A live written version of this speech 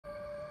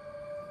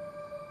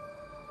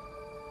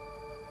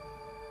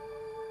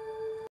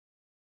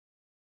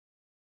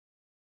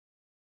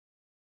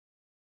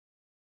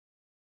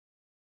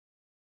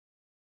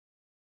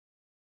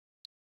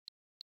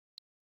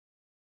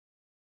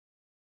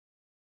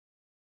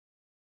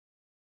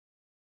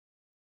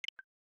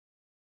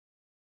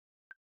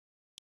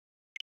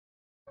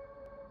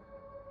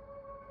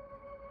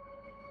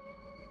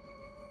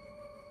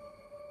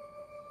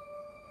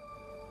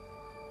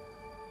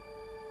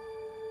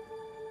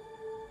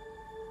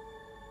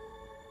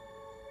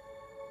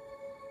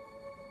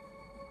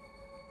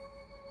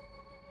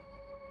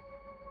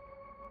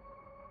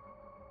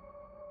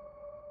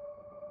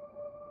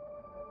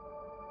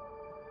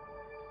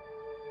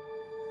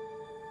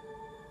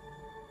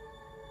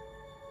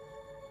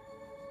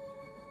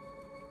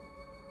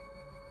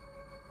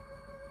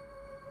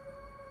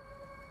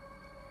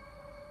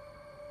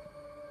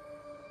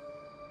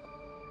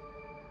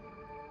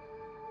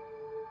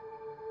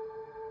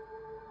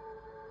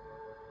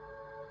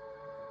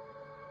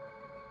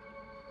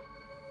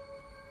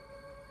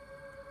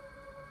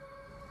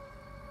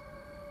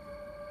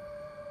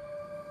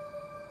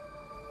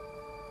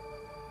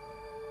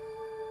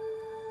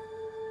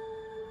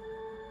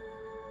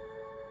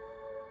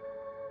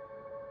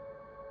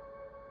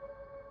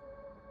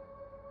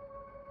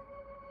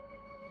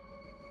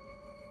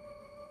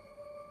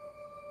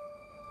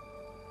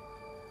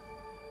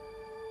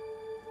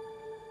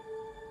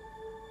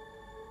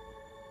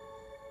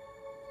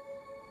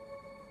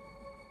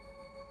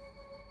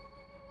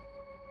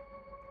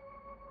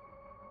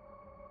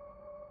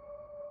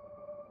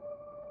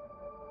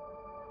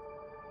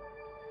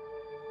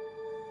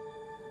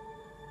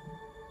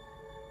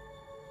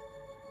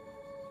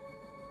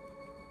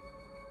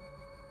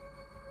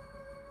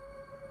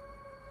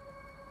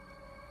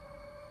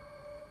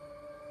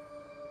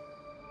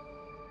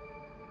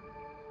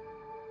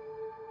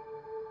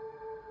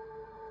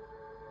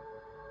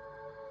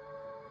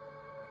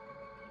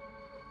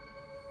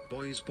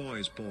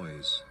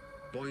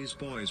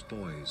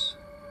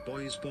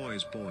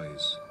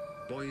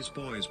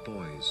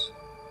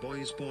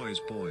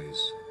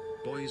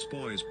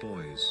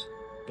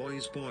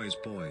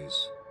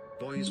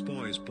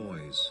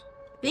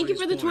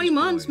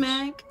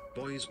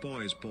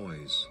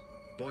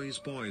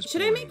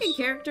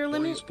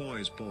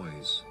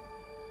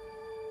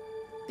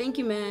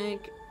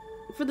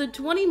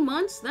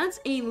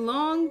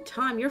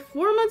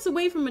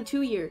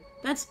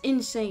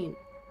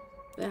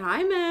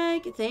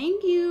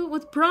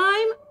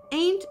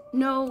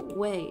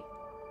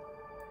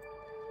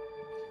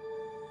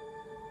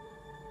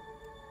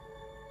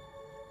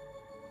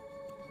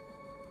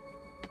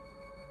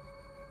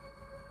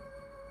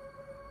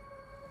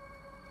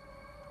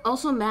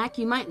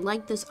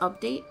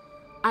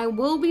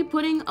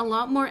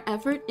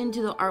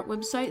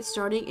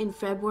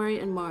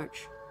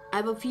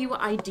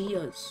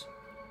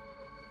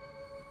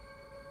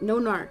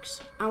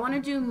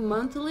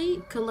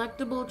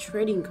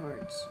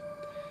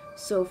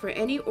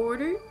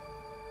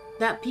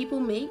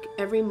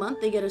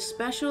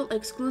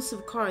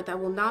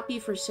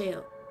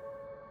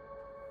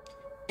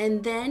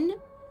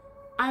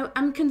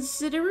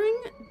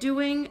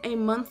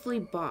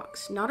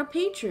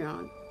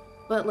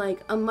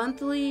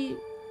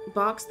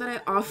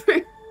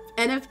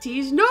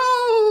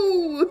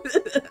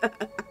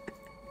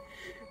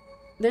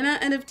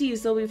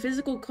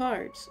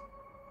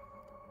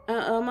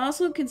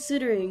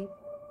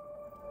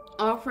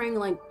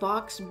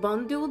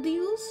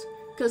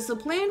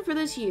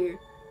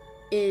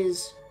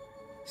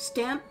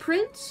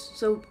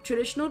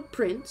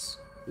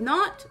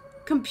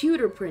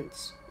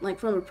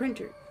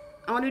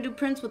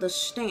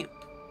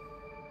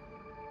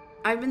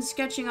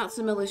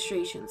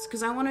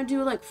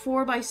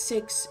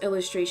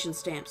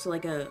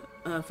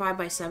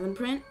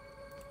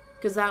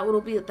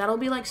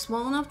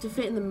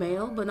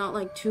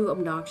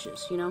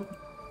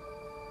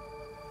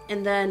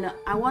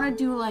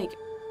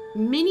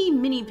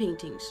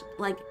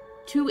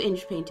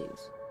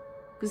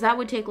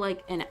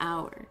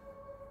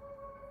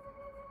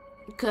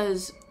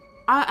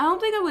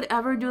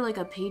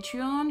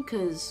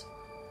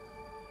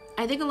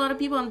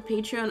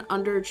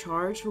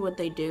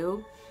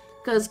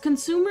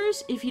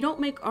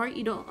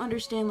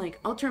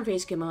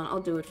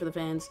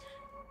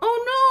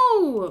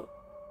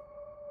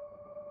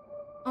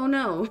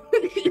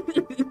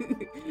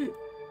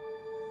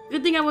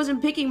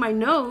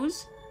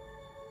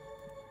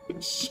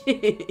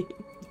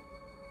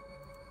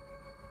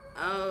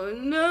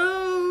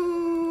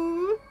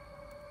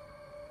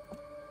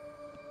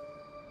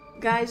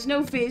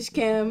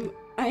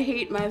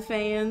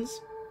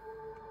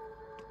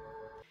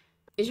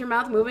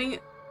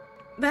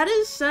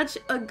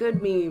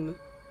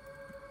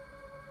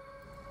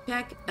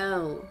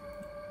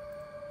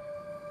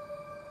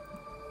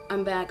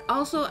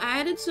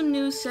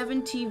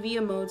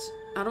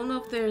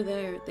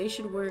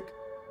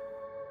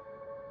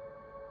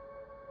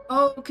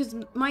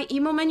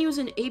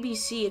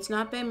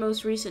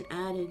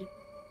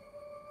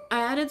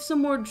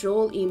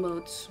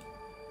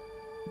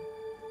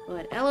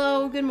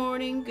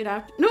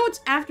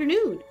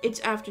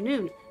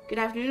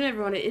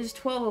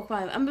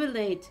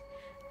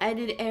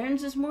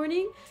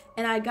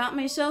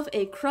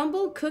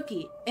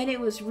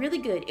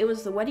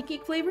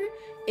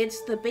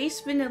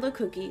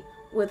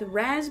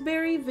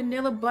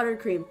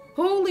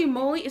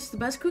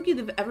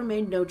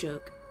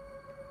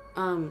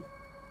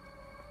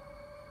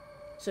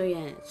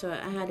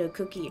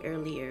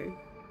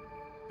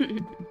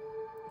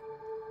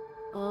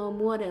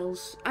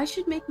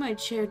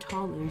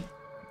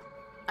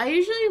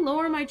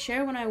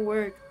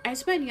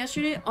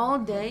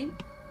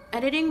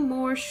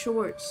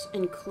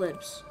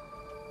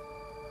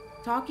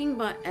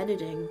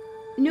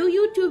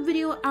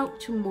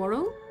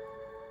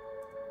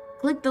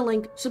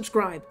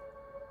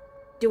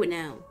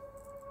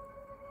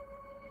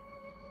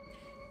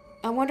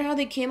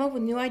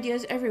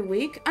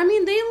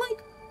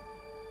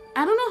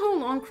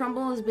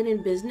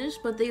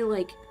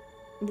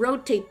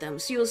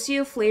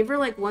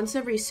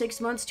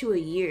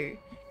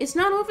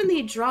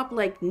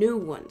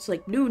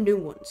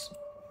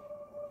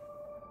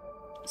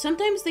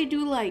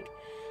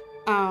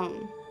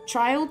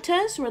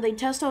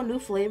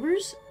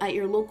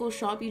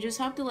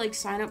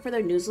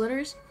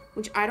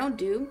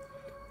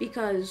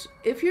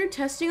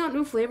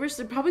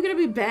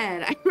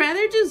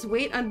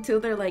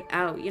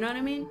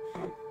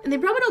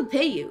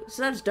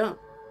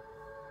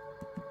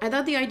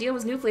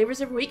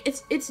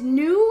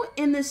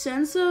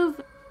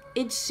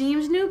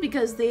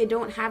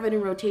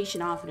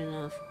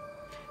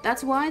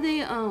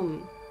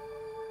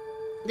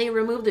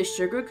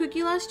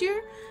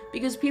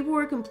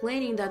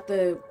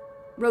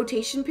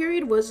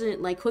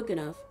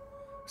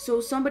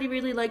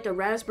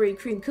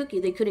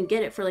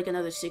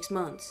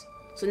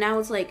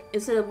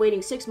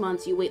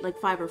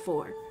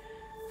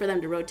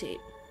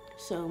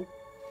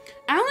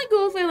I only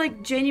go if I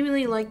like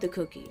genuinely like the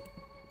cookie.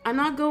 I'm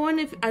not going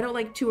if I don't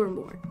like 2 or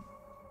more.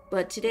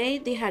 But today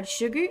they had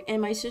sugar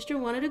and my sister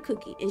wanted a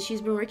cookie and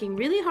she's been working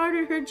really hard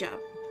at her job.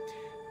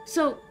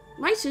 So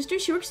my sister,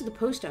 she works at the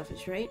post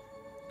office, right?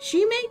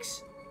 She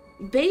makes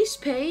base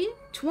pay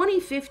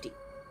 $20.50.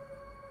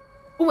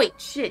 Oh wait,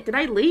 shit, did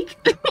I leak?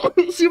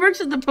 She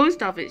works at the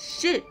post office.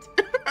 Shit.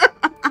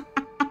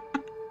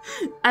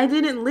 I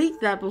didn't leak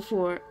that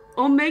before.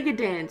 Omega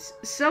Dance,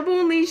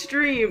 sub-only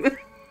stream.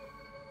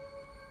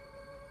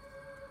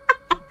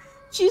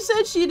 She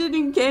said she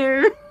didn't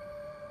care.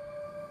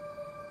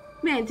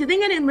 Man, to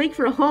think I didn't leak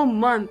for a whole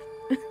month.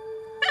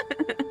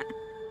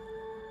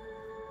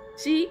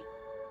 See?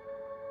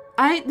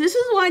 This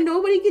is why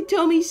nobody could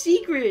tell me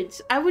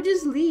secrets. I would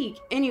just leak.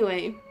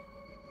 Anyway.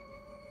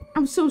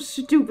 I'm so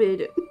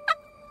stupid.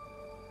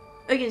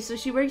 Okay, so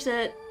she works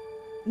at,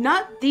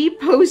 not the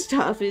post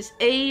office,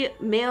 a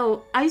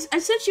mail, I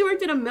said she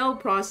worked at a mail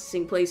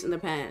processing place in the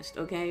past,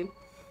 okay?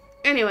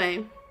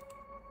 Anyway.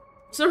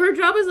 So her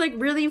job is like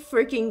really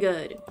freaking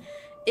good.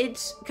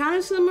 It's kind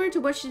of similar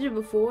to what she did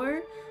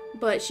before,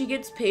 but she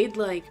gets paid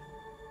like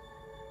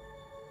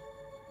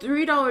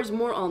 $3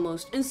 more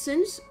almost. And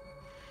since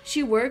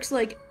she works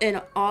like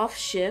an off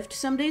shift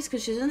some days,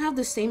 because she doesn't have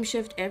the same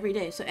shift every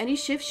day, so any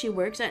shift she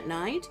works at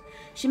night,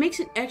 she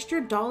makes an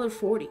extra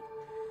 $1.40.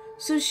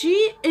 So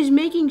she is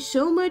making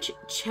so much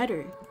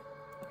cheddar.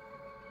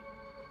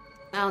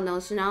 I don't know,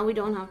 so now we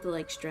don't have to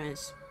like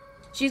stress.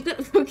 She's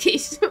gonna, okay,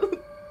 so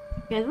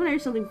guys, wanna hear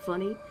something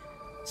funny?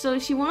 So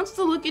she wants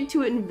to look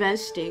into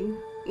investing,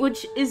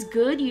 which is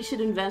good. You should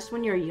invest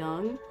when you're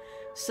young.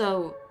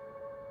 So,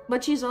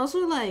 but she's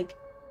also like,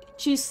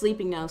 she's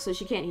sleeping now, so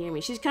she can't hear me.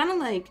 She's kind of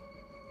like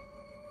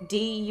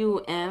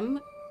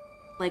DUM,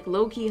 like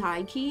low-key,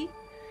 high-key.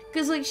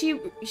 Because like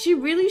she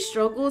really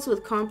struggles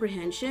with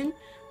comprehension.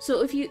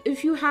 So if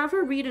you have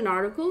her read an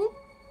article,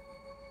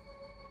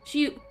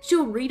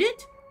 she'll read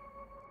it,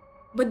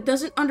 but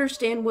doesn't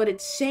understand what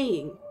it's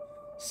saying.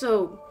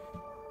 So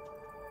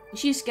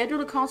she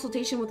scheduled a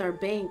consultation with our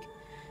bank,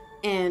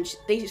 and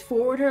they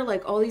forward her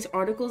like all these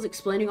articles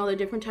explaining all the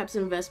different types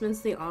of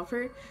investments they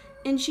offer.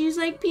 And she's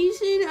like,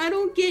 Peason, I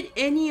don't get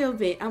any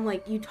of it. I'm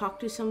like, you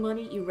talked to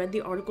somebody, you read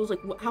the articles,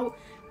 like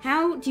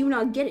how do you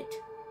not get it?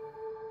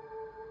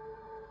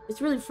 It's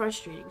really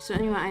frustrating. So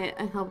anyway,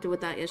 I helped her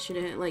with that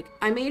yesterday. Like,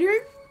 I made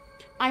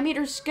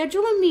her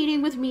schedule a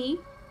meeting with me.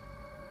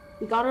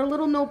 We got our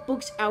little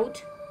notebooks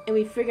out, and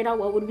we figured out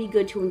what would be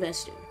good to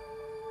invest in.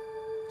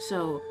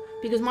 So,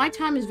 because my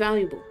time is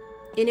valuable.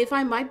 And if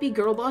I might be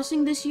girl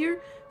bossing this year,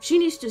 she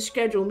needs to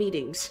schedule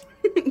meetings.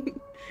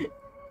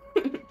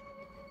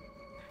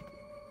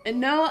 And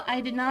no, I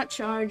did not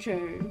charge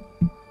her.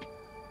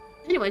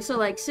 Anyway, so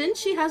like, since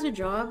she has a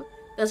job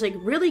that's like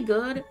really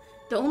good,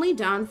 the only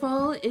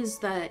downfall is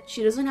that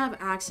she doesn't have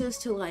access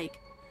to like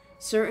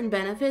certain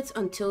benefits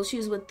until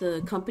she's with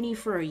the company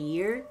for a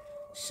year.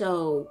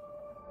 So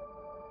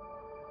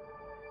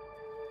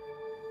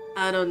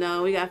I don't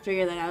know, we gotta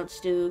figure that out,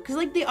 Stu. Because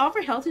like, they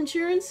offer health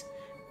insurance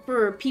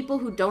for people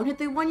who don't hit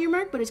the 1-year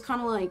mark, but it's kind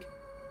of like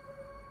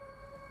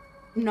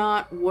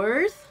not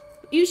worth.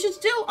 You should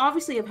still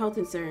obviously have health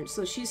insurance,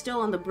 so she's still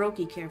on the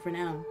brokey care for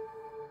now.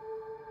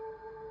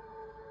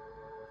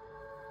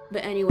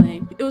 But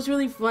anyway, it was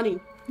really funny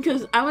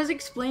because I was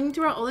explaining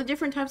to her all the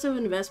different types of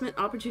investment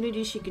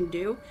opportunities she can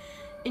do,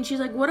 and she's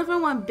like, what if I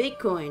want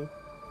Bitcoin?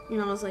 And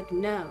I was like,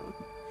 no.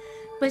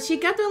 But she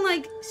kept on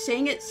like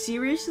saying it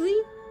seriously,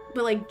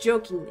 but like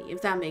jokingly,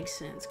 if that makes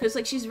sense. Because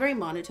like, she's very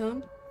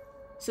monotone,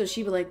 so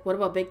she'd be like, what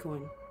about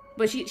Bitcoin?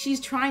 But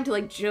she's trying to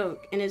like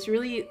joke, and it's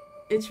really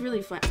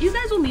fun. You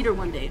guys will meet her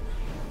one day.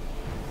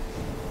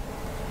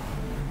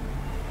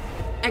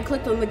 I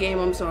clicked on the game,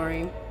 I'm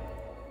sorry.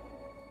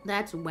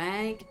 That's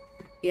wag.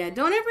 Yeah,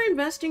 don't ever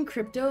invest in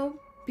crypto,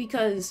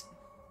 because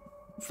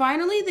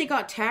finally they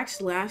got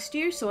taxed last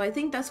year, so I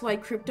think that's why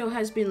crypto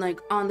has been like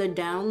on the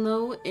down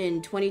low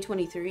in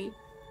 2023.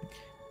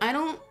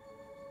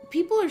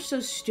 People are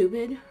so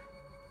stupid.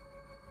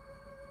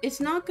 It's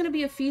not gonna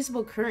be a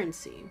feasible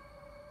currency.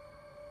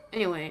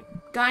 Anyway,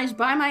 guys,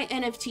 buy my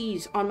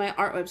NFTs on my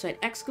art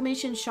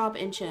website, ! shop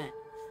in chat.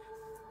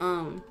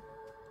 I'm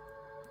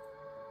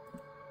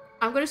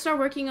gonna start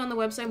working on the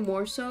website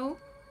more so.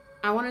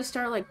 I want to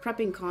start like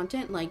prepping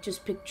content, like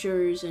just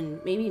pictures and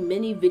maybe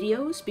mini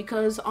videos,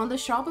 because on the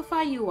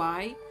Shopify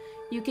UI,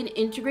 you can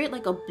integrate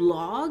like a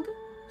blog.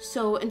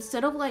 So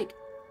instead of like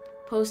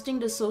posting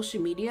to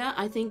social media,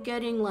 I think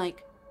getting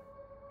like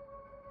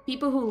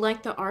people who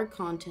like the art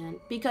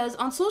content, because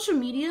on social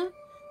media,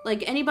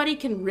 like anybody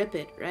can rip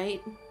it,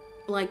 right?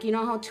 Like, you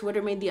know how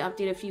Twitter made the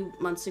update a few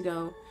months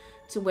ago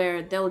to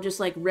where they'll just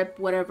like rip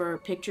whatever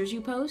pictures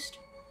you post.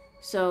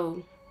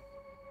 So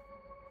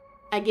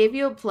I gave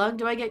you a plug.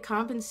 Do I get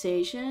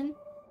compensation?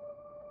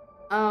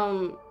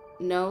 No.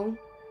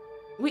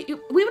 We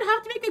would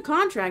have to make a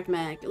contract,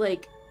 Mac.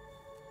 Like,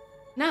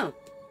 no.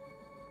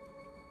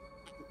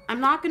 I'm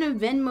not gonna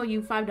Venmo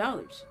you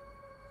 $5.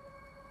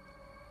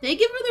 Thank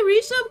you for the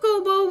resub,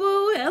 Go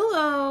Bobo.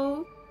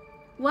 Hello.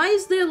 Why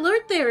is the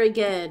alert there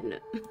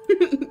again?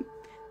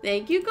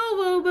 Thank you,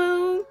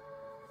 Go-Wobo.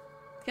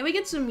 Can we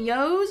get some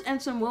yos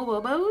and some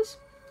wo-wobos?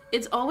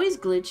 It's always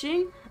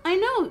glitching. I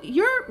know,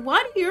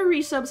 why do your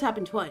resubs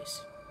happen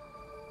twice?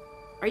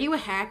 Are you a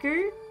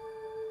hacker?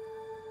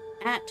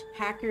 At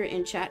hacker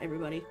in chat,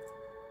 everybody.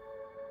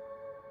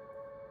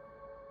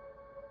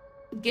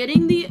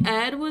 Getting the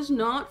ad was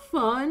not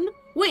fun.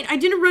 Wait, I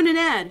didn't run an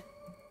ad.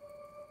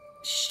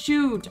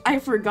 Shoot, I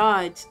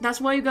forgot.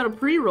 That's why you got a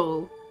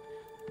pre-roll.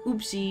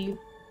 Oopsie.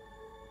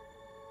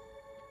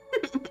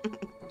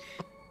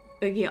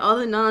 Okay, all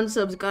the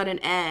non-subs got an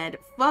ad.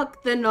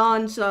 Fuck the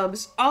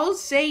non-subs. I'll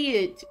say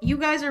it. You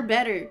guys are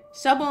better.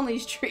 Sub-only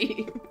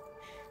stream.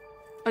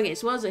 Okay,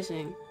 so what was I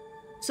saying?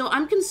 So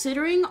I'm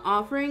considering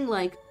offering,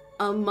 like,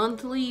 a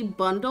monthly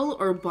bundle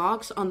or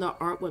box on the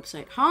art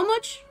website. How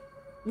much,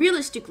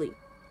 realistically,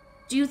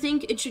 do you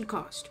think it should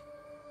cost?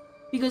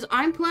 Because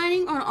I'm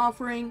planning on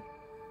offering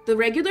the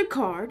regular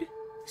card,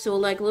 so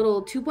like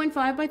little 2.5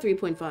 by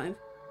 3.5,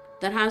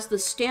 that has the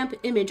stamp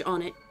image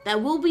on it.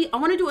 That will be, I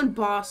want to do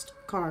embossed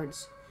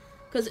cards,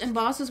 because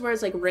embossed is where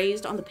it's like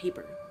raised on the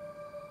paper.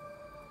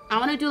 I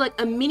want to do like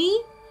a mini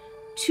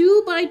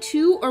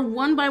 2x2 or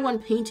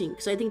 1x1 painting,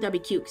 because I think that'd be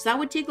cute, because that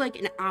would take like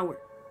an hour.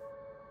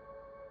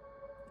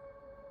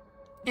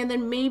 And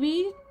then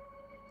maybe,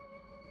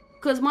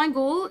 because my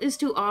goal is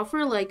to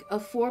offer like a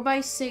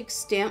 4x6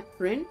 stamp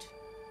print.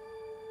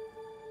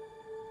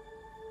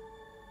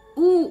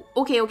 Ooh,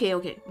 okay.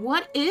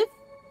 What if,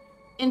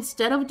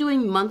 instead of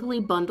doing monthly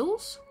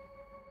bundles,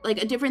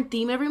 like a different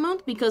theme every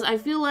month? Because I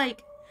feel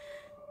like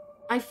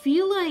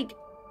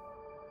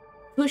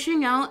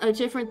pushing out a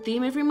different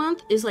theme every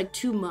month is like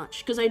too much.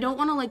 Because I don't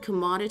want to like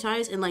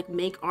commoditize and like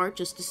make art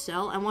just to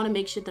sell. I want to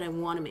make shit that I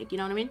want to make, you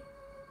know what I mean?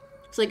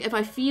 It's like, if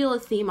I feel a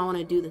theme, I want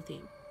to do the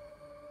theme.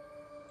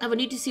 I would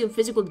need to see a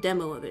physical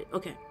demo of it.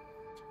 Okay.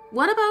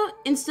 What about,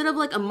 instead of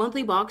like a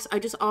monthly box, I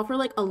just offer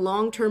like a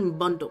long-term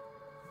bundle?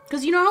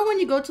 Because you know how when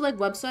you go to like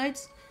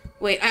websites...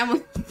 Wait, I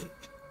almost...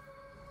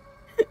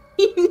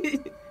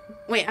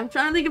 Wait, I'm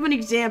trying to think of an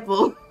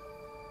example.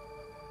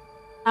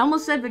 I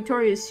almost said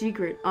Victoria's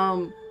Secret.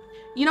 You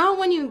know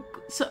when you...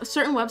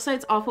 certain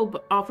websites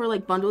offer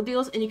like bundle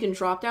deals and you can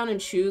drop down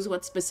and choose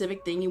what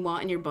specific thing you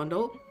want in your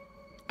bundle?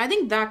 I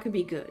think that could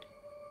be good.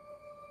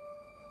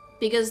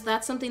 Because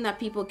that's something that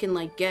people can,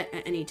 like, get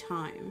at any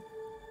time.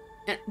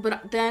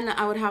 But then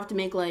I would have to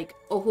make, like,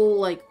 a whole,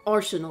 like,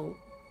 arsenal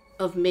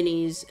of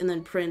minis and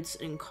then prints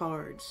and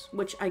cards.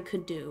 Which I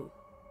could do.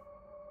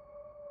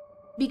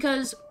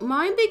 Because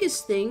my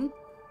biggest thing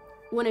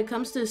when it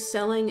comes to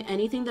selling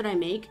anything that I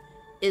make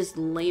is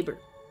labor.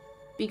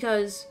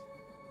 Because...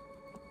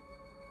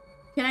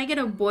 Can I get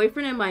a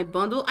boyfriend in my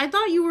bundle? I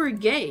thought you were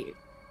gay.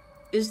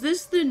 Is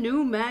this the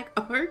new Mac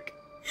arc?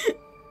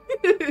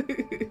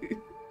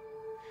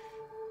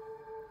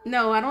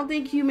 No, I don't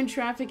think human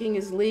trafficking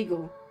is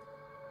legal.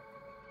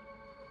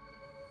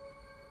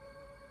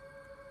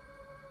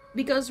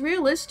 Because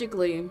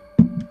realistically,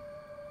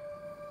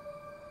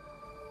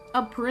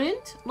 a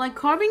print, like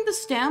carving the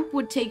stamp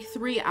would take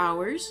 3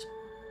 hours,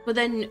 but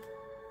then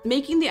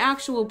making the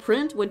actual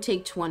print would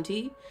take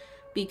 20,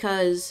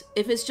 because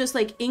if it's just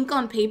like ink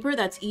on paper,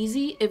 that's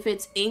easy. If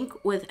it's ink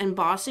with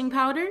embossing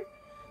powder,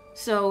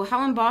 so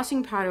how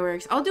embossing powder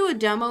works, I'll do a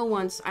demo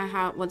once I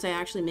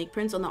actually make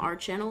prints on the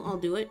art channel. I'll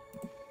do it.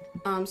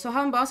 So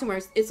how embossing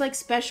works, it's like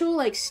special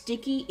like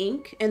sticky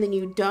ink, and then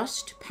you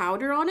dust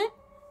powder on it,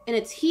 and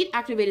it's heat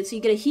activated, so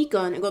you get a heat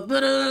gun and go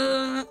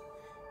ba-da!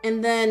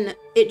 And then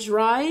it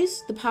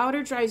dries, the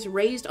powder dries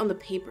raised on the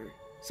paper.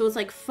 So it's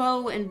like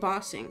faux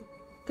embossing.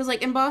 Because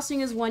like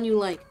embossing is when you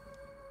like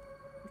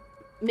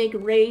make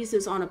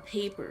raises on a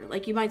paper.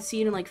 Like you might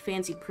see it in like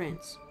fancy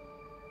prints.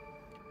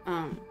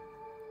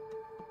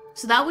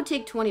 So that would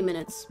take 20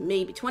 minutes,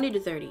 maybe 20 to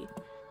 30.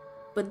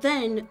 But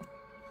then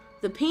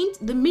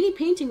the mini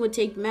painting would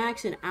take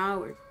max an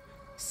hour.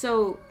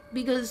 So,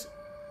 because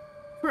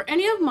for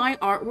any of my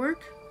artwork,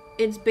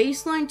 it's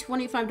baseline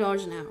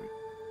 $25 an hour.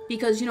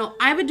 Because, you know,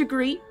 I have a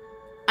degree,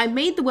 I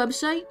made the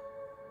website,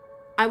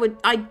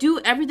 I do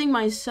everything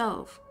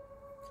myself.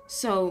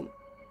 So,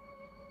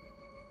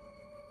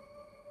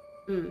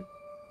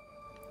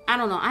 I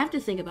don't know, I have to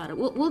think about it.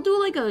 We'll do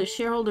like a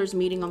shareholders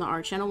meeting on the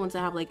art channel once I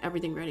have like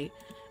everything ready.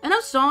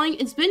 Enough stalling,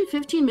 it's been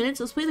 15 minutes,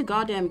 let's play the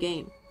goddamn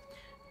game.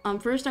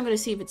 First I'm gonna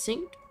see if it's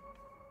synced.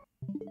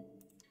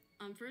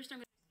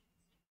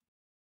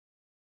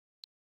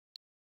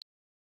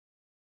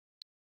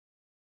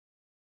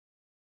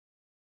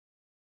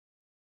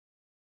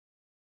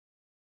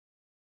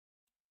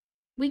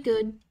 We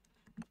good.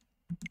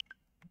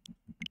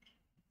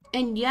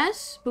 And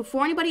yes,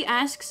 before anybody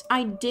asks,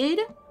 I did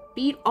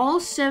beat all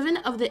 7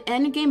 of the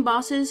endgame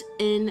bosses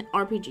in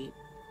RPG.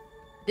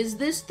 Is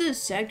this the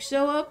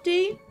Sexo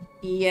update?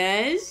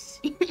 Yes.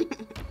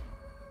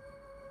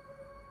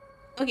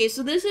 Okay,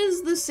 so this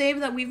is the save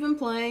that we've been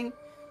playing.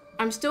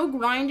 I'm still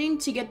grinding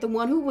to get the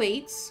one who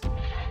waits.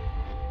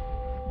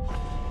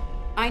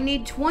 I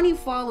need 20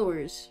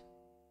 followers.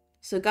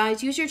 So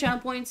guys, use your channel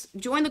points,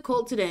 join the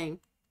cult today.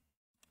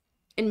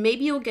 And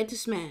maybe you'll get to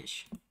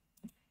Smash.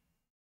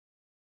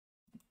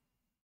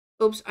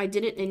 Oops, I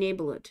didn't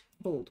enable it.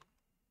 Hold.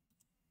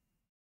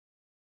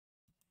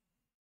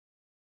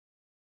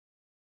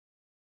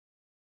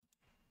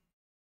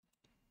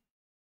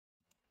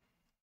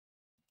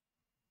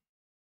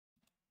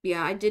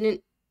 Yeah, I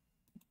didn't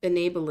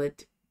enable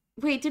it.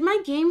 Wait, did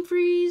my game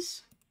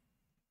freeze?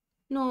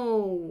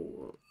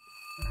 No.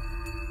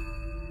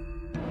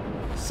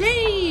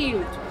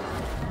 Saved!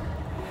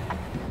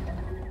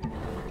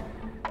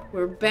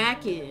 We're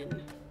back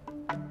in.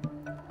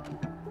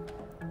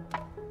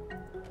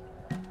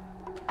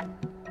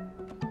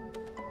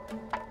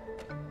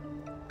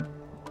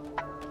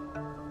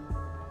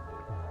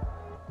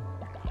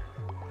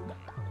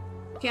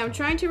 Okay, I'm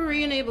trying to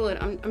re-enable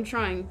it. I'm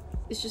trying.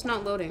 It's just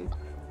not loading.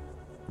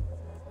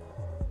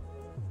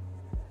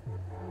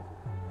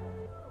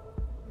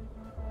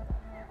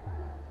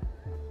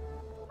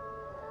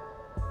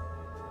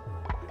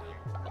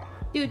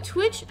 Dude,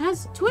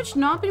 has Twitch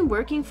not been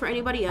working for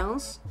anybody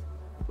else?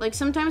 Like,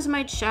 sometimes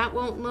my chat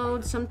won't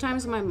load,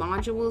 sometimes my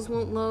modules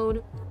won't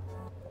load.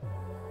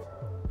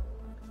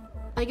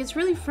 Like, it's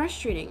really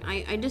frustrating.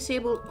 I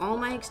disabled all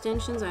my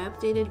extensions, I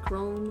updated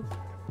Chrome.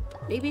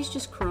 Maybe it's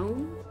just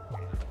Chrome?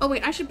 Oh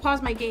wait, I should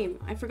pause my game.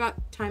 I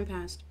forgot time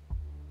passed.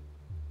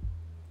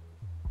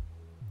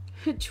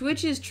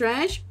 Twitch is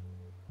trash?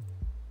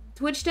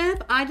 Twitch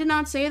tab? I did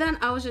not say that.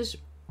 I was just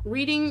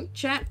reading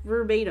chat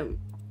verbatim.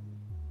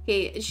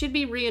 Okay, it should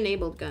be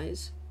re-enabled,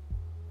 guys.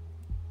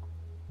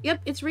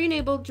 Yep, it's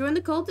re-enabled. Join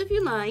the cult if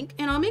you like,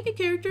 and I'll make a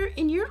character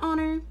in your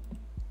honor.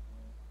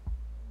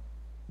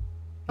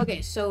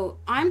 Okay, so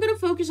I'm gonna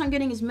focus on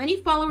getting as many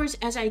followers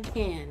as I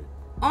can.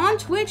 On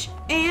Twitch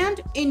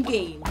and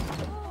in-game.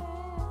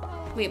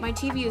 Wait, my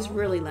TV is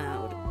really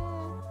loud.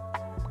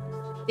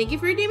 Thank you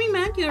for redeeming,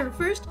 Mac. You're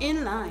first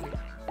in line.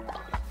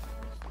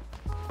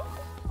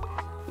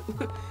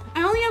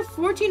 I only have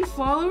 14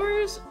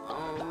 followers?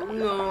 Oh,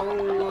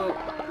 no.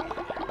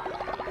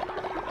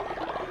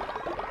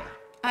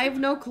 I have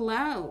no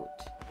clout.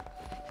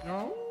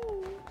 No.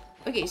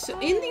 Okay, so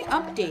in the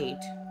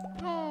update,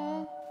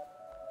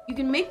 you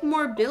can make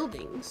more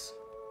buildings.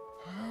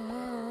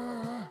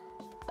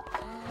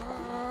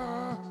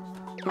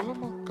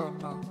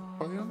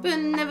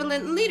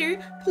 Benevolent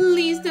leader,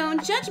 please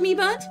don't judge me,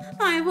 but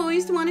I've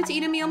always wanted to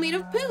eat a meal made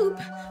of poop.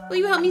 Will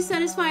you help me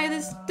satisfy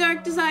this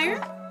dark desire?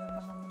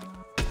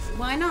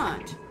 Why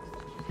not?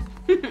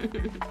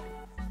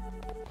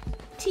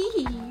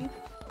 Tee.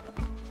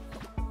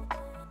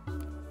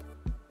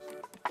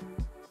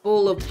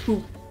 Bowl of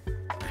poop.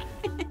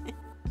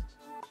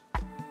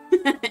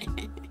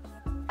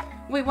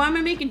 Wait, why am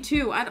I making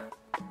two?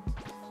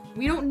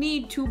 We don't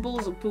need 2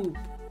 bowls of poop.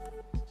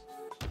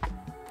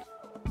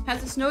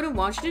 Has it snowed in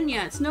Washington?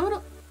 Yeah, it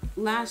snowed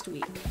last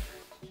week.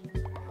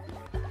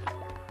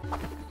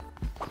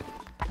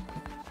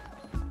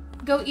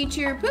 Go eat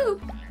your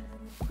poop.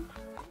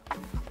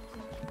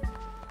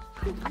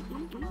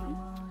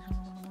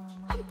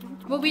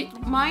 Well,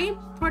 my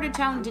part of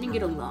town didn't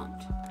get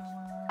unlocked.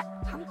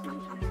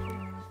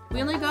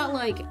 We only got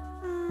like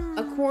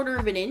a 1/4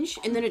 of an inch,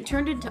 and then it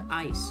turned into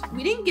ice.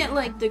 We didn't get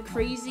like the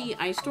crazy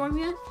ice storm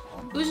yet.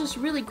 It was just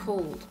really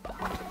cold.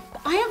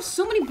 I have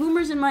so many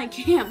boomers in my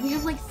camp. We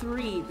have like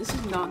 3. This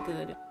is not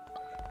good.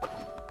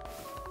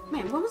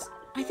 Man,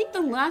 I think the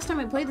last time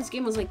I played this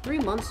game was like 3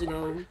 months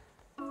ago.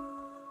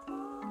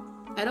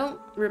 I don't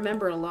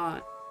remember a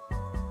lot.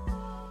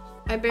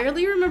 I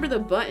barely remember the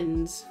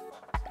buttons.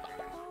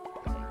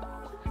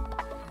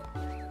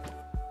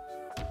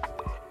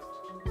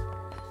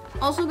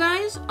 Also,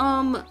 guys,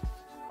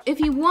 if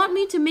you want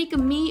me to make a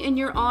me in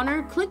your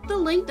honor, click the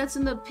link that's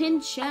in the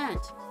pinned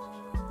chat.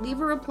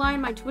 Leave a reply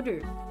on my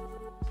Twitter.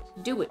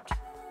 Do it.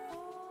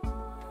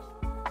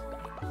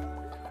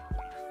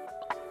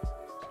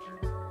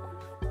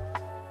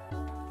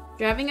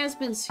 Driving has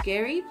been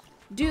scary?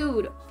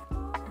 Dude,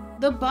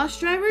 the bus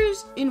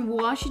drivers in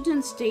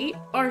Washington State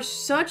are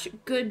such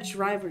good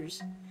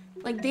drivers.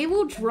 Like, they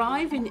will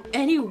drive in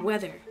any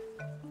weather.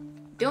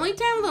 The only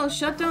time they'll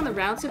shut down the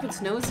routes if it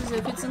snows is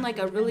if it's in like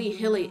a really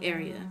hilly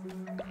area.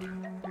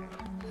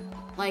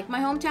 Like, my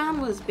hometown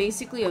was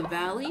basically a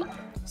valley,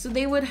 so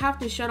they would have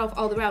to shut off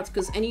all the routes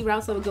because any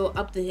routes that would go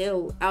up the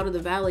hill out of the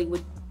valley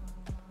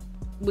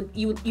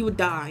you would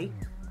die.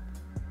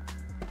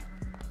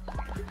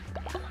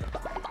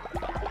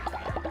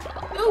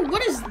 Oh,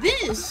 what is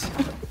this?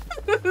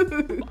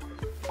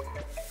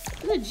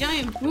 It's a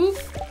giant poop.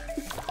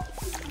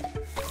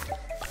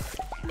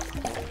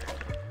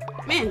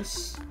 Man,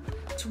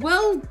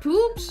 12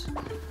 poops?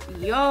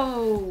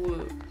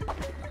 Yo.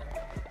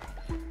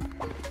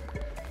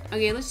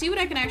 Okay, let's see what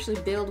I can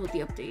actually build with the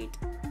update.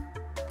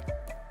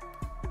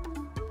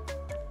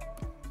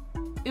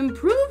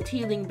 Improved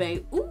healing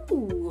bay.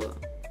 Ooh.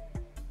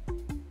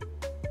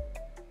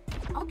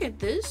 I'll get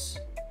this.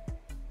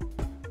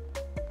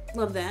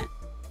 Love that.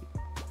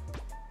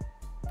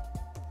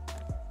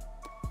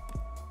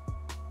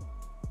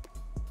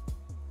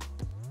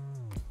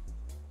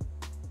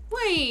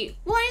 Wait,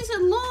 why is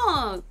it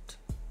locked?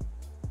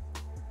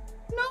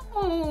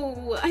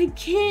 No, I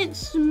can't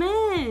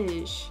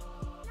smash.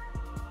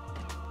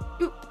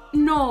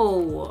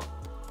 No.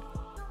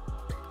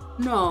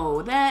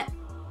 No, that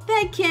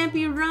can't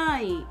be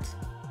right.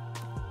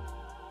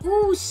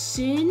 Ooh,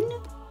 sin?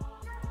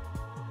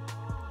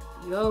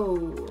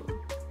 Yo.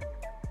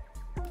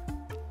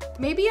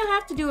 Maybe I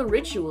have to do a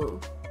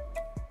ritual.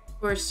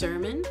 Or a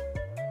sermon.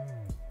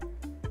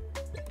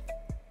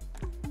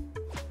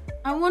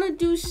 I want to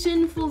do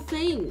sinful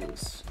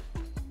things.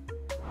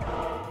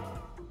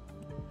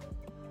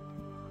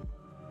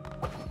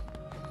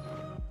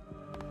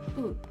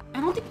 Ooh, I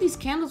don't think these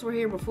candles were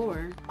here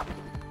before.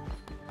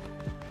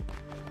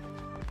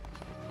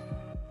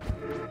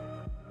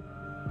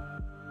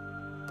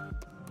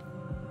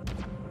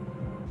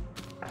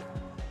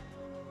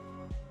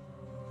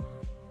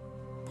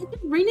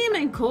 Rename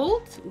and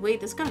cult?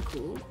 Wait, that's kind of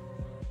cool.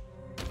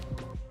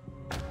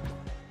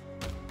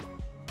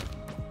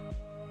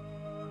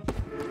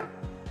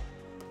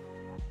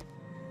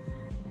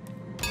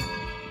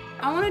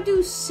 I want to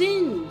do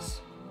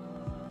sins.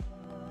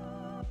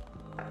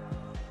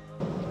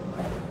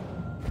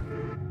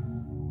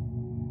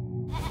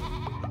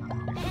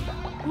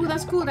 Ooh,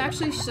 that's cool. It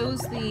actually shows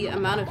the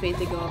amount of faith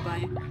they go up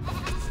by.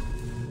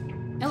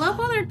 I love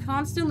how they're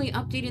constantly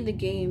updating the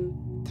game.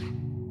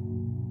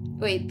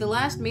 Wait, the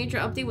last major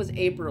update was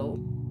April.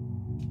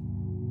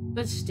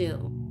 But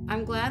still,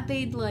 I'm glad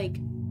they'd, like,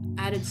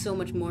 added so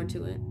much more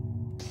to it.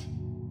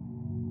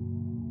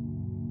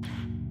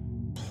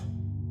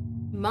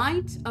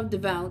 Might of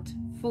Devout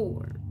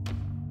 4.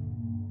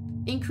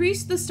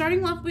 Increase the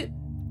starting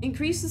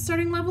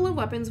level of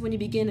weapons when you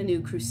begin a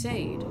new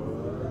crusade.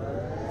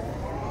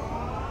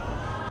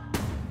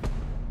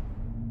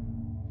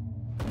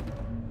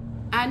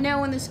 I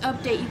know in this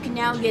update you can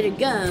now get a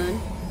gun,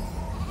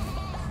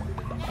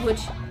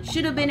 which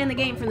should have been in the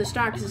game from the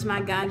start because it's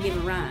my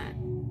God-given right.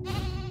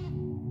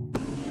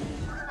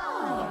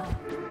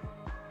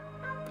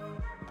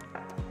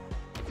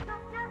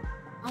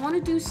 I want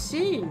to do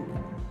sin.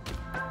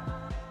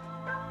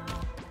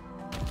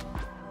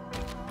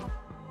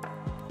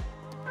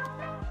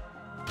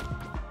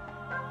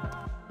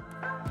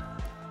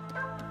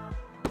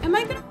 Am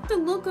I gonna have to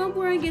look up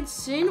where I get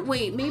sin?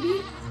 Wait,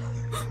 maybe?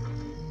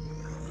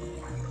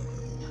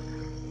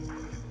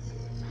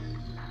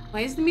 Why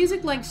is the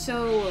music like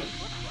so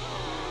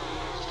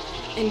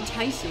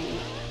enticing?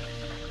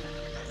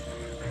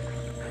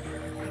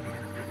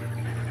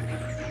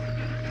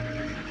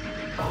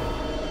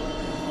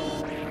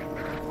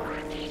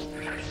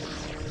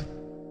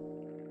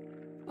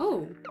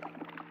 Oh.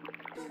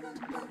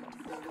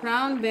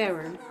 Crown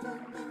Bearer.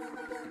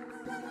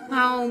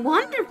 How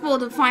wonderful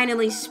to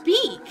finally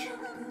speak!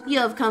 You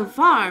have come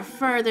far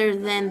further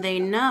than they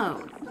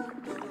know.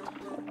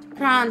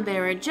 Crown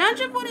Bearer, judge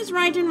of what is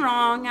right and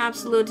wrong,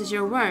 absolute is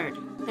your word.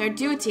 Their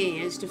duty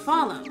is to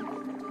follow.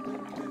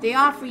 They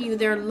offer you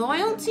their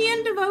loyalty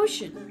and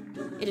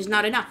devotion. It is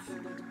not enough.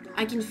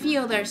 I can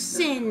feel their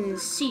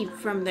sins seep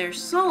from their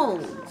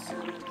souls.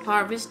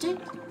 Harvest it,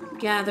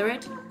 gather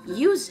it,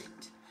 use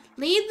it.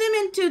 Lead them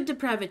into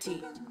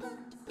depravity,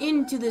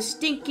 into the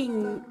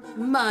stinking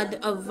mud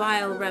of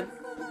vile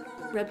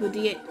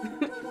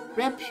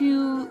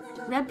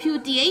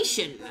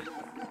repudiation.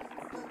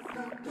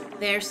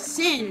 Their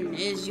sin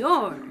is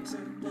yours.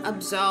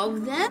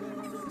 Absolve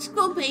them,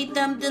 exculpate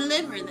them,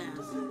 deliver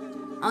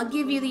them. I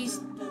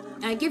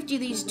gift you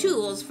these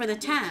tools for the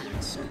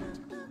task.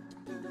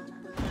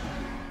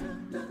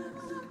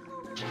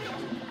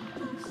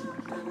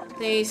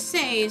 They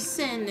say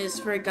sin is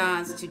for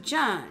gods to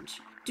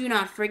judge. Do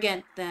not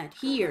forget that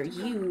here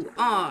you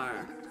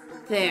are,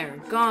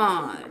 their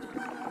God.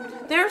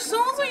 Their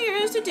souls are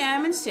yours to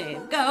damn and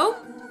save. Go.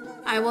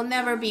 I will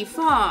never be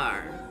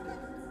far.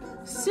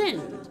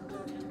 Sin.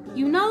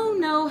 You now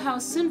know how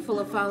sinful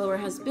a follower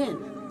has been.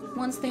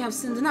 Once they have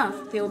sinned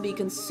enough, they will be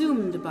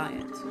consumed by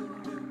it.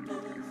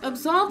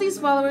 Absolve these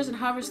followers and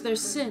harvest their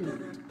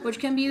sin, which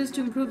can be used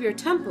to improve your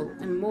temple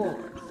and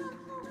more.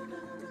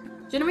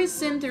 Generate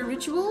sin through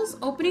rituals,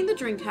 opening the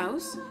drink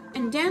house,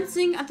 and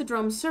dancing at the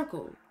drum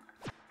circle.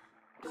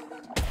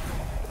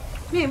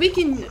 Man, we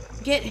can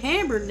get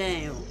hammered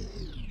now.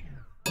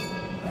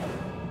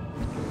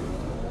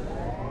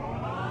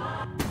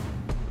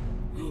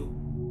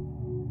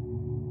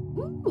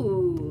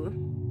 Ooh.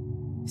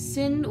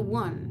 Sin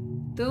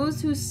 1.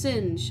 Those whose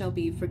sin shall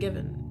be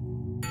forgiven.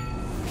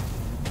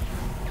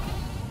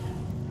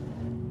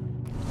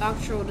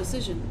 Doctrinal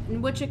decision.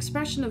 In which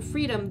expression of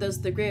freedom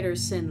does the greater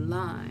sin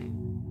lie?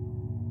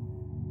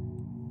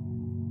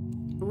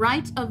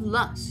 Rite of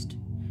Lust.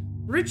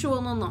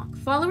 Ritual unlock.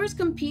 Followers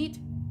compete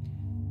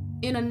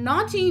in a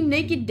naughty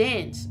naked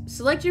dance.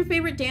 Select your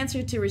favorite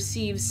dancer to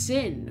receive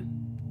sin.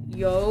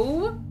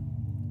 Yo.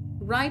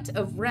 Rite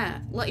of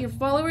Wrath. Let your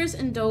followers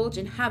indulge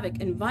in havoc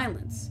and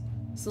violence.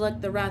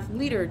 Select the Wrath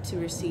leader to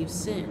receive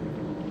sin.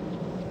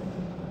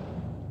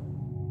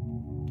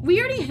 We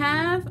already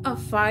have a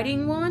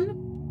fighting one.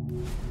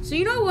 So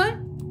you know what?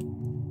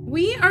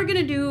 We are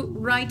gonna do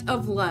Rite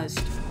of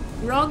Lust.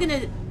 We're all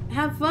gonna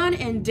have fun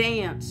and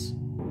dance.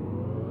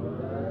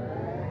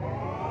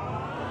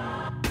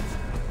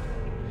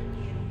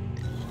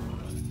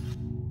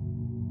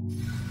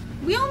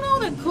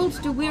 that cults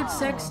do weird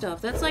sex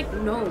stuff. That's like,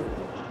 no.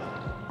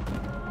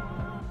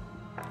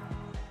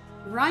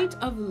 Rite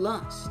of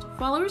Lust.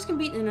 Followers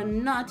compete in a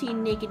naughty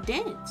naked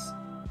dance.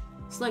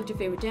 Select your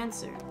favorite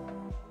dancer.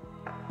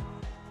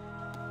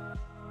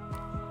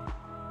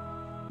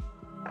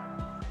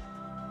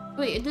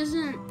 Wait, it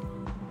doesn't...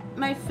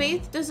 My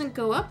faith doesn't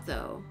go up,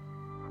 though.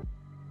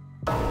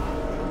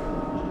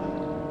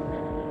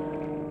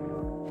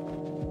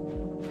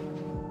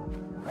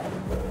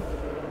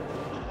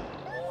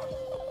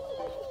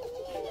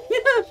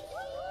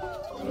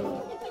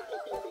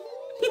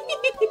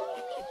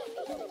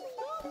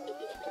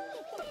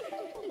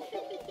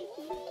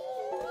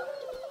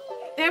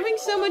 They're having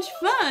so much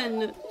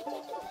fun!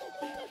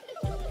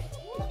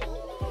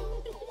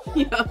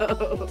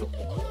 Yo!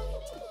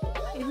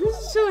 This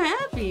is so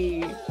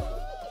happy!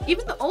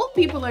 Even the old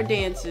people are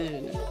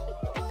dancing!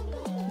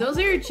 Those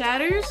are your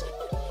chatters?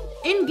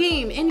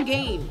 In-game,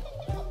 in-game!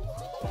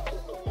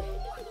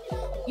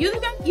 You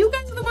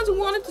guys are the ones who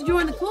wanted to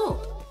join the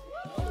cult!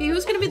 Okay,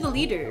 who's gonna be the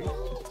leader?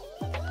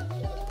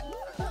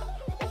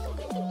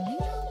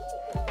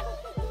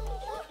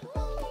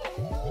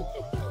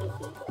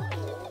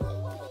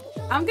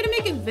 I'm gonna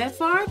make it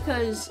Vefar,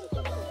 because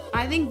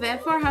I think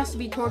Vefar has to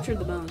be tortured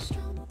the most.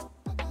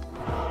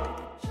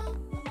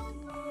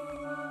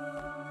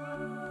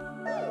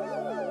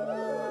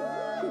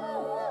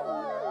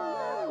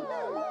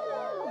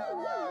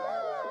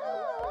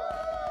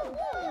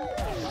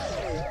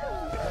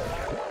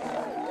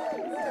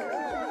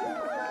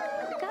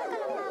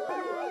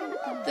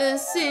 The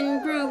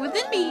sin grew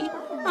within me.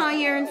 I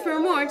yearned for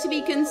more to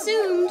be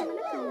consumed.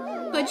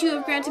 But you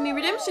have granted me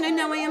redemption, and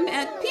now I am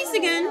at peace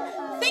again.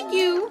 Thank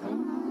you!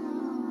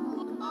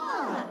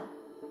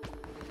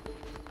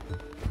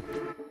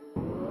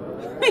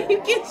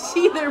 You can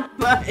see their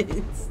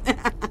butts.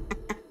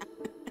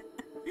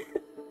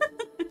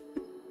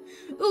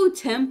 Ooh,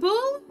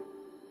 temple?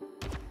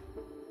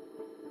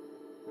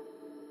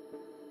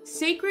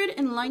 Sacred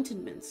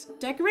enlightenments.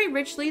 Decorate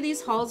richly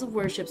these halls of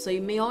worship so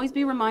you may always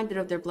be reminded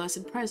of their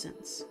blessed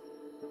presence.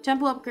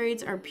 Temple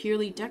upgrades are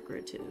purely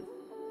decorative.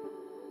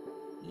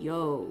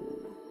 Yo.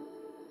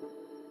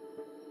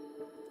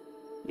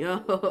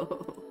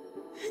 Yo.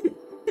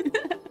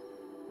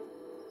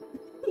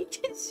 You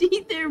can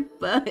see their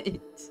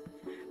butts.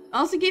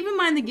 Also, keep in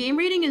mind the game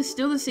rating is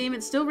still the same.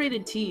 It's still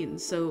rated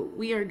teens, so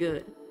we are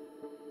good.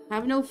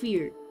 Have no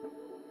fear.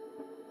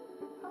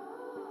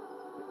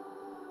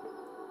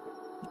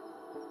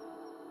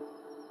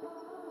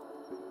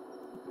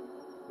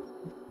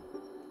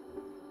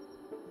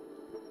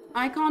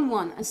 Icon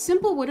 1. A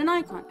simple wooden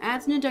icon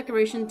adds new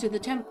decoration to the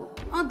temple.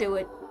 I'll do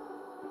it.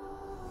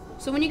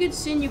 So when you get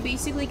sin, you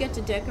basically get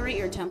to decorate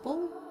your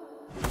temple.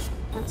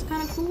 That's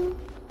kind of cool.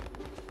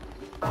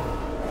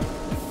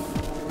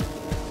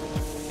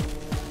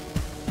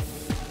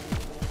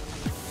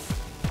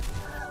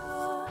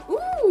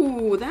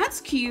 Ooh,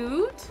 that's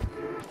cute.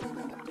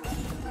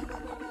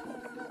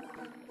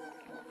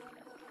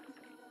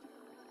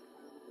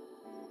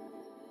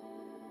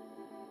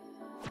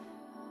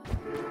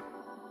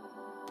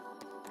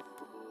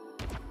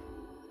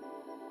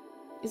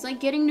 It's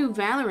like getting new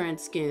Valorant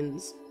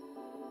skins.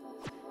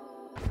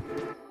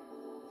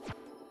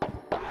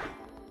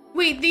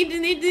 Wait, they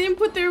didn't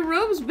put their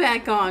robes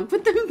back on.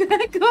 Put them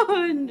back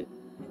on.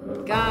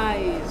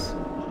 Guys.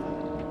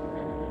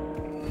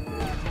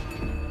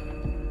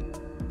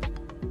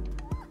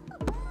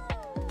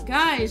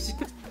 Guys.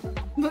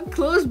 Put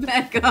clothes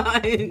back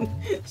on.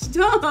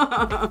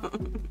 Stop.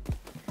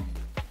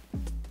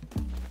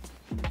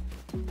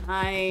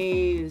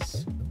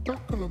 Nice.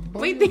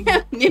 Wait, they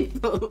have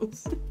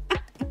nipples.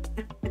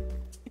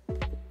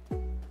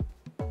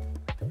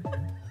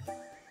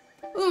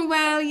 Oh,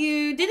 wow,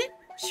 you did it.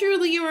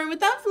 Surely you are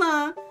without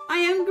flaw. I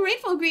am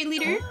grateful, great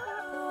leader.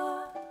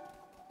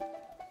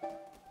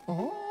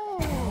 Well,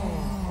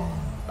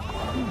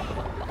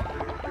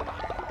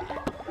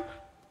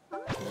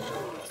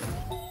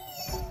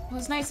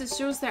 it's nice. It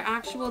shows their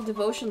actual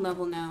devotion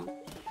level now.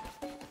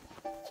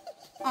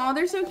 Aw,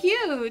 they're so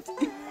cute.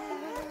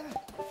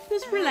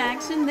 Just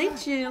relaxing, they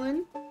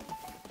chilling.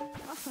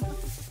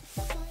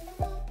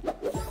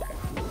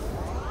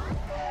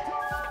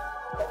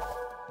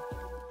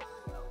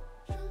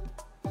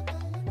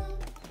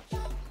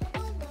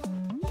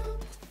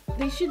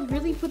 They should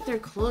really put their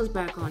clothes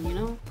back on, you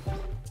know?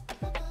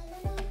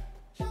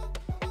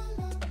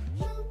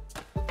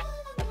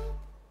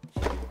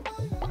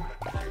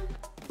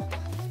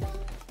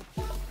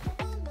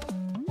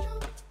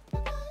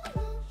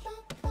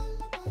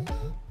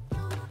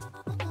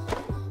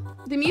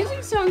 The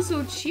music sounds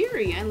so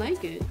cheery. I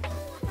like it.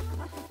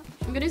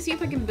 I'm gonna see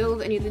if I can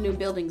build any of the new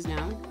buildings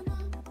now.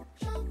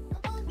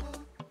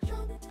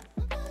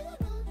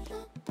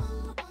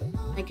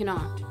 I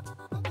cannot.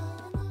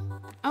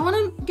 I want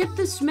to get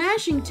the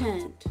smashing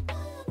tent.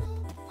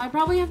 I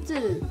probably have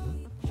to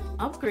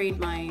upgrade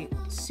my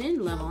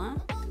sin level, huh?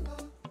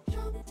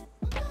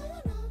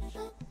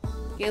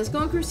 Okay, let's go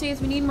on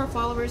crusades. We need more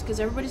followers because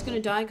everybody's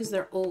gonna die because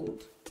they're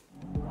old.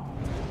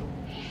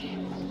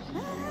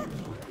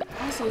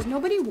 Also, is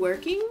nobody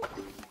working?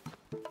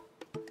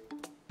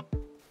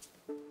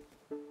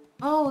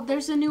 Oh,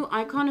 there's a new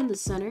icon in the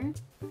center.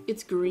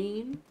 It's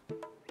green.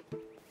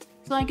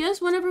 So I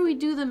guess whenever we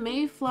do the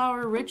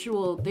Mayflower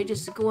ritual, they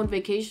just go on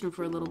vacation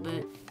for a little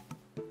bit.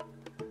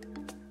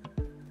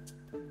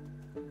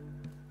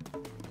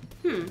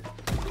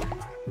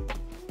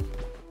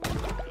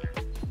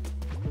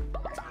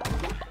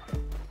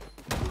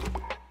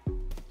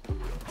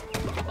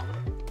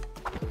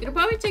 It'll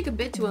probably take a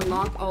bit to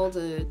unlock all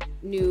the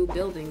new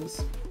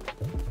buildings.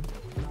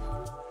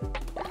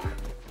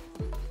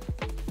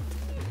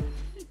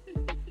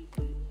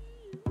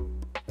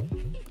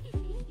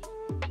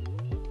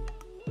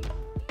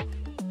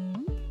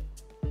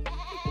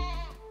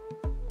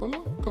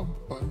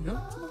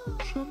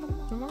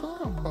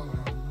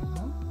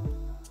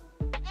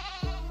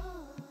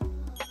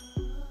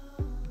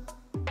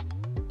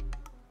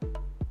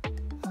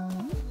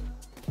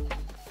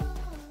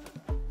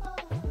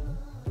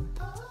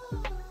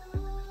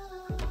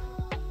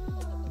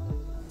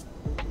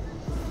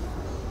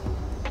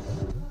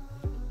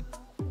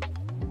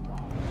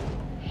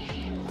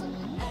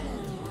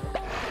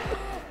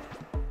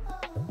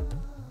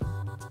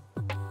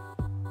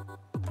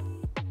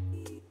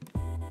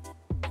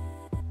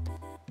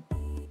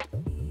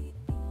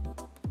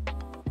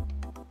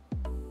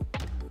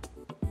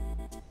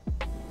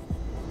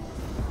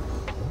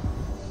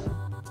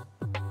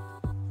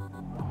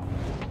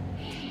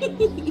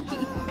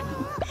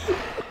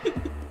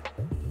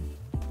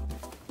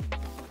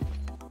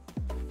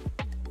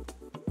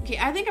 Okay,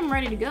 I think I'm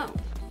ready to go.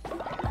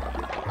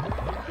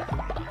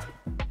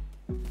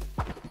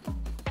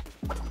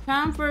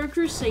 Time for a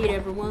crusade,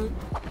 everyone.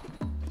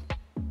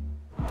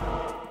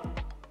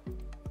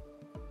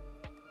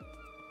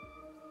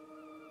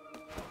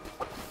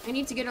 I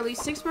need to get at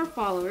least 6 more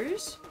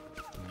followers.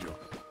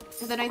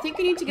 And then I think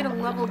I need to get a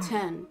level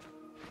 10.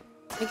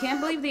 I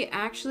can't believe they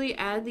actually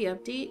added the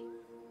update.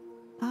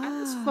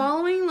 I was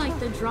following, like,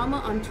 the drama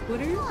on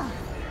Twitter.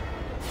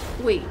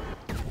 Wait.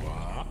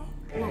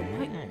 Whoa,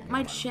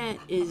 my chat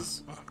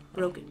is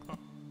broken.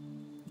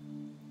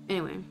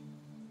 Anyway.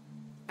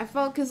 I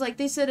felt, because, like,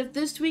 they said if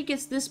this tweet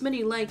gets this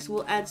many likes,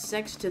 we'll add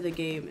sex to the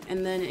game.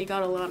 And then it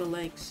got a lot of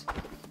likes.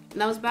 And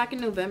that was back in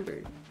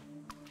November.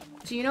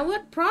 So you know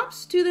what?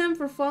 Props to them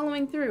for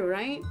following through,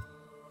 right?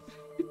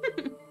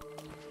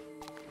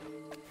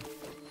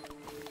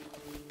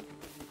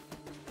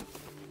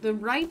 The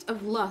rite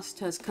of lust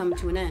has come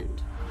to an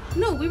end.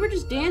 No, we were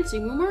just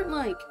dancing. We weren't,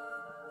 like,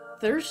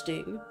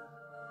 thirsting.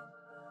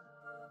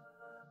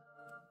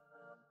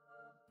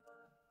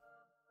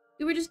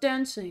 We were just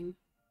dancing.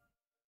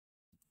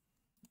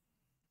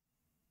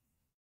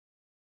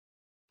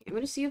 I'm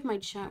gonna see if my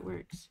chat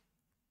works.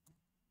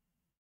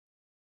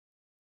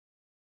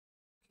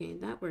 Okay,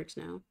 that works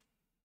now.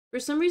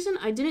 For some reason,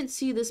 I didn't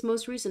see this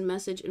most recent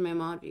message in my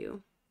mod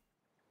view.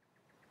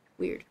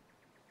 Weird.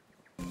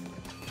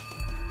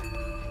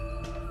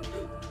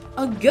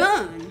 A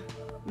gun!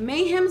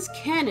 Mayhem's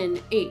Cannon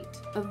 8.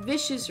 A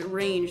vicious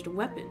ranged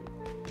weapon.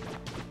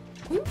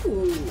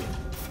 Ooh.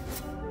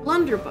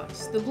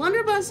 Blunderbuss. The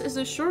blunderbuss is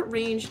a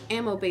short-range,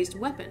 ammo-based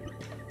weapon.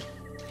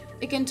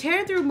 It can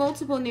tear through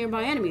multiple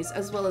nearby enemies,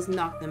 as well as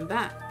knock them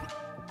back.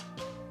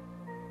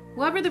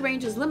 However, the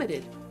range is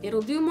limited.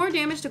 It'll do more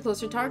damage to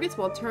closer targets,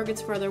 while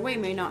targets further away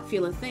may not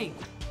feel a thing.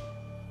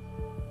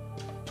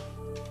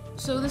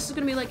 So this is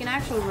gonna be like an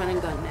actual run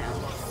and gun now.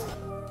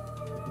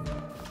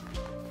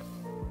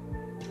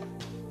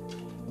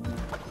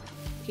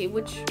 Okay,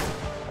 which...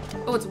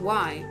 Oh, it's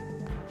Y.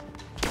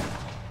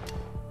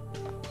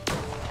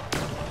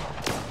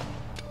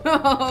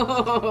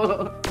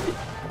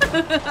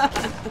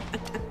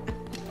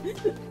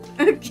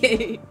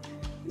 Okay.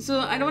 So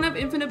I don't have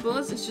infinite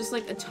bullets, it's just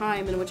like a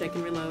time in which I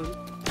can reload.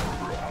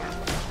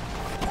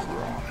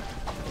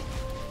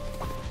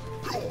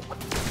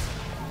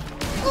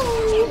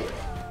 Oh,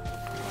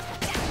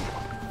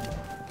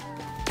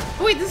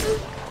 wait, this is...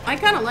 I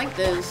kind of like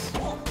this.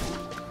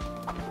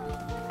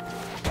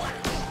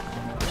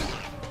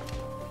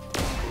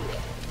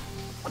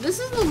 This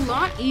is a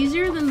lot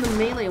easier than the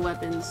melee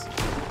weapons.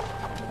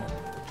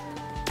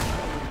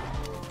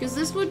 Because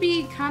this would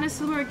be kind of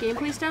similar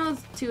gameplay style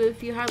to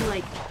if you had,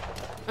 like,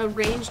 a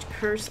ranged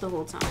curse the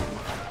whole time.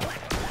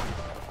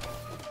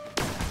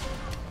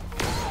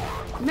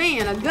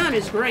 Man, a gun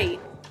is great.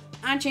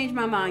 I changed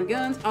my mind.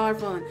 Guns are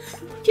fun.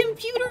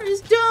 Computer has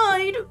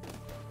died!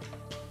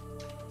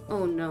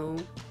 Oh no.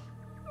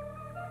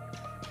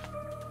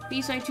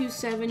 B-Side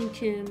 27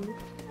 Kim.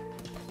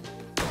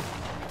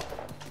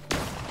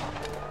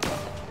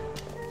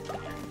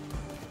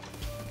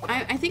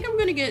 I think I'm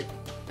gonna get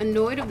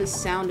annoyed of the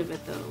sound of it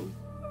though.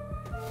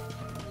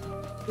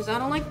 Because I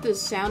don't like the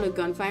sound of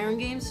gunfire in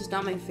games. It's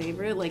not my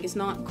favorite. Like, it's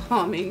not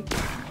calming.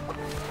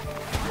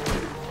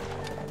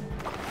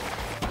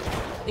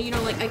 You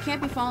know, like, I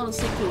can't be falling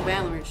asleep to a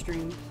Valorant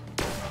stream.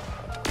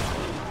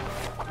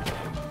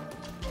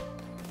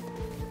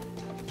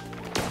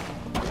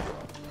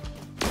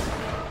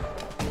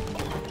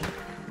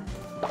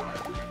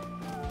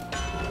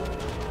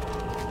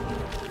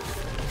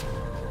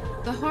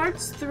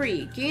 hearts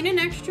 3. Gain an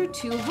extra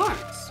 2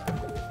 hearts.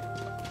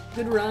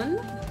 Good run.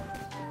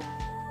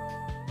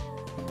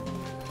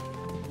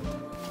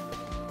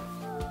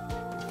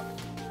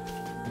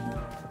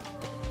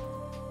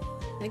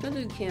 I go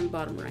to cam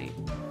bottom right.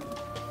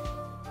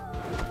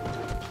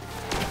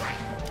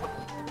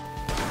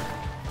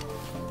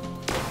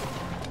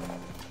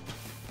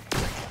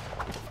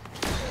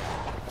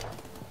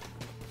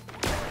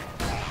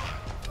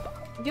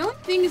 The only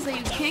thing is that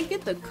you can't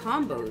get the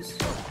combos.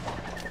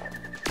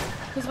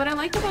 Because what I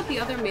like about the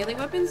other melee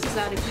weapons is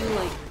that if you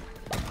like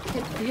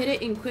hit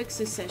it in quick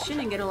succession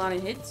and get a lot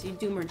of hits, you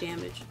do more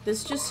damage.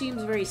 This just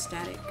seems very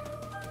static.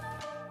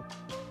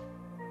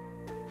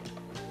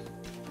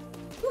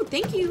 Ooh,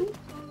 thank you!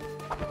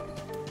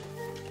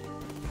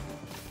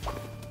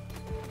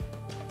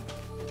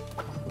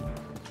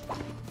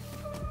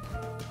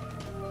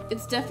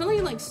 It's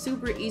definitely like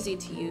super easy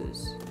to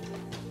use.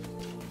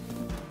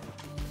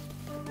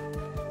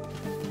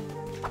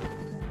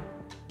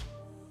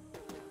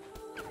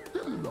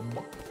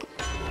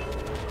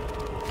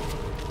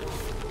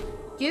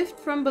 Gift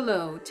from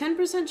below.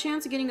 10%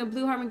 chance of getting a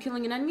blue heart when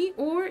killing an enemy,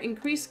 or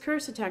increased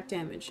curse attack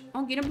damage.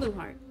 I'll get a blue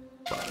heart.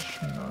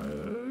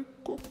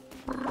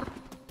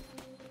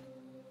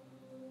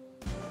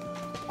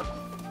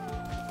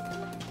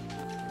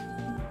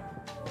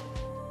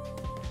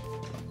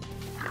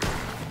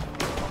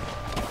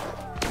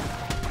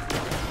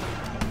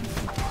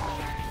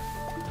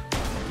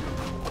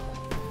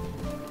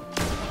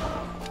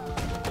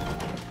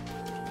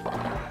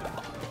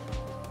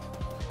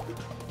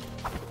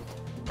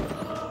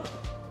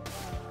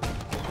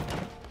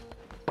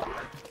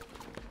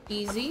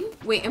 Easy?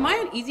 Wait, am I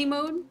in easy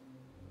mode?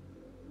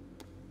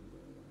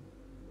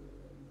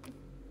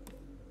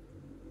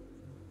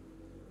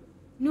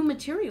 New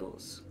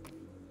materials.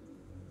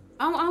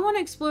 I want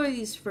to explore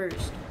these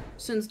first,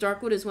 since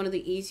Darkwood is one of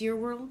the easier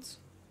worlds.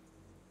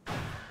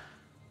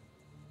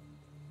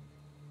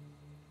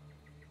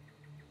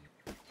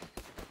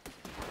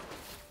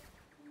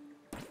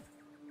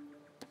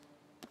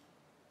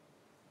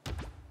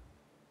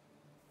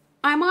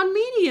 I'm on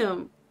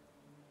medium.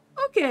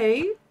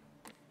 Okay.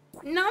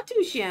 Not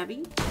too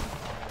shabby.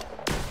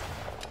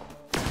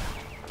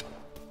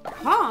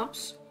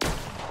 Hops?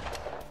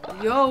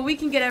 Yo, we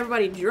can get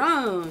everybody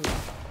drunk.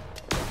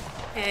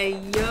 Hey,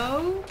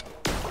 yo.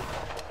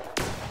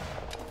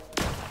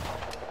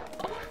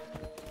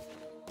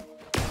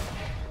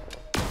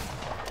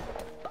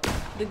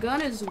 The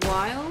gun is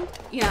wild.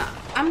 Yeah,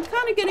 I'm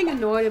kind of getting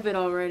annoyed of it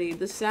already.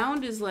 The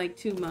sound is like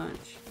too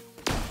much.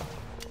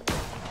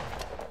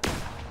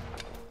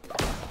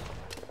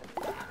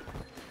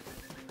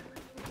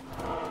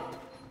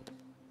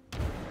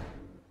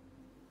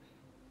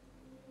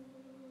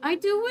 I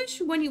do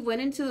wish when you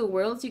went into the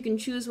worlds you can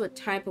choose what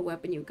type of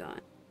weapon you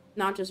got,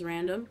 not just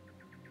random.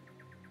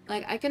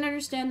 Like, I can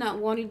understand not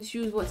wanting to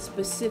choose what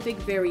specific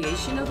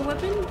variation of the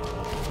weapon.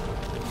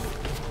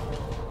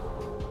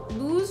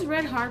 Lose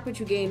red heart, but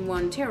you gain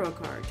 1 tarot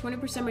card.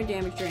 20% more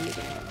damage during the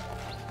game.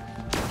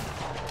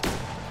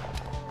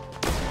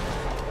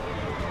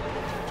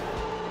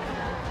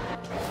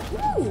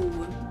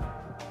 Ooh!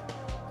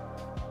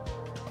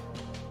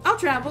 I'll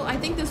travel. I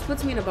think this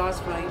puts me in a boss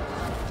fight.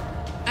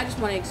 I just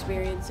want to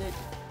experience it.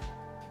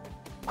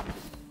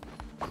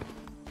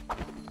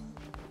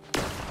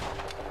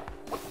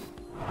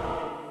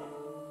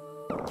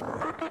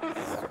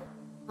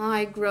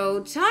 I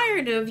grow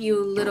tired of you,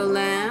 little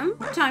lamb.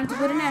 Time to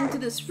put an end to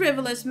this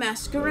frivolous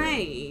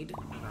masquerade.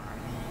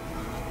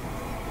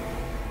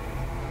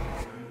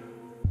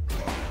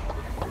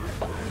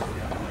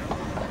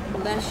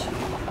 Bless you.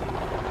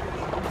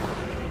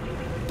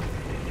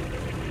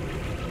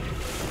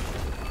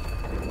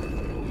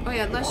 Oh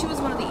yeah, Leshy was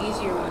one of the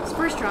easier ones.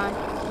 First try.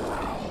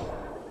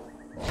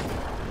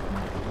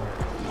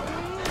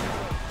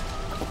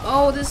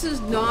 Oh, this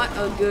is not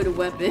a good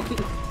weapon.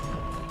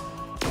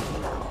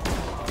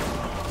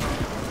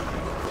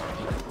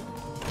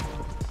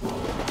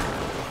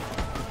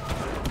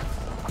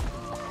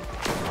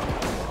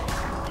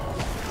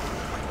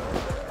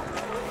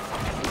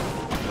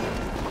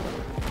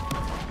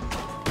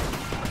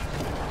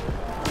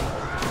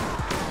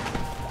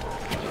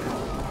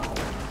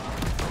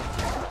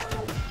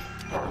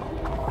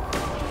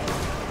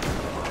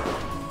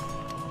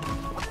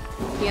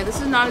 Yeah,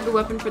 this is not a good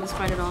weapon for this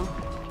fight at all.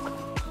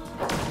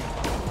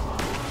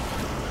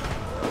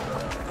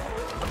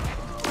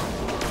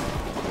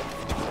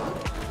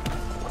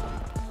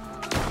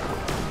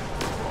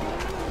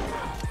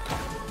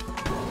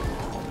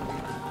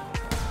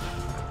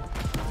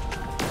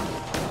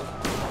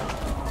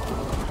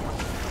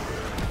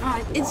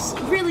 It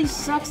really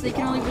sucks they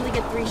can only really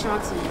get 3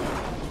 shots in.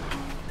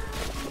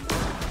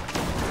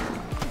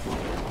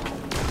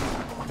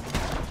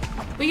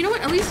 But you know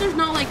what? At least there's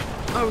not like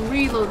a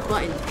reload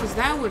button, because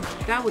that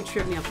would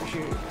trip me up for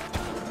sure.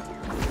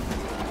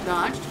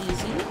 Dodged,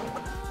 easy.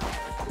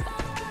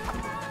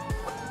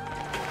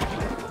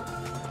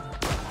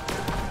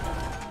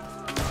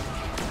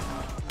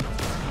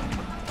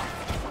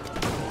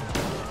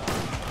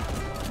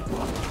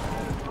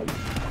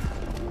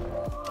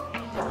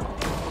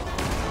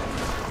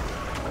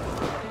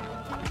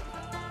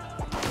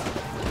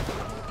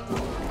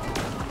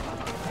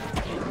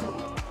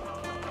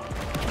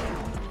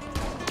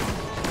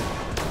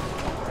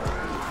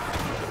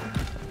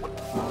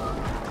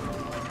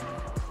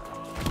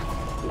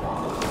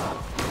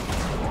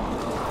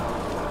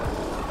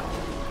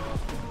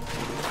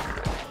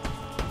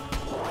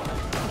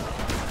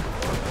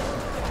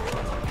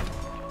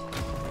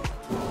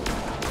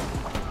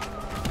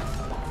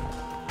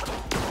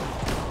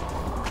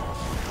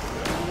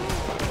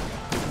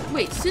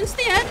 since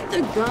they added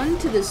the gun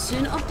to the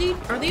Sin update,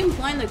 are they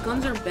implying that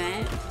guns are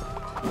bad?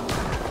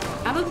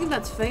 I don't think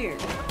that's fair.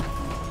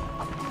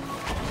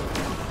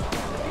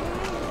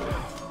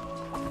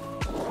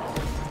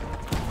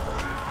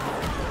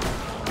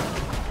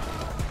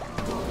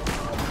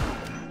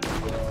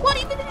 What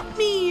even hit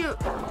me?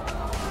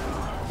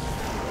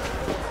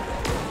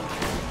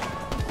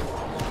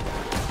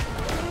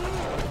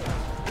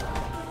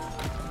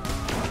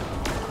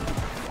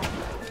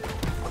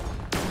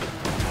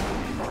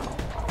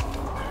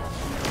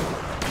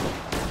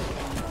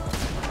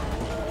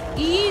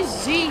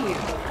 Easy.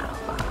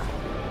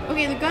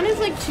 Okay, the gun is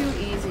like too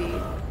easy.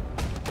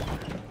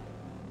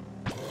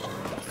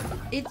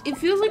 It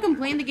feels like I'm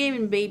playing the game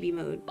in baby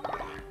mode.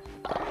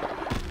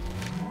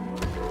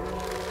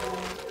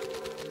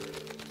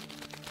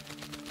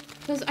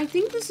 Because I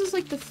think this is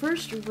like the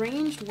first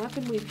ranged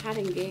weapon we've had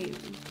in game.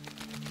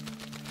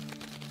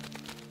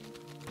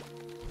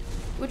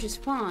 Which is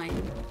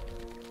fine.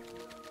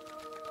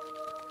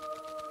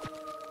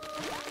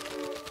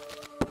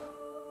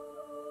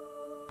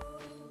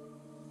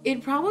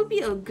 It'd probably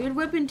be a good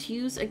weapon to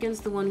use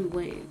against the one who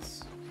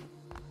waves.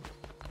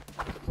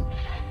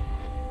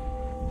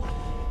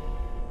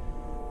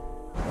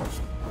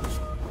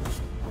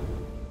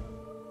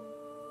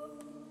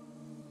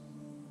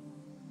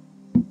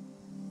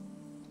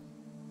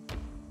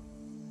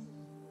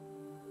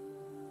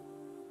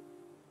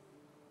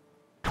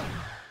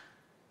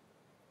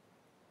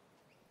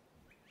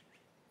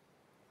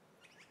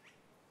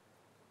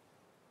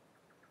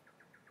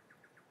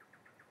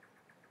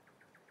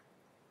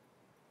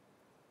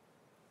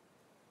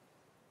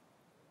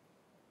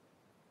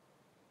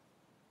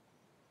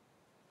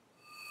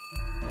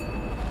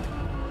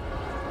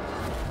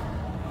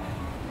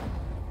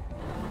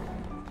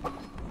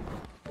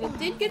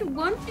 We did get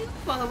one new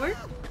follower.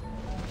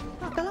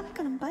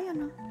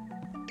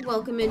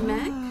 Welcome in,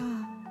 Mac.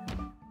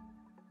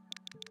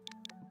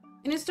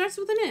 And it starts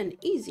with an N.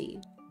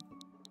 Easy.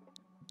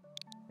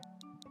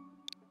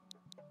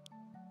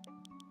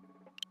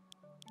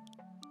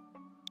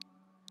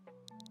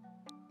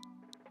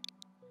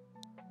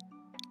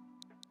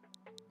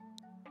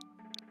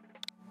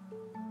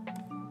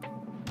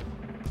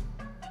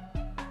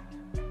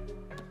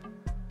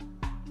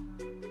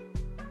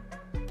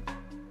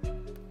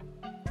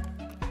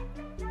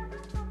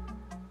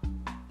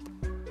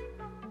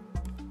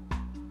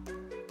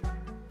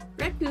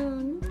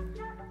 Raccoon.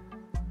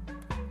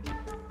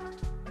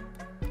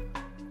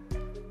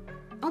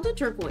 I'll do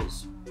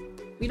turquoise.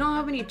 We don't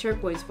have any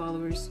turquoise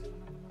followers.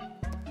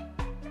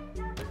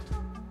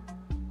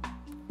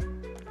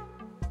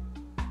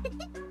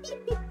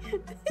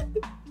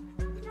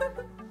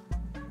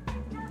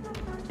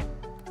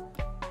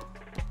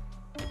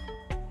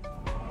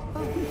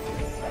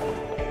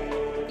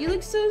 You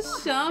look so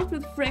soft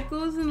with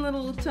freckles and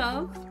little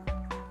tuff.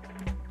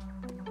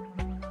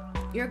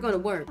 You're gonna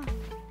work.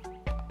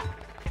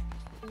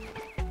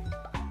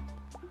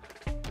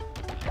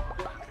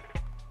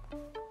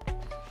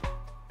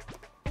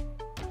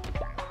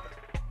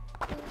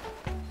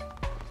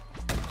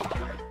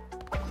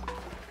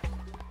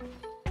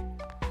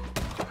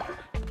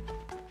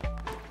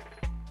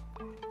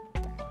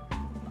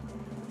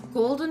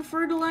 Golden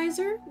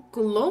fertilizer,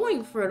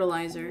 glowing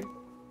fertilizer,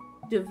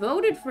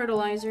 devoted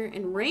fertilizer,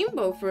 and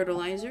rainbow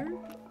fertilizer.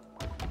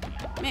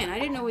 Man, I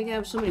didn't know we could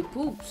have so many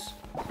poops.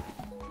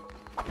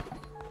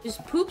 Is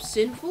poop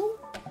sinful?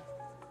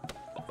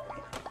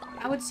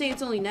 I would say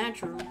it's only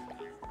natural.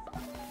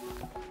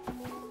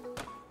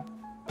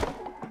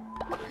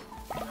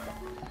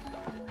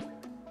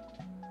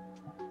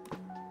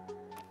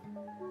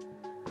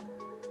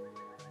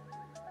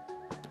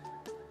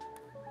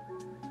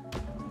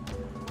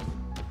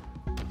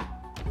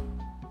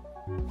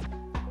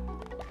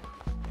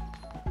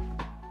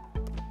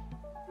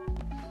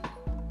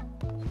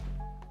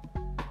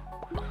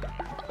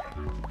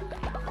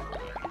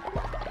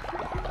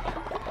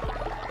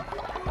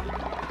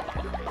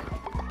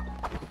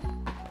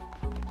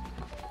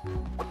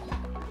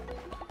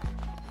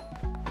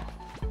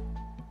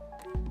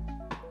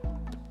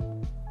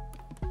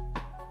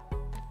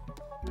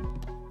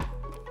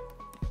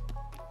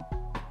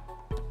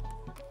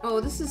 Oh,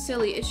 this is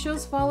silly. It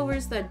shows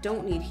followers that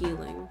don't need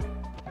healing.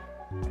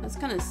 That's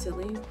kind of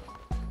silly.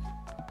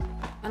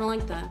 I don't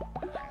like that.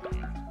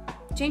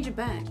 Change it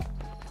back.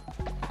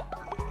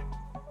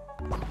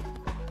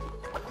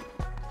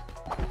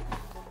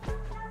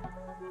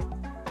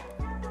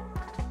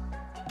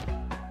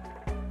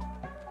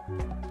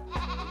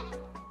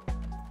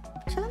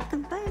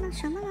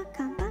 llama la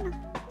campana.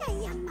 Se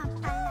llama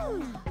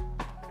palabra.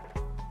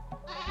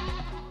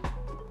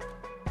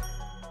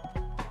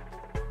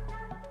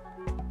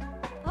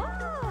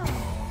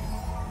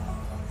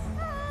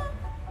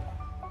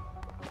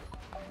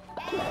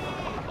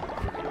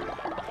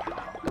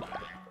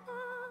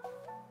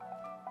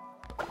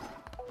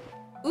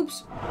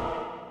 Oops.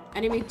 I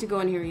didn't mean to go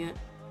in here yet.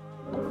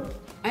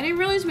 I didn't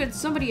realize we had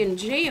somebody in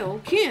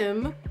jail.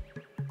 Kim!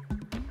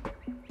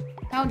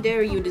 How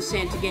dare you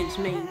dissent against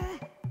me?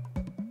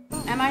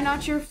 Am I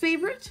not your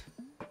favorite?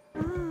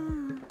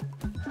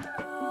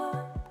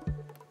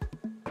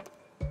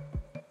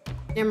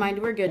 Never mind,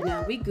 we're good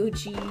now. We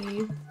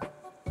Gucci.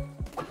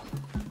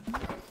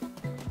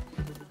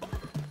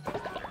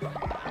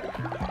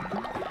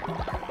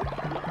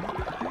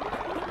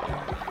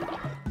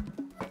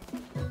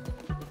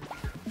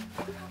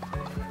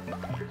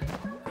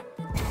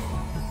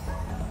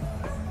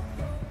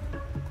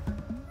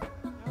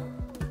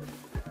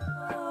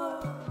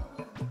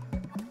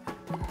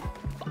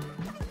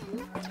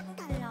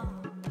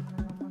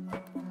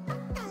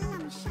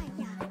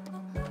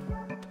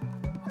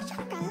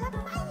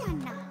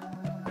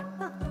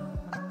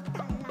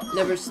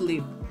 Never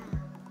sleep.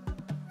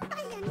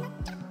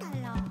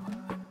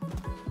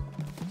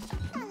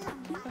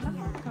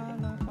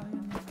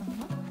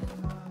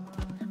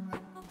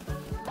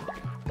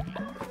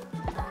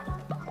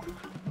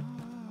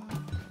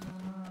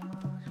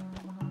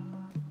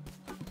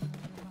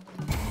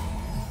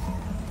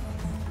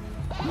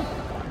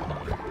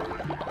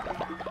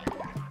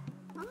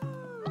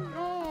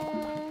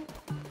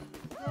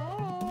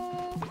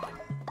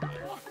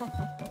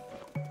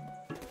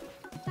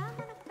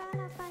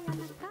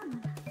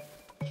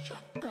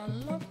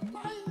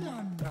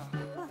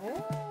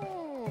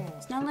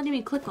 It's not letting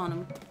me click on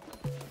him.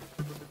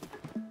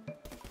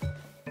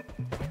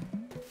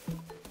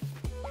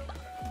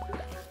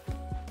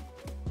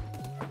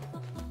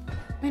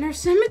 Man, our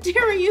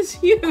cemetery is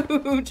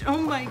huge! Oh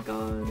my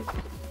god.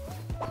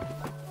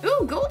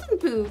 Ooh, golden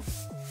poop!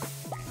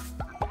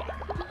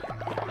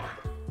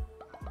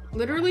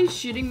 Literally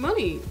shitting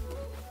money.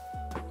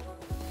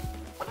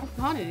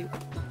 Iconic.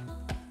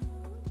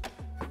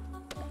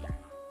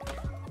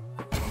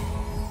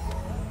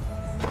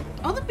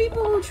 All the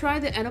people who try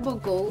the edible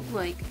gold,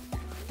 like,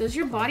 does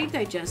your body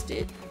digest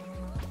it?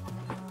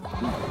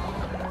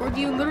 Or do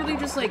you literally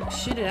just, like,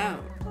 shit it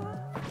out?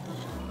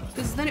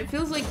 Because then it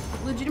feels like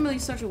legitimately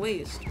such a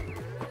waste.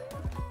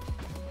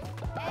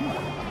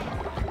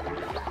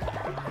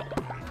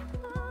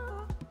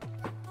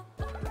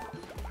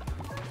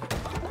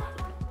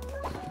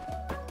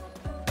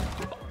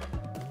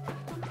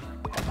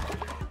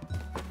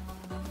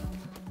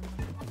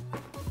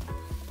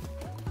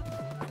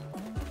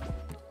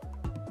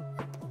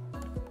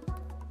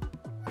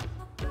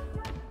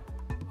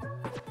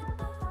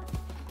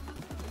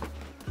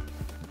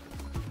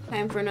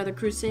 Time for another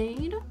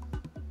crusade.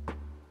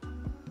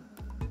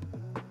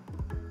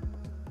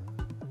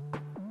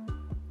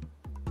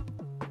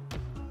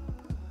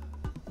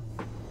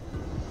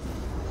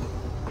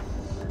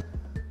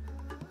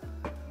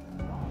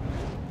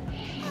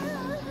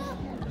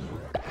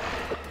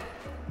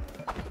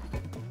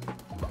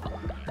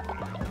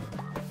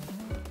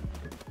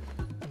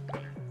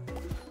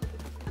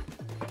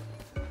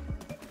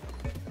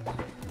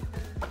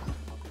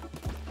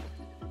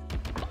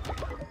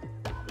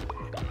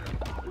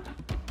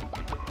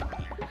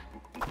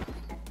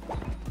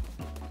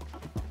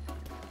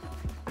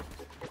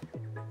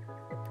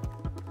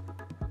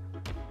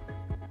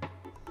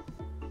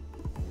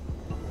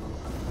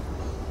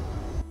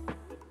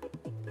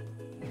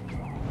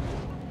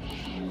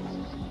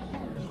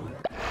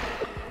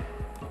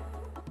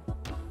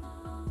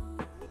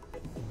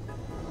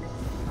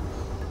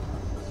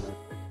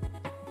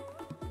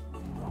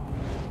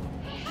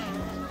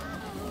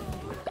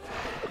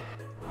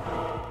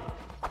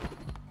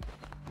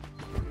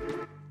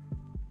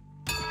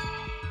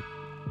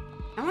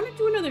 I want to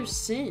do another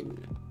sin.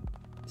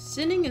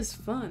 Sinning is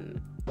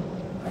fun.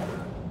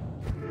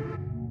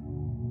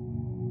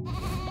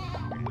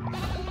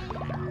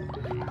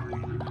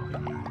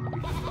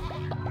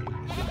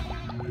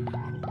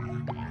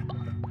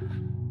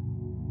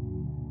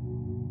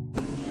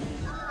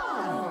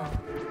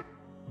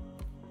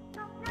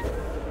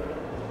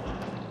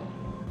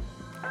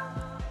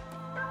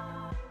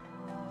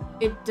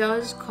 It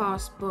does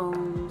cost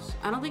bones.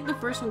 I don't think the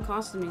first one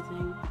cost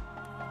anything.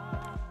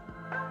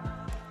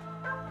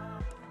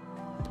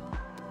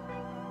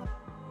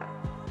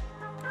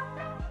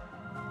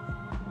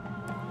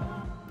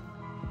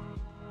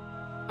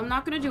 I'm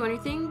not gonna do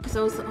anything because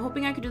I was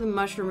hoping I could do the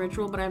mushroom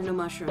ritual, but I have no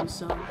mushrooms,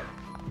 so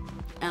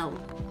L.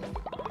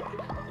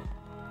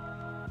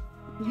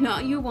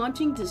 Not you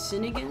wanting to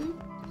sin again?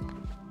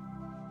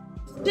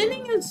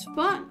 Sinning is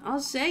fun, I'll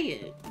say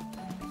it.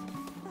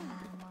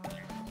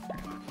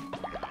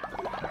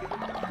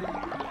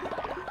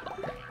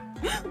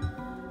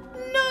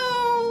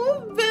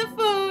 No,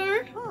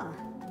 Vifar!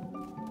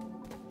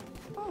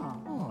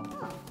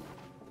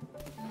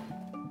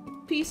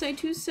 Peace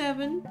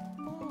I-27.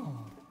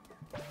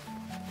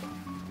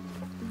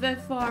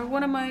 Vifar,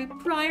 one of my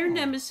prior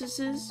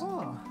nemesises.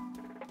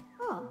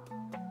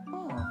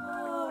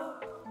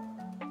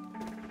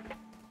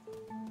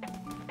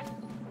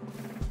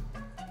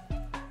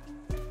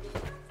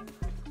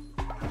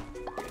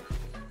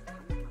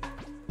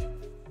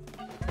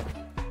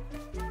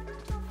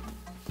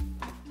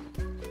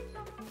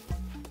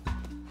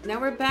 Now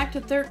we're back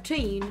to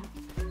 13.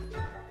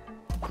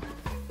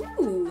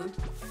 Ooh.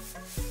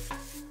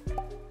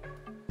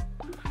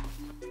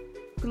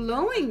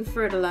 Glowing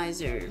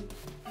fertilizer.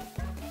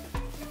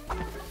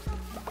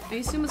 I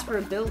assume it's for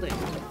a building.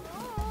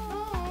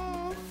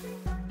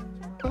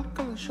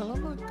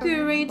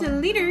 Great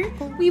leader,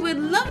 we would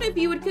love it if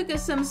you would cook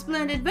us some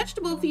splendid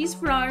vegetable feasts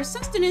for our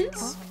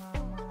sustenance.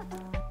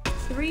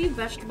 3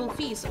 vegetable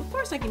feasts. Of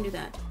course I can do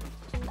that.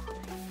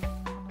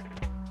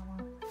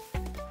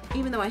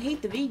 Even though I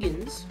hate the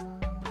vegans.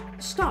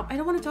 Stop, I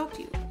don't want to talk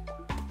to you.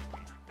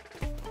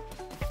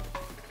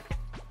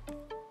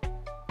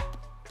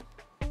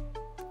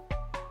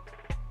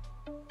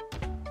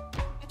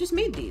 I just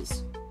made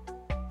these.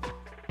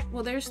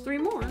 Well, there's 3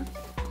 more.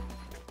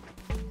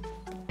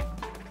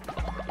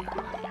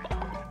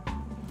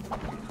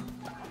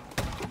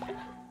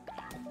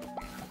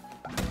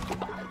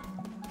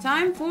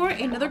 Time for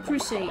another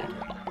crusade.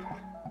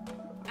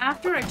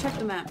 After I check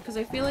the map, because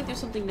I feel like there's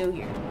something new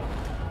here.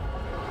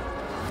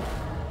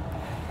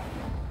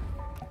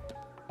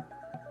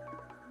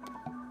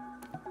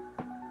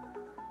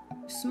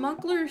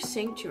 Smuggler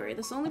Sanctuary.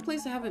 That's the only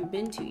place I haven't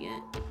been to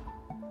yet.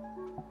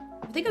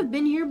 I think I've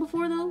been here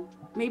before, though.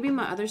 Maybe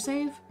my other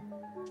save.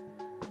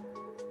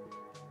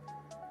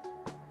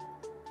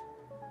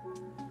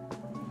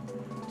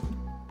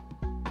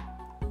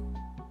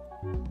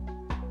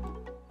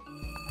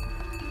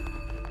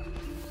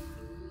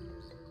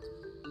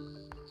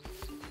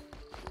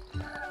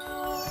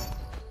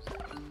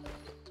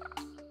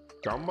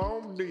 Come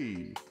on,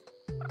 D.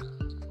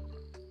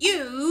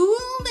 You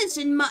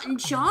listen, mutton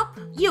chop.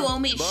 You owe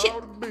me a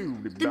ship.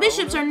 The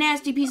bishops are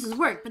nasty pieces of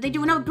work, but they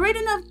do a great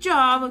enough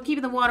job of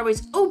keeping the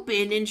waterways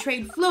open and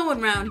trade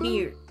flowing around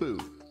here.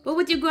 But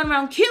with you going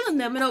around killing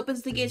them, it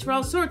opens the gates for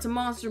all sorts of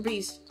monster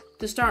beasts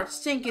to start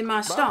sinking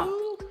my stock.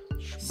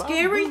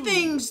 Scary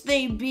things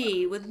they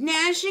be, with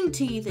gnashing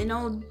teeth and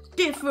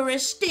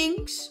odoriferous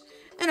stinks,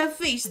 and a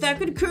face that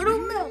could curdle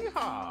milk,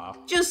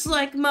 just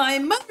like my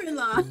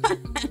mother-in-law.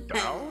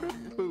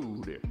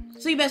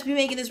 So you best be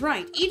making this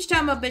right. Each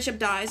time a bishop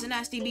dies, a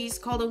nasty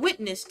beast called a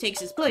witness takes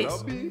his place.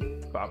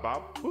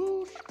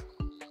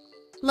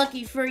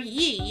 Lucky for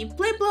ye,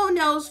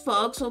 Pliplo-nosed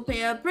folks will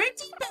pay a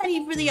pretty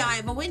penny for the eye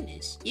of a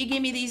witness. You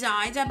give me these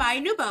eyes, I buy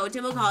a new boat,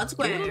 and we'll call it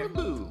square.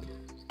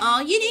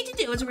 All you need to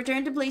do is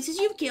return to places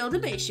you've killed a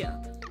bishop.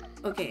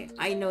 Okay,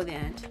 I know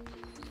that.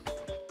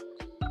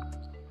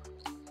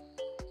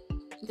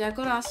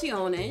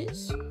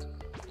 Decoraciones.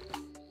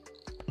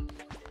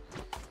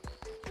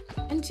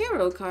 And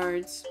tarot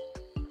cards.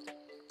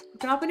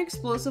 Drop an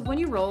explosive when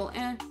you roll,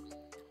 and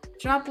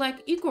drop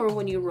black equal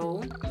when you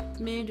roll.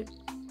 Mid.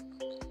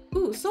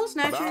 Ooh, Soul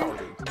Snatcher.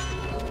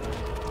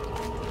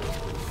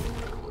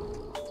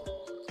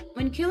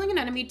 When killing an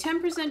enemy,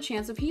 10%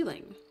 chance of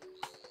healing.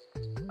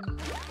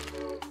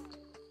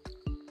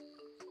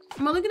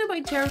 I'm only gonna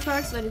buy tarot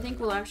cards that I think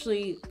will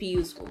actually be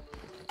useful.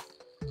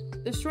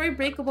 Destroy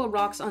breakable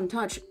rocks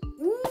untouched.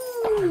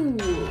 Ooh,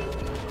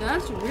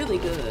 that's really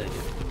good.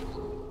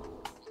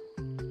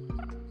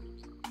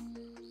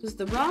 Because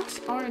the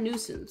rocks are a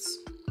nuisance.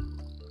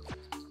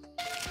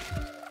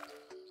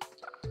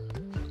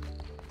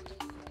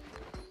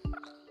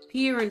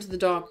 Peer into the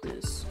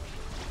darkness.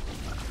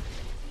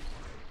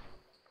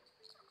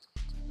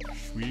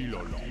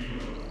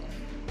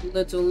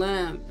 Little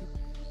lamb,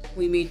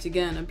 we meet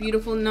again. A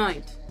beautiful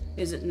night,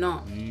 is it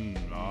not?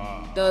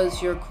 Does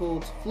your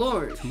cult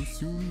flourish?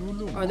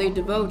 Are they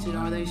devoted?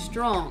 Are they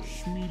strong?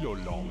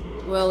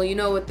 Well, you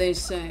know what they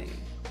say.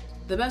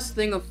 The best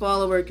thing a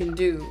follower can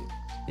do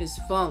is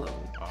follow.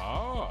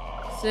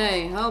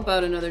 Say, how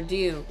about another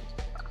deal?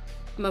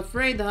 I'm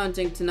afraid the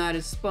hunting tonight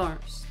is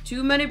sparse.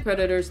 Too many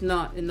predators,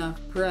 not enough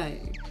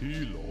prey.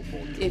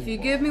 If you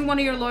give me one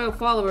of your loyal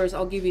followers,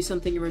 I'll give you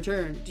something in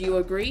return. Do you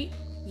agree?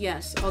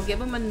 Yes, I'll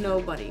give him a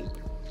nobody.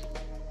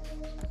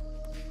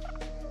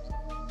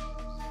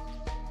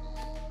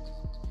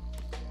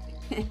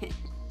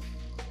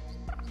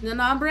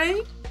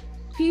 Nanabre?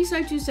 Peace,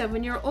 I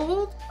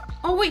 7-year-old?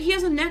 Oh wait, he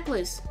has a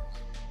necklace.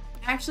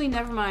 Actually,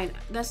 never mind.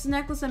 That's the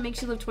necklace that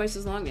makes you live twice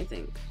as long, I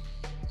think.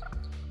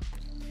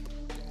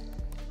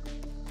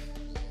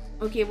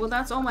 Okay, well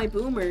that's all my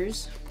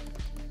boomers.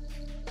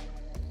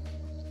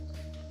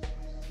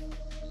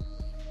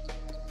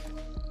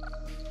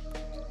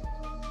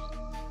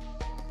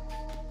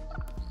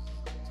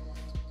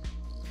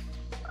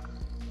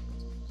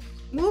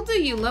 We'll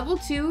do you. Level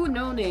 2,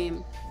 no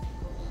name.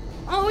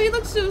 Oh, he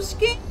looks so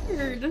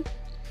scared.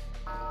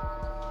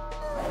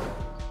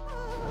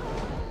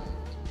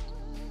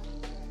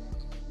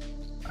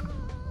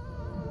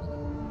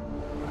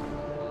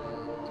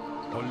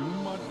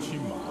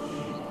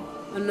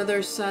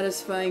 Another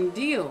satisfying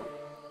deal.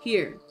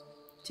 Here,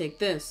 take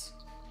this.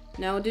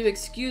 Now do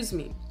excuse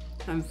me.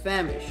 I'm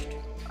famished.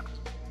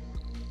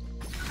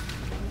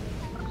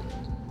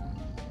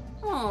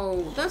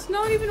 Oh, that's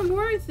not even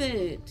worth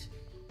it.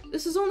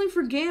 This is only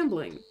for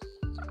gambling.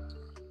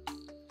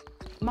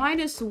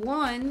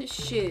 -1,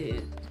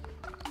 shit.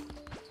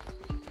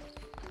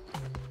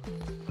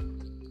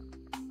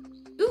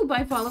 Ooh,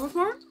 buy follower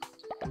farm?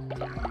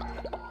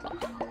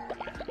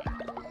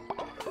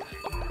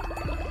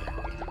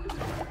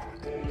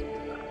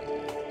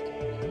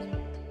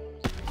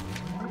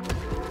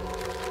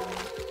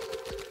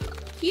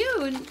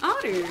 Cute, an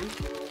otter.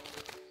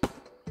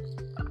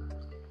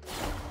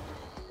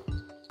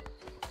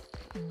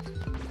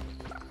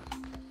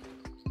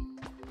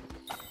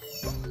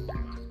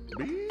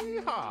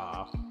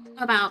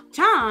 About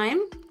time!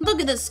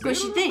 Look at this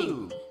squishy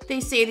thing. They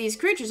say these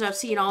creatures have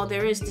seen all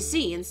there is to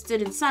see and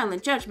stood in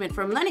silent judgment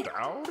for millennia.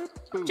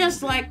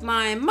 Just like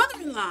my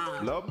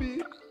mother-in-law.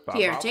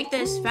 Here, take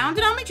this. Found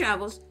it on my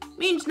travels.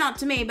 Means not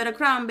to me, but a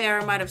crown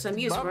bearer might have some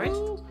use for it.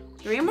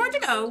 3 more to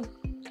go.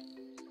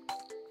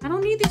 I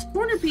don't need these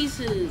corner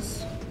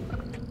pieces.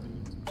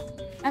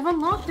 I've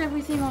unlocked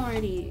everything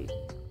already.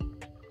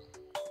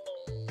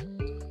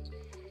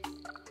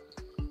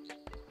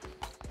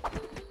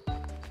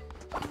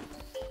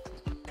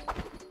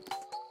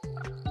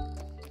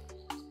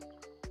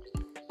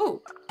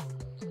 Oh.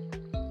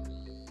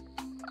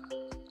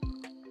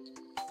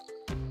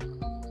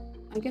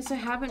 I guess I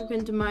haven't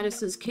been to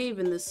Midas's cave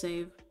in this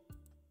save.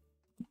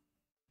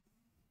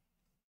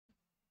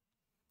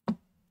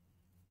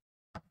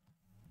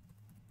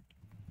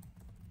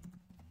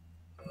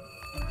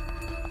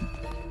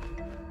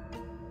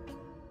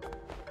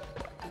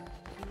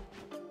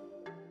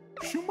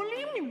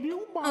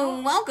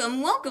 Oh,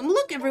 welcome, welcome.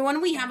 Look, everyone,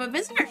 we have a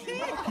visitor.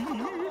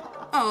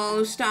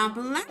 Oh, stop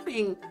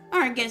laughing.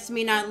 Our guests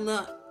may not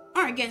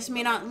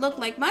look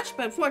like much,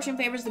 but fortune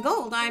favors the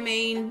gold. I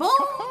mean, bull.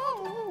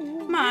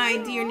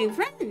 My dear new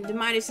friend,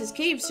 Midas's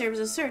cave serves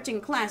a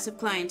certain class of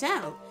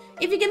clientele.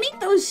 If you can meet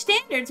those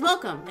standards,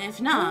 welcome.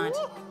 If not,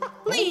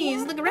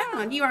 please look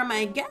around. You are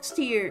my guest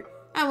here.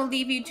 I will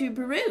leave you to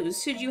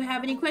peruse. Should you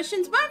have any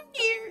questions, but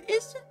here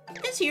is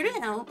here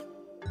to help.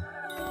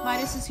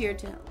 Midas is here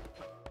to help.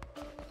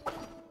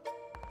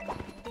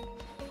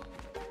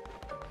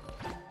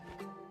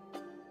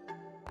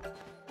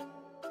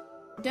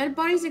 Dead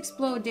bodies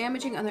explode,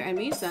 damaging other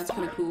enemies. That's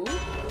kind of cool.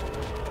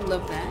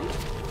 Love that.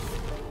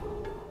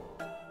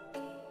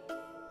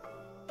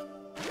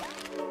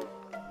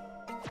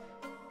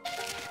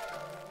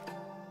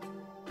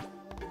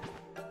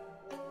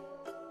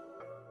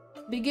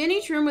 Begin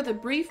each room with a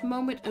brief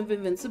moment of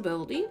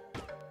invincibility.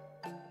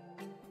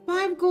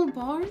 5 gold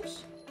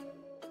bars?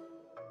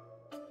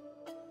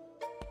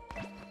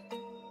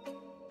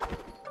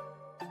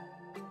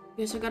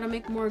 Guess I gotta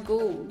make more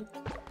gold.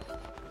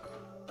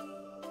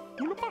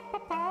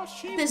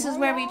 This is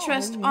where we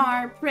trust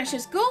our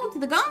precious gold to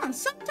the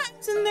gods.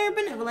 Sometimes in their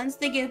benevolence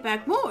they give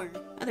back more.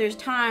 Other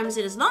times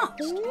it is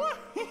lost.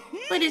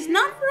 But it's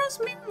not for us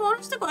mere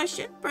mortals to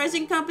question.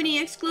 Present company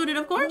excluded,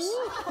 of course.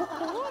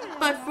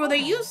 But for the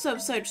use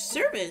of such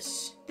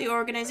service, the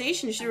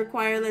organization should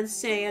require, let's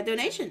say, a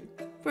donation.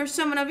 For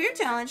someone of your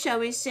talent, shall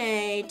we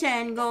say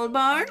 10 gold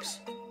bars?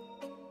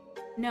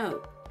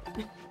 No.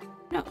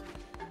 No.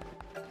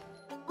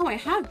 Oh, I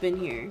have been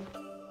here.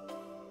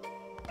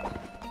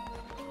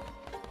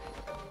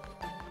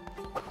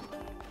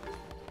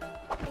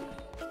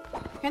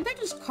 Can't I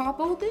just cop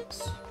all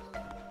this?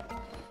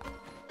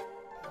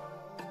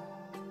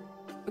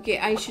 Okay,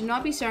 I should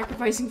not be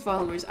sacrificing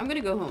followers. I'm gonna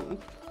go home.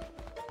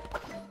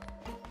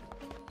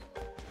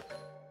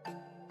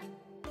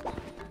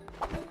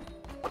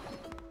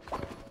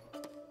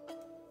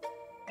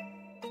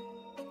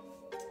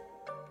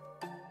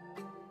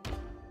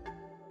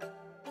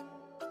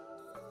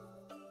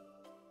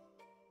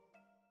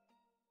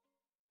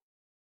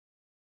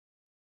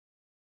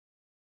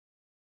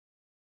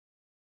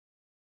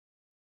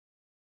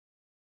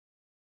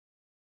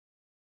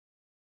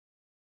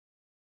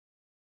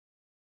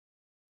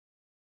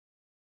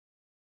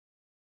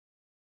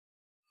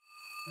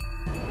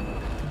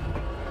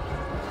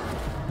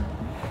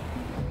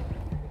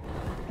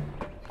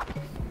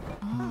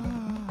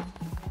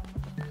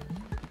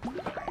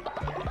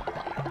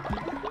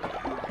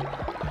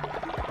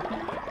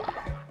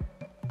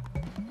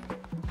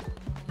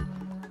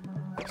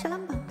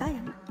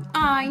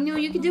 I knew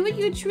you could do it.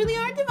 You truly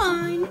are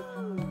divine.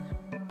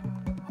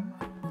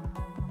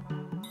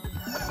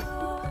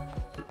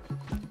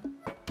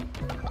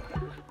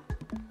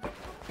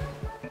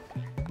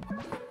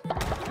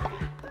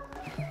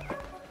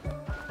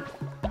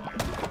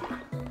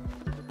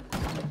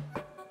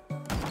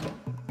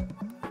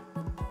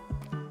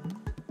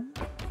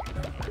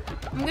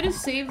 I'm gonna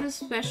save this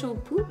special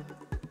poop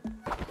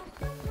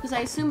because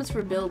I assume it's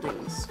for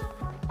buildings.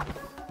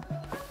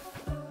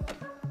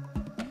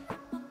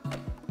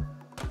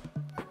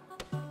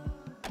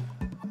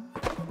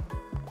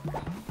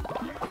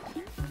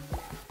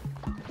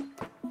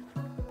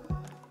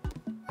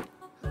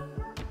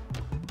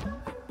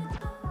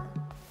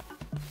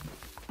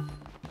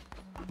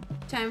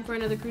 Time for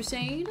another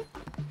crusade.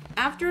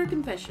 After a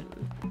confession.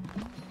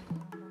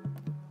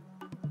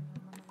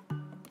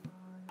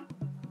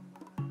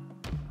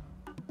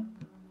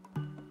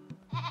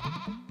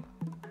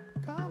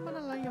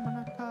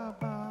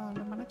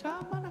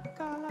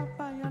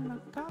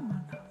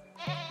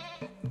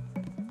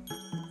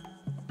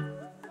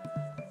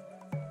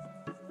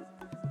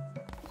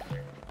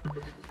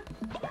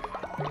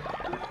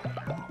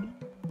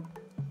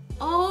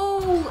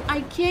 Oh,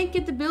 I can't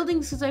get the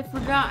buildings because I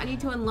forgot. I need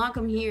to unlock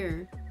them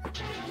here.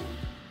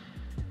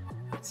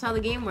 That's how the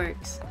game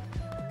works.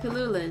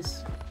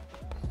 Kalulas.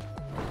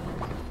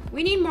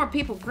 We need more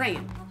people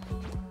praying.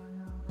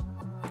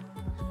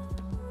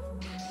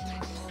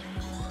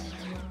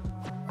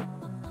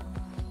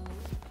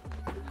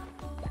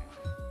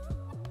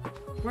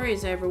 Where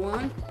is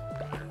everyone?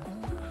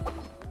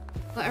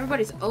 Well,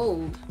 everybody's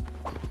old.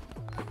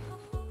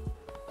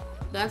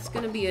 That's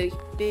gonna be a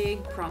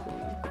big problem.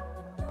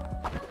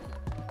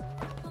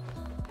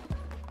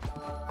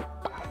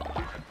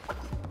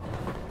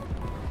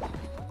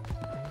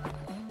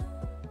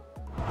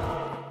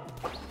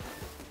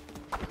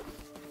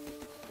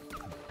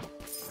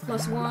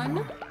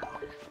 +1.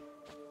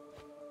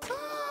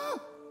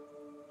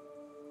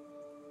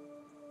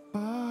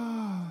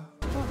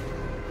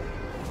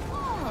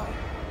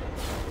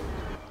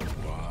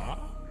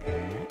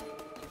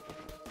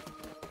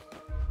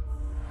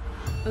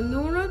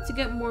 Anura to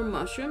get more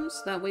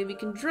mushrooms, that way we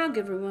can drug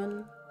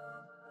everyone.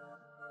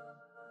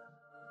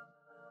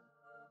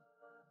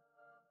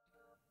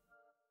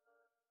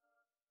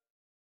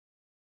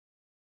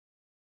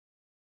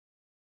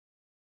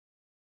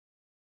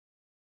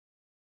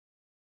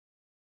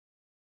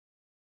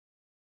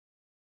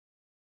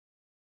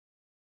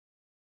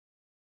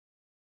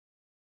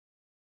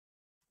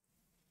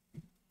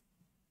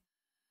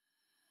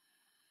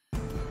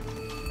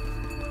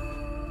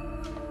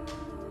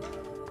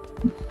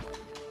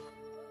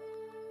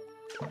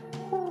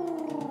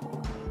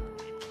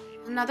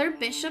 Another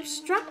bishop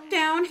struck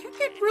down,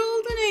 Hecate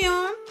ruled in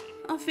Aeon,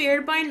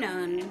 afeared by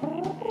none.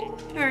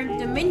 Her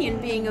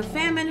dominion being a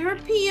famine, her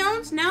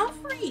peons now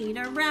freed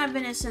are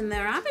ravenous in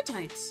their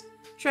appetites.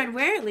 Tread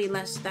warily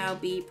lest thou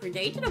be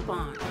predated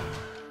upon.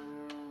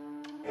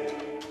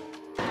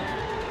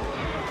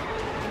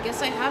 I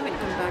guess I haven't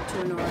come back to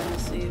Anora to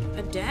save.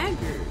 A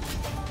dagger.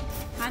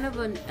 Kind of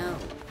an L.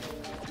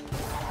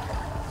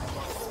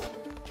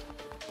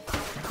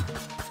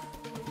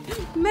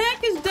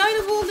 Mac has died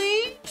of old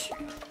age.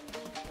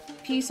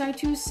 Peace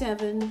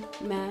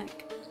I27, Mac.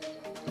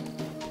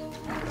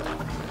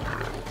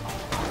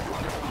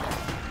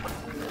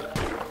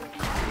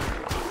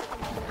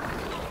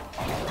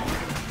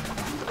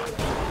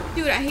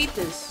 Dude, I hate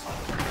this.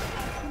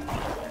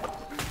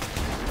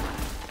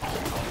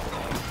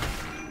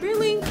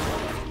 Really?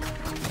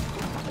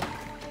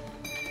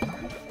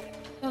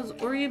 That was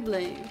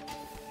horrible.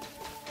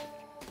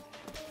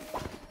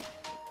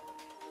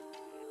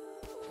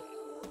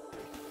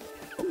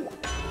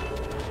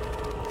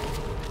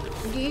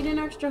 Gain an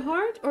extra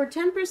heart or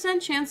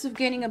 10% chance of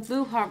gaining a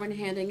blue heart when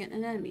handing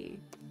an enemy.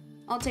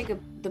 I'll take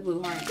the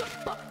blue heart.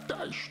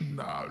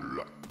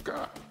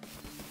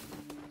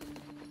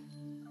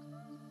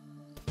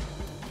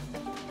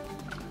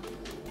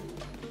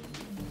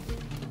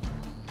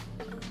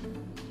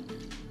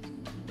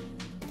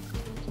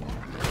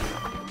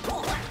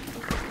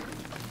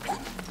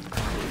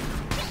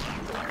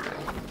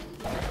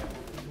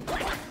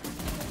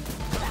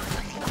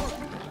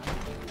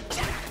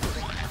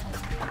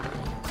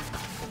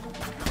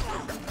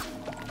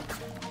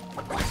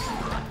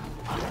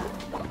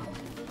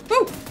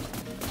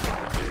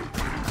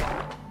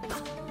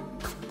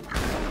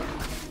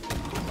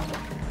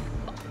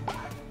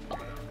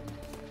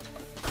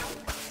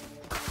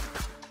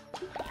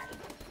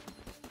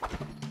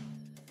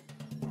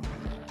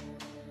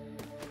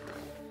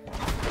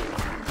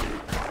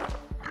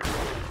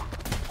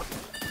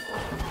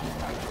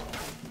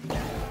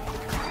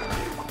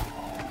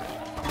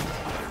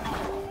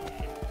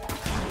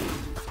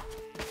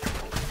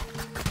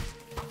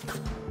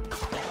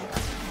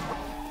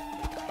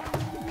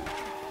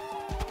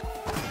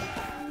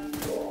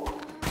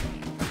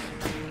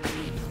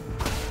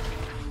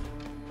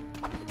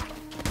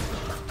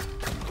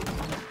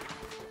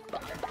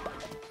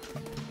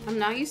 I'm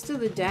not used to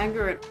the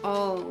dagger at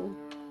all.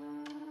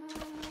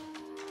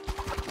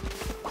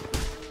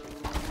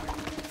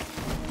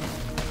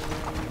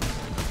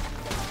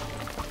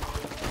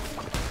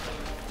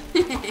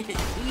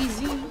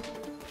 Easy.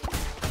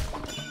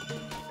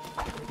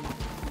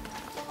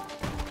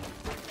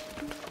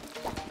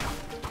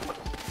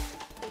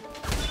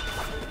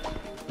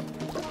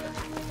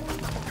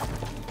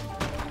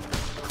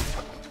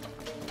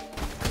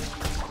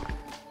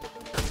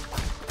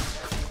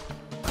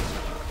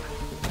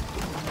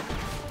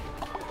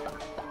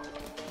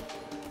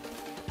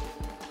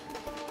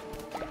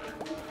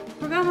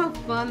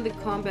 The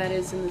combat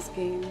is in this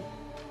game.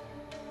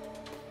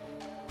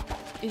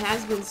 It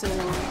has been so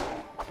long.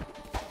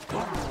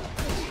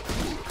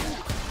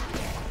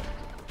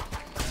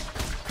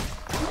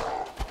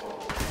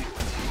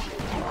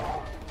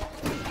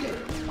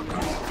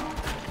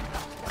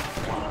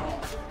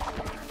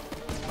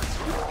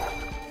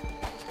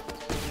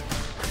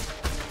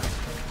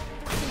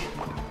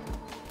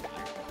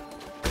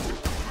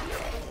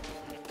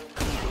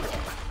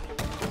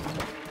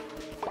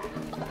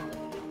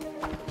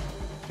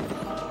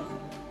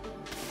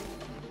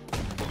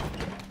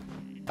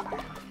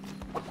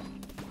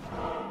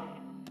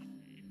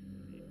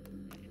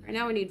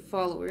 Now I need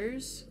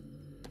followers.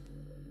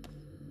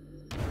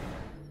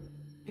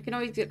 I can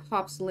always get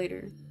hops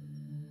later.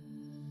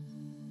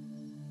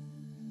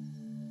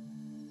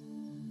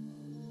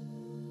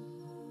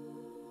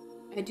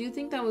 I do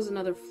think that was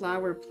another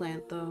flower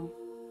plant though.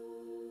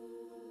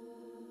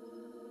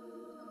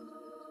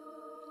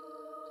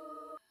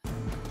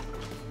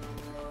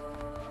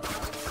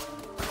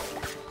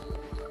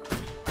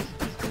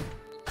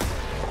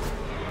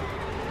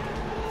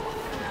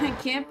 I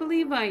can't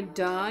believe I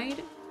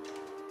died.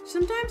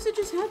 Sometimes it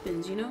just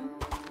happens, you know?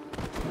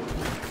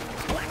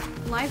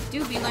 Life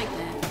do be like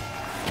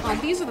that. Oh,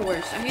 these are the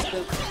worst. I hate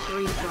the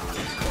green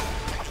frogs.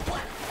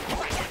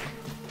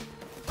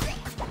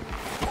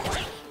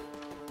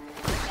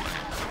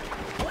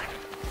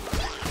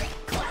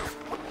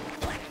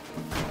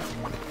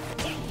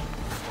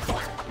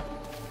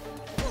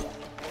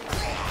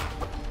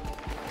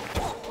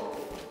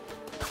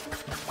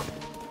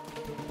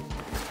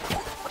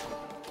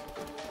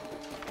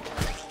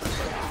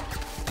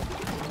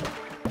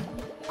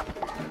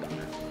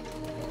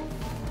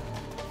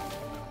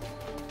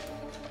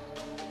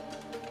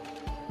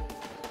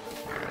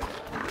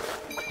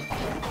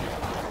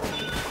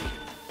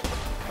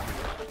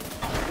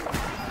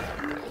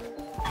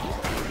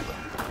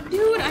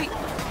 Dude, I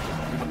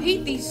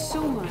hate these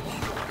so much.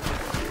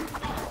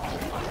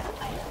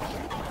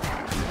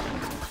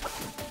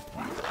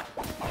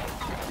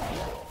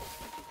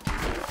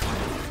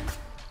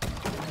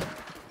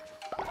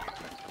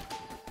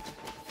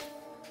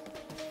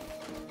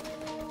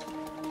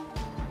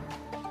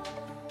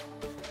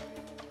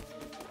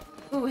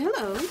 Oh,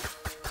 hello.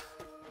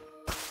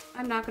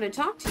 I'm not gonna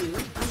talk to you.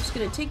 I'm just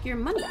gonna take your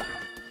money.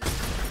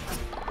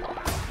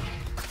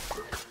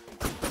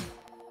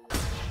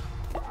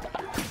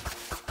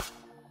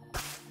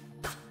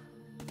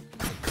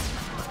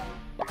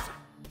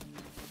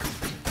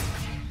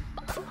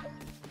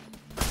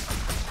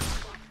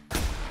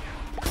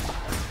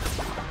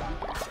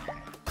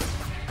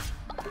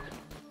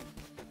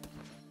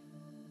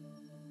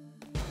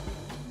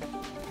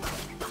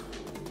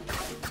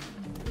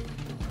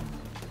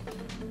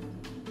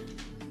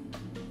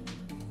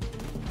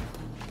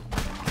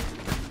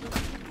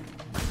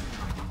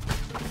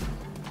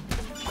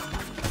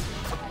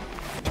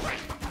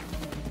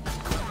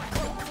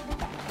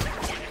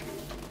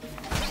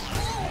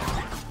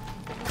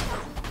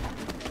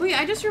 Wait,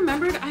 I just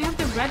remembered I have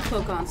the red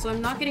cloak on, so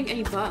I'm not getting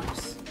any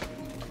buffs.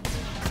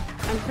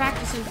 I'm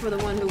practicing for the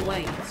one who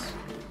waits.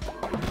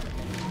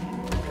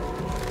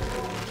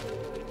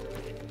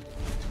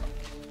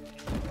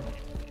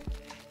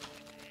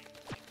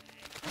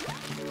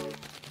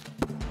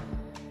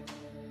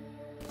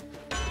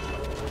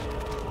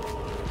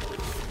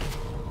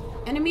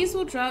 Enemies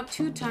will drop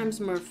 2 times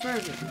more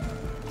further.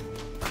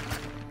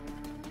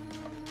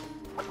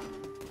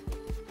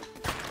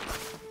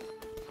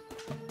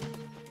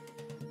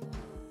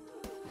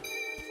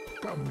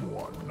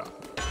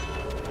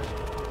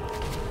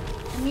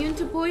 Immune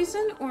to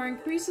poison or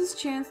increases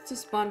chance to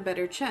spawn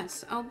better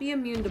chests. I'll be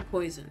immune to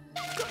poison.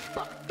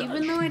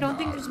 Even though I don't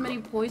think there's many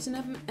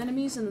poison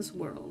enemies in this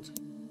world.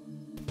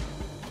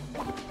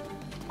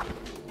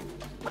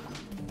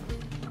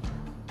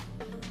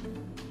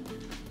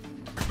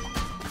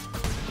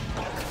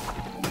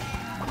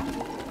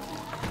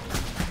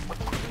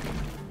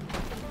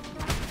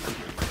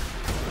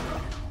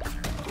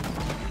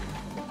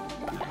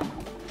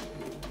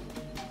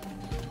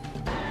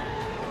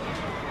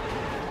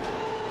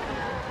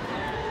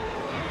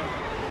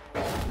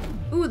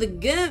 Ooh, the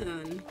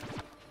gun!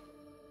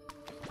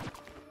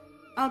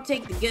 I'll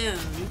take the gun.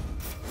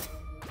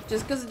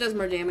 Just because it does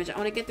more damage. I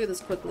want to get through this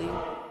quickly.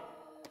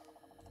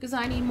 Because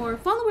I need more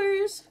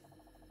followers!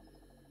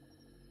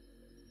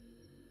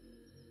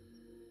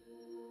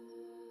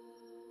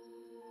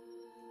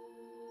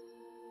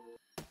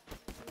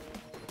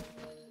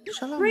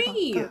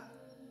 Free!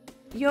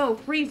 Yo,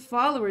 free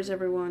followers,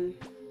 everyone.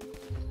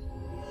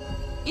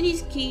 And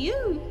he's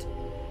cute!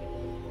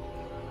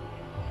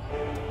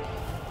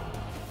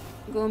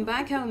 Going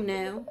back home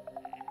now.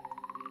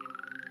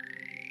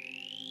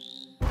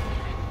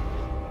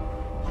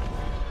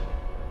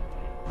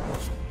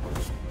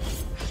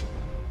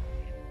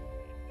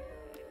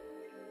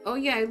 Oh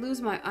yeah, I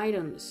lose my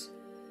items.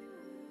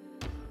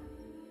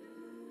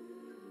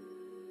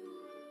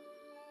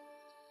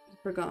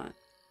 Forgot.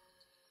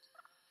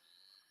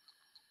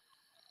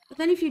 But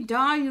then if you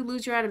die, you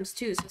lose your items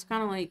too, so it's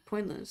kind of like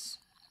pointless.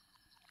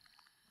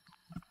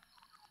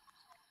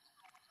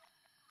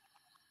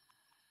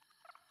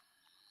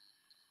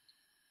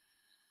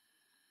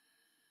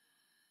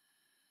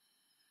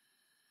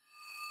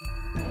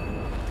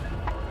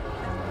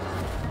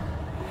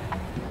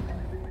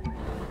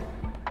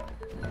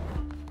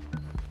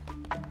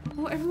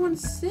 Oh,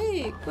 everyone's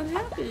sick. What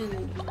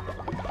happened?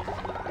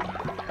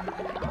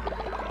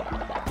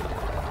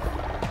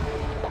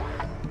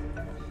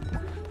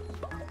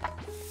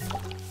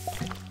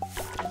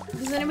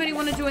 Does anybody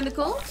want to join the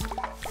cult?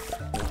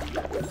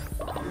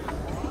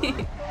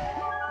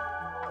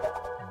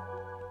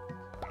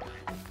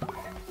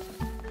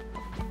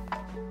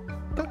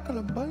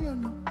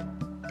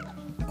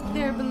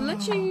 They're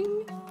blushing.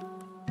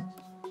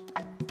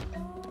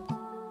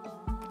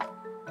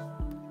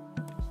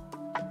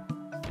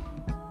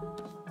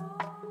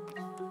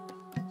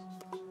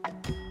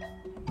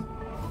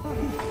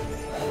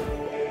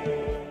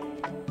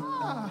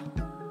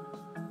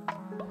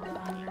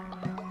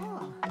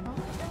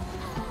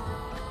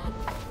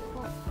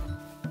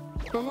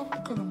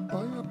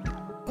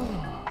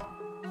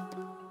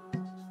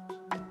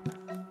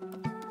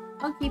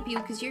 I'll keep you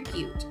because you're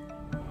cute.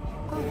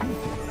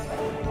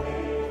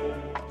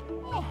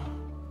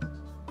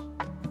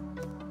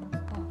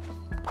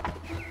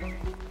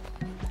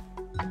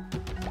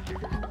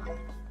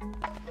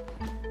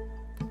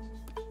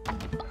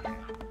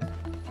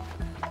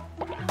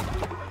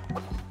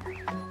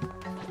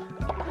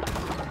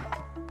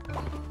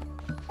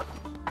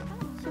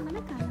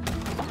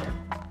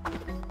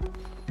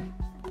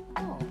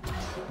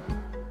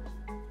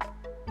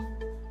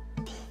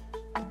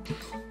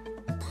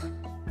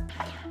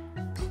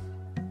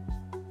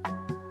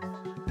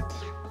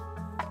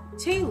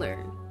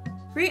 Tailor.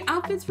 Great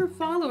outfits for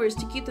followers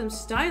to keep them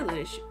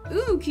stylish.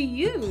 Ooh,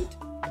 cute.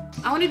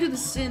 I want to do the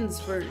sins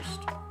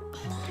first.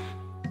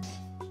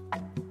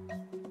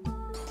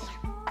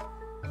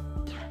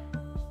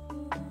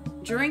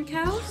 Drink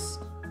house,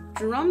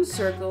 drum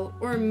circle,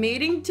 or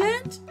mating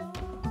tent?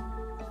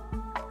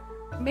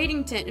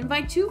 Mating tent.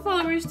 Invite 2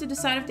 followers to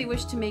decide if they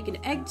wish to make an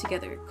egg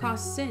together.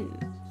 Cost sin.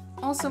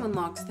 Also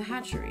unlocks the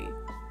hatchery.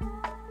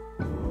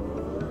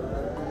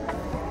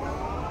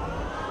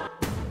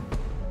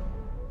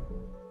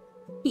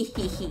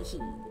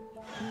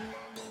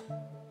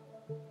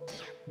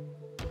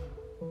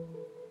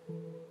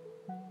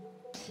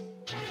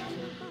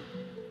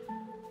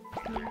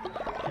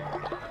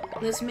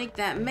 Let's make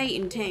that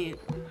mating tent.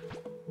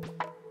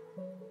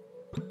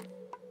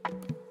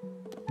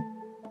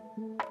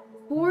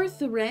 For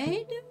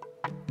thread?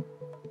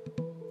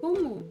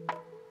 Como?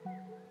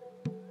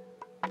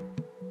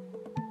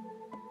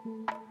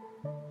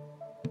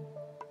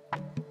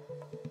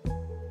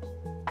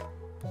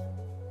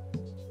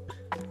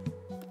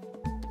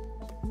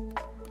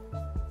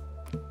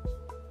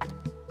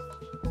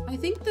 I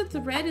think the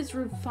thread is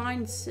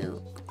refined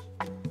silk.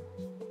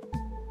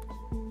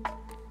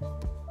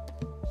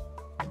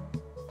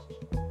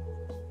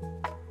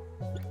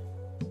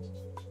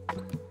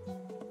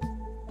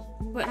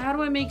 But how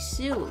do I make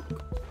silk?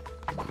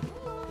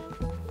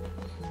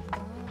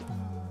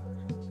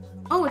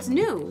 Oh, it's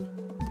new.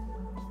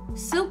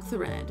 Silk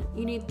thread.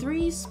 You need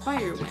 3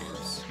 spider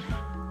webs.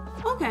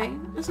 Okay,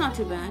 that's not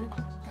too bad.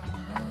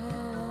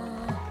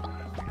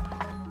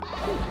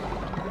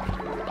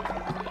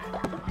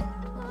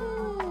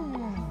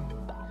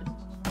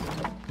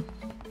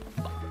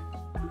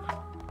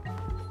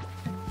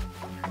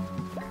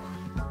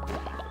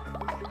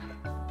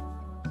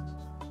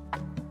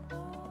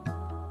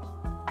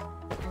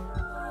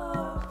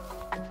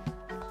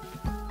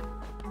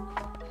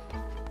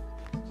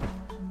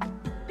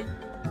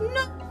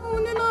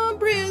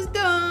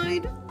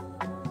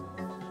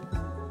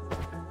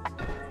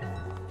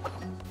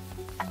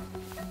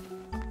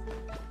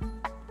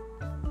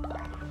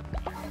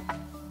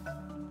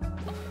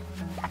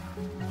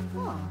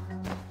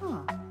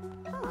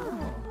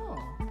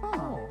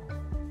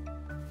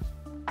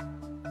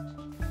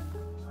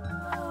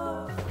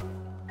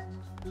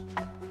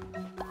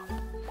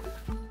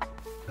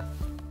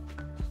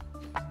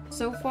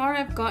 So far,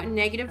 I've gotten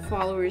negative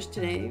followers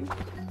today.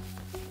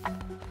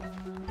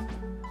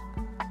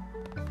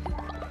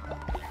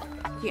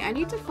 Okay, I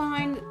need to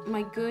find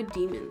my good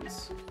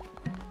demons.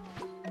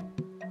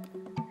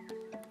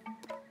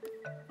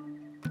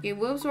 Okay,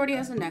 Wolves already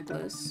has a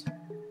necklace.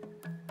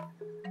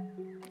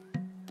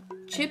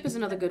 Chip is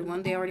another good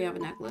one. They already have a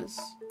necklace.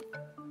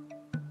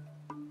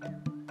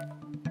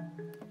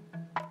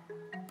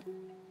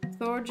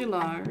 Thor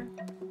Jalar.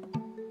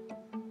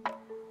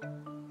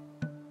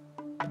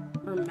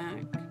 Or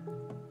Mac.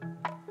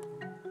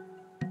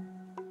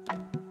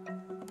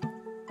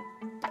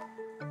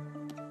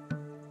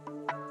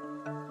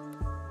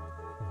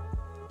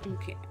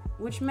 Okay,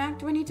 which Mac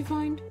do I need to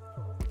find?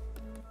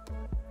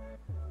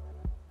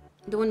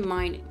 The one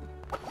mining.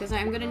 Because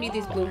I'm gonna need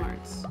these blue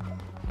hearts.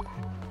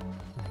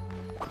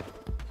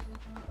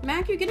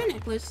 Mac, you get a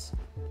necklace.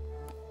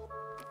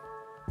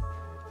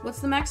 What's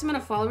the max amount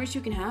of followers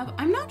you can have?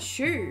 I'm not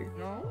sure.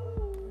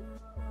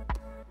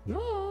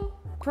 No.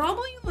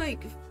 Probably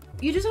like,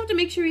 you just have to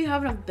make sure you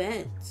have enough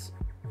beds.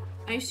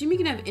 I assume you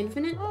can have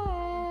infinite.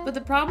 But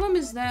the problem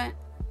is that,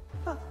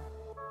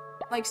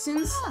 like,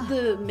 since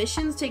the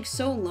missions take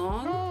so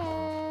long,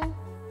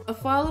 a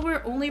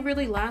follower only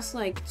really lasts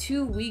like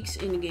 2 weeks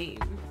in game.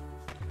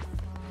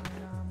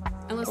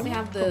 Unless they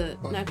have the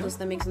necklace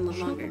that makes them live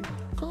longer.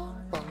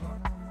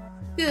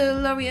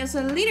 Glorious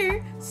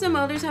leader! Some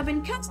elders have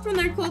been cast from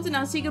their cult and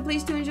now seek a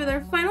place to enjoy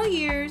their final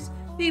years.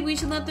 Maybe we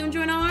should let them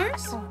join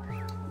ours?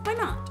 Why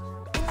not?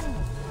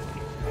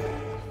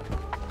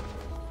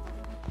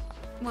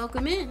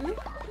 Welcome in.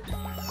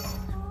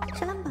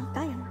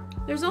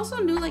 There's also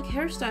new like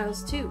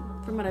hairstyles too,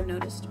 from what I've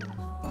noticed. +1.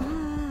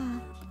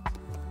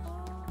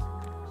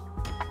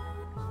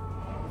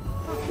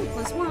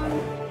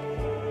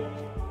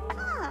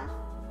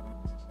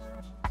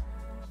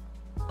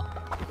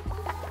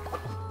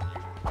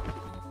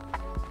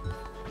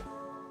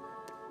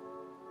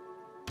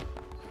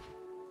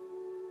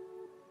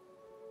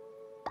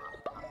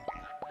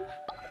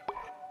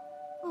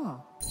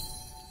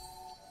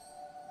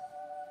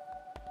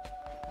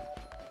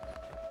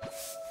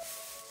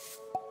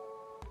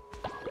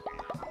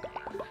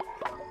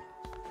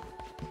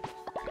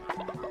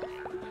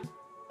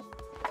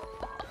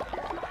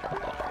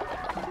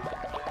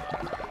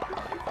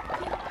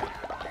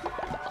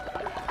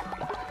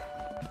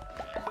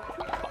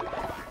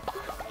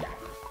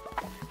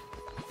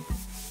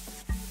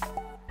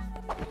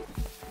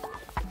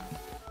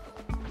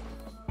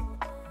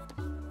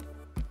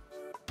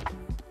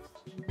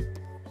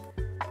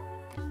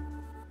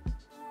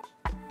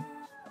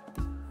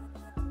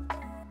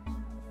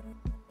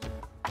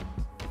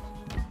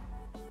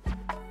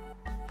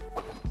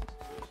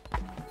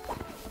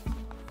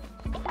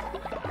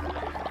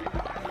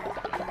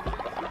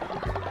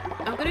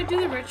 Could I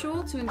do the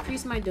ritual to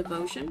increase my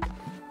devotion?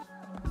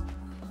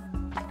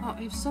 Oh,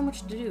 I have so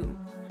much to do.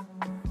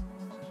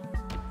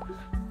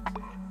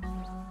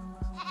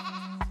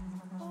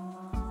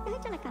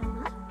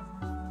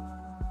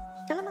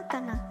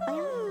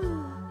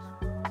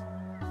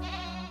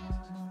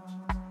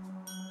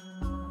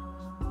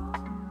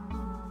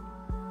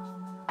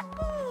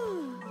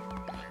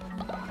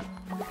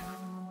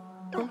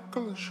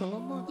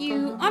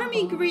 You honor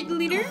me, great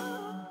leader.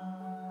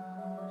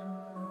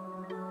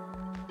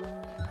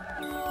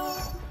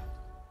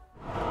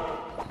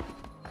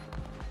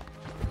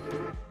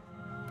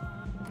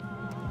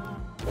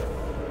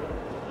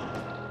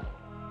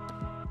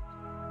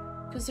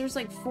 Because there's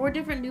like 4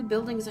 different new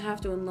buildings I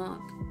have to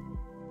unlock.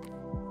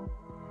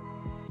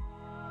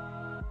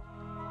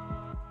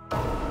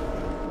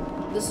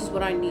 This is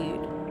what I need.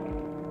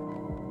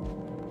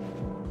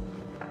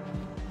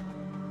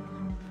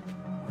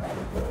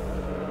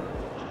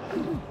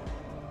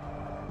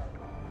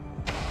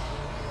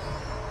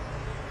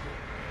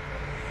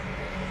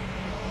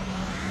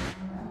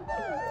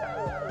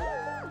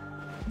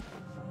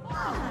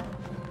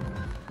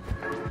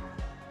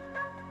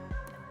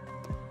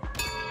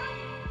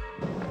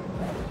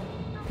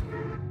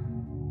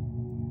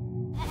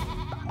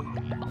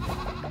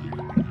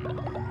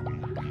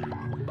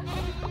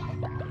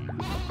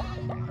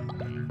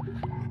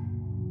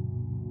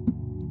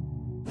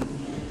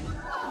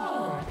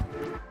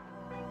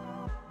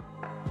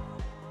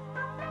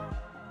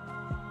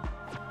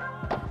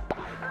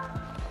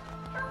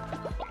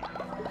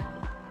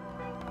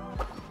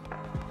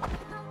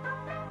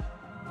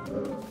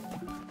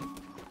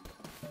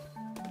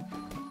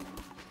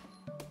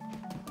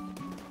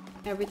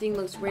 Everything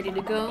looks ready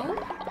to go.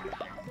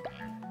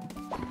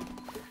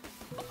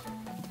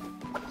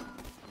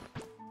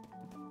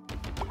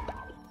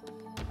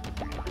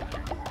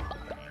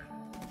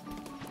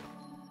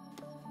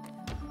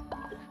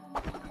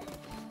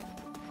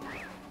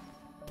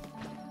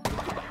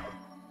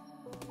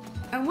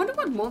 I wonder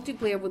what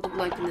multiplayer would look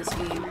like in this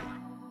game.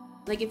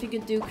 Like if you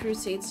could do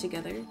crusades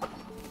together.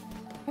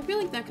 I feel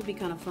like that could be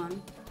kind of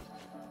fun.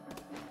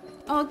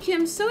 Oh,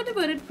 Kim's so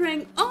devoted,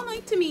 praying all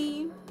night to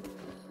me.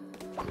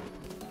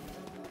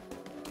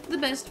 The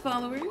best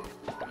follower.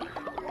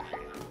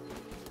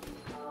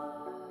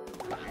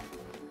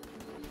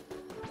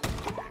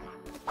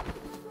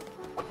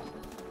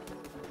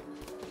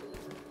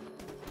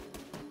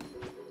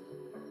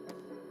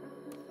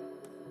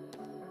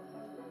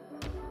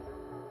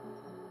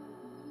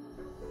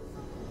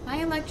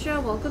 Hi Electra,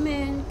 welcome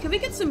in. Can we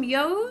get some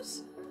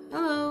yo's?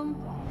 Hello.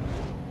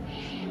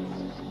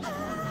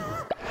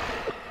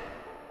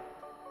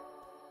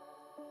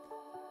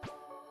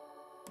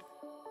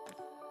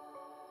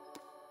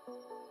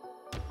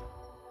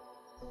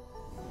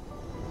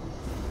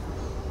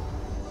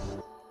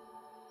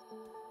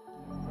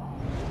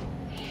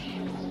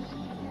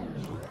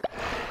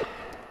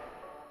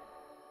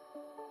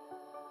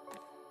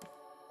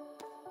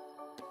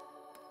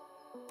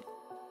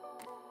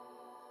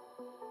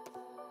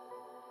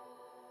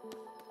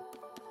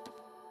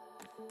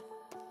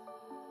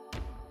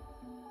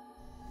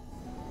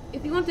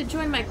 If you want to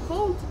join my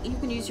cult, you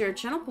can use your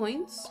channel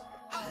points.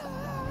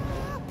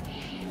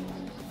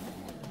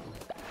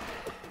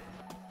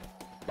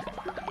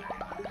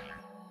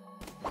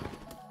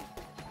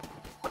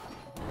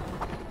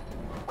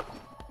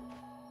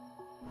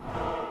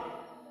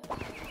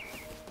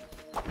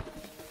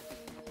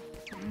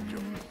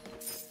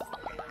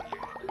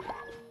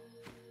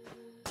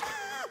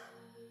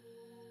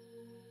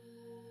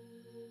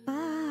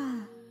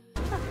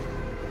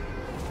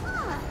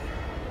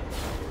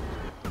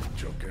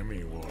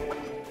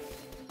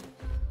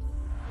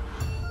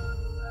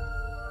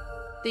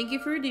 Thank you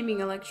for redeeming,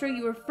 Electra.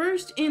 You are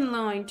first in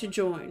line to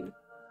join.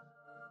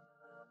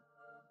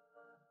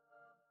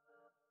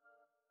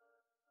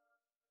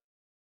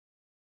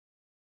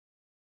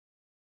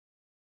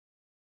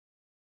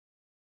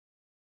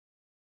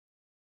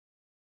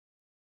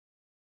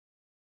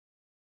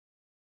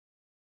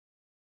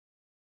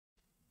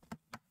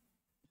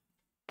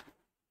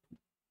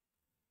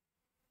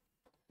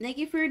 Thank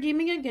you for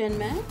redeeming again,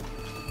 Matt.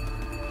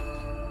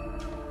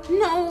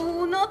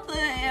 No, not the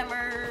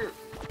hammer.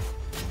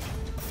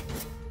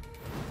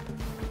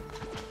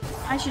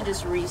 I should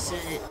just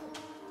reset.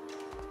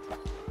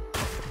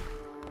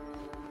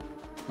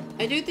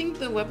 I do think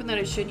the weapon that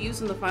I should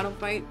use in the final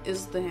fight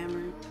is the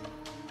hammer.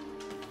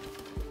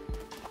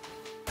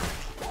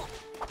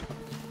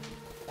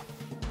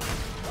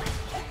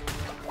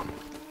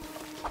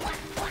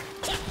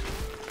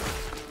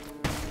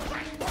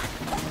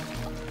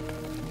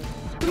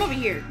 Come over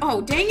here.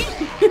 Oh, dang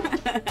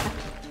it!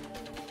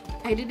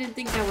 I didn't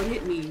think that would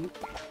hit me.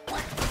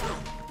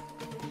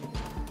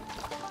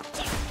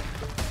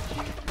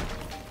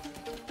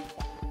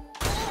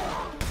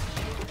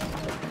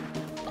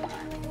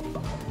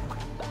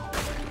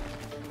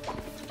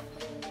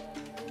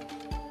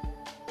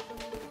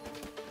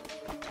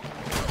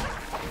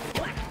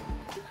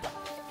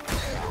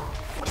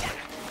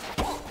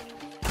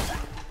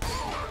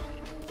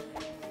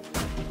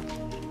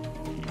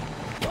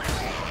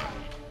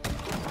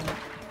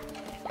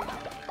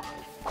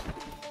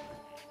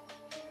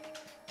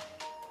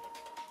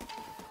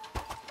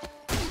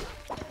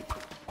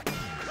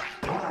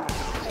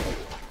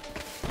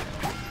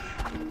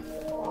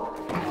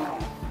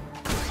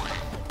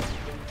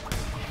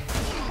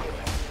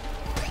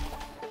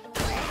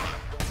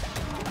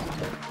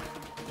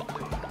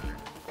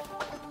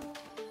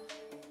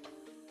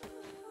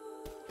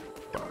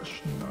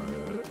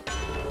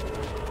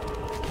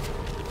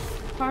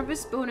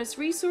 Harvest bonus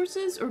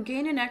resources or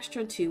gain an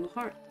extra 2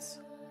 hearts.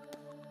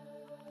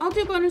 I'll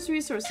do bonus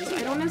resources.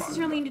 I don't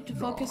necessarily need to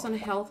focus on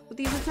health with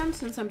these attempts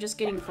since I'm just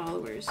getting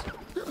followers.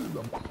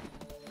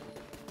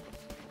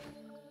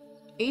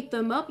 Ate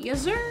them up,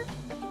 yes sir?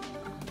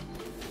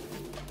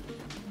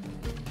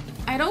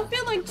 I don't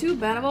feel like too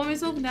bad about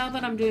myself now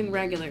that I'm doing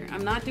regular.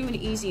 I'm not doing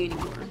easy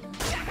anymore.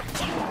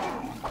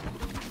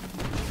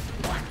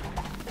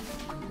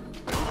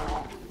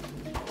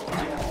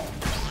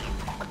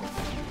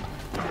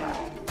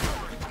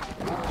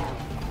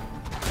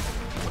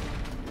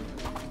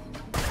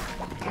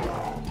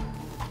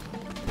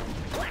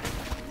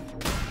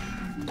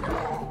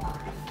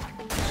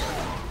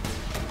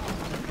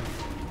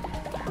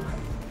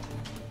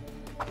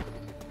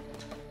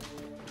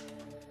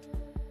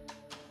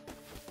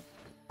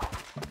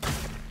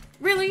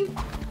 Really?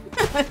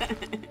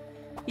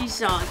 He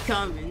saw it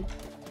coming.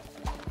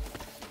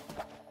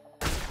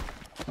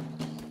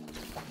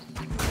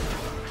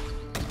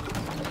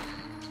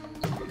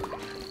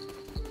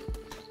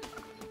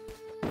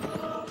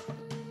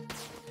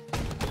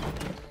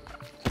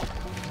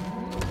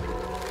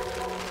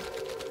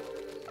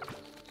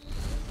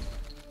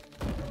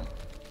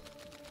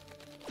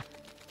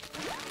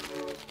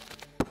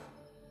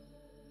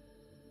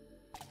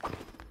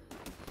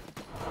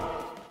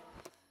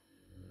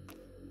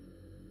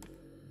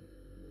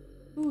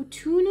 Ooh,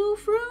 2 new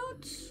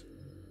fruits?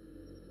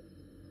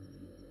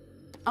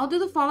 I'll do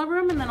the follow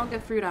room and then I'll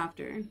get fruit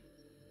after.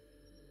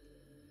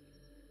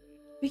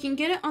 We can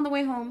get it on the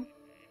way home.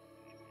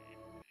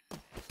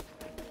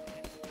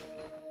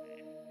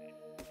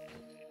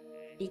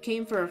 You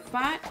came for a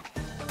fight?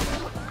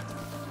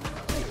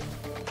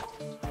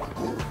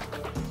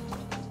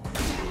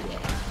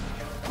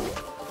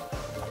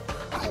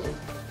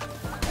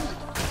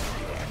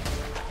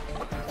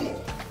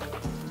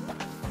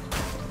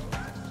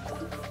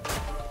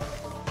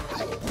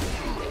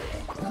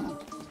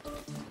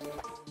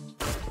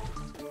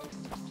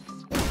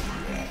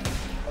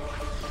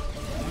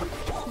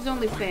 It's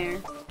only fair.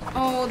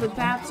 Oh, the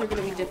bats are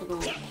gonna be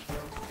difficult.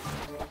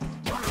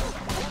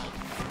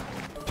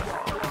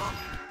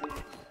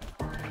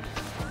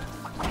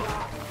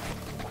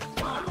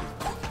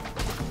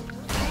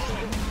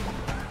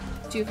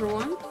 Two for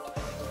one.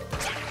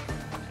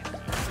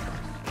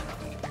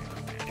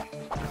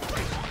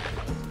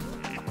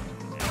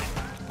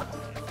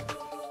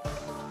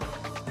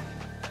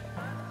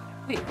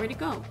 Wait, where'd it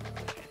go?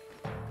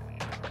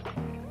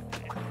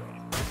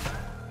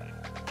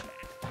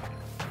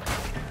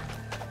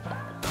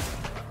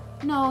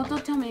 No,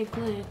 don't tell me a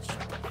glitch.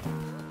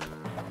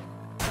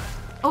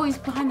 Oh, he's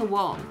behind the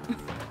wall.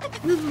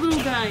 This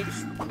little guy.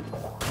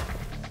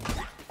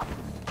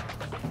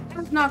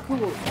 That's not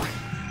cool.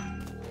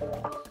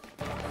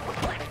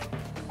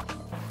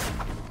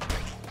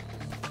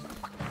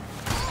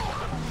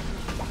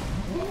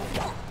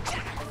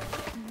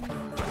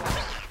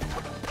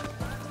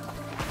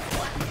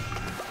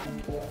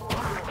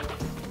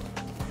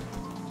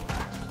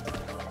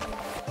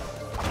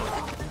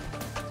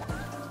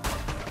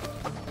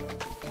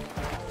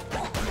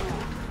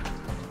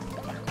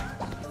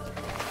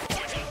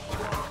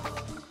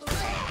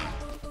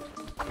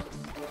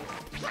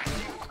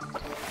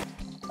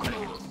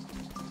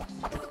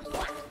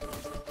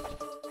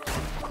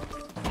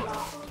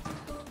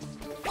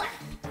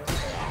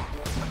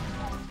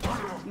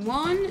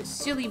 One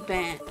silly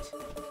bat.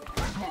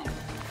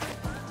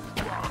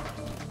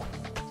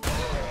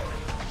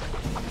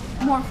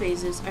 More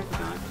phases, I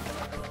forgot.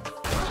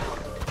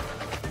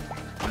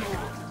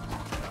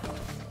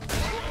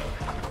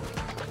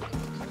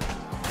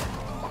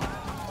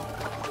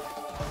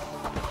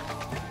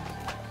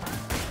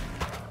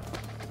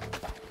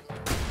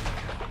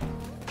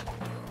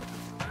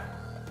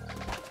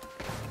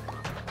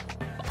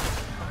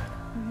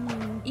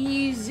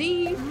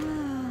 Easy.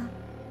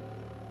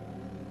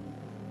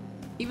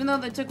 Even though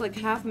that took like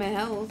half my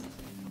health.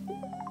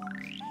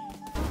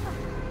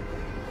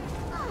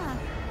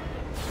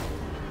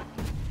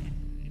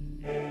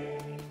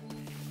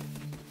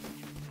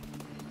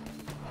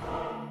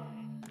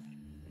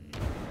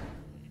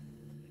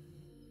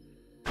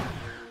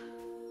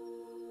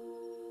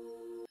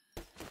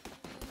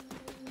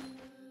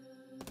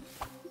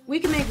 We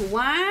can make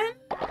wine.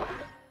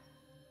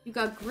 You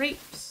got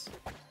grapes,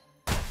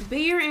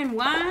 beer, and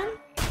wine.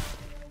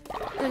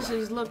 This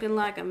is looking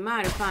like a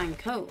mighty fine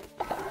coat.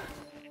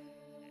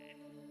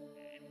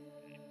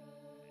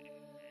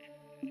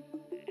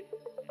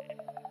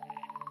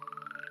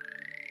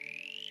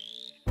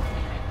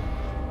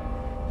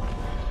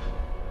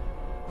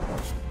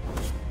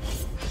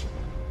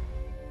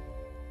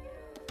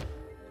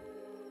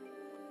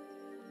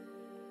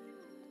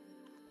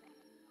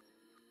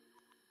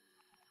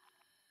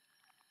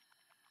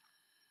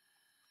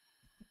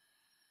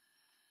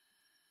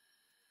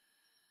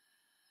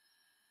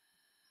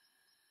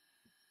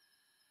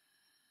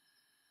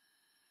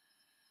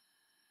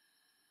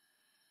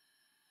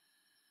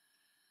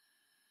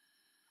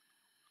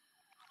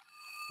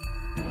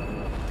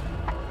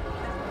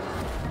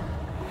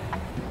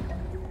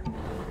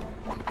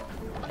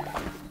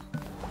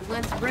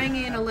 let's bring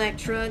in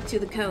Electra to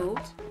the code.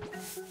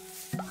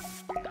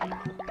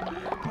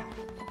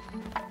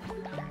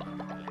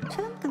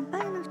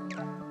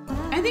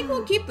 I think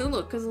we'll keep the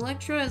look because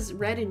Electra is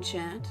red in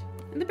chat.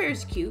 And the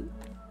bear's cute.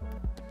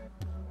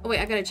 Oh wait,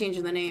 I gotta change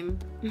the name.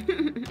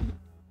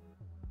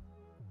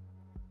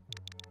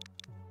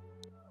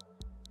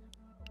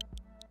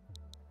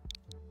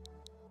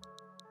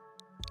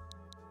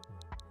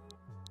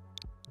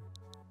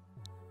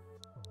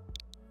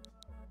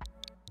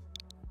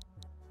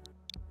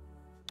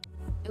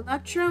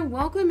 Electra,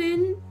 welcome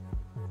in.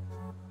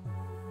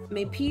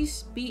 May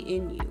peace be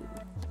in you.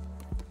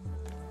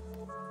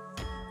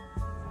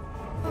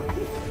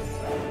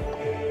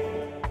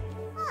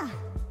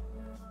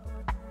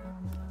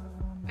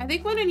 I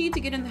think what I need to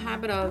get in the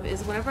habit of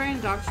is whenever I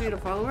indoctrinate a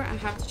follower, I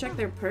have to check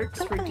their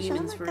perks for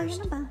demons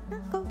first.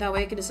 That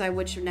way I can decide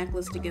which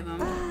necklace to give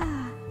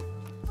them.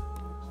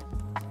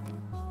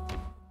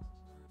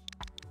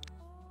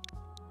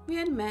 We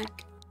had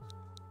Mac.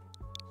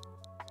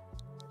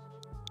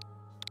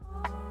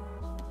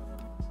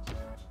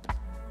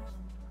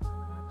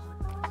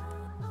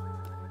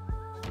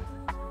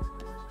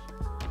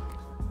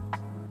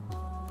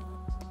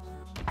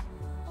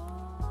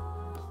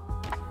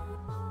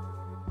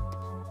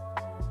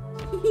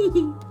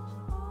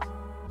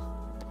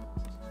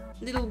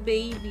 Little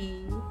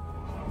baby.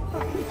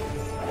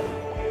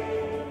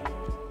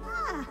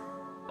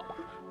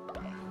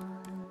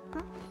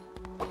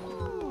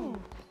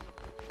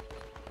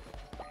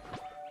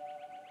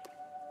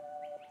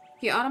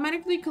 He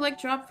automatically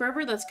collect drop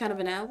forever, that's kind of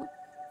an L.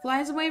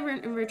 Flies away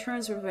and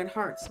returns with red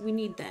hearts. We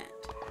need that.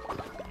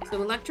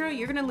 So Electra,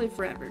 you're gonna live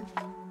forever.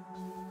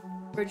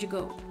 Where'd you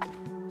go?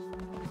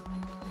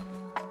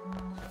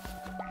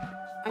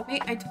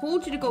 I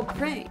told you to go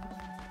pray.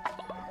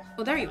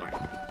 Oh, there you are.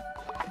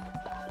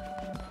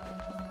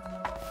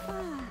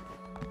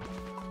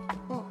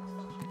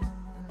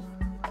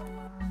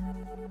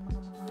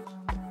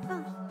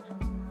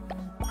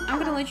 I'm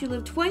gonna let you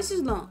live twice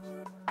as long.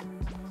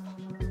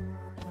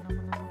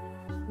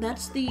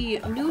 That's the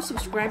new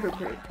subscriber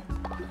perk.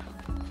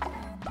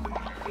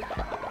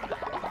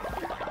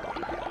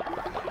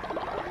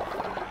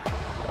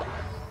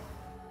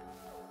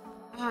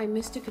 Ah, I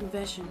missed a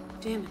confession.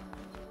 Damn it.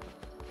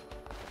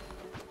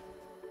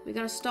 We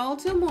gotta stall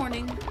till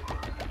morning.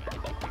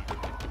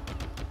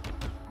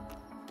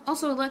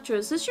 Also, Electra,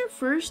 is this your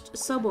first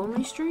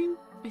sub-only stream?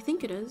 I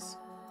think it is.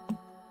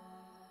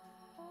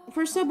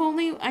 For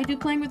sub-only, I do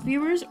playing with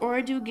viewers, or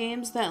I do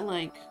games that,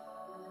 like,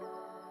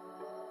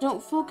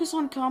 don't focus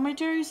on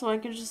commentary, so I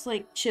can just,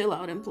 like, chill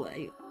out and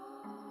play.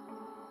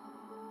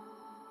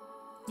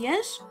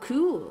 Yes?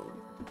 Cool.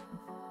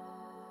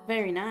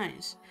 Very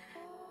nice.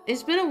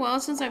 It's been a while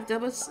since I've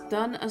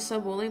done a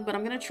sub-only, but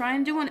I'm gonna try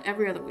and do one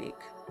every other week.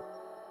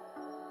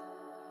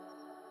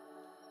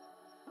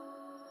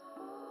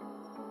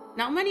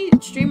 Not many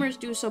streamers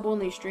do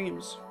sub-only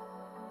streams.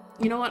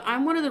 You know what?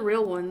 I'm one of the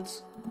real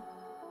ones.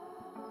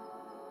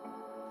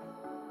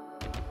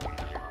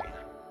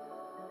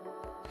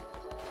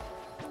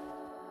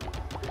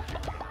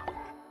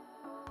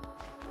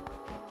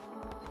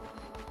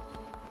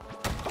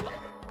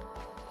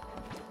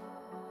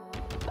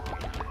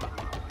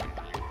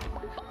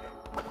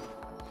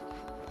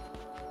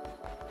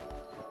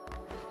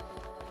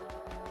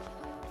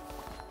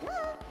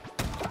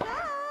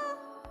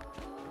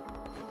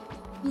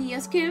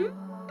 Yes, Kim?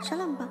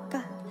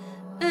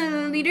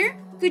 Leader,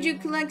 could you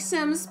collect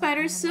some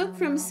spider silk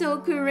from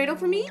Silk Cradle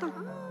for me?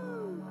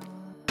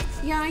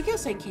 Yeah, I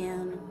guess I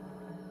can.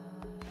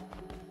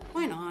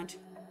 Why not?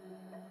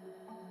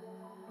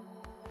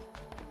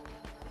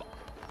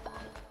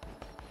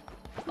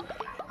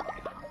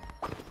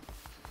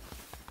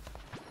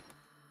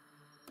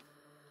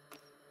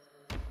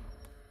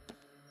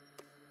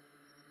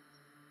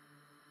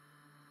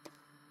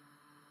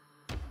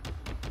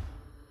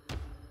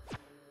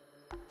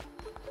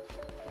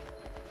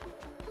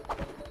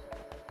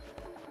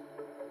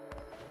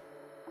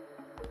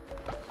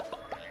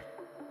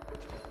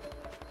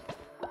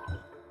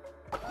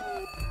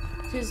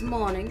 Tis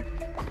morning.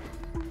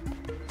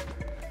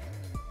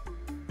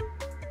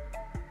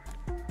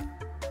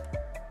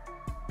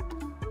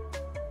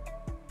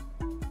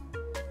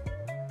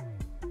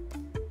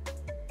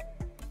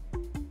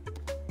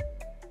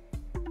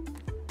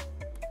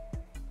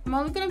 I'm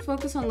only gonna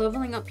focus on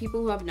leveling up people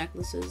who have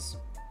necklaces.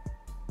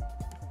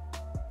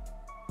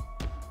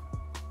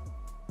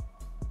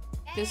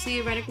 Because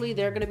theoretically,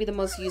 they're gonna be the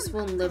most useful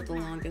and live the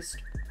longest.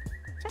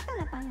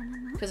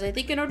 Because I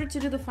think in order to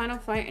do the final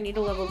fight, I need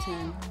a level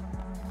 10.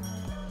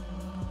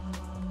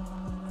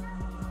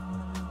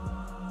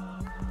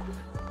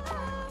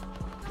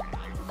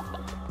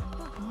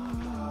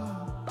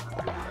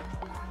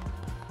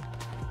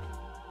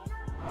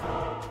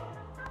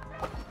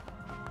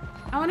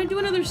 I want to do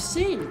another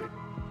sin.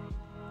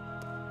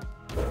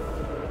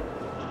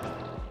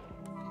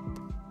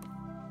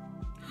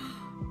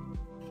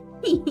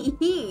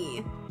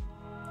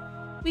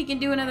 We can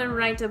do another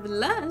rite of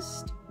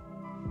lust.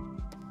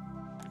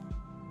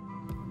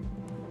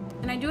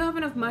 And I do have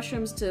enough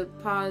mushrooms to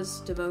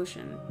pause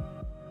devotion.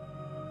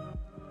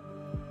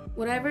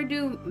 Would I ever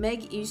do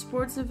Meg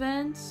esports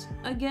events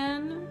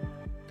again?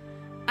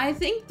 I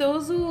think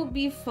those will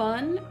be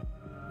fun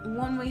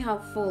when we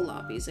have full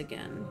lobbies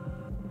again.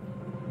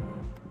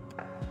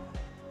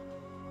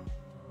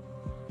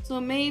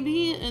 So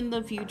maybe in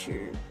the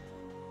future.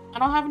 I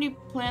don't have any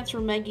plans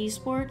for Meg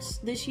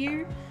esports this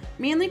year.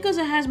 Mainly because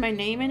it has my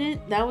name in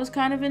it. That was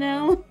kind of an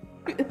L.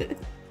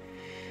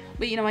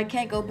 But you know, I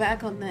can't go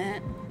back on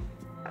that.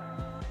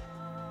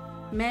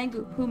 Meg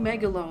who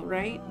Megalo,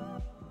 right?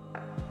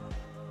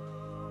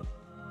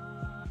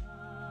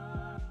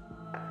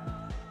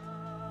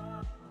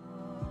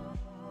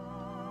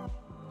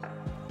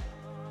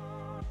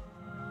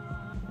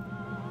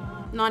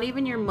 Not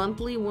even your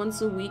monthly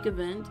once a week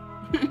event.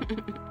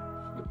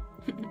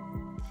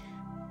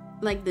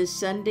 Like the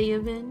Sunday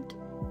event.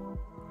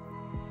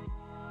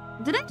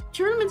 Did I do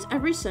tournaments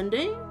every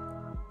Sunday?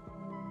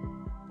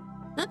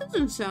 That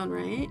doesn't sound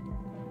right.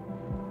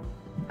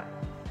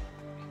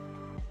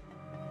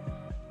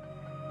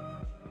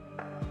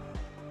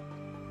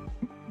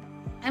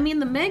 I mean,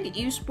 the Meg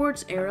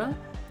esports era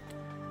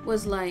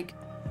was like...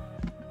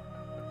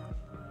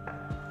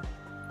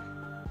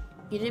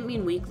 You didn't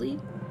mean weekly?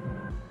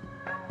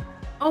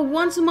 Oh,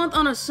 once a month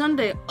on a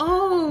Sunday.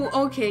 Oh,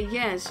 okay,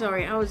 yeah,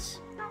 sorry. I was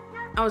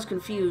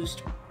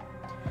confused.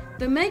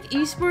 The Meg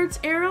esports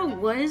era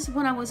was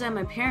when I was at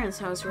my parents'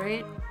 house,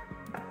 right?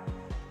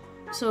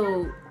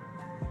 So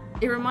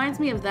it reminds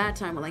me of that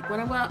time. Like when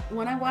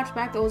I watch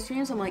back the old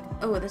streams, I'm like,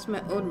 oh, that's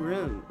my old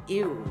room.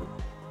 Ew.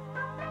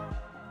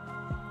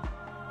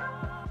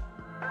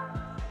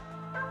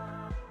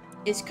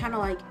 It's kind of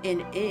like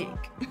an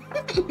ick.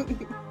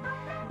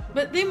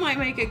 But they might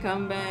make a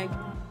comeback.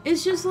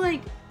 It's just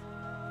like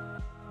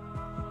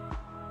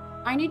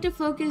I need to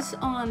focus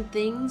on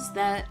things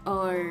that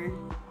are...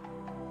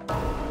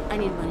 I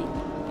need money.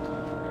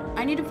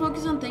 I need to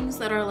focus on things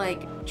that are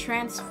like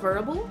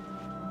transferable,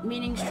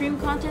 meaning stream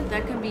content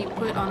that can be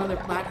put on other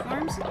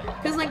platforms.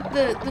 Because like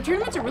the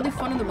tournaments are really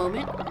fun in the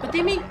moment, but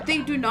they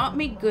do not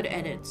make good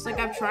edits. Like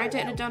I've tried to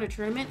edit down a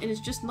tournament and it's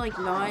just like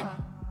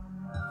not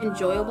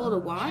enjoyable to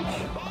watch.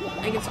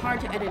 Like it's hard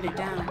to edit it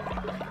down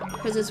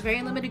because it's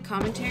very limited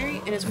commentary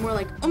and it's more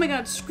like, oh my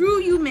god, screw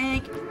you,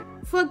 Meg.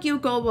 Fuck you,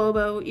 Go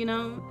Bobo, you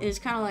know? It's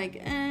kind of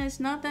like, it's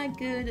not that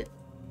good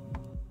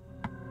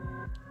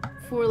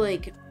for,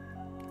 like,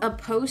 a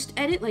post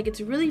edit. Like, it's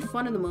really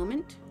fun in the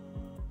moment.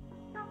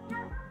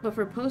 But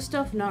for post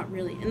stuff, not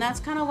really. And that's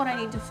kind of what I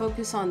need to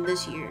focus on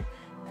this year.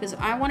 Because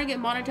I want to get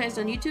monetized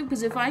on YouTube.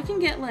 Because if I can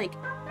get, like,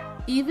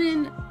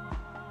 even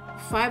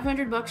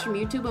 $500 from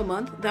YouTube a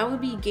month, that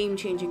would be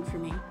game-changing for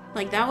me.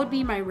 Like, that would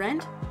be my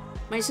rent.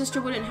 My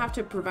sister wouldn't have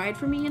to provide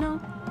for me, you know?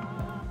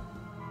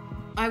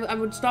 I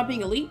would stop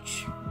being a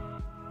leech.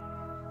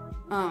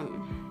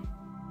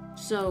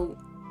 So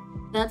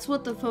that's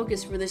what the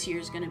focus for this year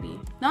is gonna be.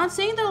 Not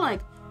saying that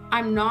like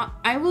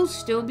I will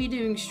still be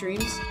doing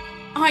streams.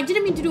 Oh, I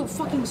didn't mean to do a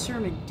fucking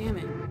sermon, damn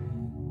it.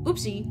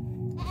 Oopsie.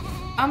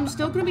 I'm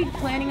still gonna be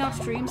planning out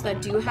streams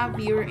that do have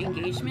viewer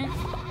engagement.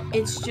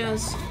 It's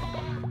just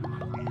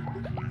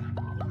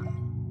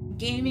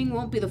gaming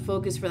won't be the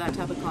focus for that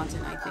type of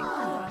content, I think.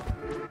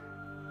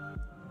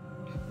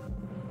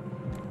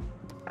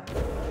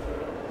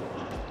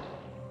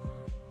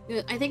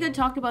 I think I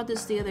talked about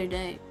this the other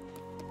day,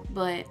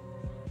 but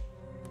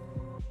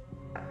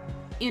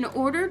in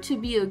order to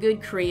be a good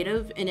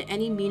creative in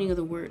any meaning of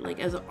the word, like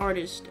as an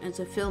artist, as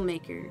a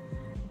filmmaker,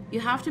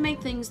 you have to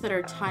make things that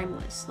are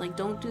timeless. Like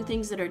don't do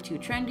things that are too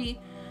trendy,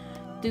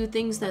 do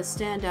things that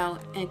stand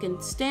out and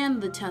can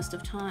stand the test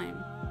of time.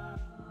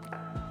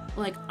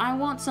 Like I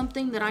want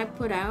something that I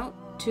put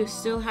out to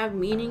still have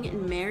meaning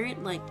and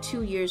merit like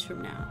 2 years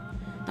from now.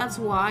 That's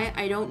why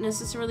I don't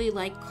necessarily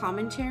like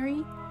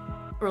commentary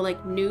or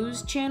like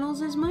news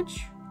channels as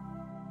much,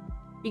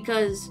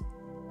 because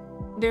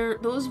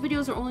those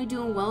videos are only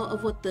doing well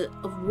of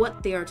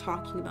what they are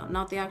talking about,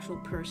 not the actual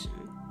person.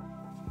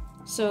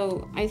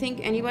 So I think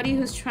anybody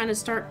who's trying to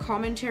start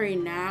commentary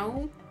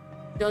now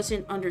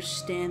doesn't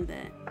understand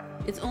that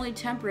it's only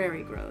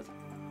temporary growth.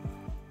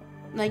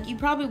 Like you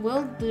probably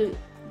will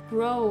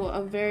grow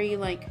a very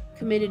like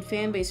committed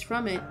fan base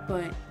from it,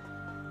 but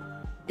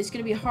it's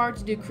gonna be hard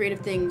to do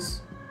creative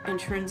things and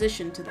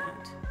transition to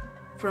that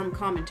from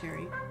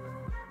commentary.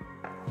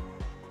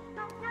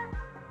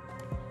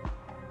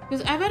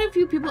 Because I've had a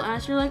few people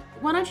ask me, like,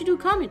 why don't you do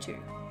commentary?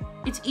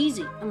 It's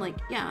easy. I'm like,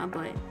 yeah,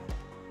 but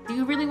do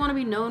you really want to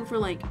be known for,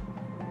 like,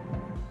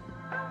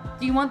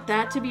 do you want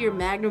that to be your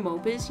magnum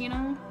opus, you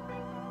know?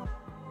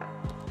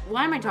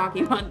 Why am I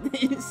talking about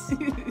this?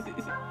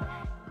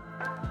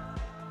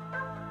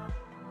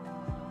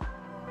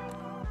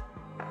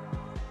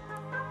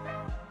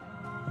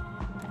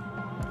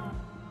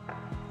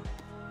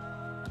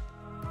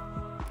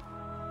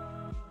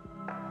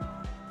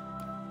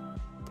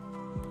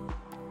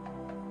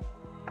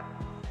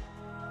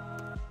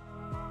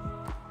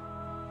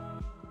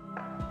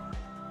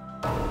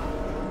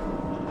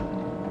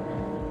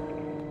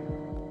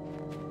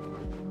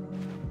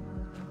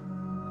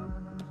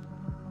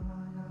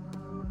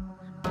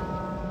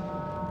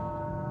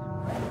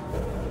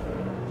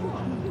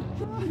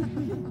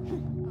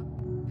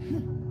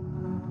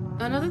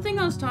 Another thing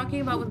I was talking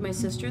about with my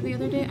sister the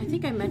other day, I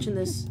think I mentioned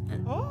this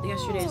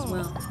yesterday as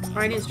well.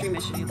 Or I didn't stream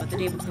yesterday, but the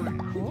day before.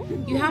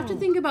 You have to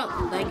think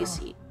about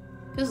legacy.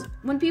 Because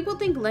when people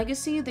think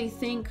legacy, they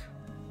think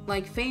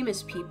like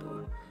famous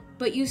people.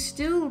 But you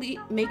still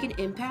make an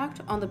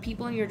impact on the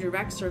people in your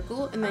direct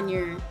circle and then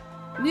your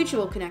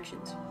mutual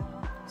connections.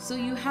 So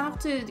you have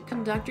to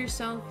conduct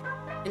yourself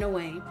in a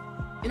way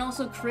and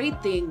also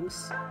create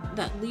things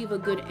that leave a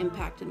good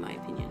impact, in my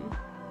opinion.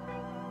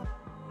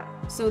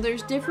 So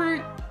there's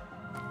different...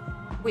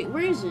 Wait,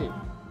 where is it?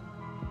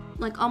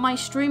 Like on my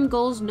stream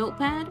goals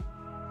notepad,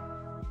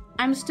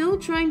 I'm still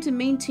trying to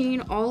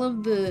maintain all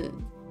of the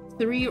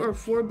 3 or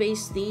 4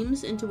 base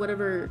themes into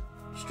whatever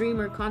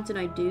stream or content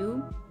I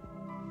do.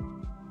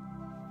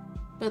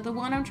 But the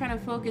one I'm trying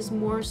to focus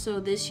more so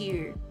this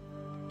year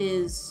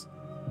is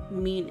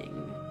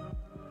meaning.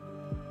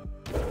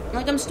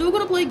 Like, I'm still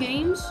gonna play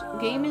games.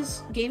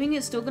 Gaming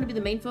is still gonna be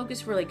the main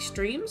focus for like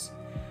streams,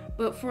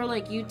 but for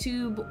like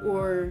YouTube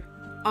or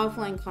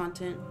offline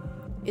content,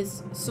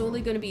 it's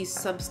solely gonna be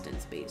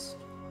substance based.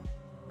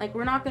 Like,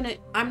 I'm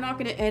not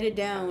gonna edit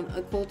down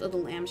a Cult of the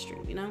Lamb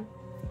stream, you know?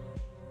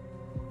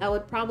 I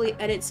would probably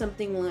edit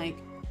something like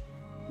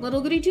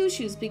Little Goody Two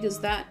Shoes, because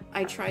that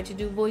I tried to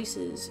do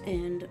voices,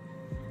 and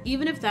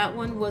even if that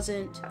one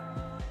wasn't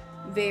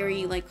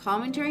very like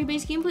commentary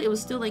based gameplay, it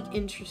was still like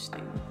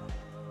interesting.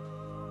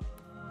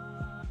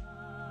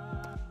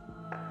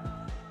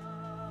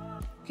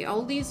 Okay,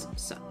 all these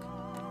suck.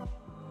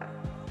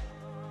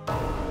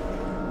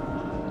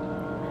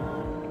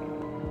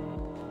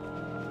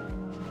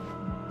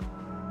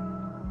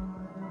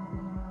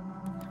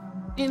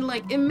 And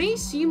like, it may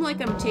seem like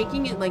I'm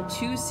taking it like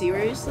too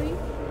seriously,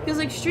 because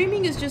like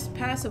streaming is just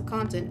passive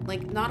content.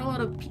 Like, not a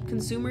lot of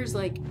consumers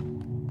like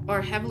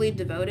are heavily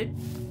devoted.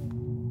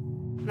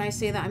 When I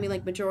say that, I mean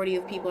like majority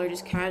of people are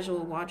just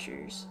casual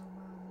watchers.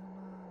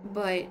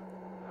 But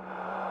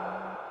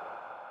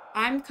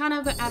I'm kind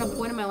of at a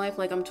point in my life,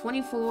 like I'm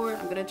 24,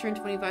 I'm gonna turn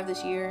 25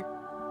 this year.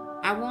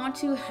 I want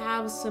to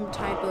have some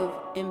type of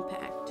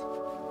impact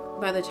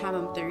by the time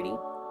I'm 30.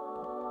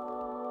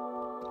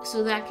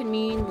 So that can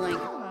mean like,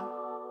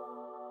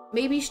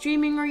 maybe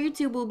streaming or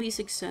YouTube will be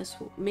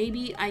successful.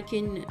 Maybe I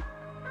can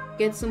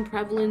get some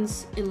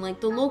prevalence in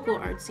like the local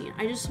art scene.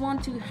 I just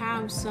want to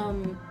have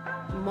some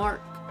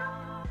mark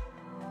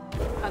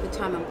by the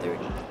time I'm 30.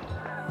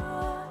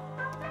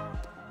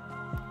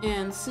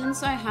 And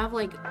since I have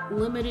like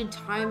limited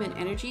time and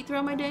energy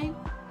throughout my day,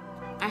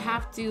 I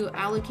have to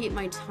allocate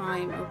my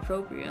time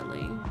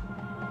appropriately.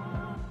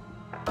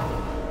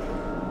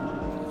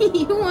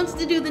 Who wants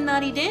to do the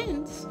naughty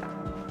dance?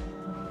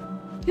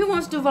 Who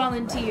wants to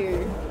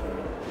volunteer?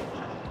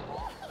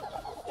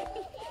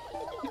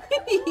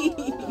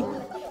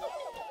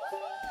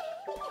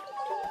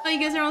 Oh, you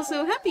guys are all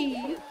so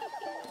happy.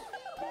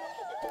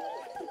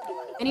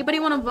 Anybody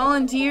want to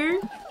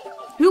volunteer?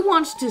 Who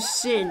wants to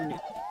sin?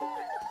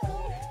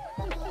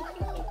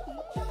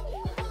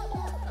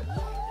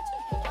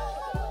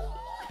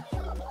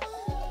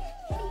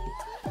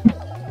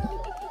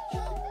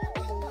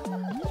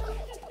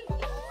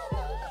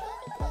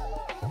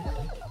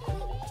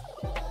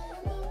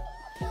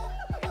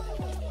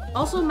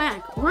 Also,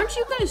 Mac, weren't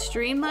you gonna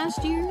stream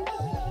last year?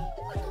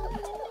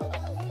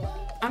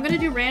 I'm gonna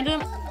do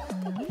random.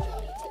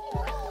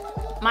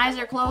 My eyes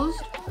are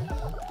closed.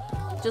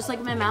 Just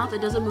like my mouth, it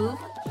doesn't move.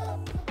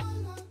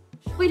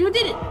 Wait, who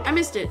did it? I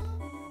missed it.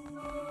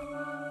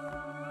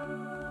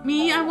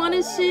 Me, I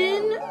wanna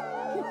sin?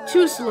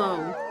 Too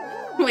slow.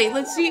 Wait,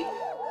 let's see.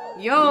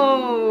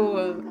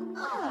 Yo!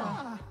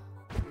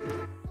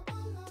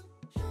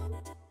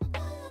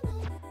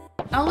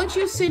 I'll let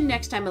you sin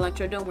next time,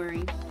 Electro, don't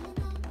worry.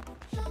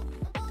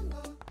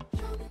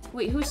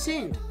 Wait, who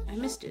sinned? I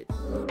missed it.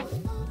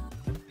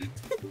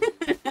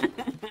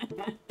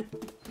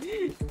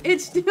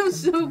 It's still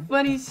so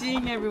funny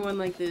seeing everyone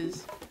like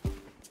this.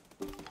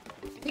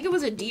 I think it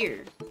was a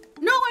deer.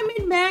 No, I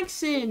made Max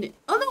sin.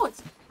 Oh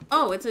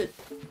no,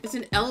 it's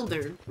an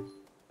elder.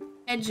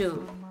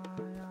 Edgel.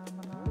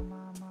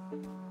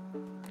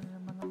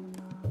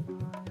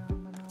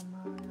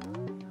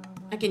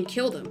 I can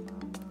kill them.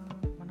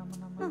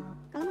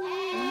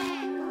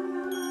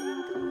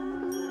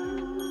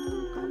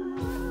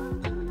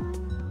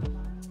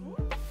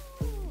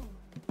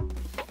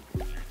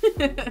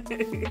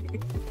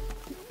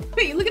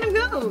 Wait, look at him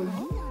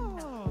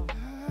go!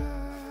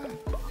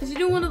 Is he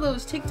doing one of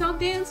those TikTok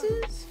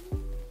dances?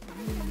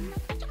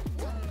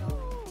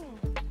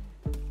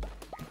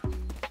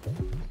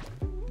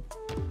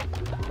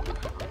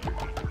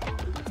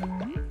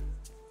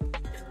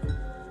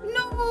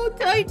 No,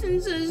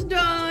 Titans has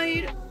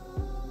died!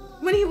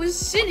 When he was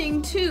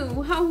sitting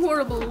too, how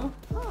horrible.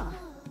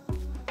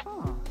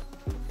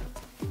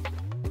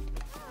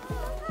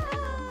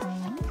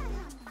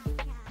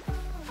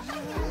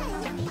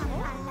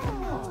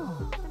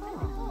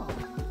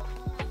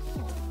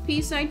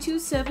 Peace,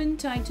 I-27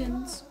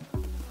 Titans.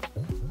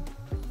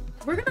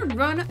 We're gonna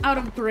run out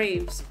of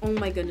graves. Oh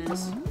my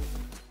goodness.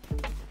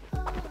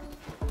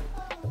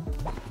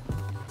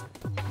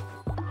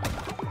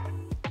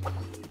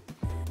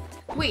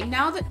 Wait,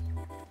 now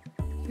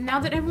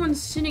that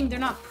everyone's sinning, they're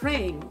not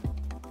praying.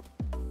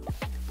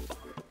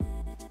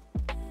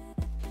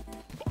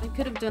 I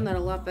could have done that a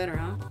lot better,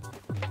 huh?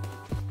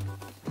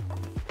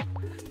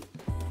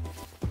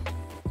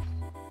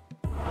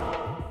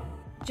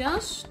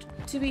 Just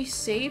to be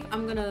safe,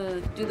 I'm gonna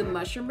do the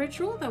mushroom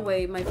ritual. That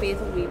way my faith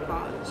will be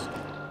paused.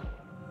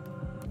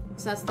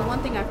 So that's the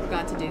one thing I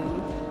forgot to do.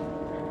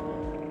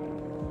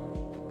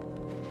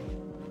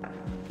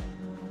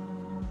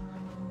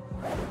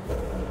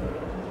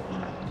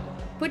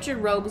 Put your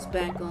robes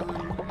back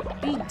on.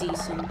 Be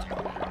decent.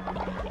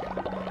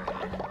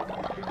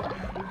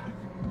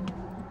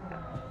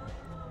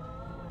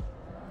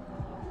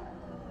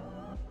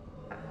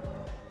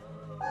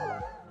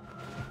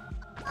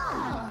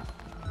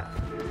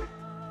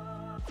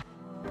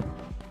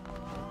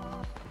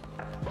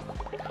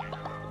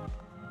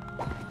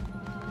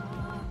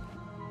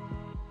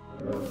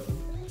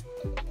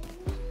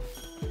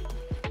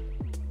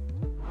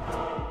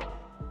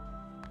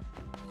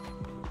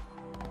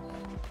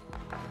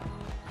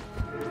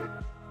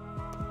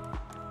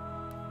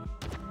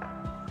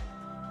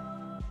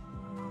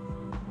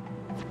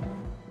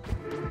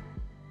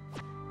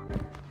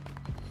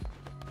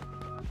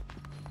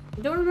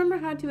 I don't remember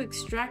how to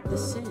extract the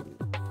sin.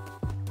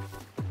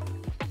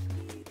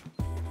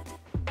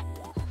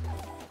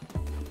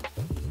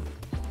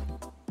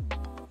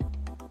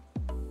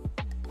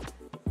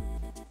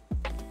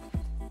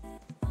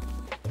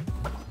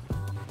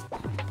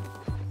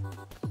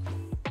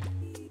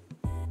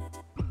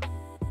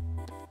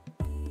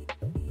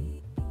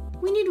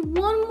 We need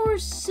one more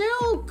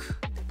silk!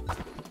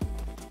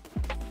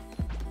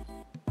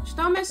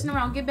 Stop messing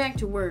around, get back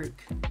to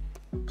work.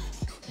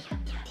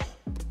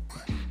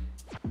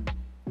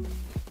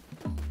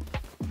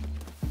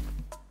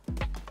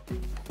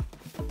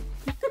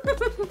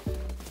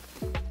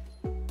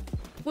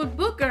 What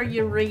book are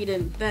you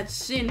reading? That's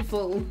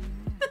sinful.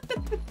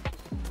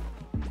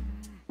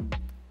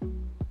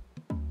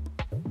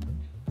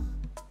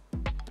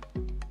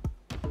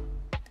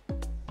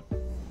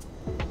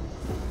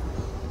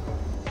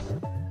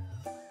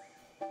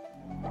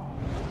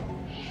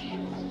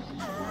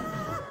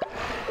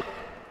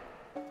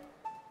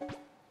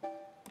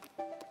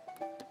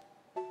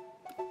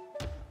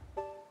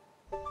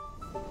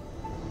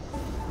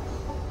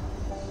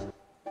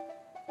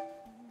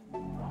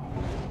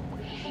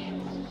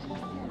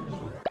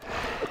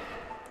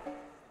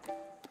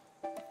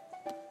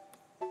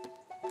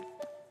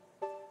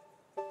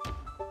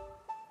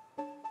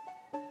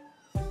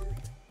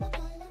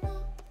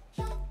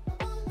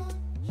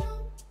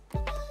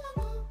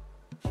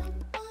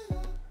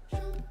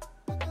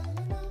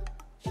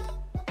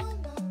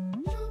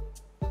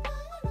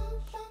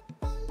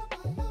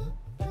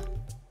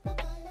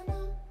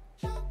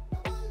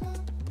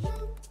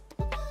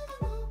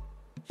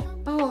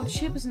 Oh,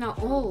 Chip is now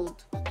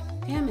old.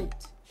 Damn it.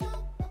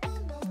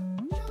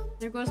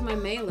 There goes my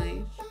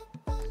melee.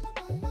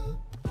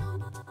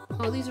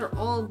 Oh, these are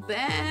all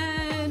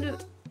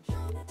bad.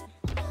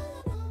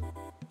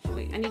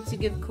 Wait, I need to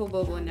give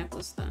Kobobo a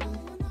necklace then.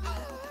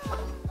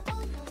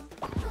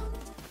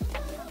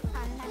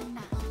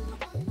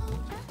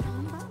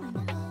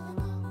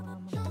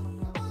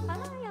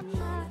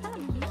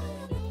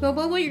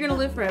 Kobobo, you're gonna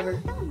live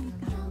forever.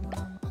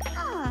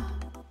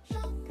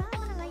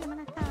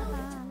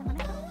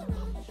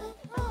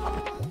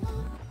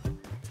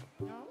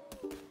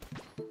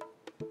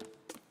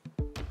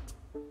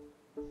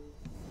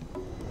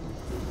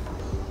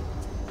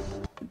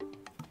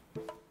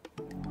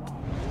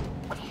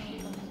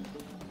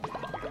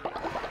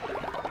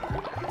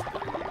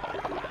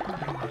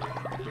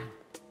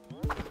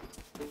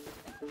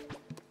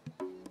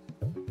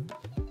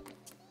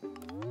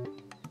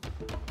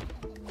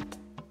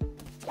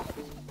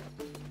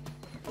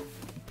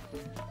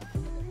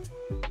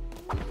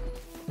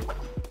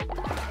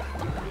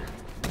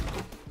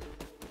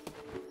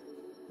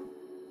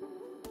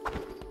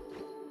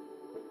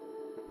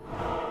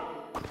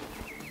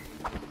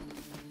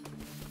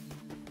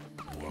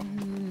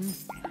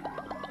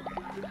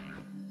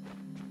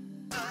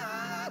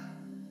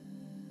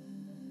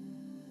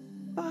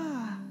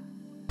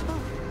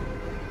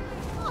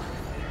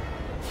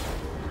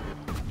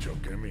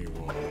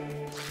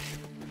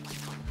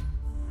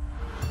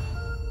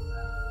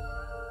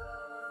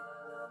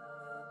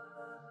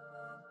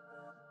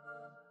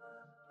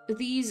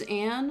 These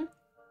and?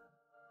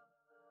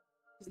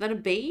 Is that a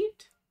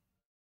bait?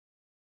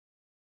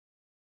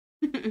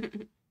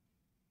 I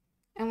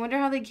wonder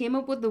how they came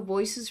up with the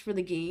voices for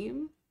the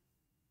game.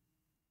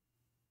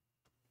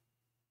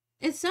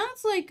 It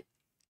sounds like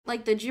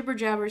the jibber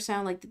jabber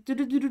sound, like the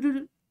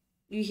do-do-do-do-do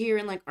you hear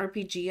in like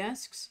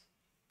RPG-esques.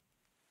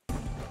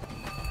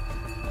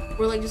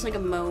 Or like just like a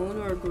moan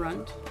or a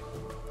grunt.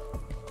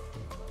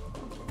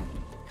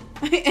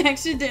 I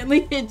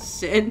accidentally hit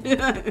send.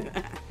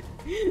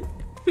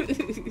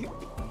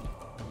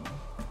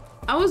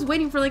 I was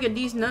waiting for like a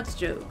D's nuts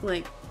joke.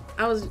 Like,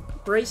 I was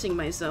bracing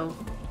myself.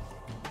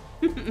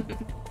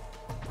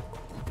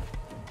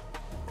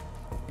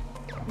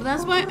 But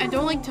that's why I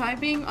don't like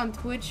typing on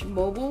Twitch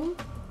mobile,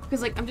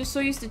 because like I'm just so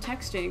used to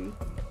texting.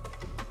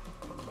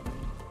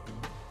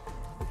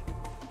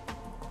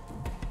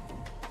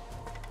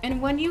 And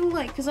when you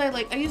like, because I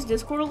use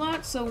Discord a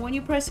lot, so when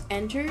you press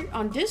enter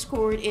on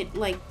Discord, it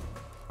like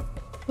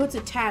puts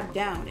a tab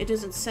down. It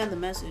doesn't send the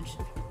message.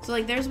 So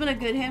like there's been a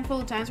good handful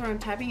of times where I'm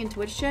typing in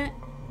Twitch chat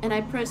and I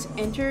press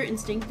enter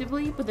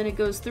instinctively, but then it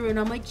goes through and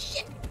I'm like,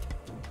 shit.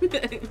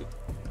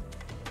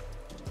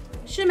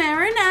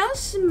 Chimera now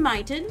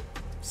smited.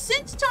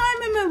 Since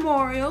time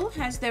immemorial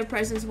has their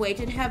presence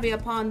weighted heavy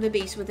upon the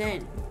beast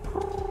within.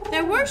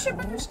 Their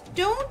worshippers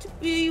don't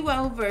be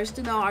well versed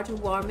in the art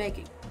of war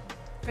making.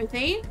 For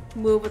they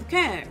move with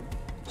care.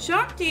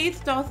 Sharp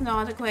teeth doth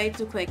not equate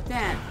to quick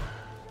death.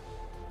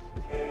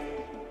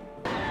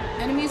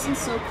 Enemies in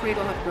Silk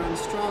Cradle have grown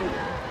stronger.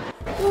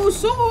 Ooh,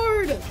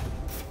 sword!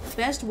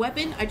 Best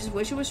weapon, I just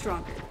wish it was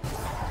stronger.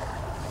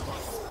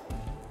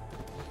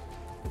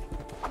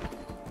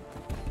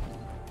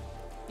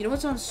 You know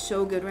what sounds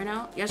so good right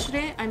now?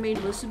 Yesterday, I made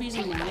musubis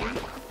in the morning.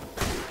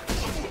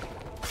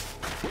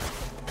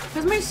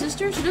 Because my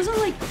sister, she doesn't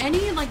like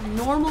any like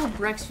normal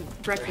breakfast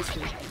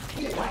food.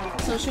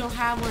 So she'll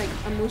have like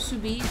a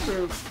musubi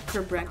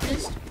for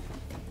breakfast.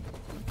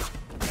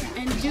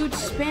 And dude,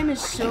 Spam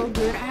is so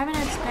good. I haven't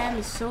had Spam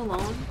in so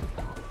long.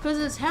 Because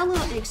it's hella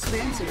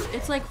expensive.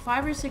 It's like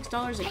 $5 or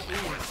 $6 a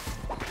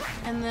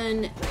can. And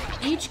then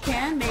each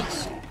can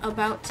makes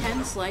about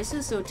 10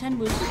 slices, so 10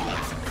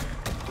 musubis.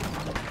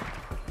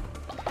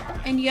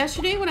 And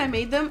yesterday when I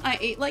made them, I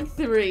ate like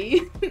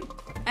 3.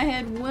 I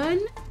had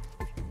one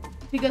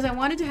because I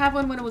wanted to have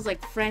one when it was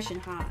like fresh and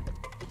hot.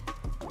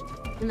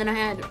 And then I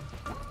had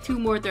 2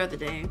 more throughout the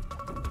day.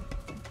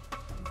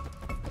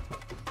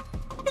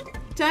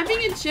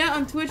 Typing in chat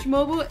on Twitch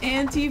mobile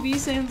and TV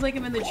sounds like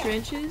I'm in the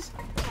trenches.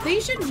 They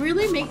should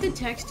really make the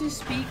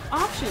text-to-speak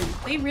option.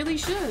 They really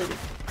should.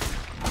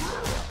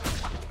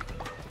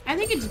 I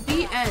think it's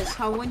BS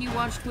how when you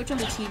watch Twitch on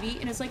the TV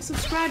and it's like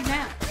subscribe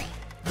now.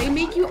 They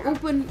make you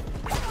open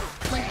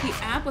like the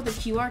app with a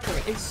QR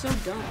code. It's so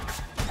dumb.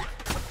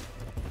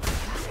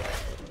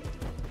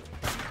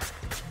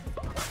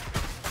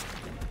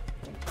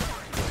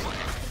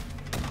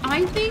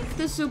 I think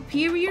the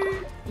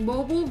superior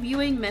mobile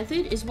viewing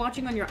method is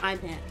watching on your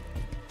iPad.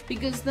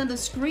 Because then the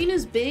screen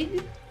is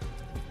big.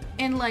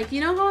 And like, you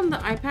know how on the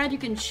iPad you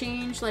can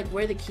change like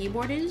where the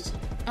keyboard is?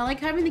 I like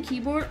having the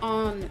keyboard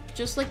on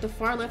just like the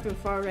far left and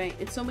far right.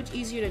 It's so much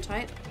easier to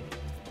type.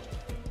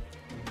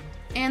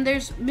 And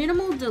there's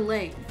minimal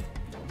delay.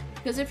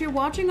 Because if you're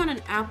watching on an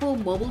Apple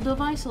mobile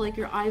device, so like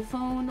your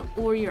iPhone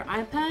or your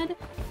iPad,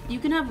 you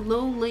can have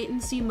low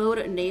latency mode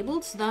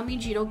enabled, so that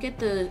means you don't get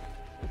the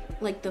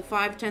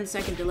 5-10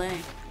 second delay.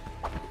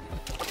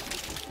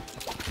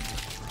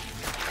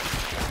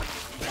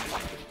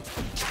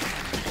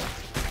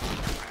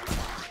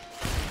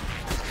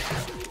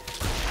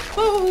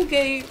 Oh,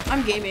 okay,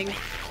 I'm gaming.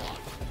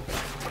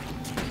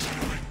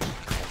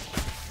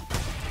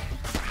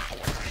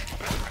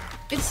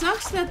 It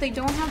sucks that they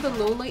don't have the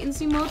low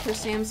latency mode for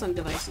Samsung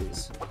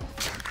devices.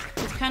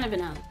 It's kind of an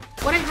out.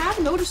 What I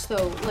have noticed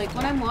though, like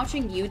when I'm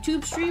watching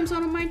YouTube streams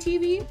on my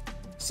TV,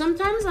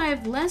 sometimes I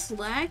have less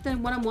lag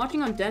than when I'm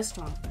watching on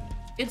desktop.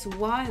 It's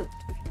wild.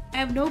 I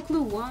have no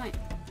clue why.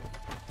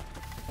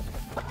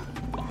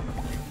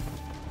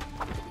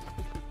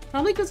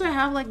 Probably because I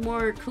have like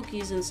more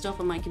cookies and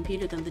stuff on my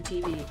computer than the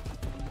TV.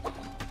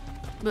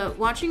 But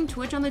watching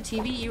Twitch on the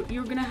TV,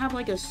 you're gonna have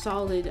like a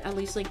solid, at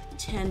least like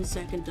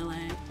 10-second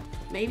delay.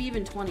 Maybe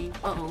even 20.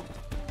 Uh-oh.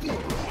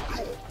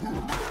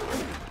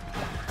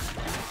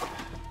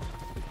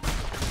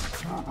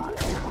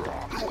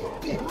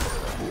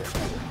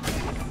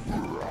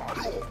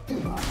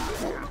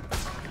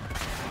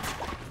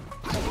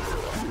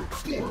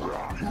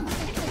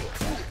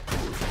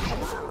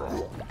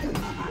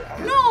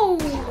 No!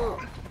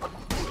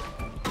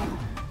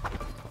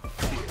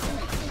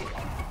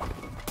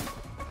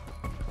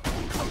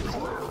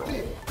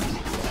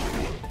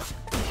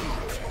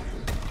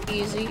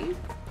 Easy.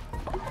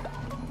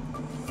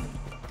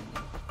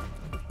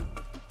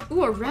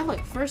 Ooh, a relic.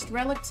 First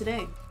relic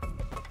today.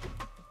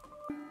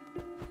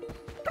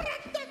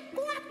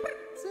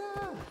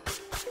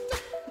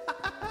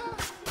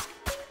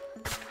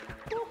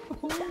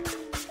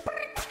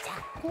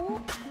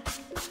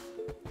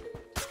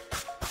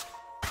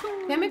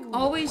 Kamek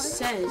always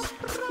says,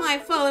 my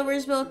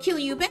followers will kill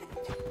you back,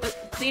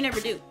 but they never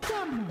do.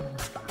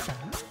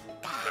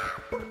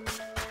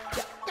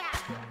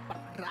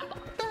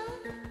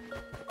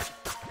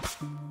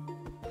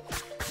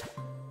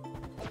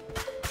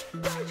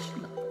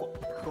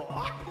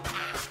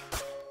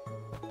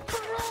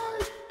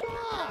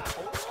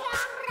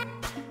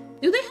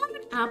 Do they have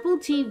an Apple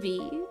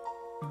TV?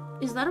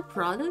 Is that a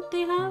product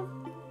they have?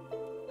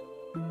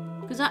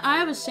 Because I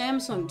have a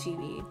Samsung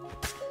TV.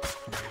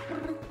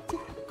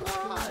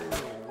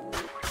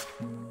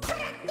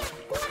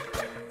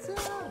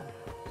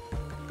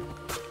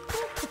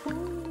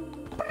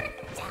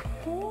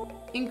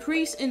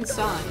 Increase in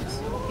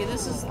size. Okay,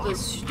 this is the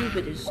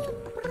stupidest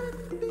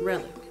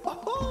relic.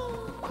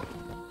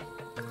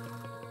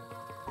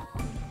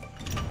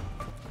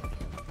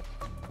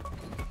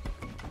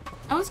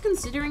 was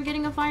considering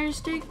getting a Fire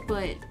Stick,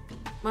 but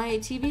my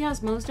TV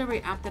has most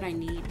every app that I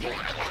need.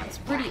 It's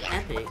pretty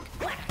epic.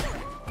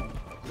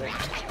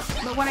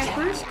 But when I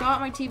first got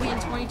my TV in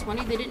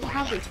 2020, they didn't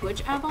have the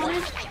Twitch app on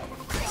it.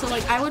 So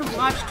like I would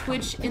watch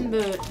Twitch in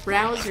the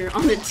browser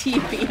on the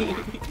TV.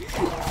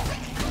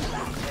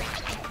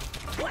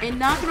 And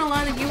not gonna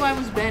lie, the UI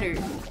was better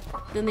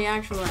than the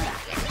actual app.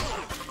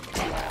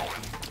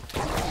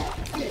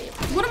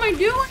 What am I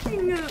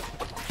doing?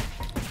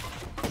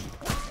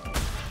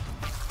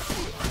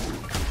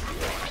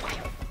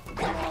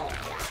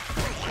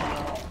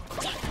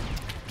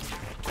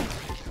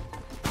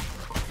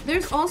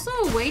 There's also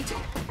a way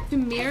to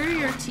mirror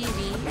your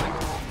TV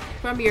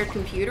from your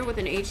computer with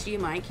an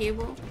HDMI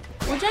cable,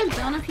 which I've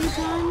done a few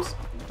times,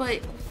 but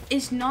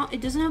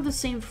it doesn't have the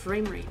same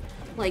frame rate.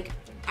 Like,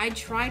 I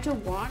tried to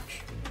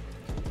watch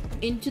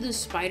Into the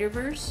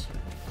Spider-Verse,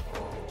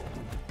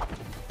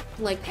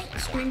 like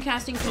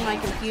screencasting from my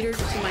computer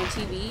to my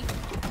TV,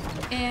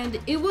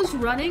 and it was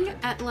running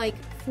at like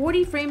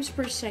 40 frames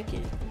per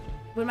second,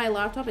 but my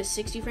laptop is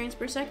 60 frames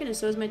per second, and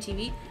so is my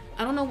TV.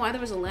 I don't know why there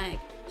was a lag.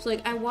 So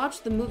like I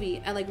watched the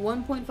movie at like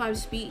 1.5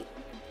 speed,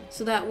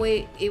 so that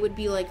way it would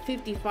be like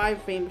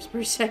 55 frames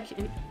per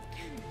second.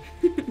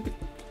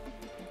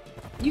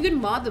 You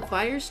can mod the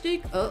Fire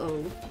Stick?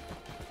 Uh-oh.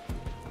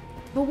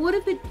 But what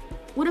if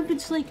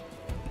it's like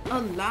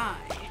a lie?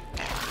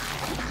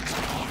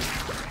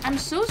 I'm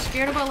so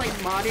scared about like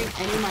modding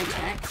any of my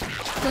tech,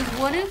 because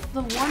what if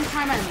the one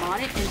time I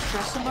mod it and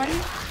trust somebody,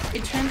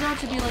 it turns out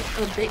to be like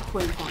a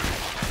Bitcoin coin?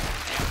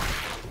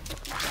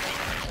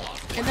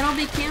 And then I'll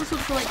be canceled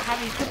for like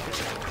having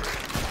crypto.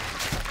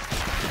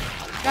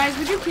 Guys,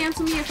 would you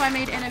cancel me if I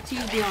made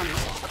NFTs? Be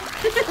honest.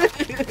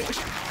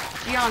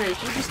 Be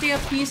honest. Would you stay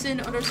up peace in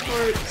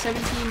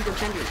 _17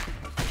 defender?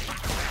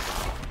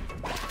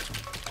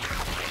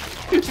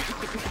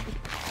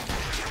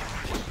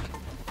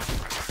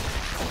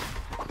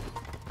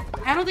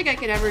 I don't think I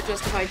could ever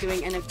justify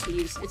doing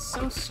NFTs. It's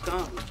so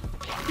scum.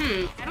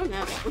 I don't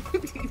know.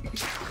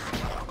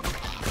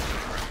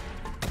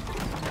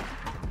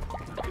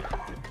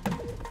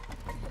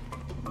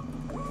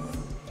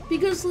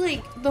 Because,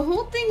 like, the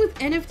whole thing with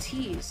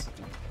NFTs,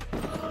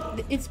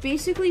 it's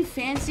basically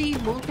fancy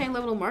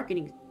multi-level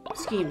marketing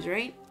schemes,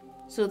 right?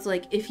 So it's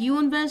like, if you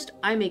invest,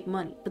 I make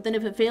money. But then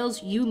if it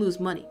fails, you lose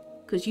money.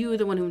 Because you were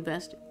the one who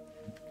invested.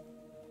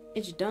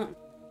 It's dumb.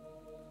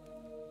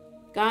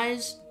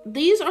 Guys,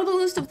 these are the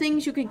list of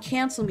things you can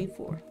cancel me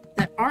for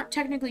that aren't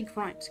technically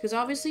crimes. Because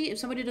obviously, if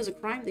somebody does a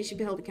crime, they should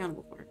be held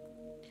accountable for it.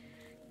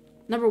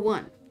 Number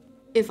 1.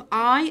 If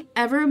I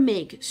ever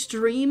make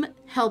stream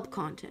help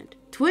content,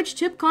 Twitch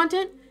tip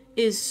content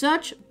is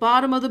such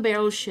bottom of the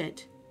barrel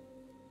shit.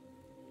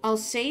 I'll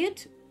say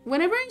it.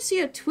 Whenever I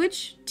see a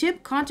Twitch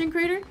tip content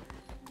creator,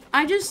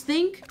 I just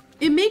think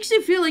it makes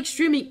it feel like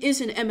streaming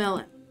isn't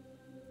MLM.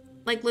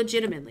 Like,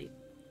 legitimately.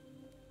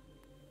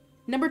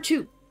 Number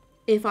 2.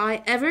 If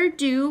I ever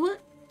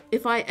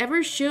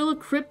shill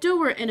crypto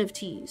or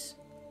NFTs.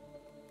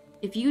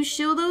 If you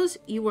shill those,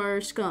 you are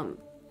scum.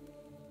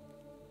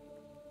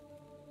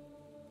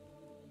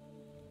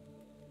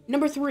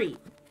 Number 3.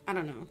 I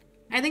don't know.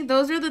 I think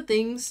those are the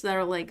things that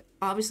are like,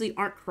 obviously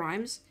aren't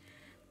crimes.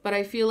 But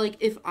I feel like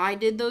if I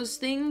did those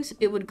things,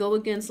 it would go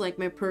against like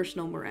my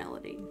personal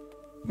morality.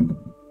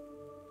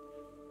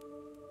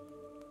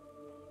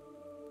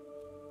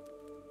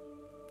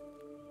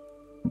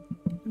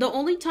 The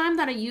only time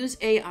that I use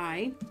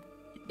AI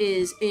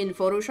is in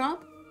Photoshop.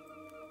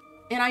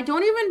 And I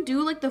don't even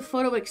do like the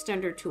photo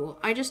extender tool.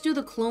 I just do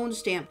the clone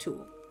stamp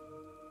tool.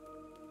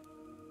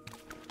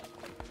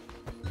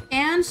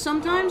 And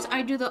sometimes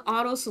I do the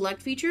auto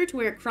select feature to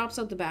where it crops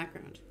out the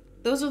background.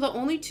 Those are the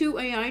only 2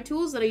 AI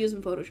tools that I use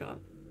in Photoshop.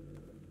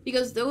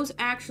 Because those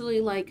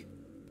actually like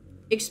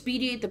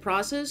expedite the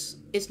process.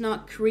 It's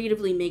not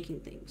creatively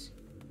making things.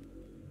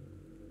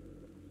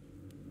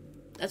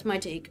 That's my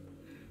take.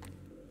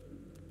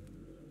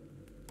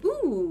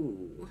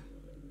 Ooh.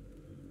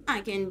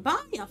 I can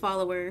buy a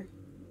follower.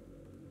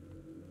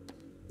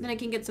 Then I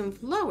can get some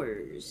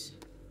flowers.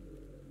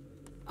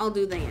 I'll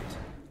do that.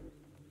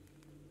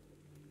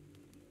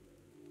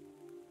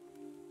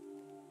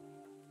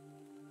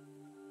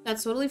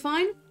 That's totally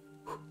fine.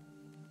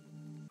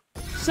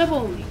 Sub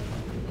only.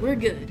 We're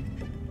good.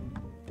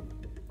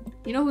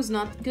 You know who's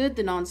not good?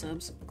 The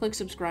non-subs. Click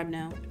subscribe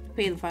now.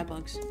 Pay the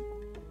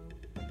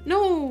 $5.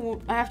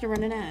 No! I have to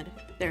run an ad.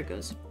 There it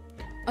goes.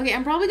 Okay,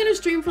 I'm probably gonna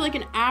stream for like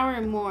an hour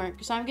or more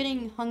because I'm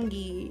getting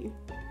hungry.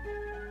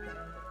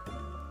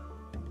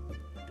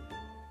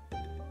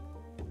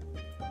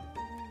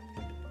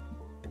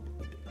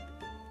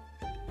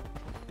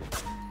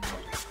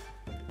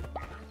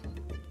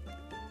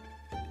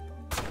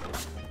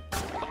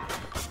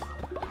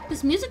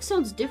 This music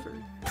sounds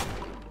different.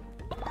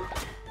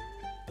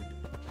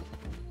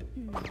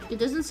 It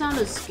doesn't sound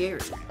as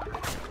scary.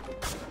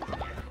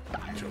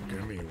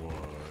 Give me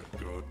what?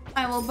 Good.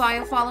 I will buy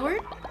a follower.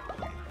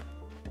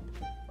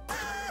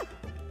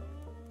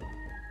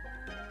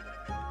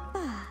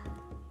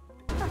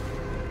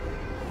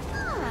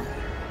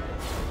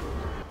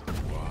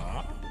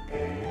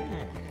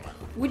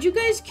 Would you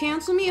guys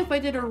cancel me if I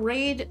did a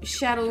Raid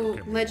Shadow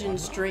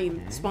Legends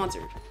stream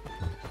sponsored?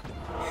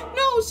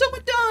 No,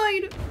 someone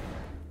died!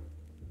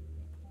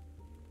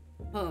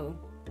 Oh,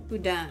 who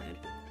died?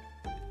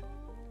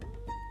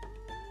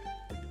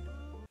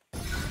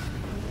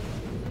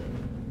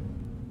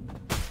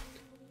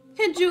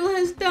 Head Jewel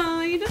has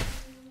died.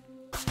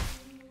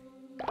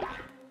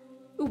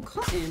 Ooh,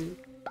 cotton.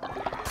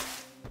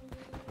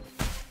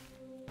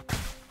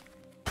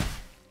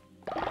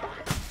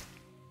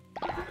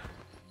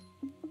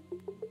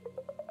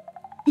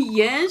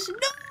 Yes?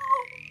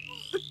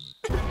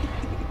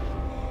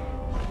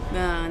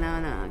 No!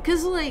 No.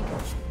 Cause like,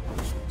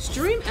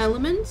 Stream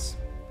Elements,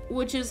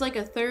 which is like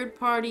a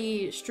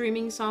third-party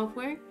streaming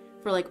software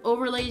for like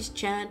overlays,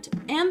 chat,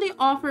 and they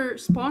offer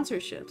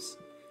sponsorships.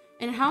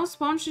 And how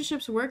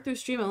sponsorships work through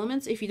Stream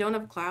Elements, if you don't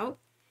have clout,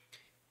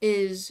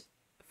 is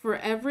for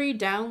every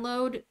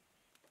download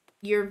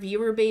your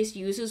viewer base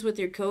uses with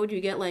your code, you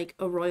get like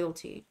a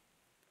royalty.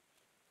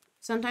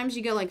 Sometimes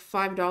you get like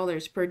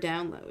 $5 per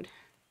download.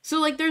 So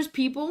like there's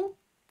people,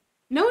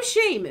 no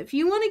shame, if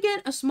you want to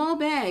get a small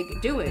bag,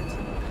 do it.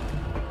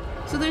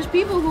 So there's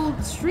people who'll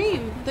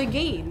stream the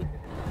game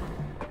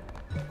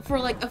for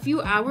like a few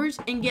hours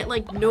and get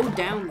like no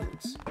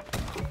downloads.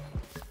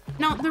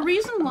 Now, the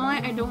reason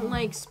why I don't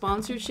like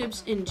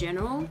sponsorships in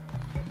general,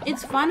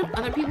 it's fine if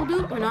other people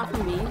do it, but not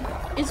for me,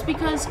 is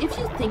because if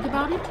you think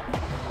about it,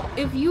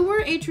 if you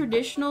were a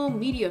traditional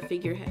media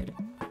figurehead,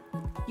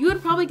 you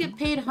would probably get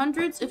paid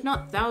hundreds, if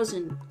not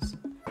thousands,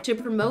 to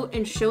promote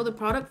and show the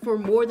product for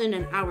more than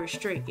an hour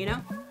straight, you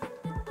know?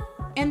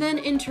 And then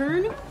in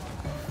turn,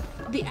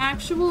 the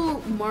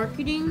actual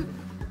marketing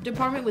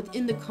department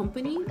within the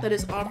company that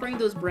is offering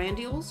those brand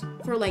deals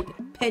for like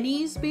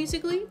pennies,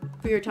 basically,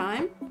 for your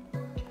time,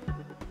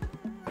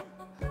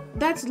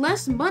 that's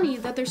less money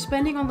that they're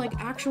spending on like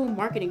actual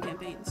marketing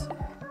campaigns.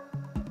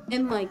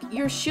 And like,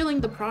 you're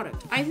shilling the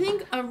product. I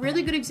think a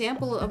really good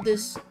example of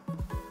this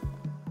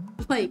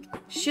like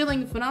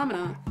shilling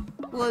phenomena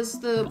was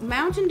the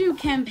Mountain Dew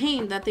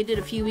campaign that they did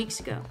a few weeks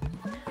ago,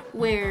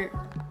 where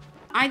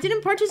I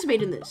didn't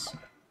participate in this.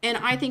 And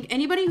I think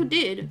anybody who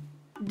did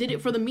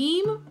it for the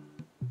meme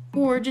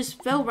or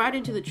just fell right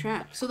into the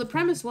trap. So the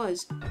premise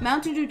was,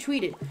 Mountain Dew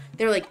tweeted,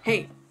 they're like,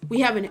 hey,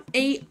 we have an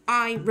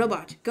AI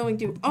robot going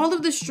through all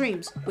of the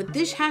streams with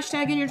this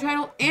hashtag in your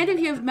title, and if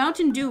you have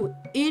Mountain Dew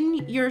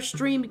in your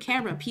stream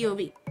camera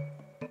POV,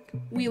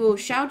 we will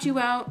shout you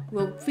out,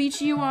 we'll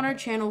feature you on our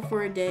channel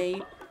for a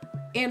day,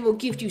 and we'll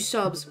gift you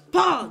subs.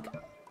 Pog!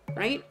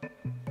 Right?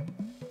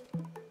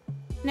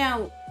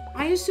 Now,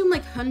 I assume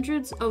like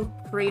hundreds of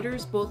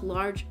creators, both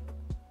large,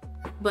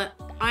 but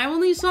I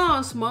only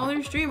saw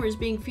smaller streamers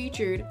being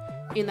featured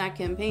in that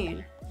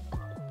campaign.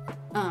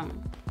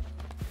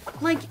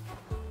 Like,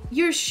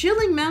 you're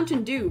shilling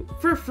Mountain Dew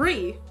for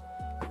free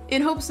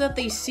in hopes that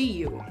they see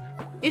you.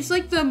 It's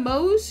like the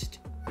most...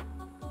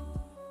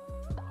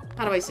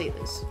 How do I say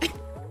this?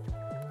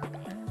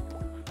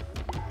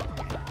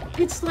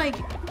 It's like,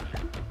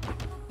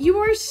 you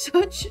are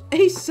such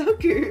a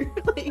sucker.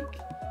 Like,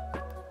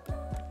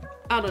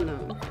 I don't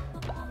know.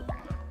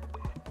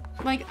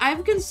 Like,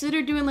 I've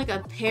considered doing like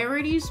a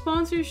parody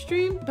sponsor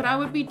stream, but I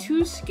would be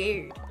too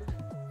scared.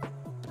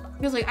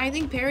 Because like, I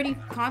think parody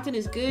content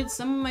is good.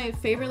 Some of my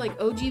favorite like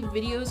OG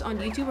videos on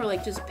YouTube are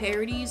like just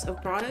parodies of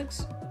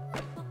products.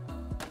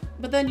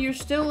 But then you're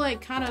still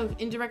like kind of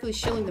indirectly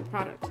shilling the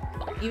product.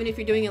 Even if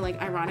you're doing it like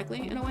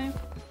ironically in a way.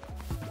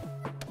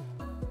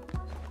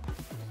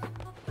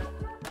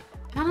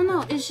 I don't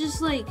know, it's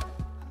just like,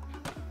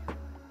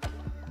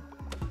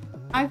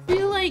 I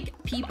feel like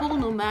people,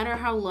 no matter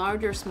how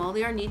large or small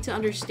they are, need to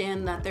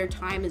understand that their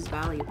time is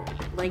valuable.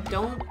 Like,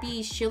 don't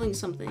be shilling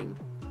something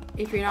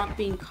if you're not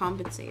being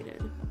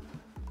compensated.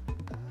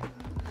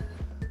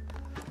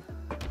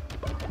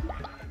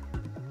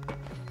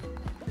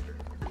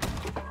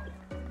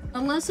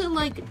 Unless it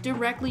like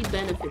directly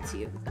benefits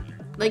you.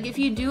 Like, if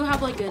you do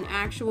have like an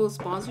actual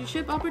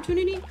sponsorship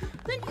opportunity,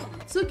 then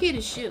it's okay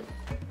to shill.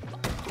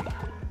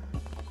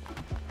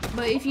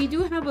 But if you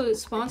do have a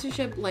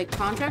sponsorship like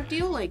contract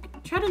deal, like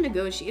try to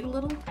negotiate a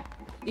little.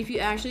 If you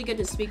actually get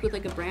to speak with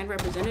like a brand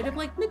representative,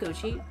 like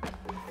negotiate.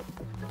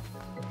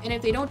 And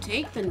if they don't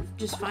take, then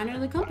just find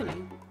another company.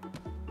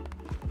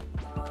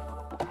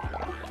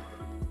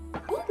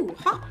 Ooh,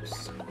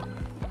 hops.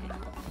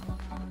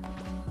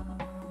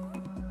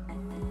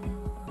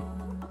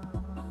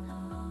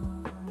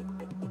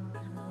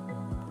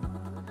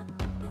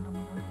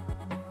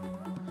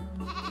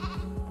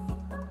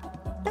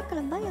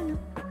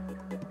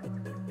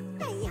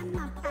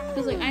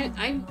 Because like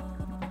I've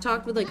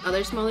talked with like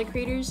other smaller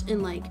creators,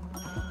 and like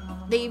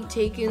they've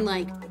taken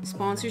like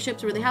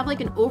sponsorships where they have like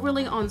an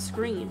overlay on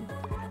screen,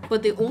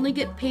 but they only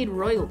get paid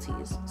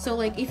royalties. So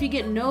like if you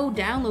get no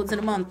downloads in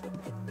a month,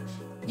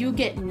 you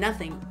get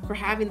nothing for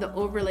having the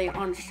overlay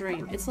on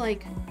stream. It's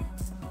like,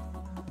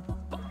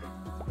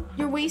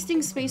 you're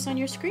wasting space on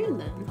your screen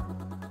then.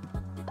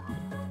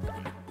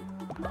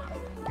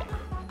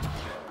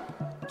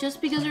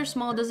 Just because you're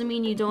small doesn't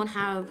mean you don't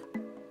have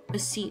a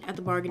seat at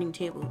the bargaining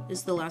table,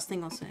 is the last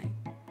thing I'll say.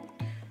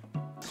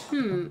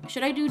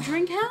 Should I do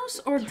drink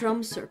house or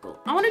drum circle?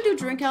 I want to do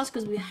drink house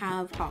because we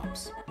have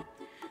hops.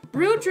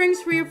 Brew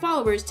drinks for your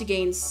followers to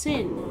gain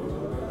sin.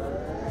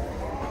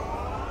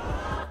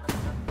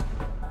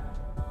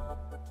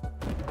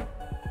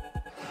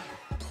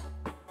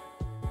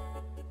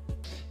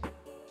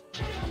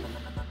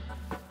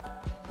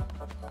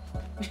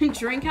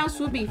 Drink house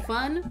would be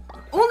fun.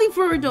 Only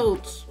for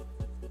adults.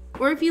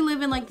 Or if you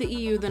live in like the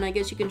EU, then I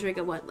guess you can drink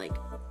at what, like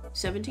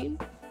 17?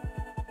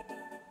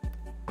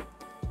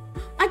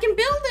 I can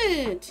build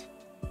it!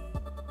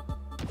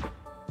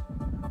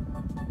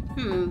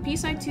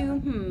 P-side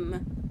 2,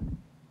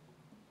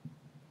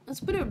 Let's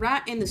put it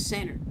right in the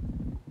center.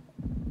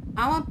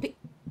 I want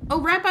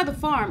oh, right by the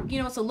farm.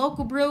 You know, it's a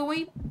local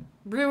brewery.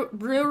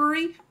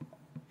 Brewery.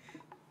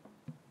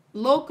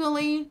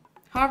 Locally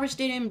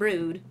harvested and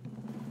brewed.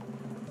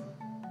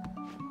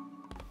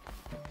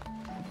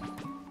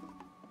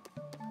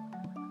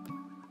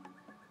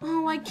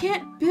 Oh, I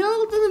can't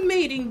build the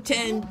mating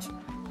tent.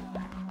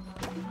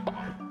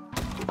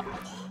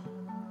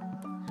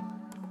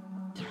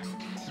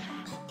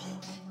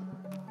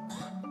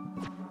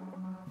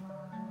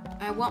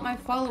 I want my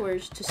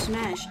followers to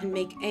smash and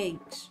make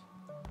eggs.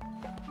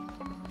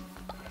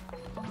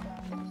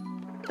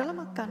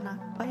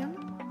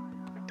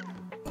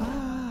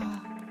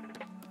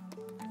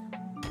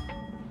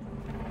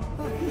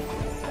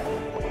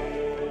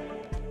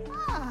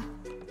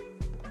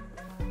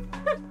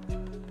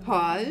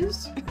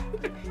 Pause.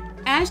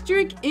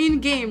 Asterisk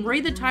in-game.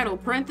 Read the title.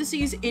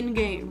 Parentheses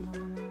in-game.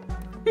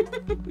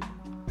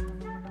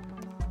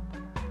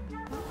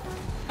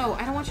 Oh,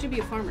 I don't want you to be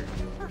a farmer.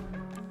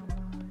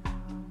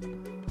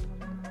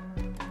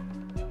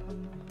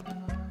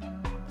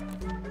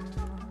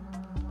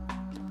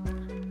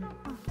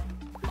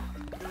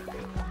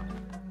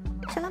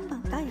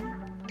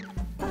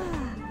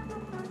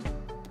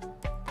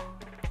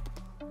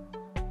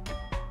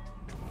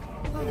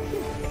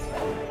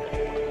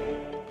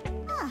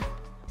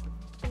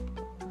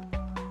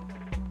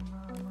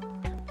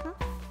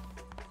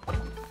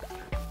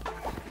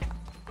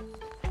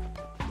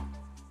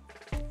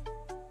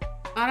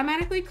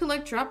 Automatically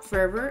collect drop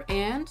fervor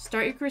and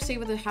start your crusade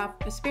with a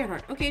spirit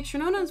heart. Okay,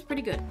 Trinona is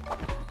pretty good.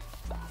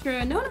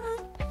 Trinona!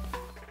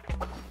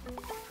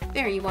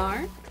 There you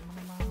are.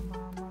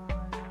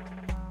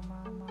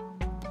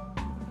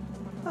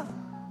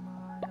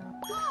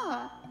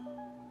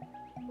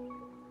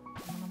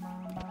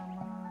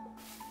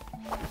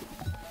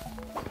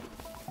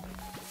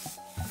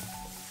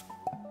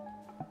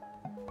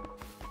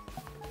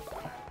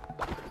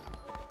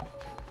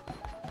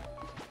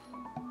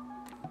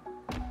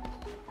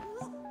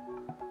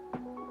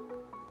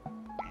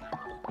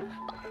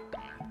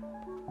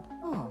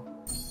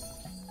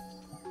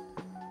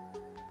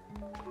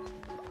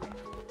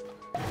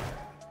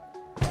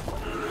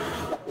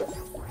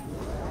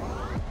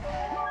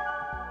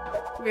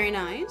 Very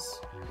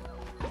nice.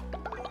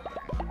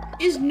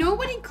 Is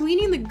nobody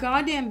cleaning the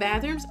goddamn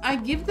bathrooms? I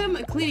give them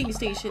a cleaning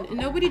station and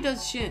nobody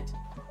does shit.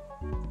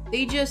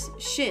 They just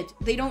shit.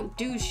 They don't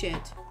do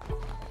shit.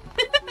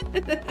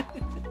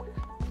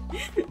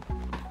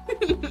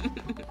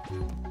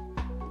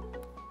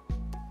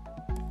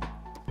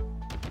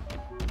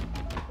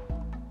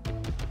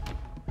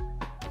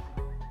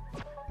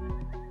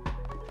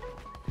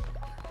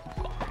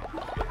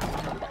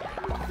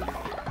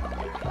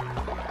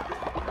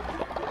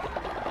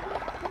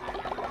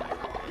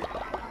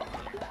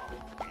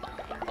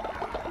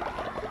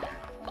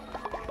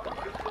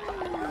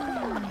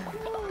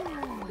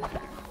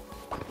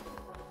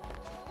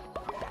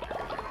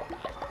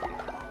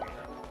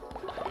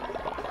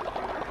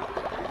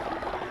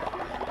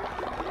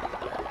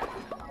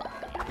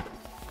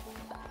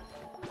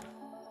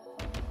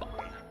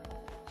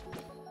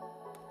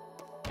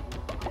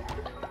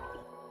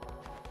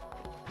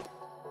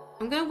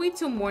 I'm gonna wait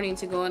till morning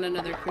to go on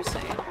another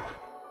crusade.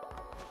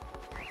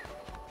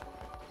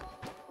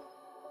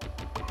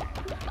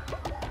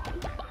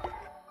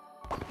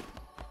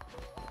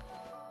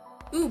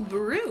 Ooh,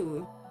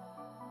 brew.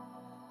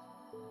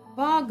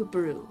 Bog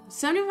brew.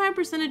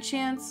 75%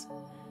 chance.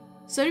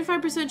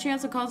 75%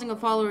 chance of causing a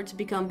follower to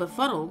become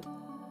befuddled.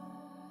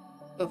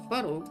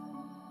 Befuddled.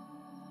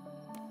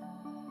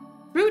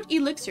 Fruit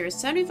elixir.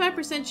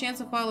 75%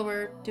 chance of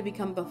follower to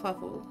become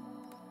befuddled.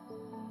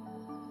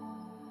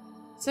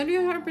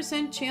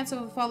 75% chance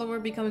of a follower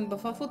becoming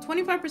befuddled,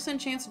 25%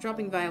 chance of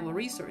dropping valuable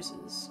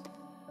resources.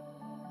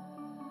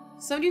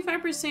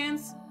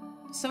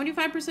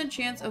 75%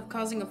 chance of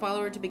causing a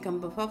follower to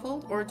become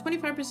befuddled, or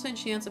 25%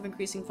 chance of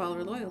increasing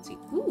follower loyalty.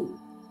 Ooh,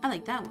 I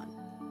like that one.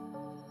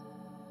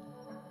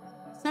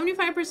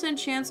 75%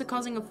 chance of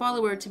causing a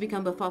follower to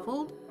become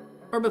befuddled,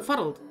 or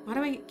befuddled. Why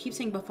do I keep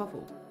saying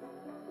befuddled?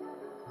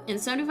 And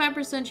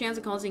 75% chance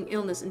of causing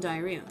illness and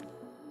diarrhea.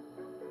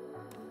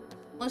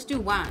 Let's do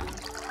wine.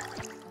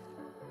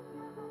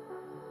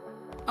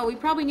 Oh, we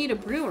probably need a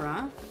brewer,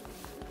 huh?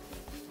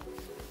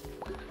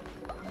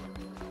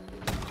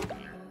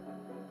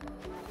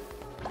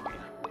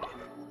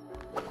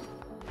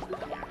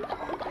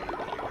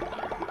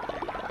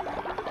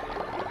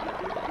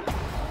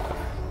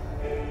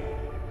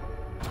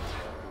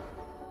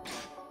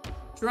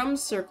 Drum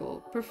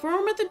circle.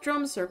 Perform at the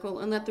drum circle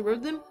and let the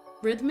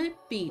rhythmic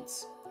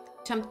beats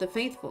tempt the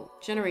faithful.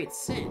 Generate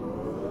sin.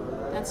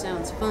 That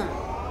sounds fun.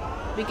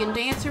 We can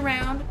dance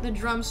around the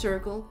drum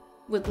circle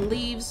with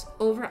leaves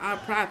over our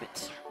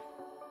privates.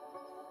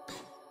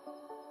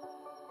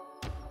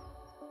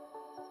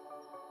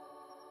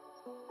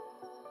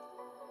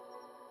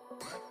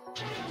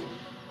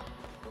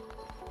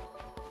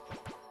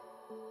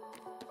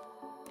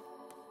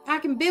 I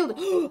can build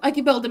I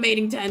can build a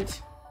mating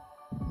tent.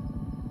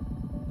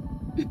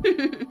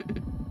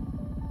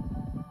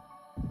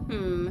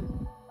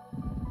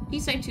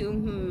 Piece I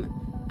 2,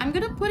 I'm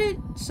gonna put it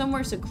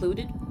somewhere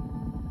secluded.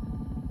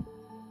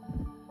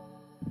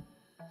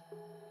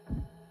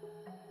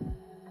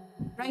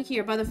 Right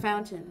here by the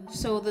fountain.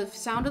 So the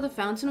sound of the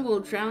fountain will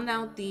drown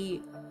out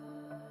the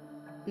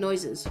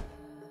noises.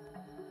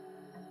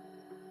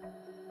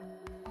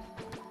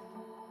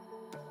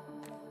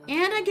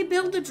 And I can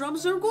build a drum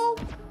circle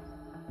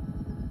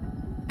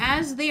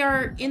as they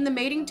are in the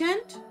mating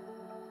tent.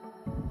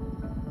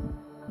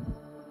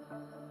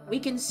 We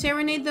can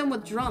serenade them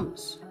with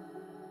drums.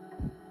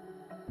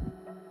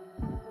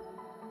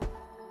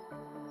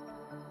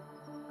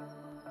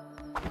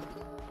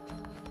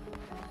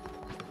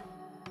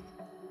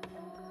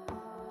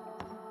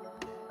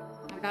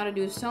 I gotta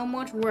do so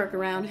much work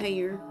around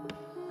here.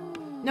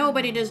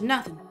 Nobody does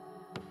nothing.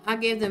 I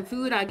give them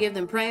food, I give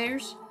them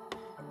prayers.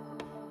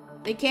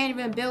 They can't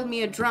even build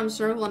me a drum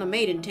circle and a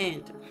maiden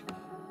tent.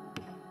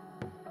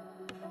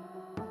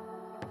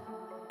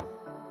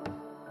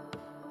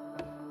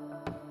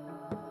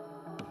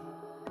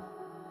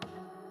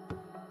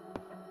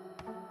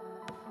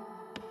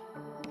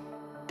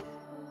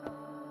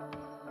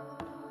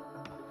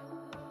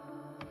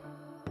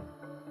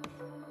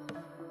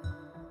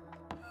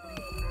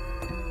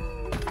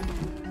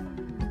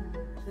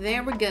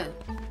 There we go.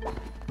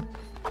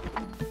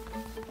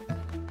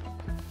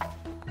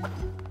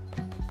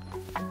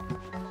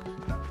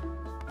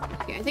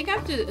 Okay, I think I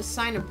have to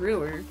assign a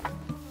brewer.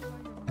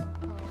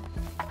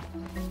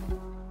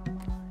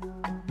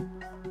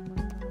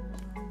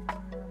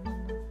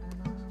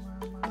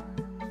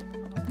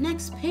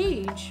 Next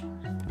page.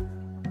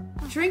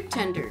 Drink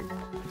tender.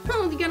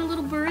 Oh, you got a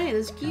little beret.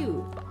 That's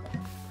cute.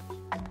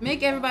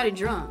 Make everybody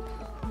drunk.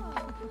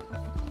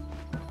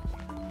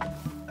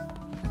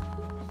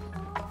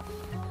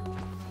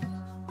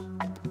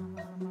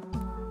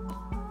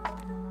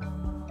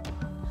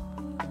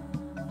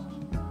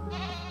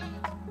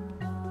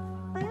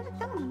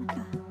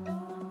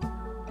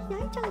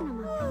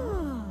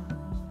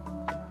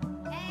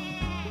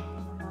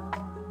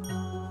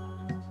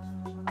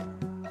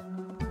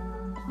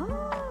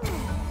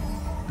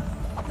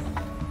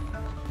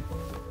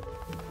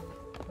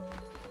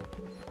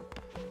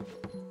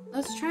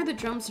 Let's try the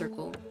drum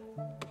circle.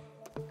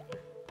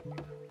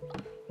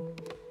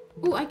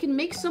 Oh, I can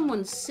make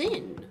someone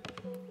sin.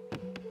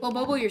 Well,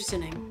 Bobo, you're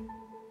sinning.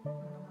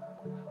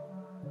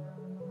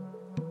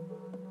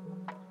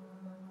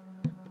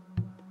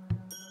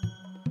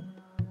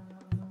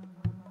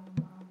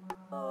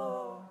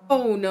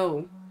 Oh,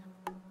 no.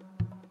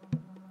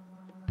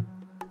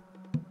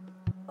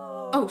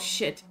 Oh,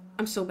 shit.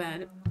 I'm so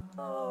bad.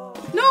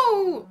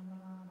 No!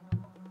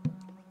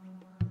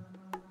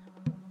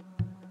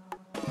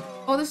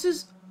 Oh, this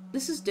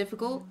is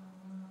difficult.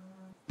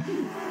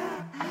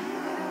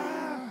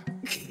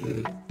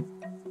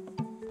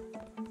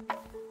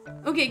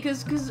 Okay,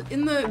 cause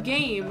in the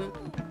game,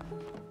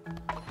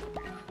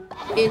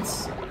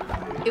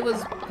 it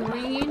was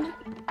green,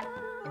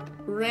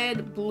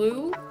 red,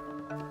 blue,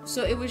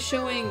 so it was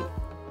showing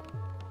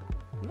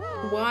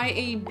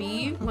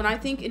YAB, when I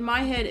think in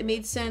my head it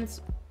made sense,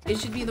 it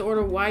should be the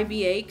order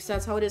YBA, because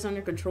that's how it is on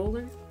your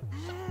controller.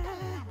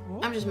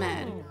 I'm just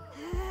mad.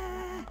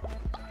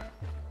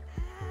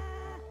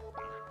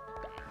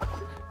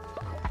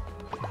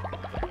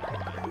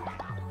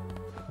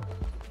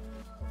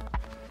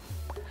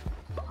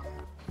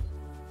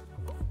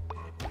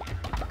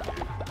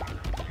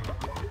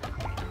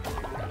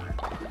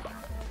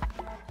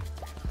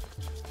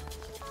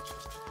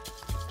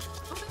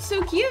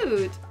 So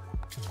cute!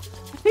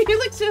 You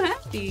look so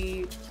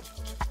happy!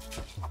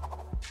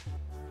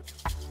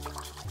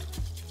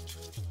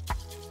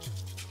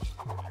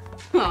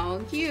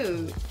 Oh,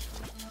 cute!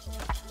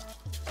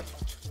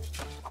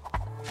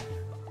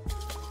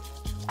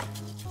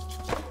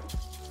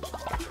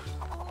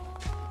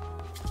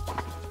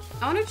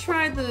 I want to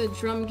try the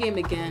drum game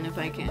again if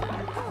I can.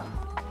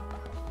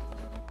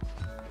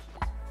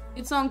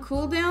 It's on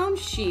cooldown?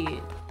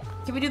 Shit.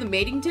 Can we do the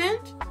mating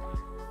tent?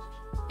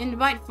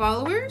 Invite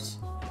followers?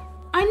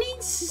 I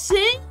need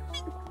sin?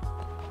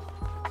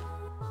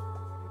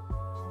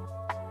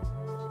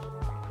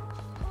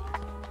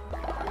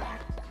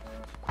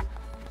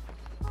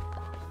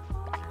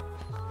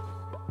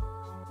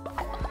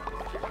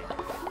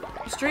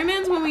 Stray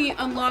Man's when we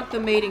unlock the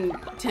mating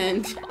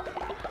tent.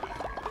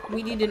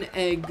 We need an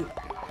egg.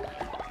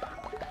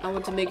 I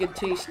want to make a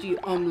tasty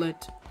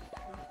omelet.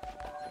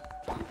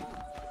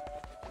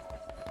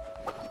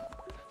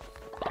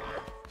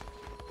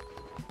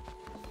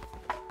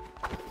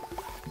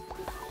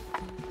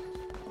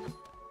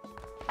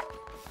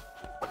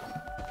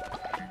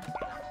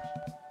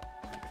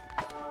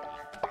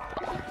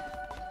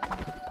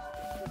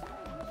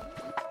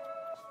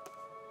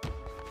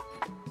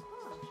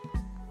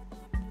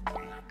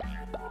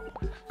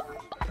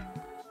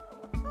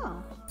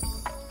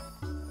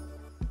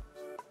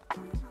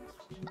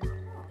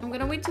 I'm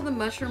gonna wait till the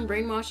mushroom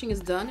brainwashing is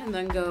done and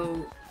then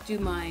go do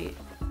my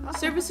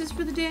services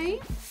for the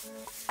day.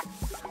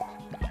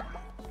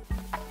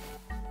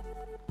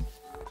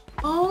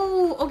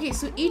 Oh, okay,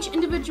 so each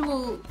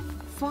individual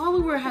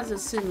follower has a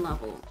sin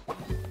level.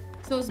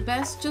 So it's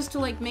best just to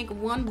like make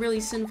one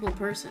really sinful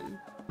person.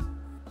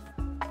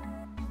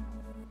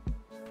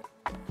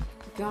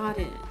 Got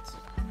it.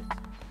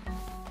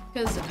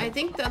 Because I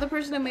think the other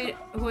person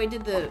who I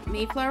did the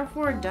Mayflower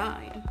for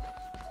died.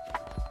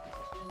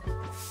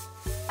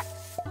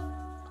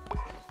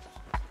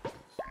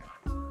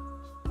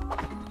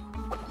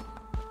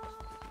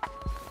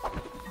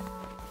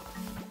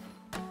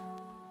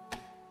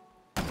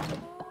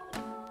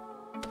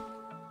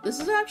 This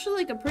is actually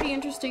like a pretty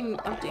interesting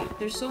update.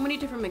 There's so many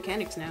different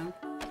mechanics now.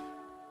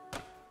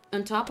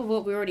 On top of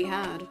what we already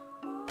had.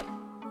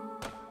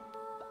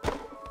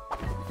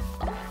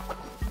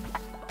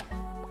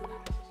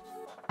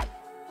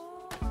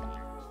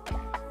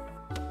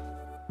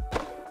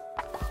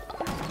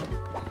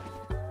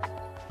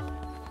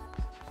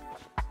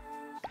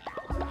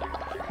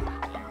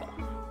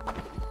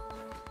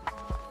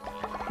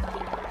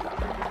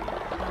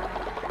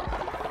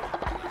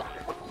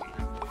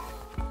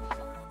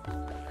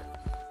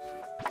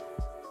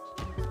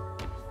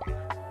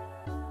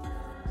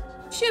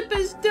 Chip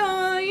has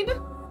died!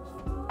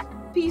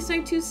 Peace,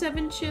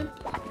 I-27 Chip.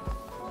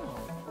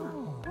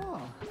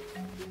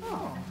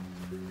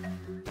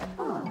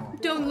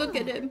 Don't look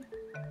at him.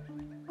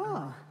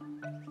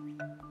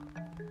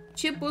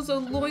 Chip was a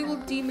loyal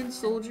demon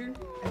soldier.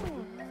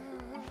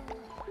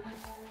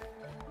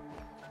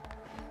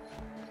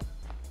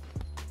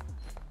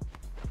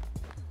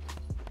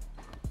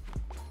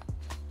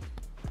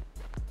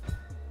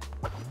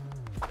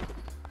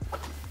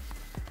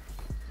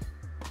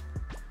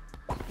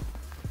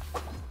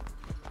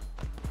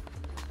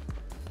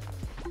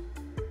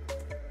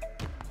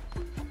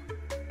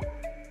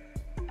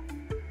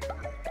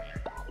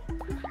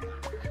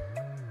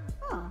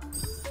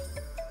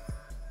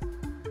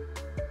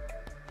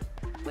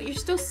 What, you're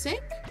still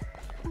sick?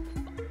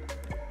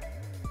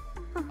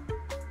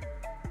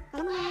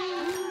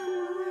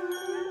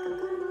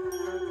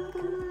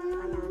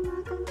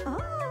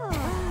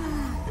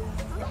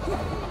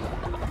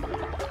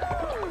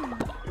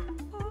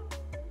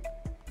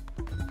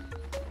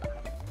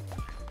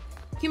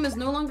 Kim is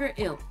no longer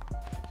ill.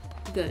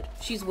 Good.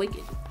 She's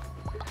wicked.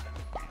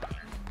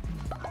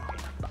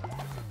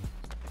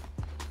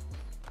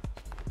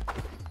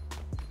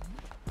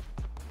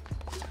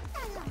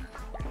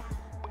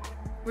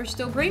 We're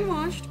still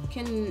brainwashed.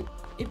 Can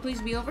it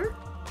please be over?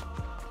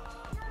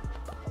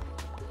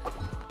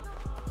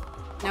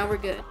 Now we're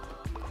good.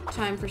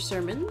 Time for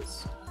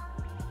sermons.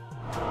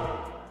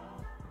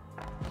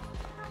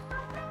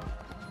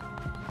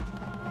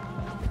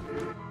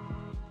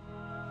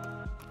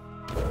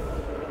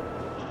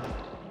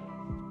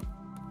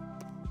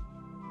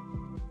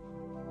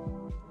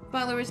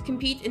 Followers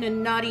compete in a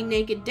naughty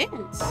naked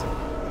dance.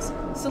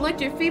 Select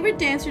your favorite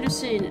dancer to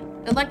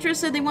sin. Electra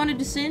said they wanted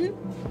to sin,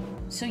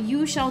 so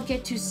you shall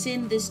get to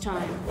sin this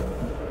time.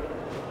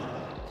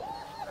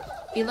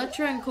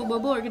 Electra and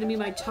Kobobo are gonna be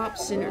my top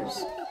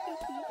sinners.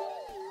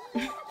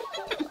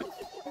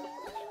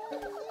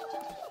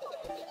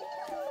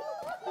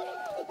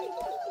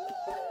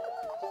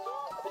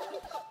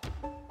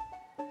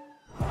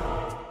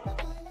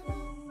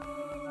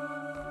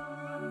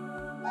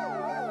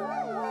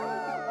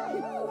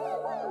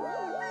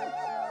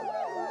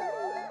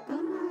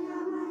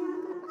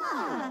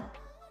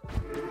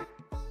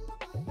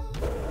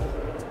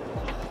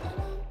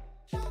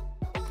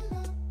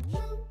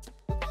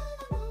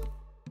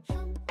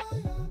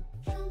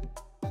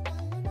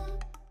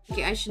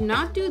 Okay, I should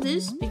not do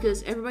this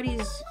because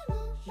everybody's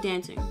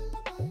dancing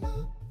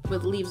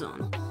with leaves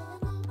on.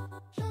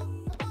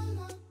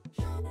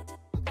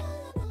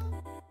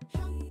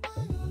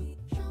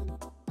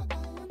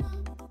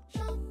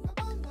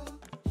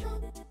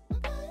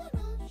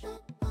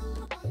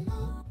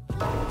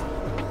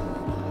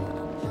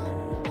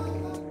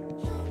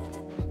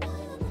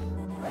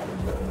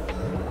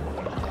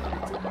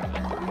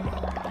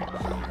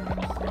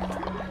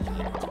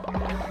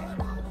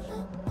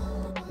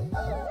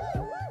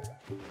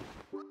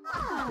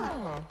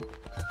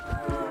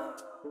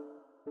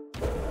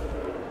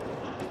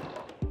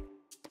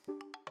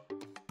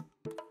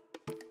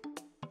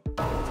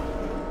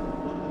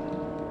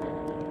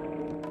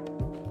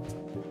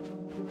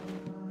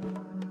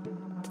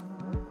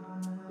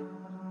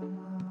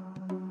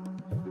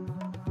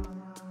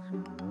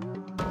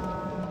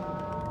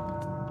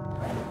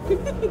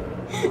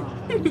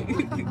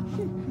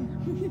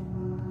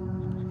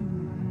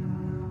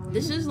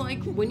 This is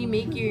like when you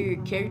make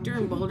your character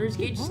in Baldur's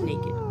Gate just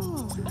naked.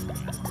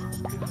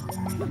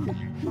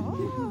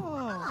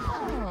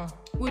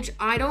 Which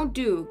I don't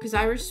do, because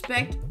I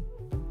respect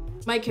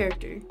my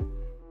character.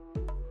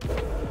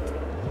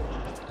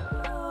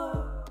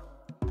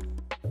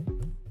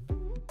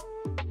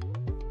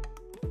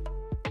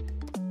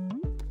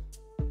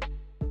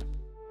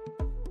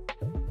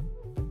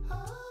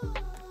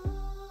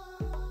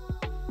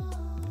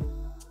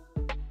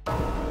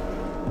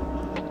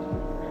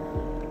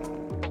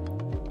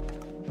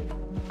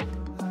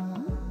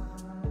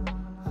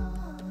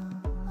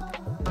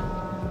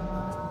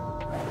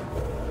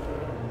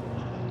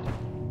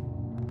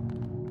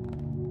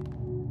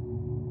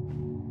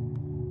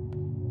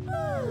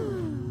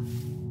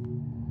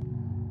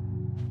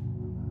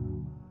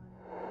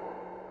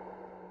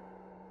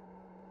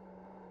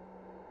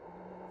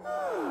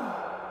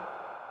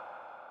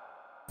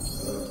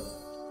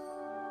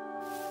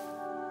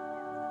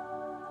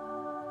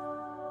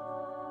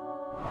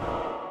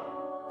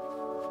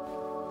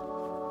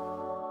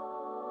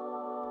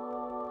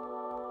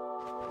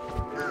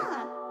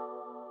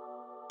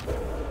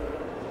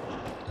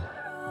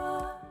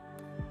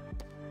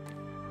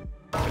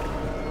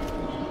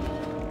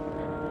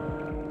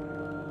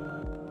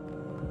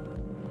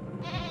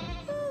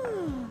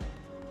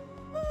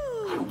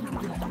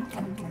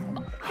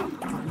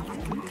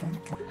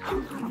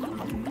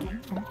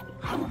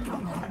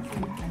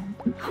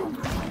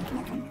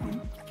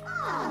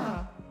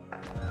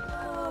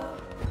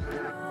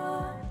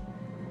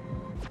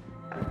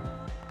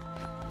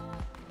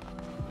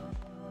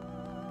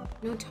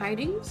 No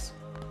tidings?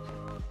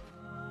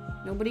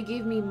 Nobody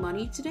gave me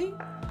money today?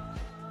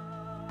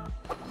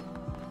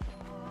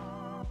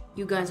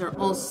 You guys are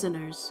all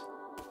sinners.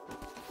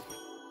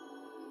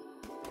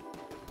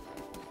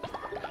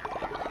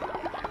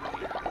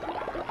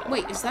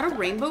 Wait, is that a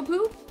rainbow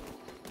poop?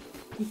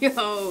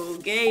 Yo,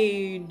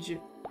 Gage.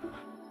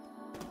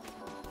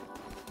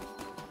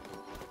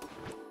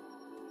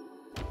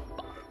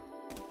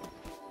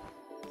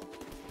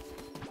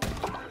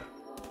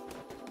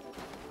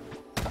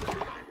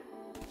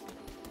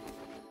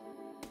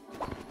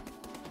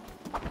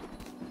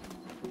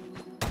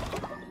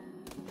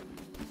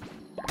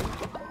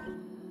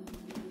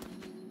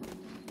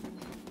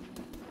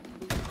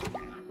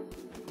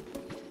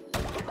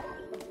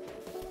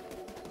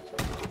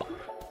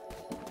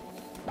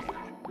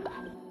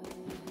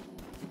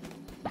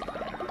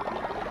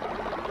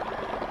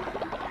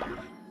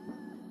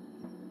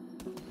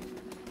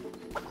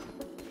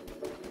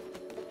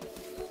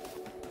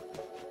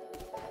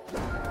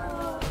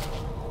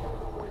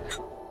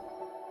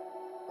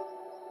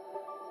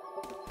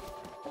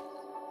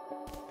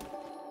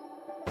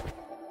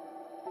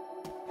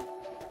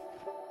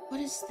 What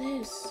is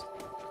this?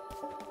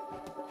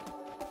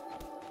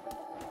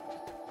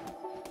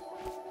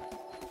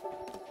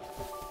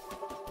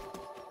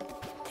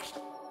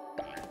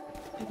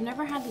 I've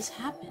never had this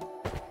happen.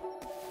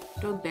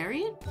 Do I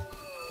bury it?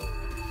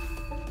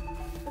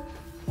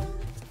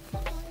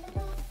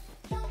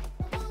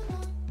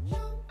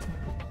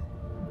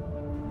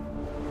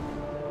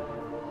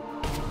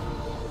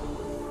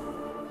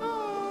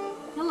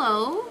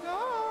 Hello?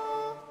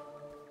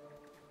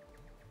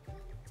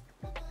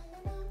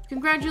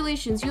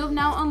 Congratulations, you have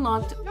now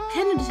unlocked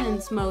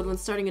penitence mode when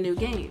starting a new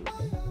game.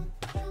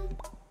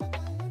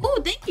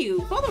 Oh, thank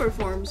you! Follower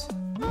forms.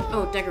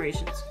 Oh,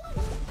 decorations.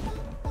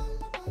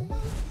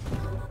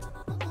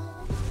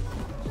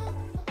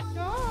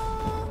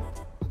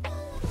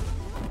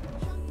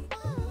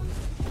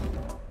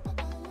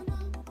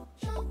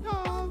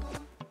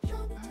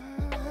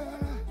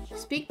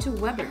 Speak to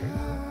Weber.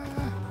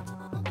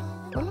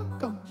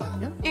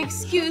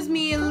 Excuse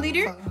me,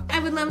 leader. I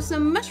would love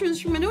some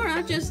mushrooms from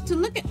Menora just to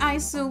look at, I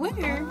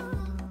swear.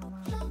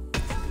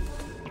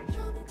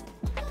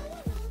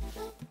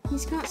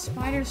 He's got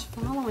spiders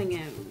following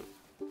him.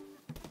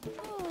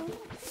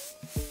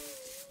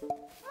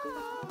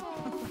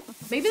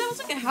 Maybe that was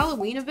like a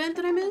Halloween event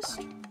that I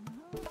missed?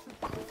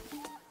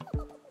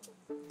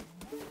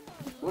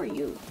 Who are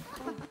you?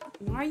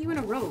 Why are you in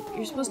a robe?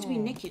 You're supposed to be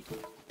naked.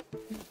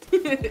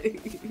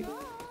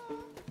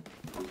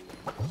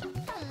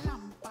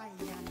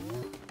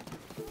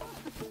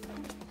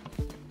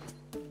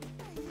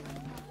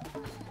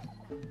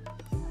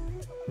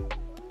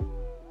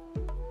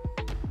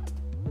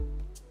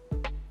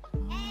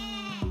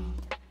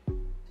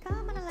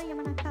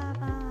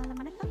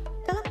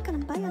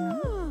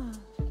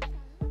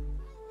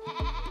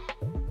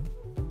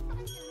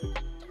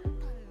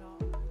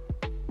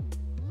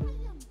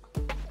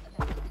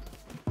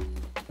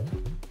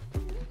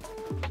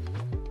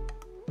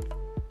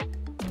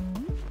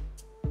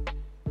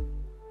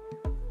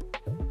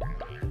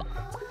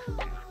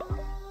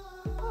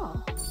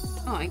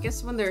 Oh, I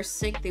guess when they're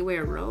sick, they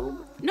wear a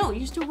robe? No,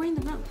 you're still wearing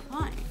the robe.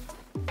 Why?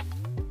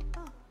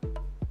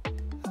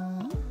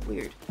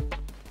 Weird.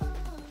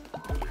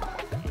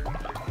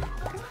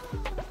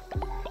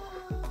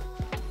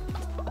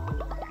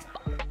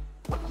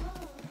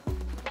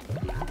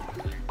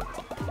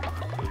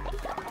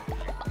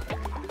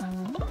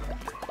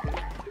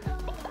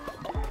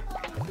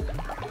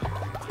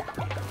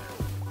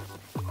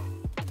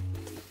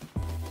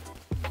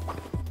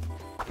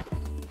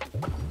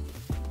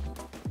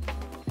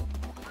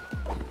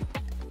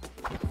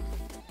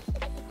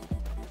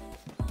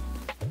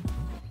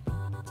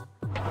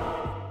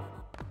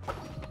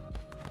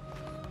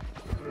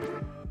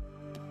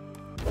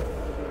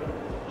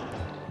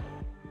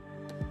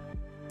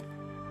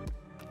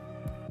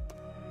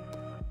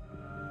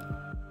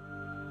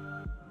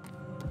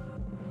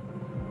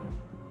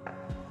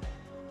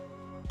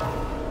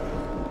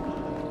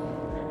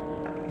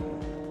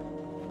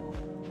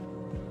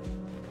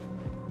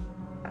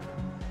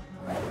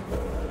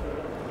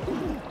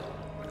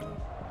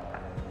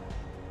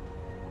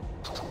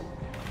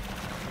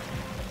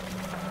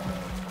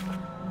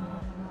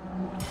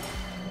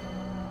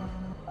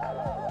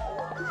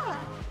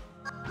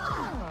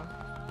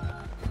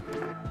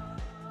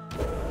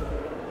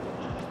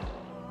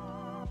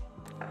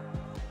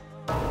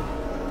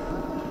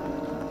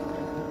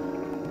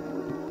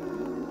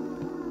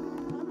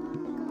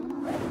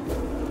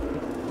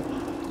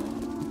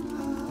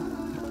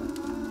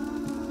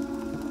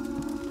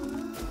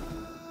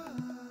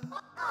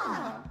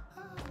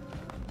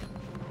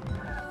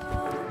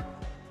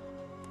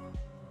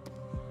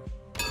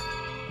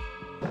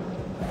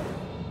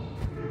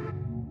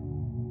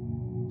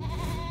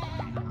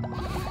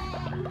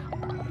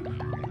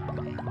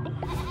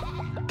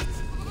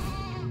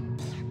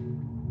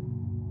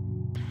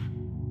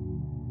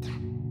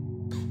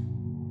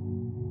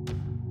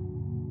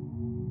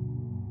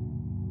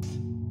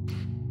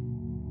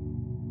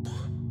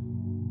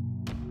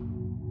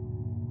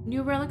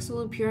 New relics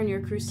will appear on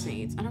your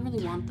crusades. I don't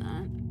really want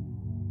that.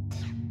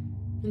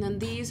 And then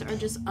these are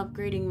just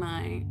upgrading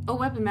my... Oh,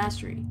 weapon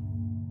mastery.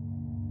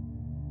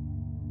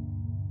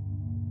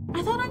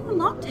 I thought I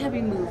unlocked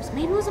heavy moves.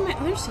 Maybe it was on my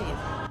other save.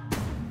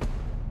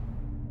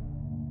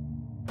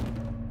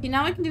 Okay,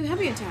 now I can do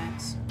heavy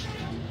attacks.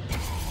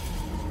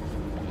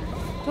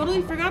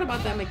 Totally forgot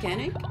about that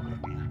mechanic.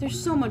 There's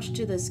so much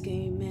to this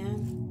game,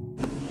 man.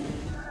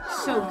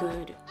 So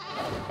good.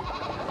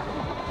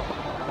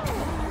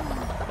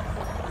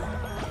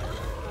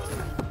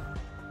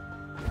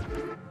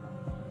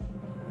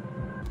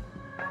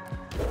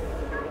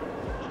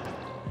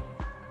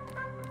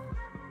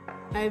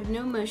 I have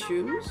no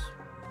mushrooms.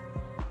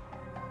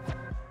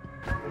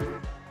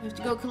 I have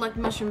to go collect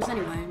mushrooms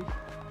anyway.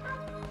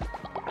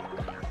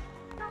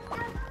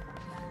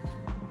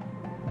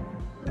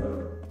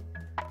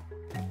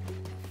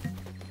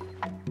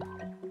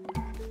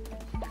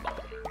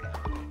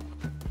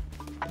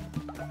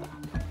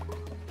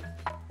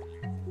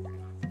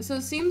 So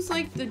it seems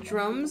like the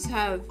drums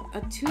have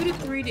a 2 to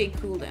 3 day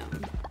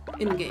cooldown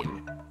in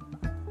game.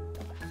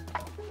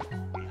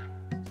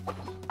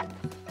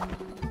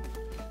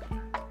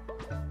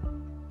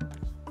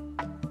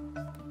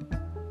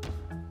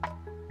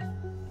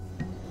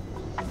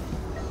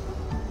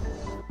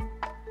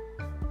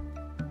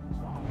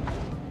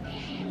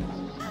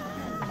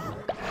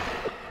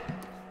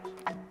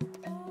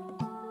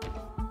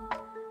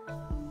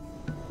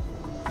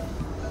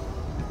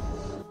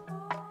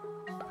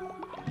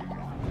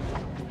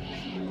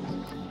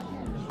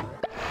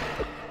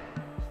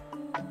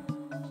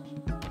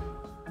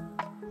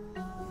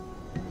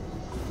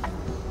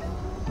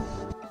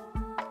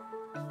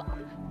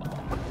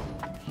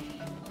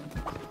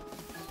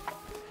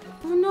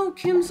 Oh no,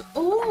 Kim's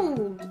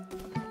old!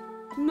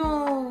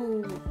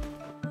 No!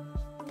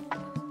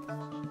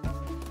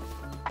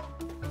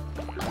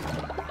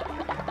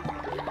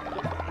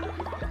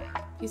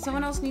 Okay,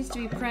 someone else needs to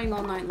be praying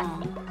all night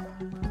long.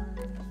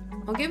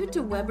 I'll give it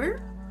to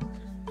Weber,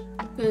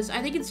 because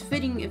I think it's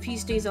fitting if he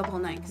stays up all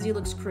night, because he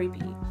looks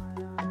creepy.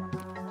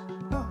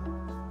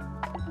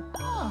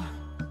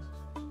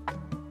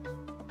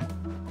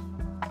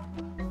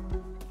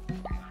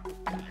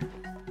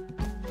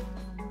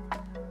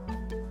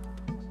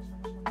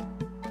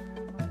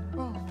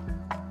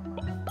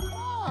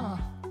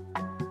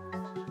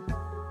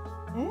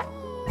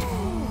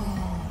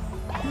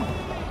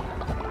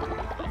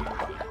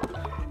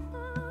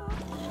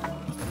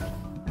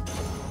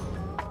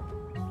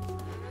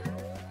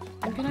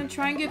 I'm gonna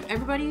try and give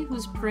everybody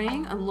who's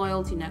praying a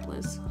loyalty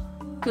necklace.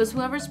 Because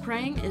whoever's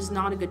praying is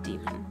not a good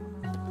demon.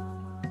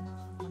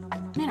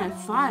 Man, I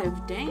have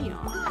 5. Damn.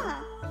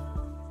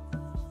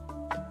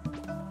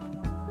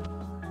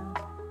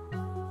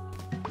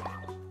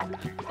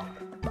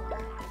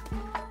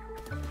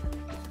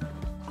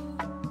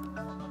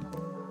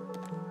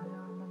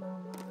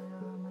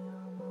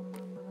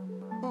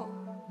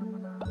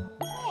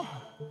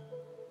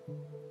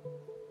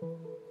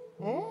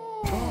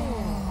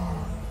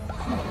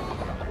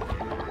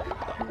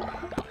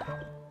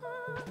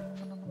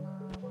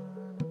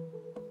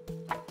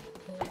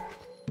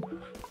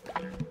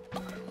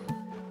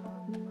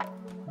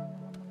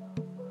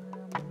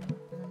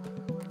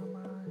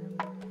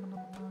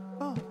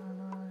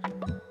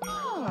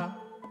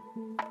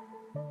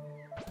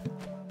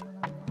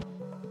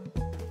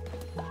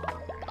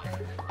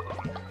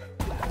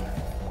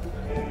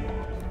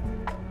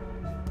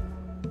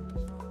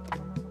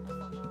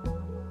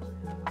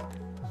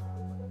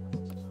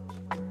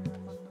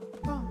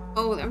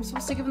 Oh, I'm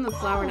supposed to give him the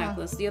flower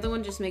necklace. The other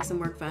one just makes them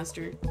work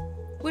faster.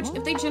 Which,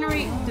 if they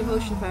generate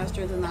devotion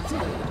faster, then that's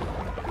good.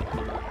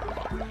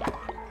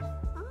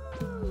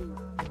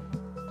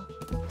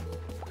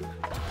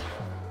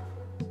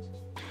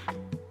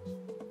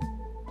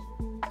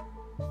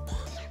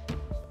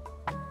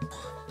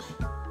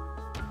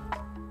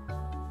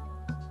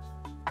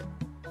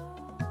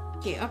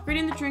 Okay,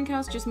 upgrading the drink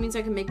house just means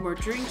I can make more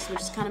drinks, which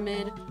is kind of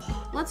mid.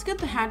 Let's get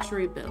the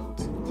hatchery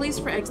built. A place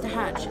for eggs to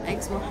hatch.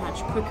 Eggs will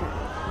hatch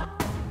quicker.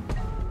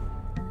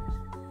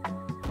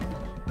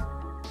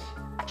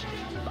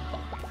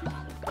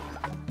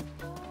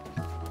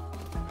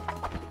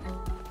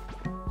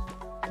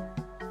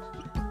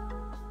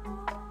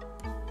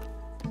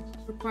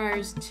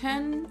 Requires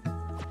 10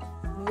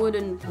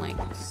 wooden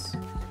planks.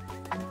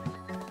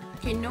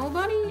 Okay,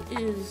 nobody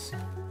is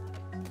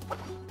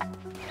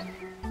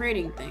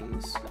creating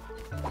things.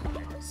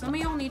 Some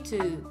of y'all need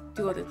to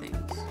do other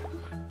things.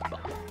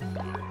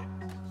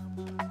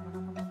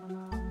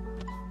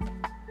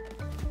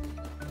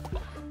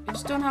 I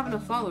just don't have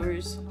enough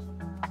followers.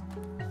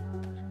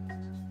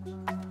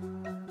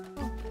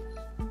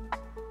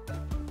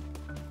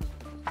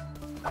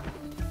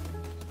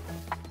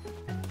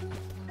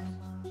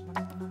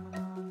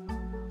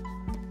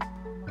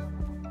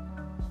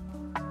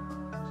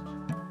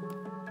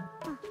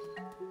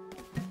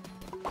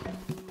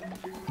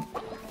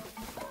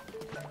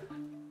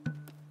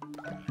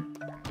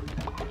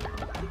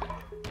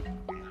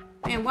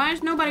 Man, why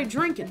is nobody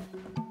drinking?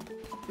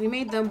 We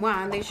made them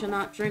wine, they shall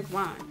not drink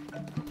wine.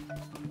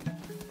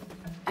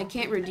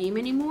 can't redeem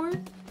anymore?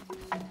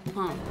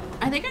 Huh.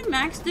 I think I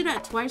maxed it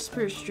at twice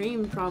per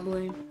stream,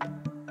 probably.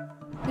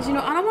 Because, you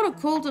know, I don't want a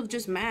cult of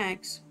just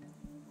Max.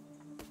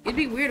 It'd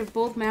be weird if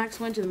both Max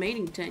went to the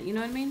mating tent, you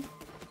know what I mean?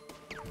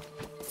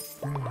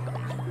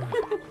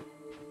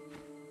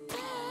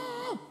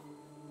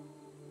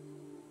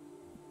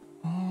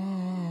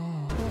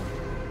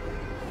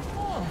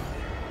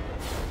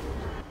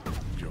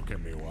 Yo get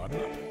me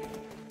water.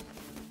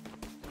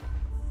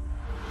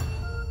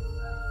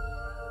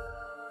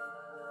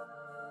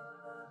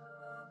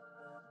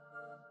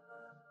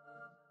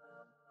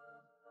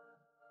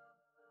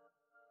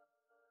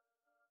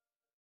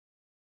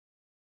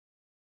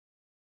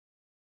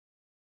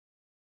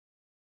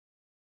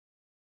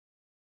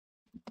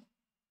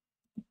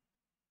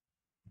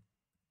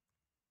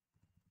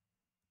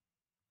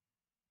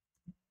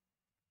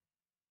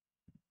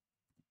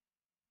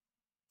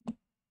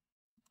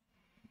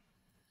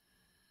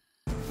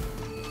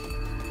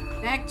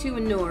 Back to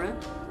Enora.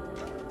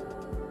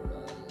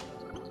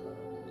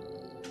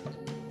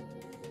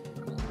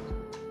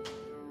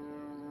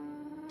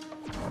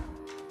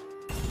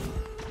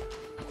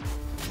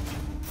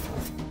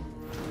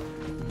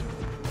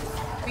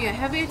 But yeah,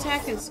 heavy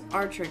attack is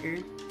our trigger.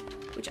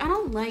 Which I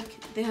don't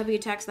like the heavy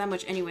attacks that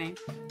much anyway.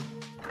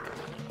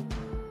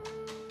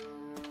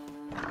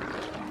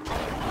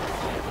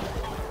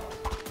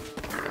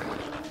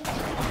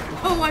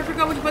 Oh, I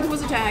forgot which button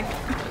was attack.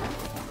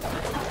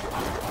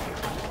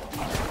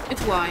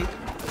 It's Y.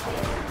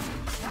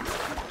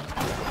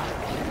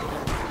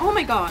 Oh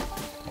my god.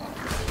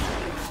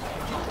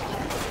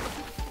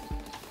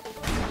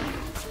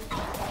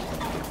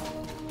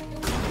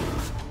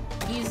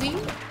 Easy.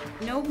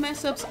 No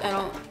mess ups at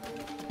all.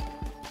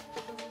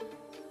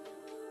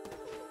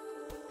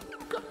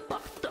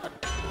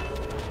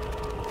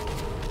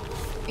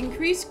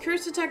 Increase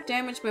curse attack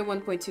damage by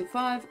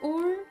 1.25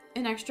 or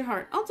an extra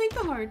heart. I'll take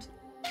the heart.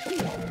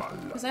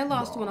 Because I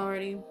lost one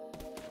already.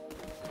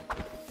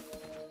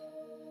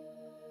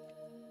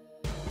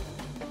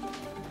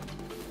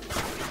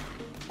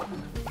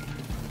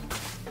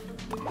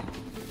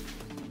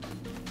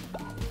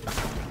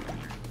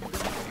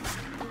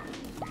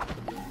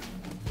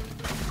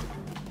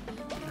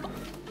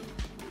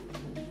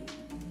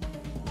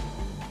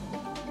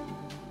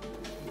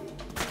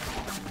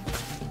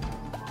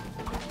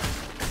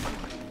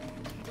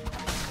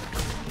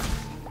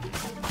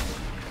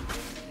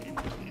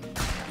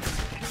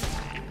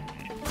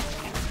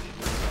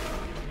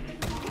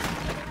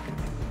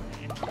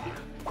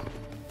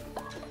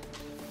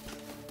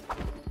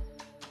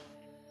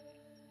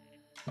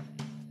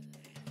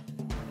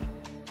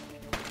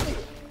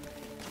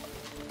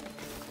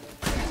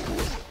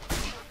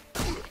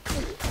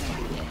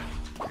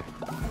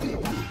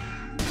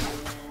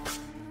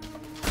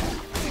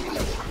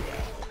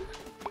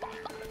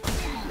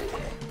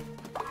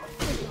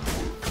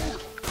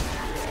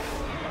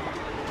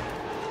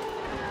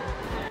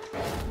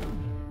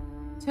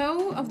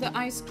 Toe of the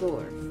Ice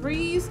Gore.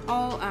 Freeze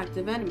all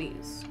active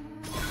enemies.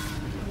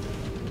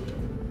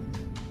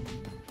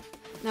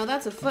 Now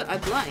that's a foot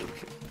I'd like.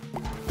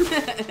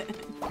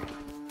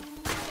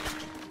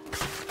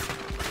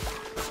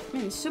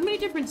 Man, so many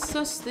different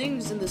sus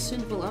things in the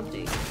Sinful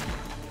update.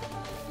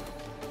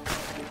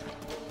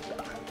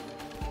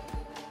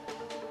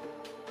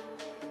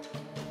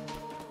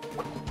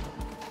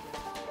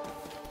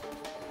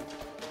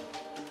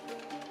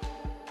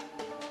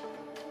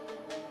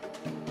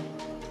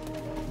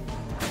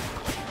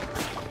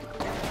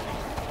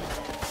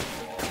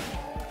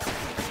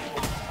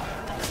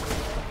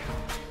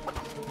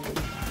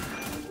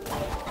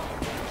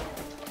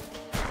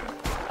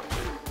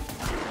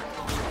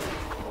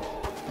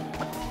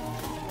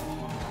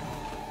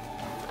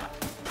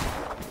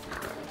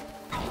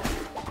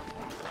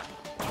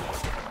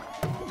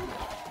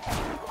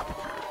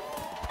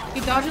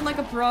 You dodging like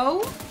a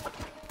pro?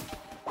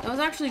 That was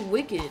actually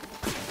wicked.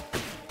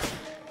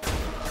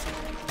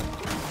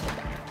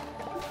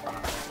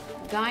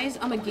 Guys,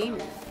 I'm a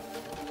gamer.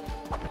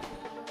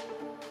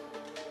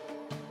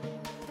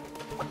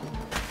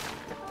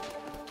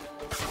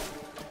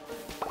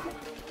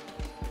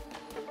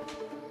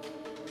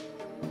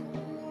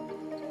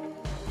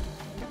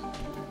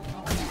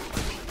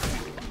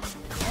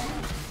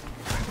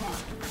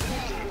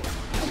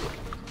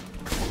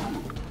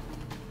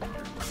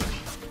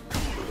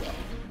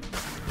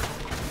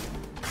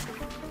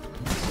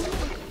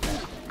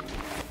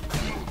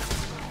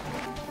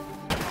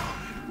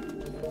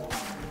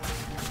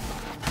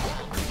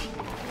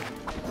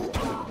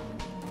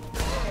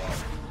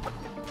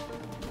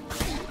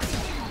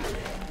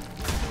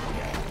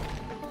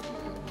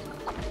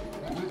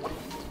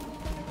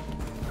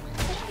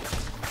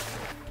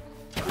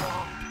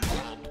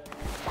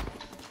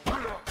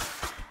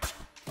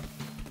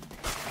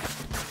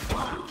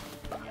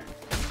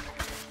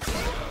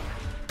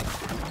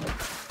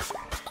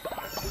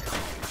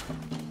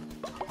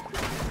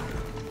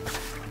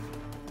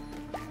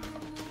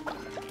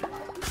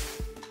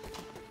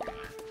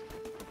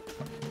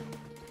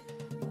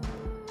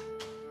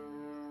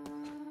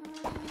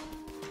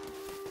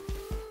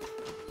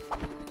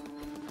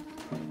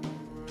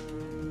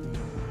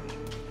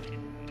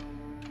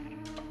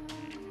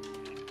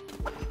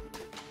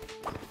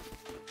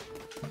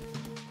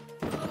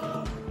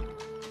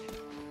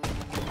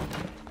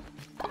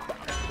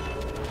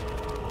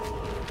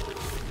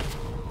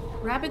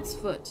 Rabbit's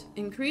foot.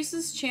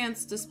 Increases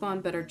chance to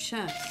spawn better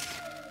chests.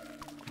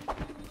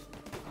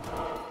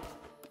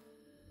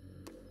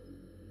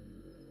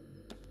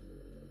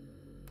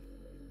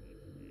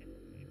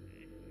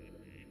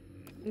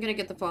 I'm gonna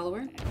get the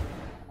follower.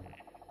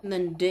 And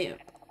then dip.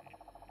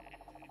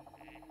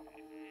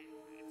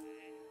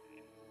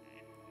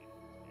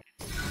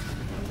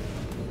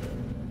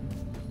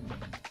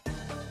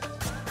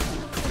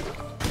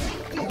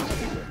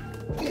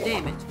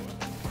 Damn it.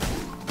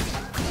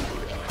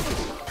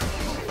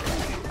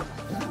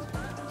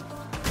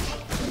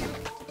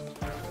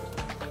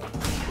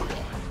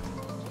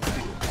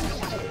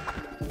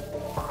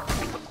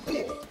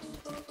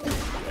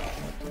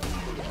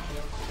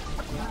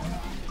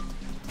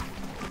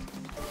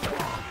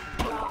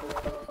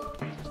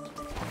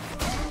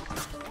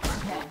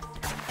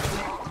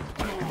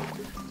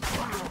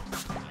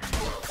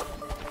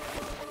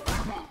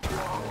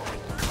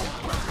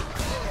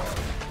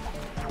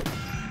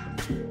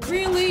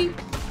 Really?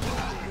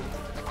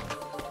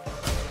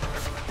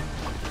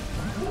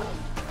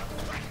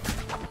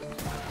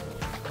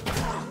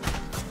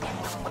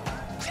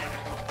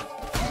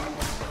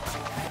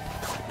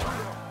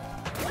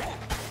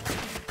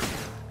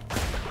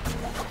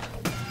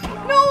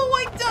 No,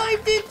 I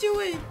dived into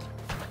it!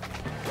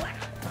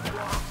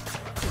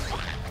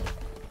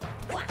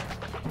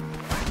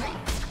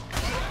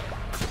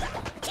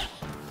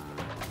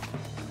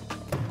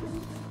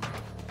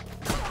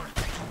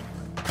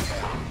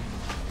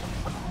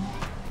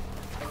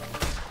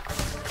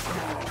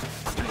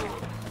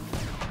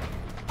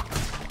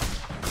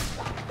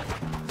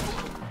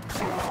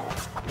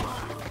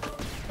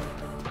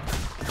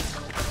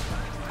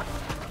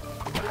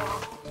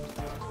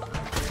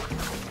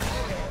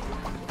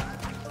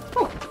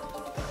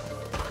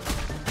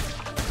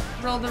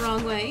 Roll the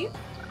wrong way.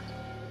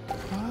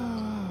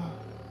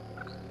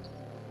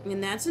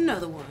 And that's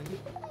another one.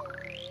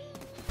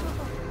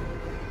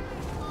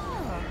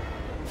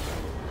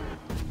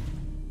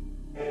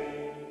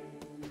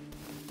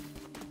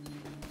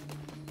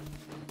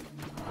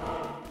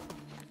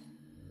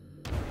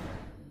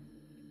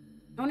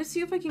 I want to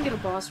see if I can get a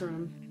boss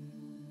room.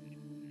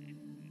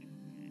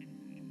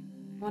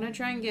 I want to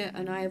try and get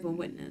an Eye of a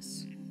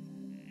Witness.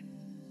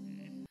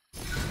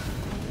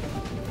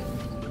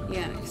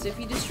 Yeah, because if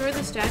you destroy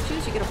the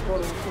statues, you get a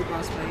portal to a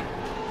boss fight.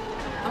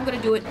 I'm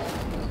gonna do it.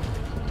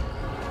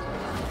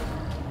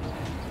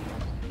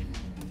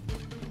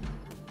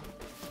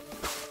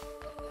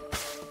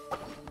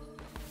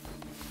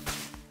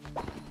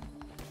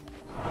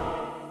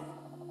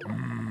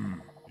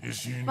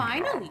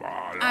 Finally!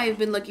 I've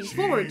been looking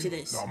forward to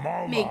this.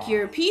 Make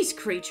your peace,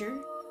 creature.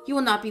 You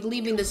will not be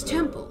leaving this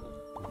temple.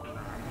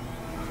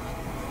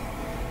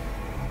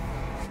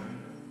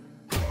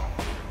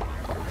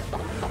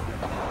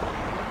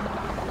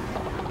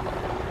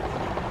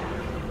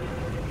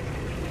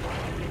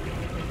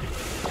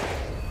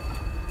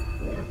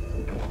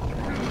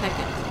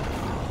 Heckin.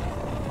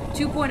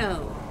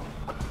 2.0.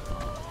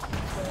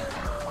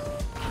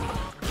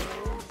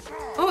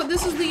 Oh,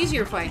 this is the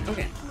easier fight.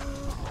 Okay.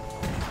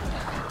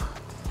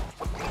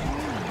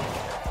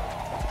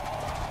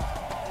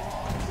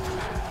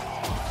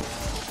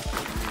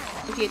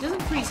 Okay, it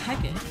doesn't freeze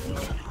Heckin.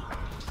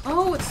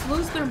 Oh, it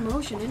slows their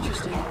motion.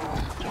 Interesting.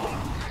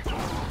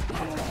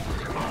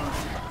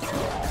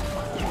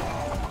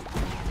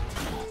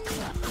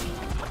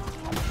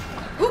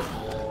 Oop!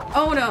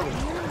 Oh no!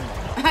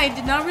 I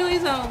did not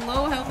realize how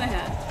low health I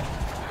had.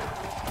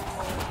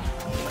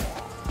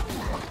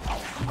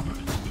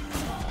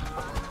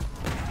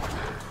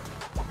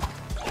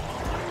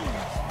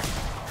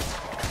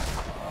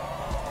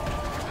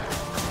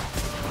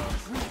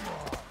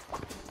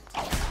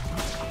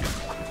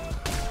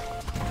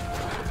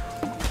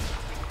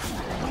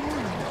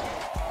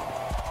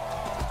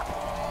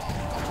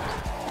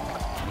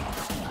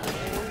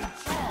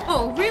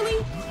 Oh,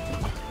 really?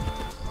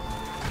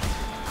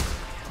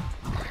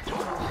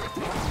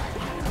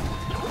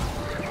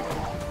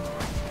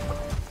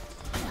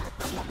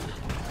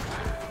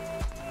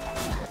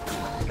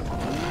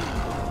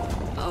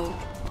 Oh.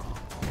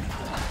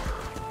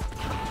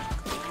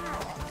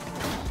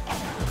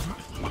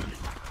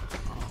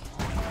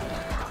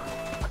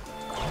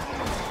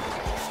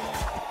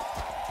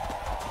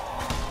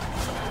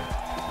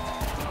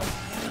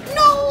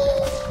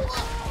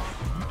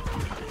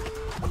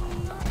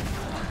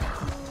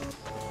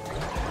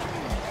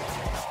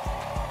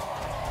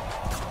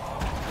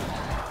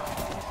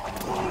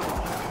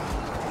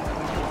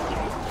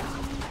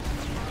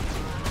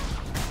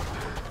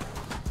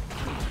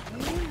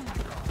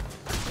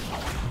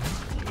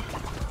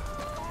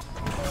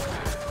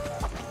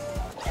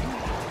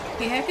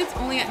 Okay, Heckin's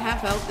only at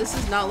half health. This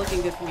is not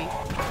looking good for me.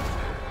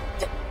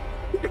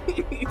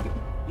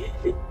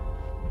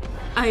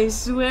 I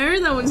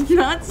swear that was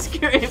not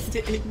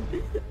scripted.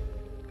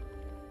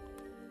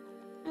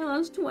 I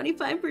lost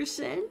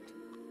 25%.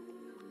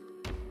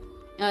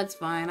 That's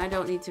fine. I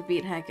don't need to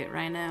beat Heckin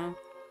right now.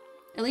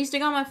 At least I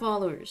got my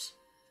followers.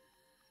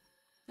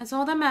 That's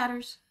all that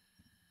matters.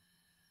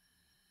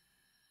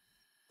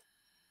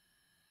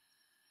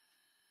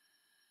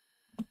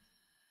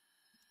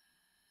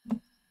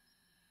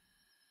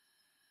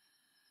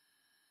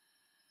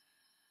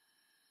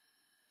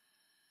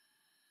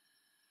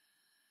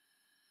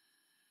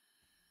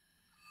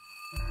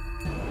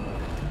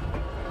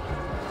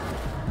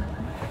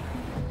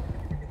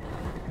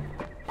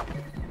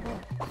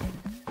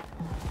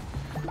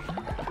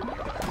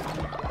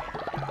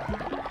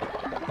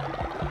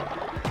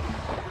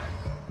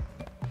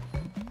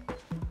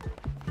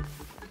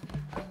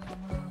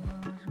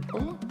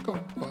 Oh,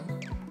 compa.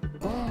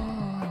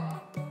 Ah.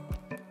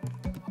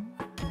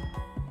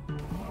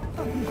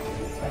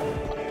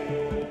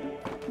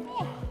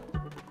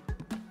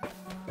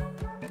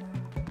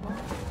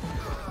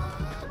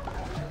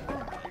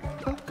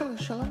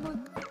 Salamat.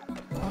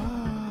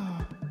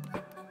 Ah.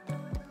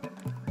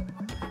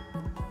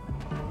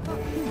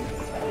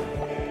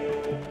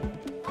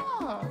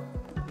 Ah.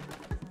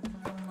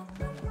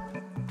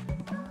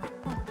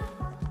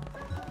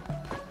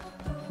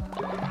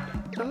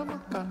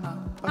 Salamat ka na.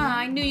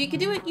 I knew you could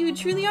do it. You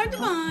truly are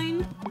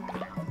divine.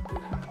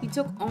 You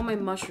took all my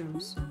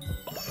mushrooms.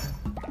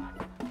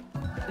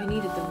 I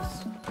needed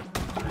those.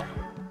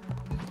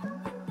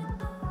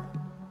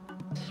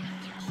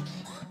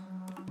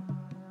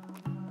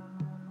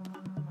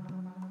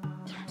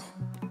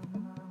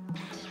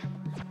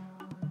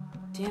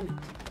 Damn it.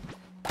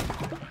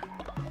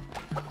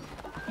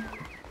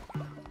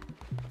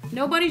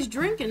 Nobody's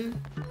drinking.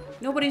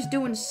 Nobody's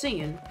doing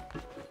singing.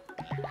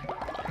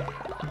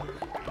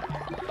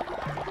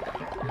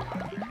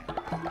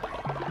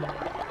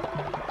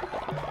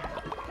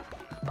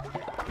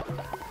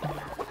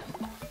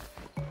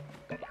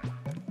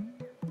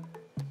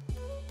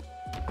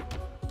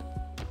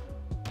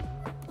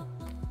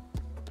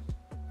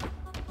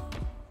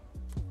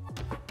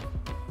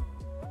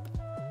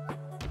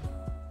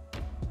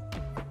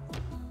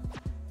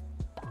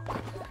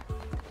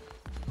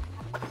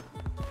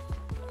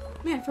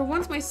 Man, for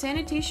once my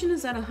sanitation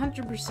is at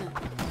 100%.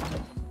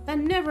 That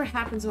never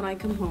happens when I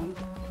come home.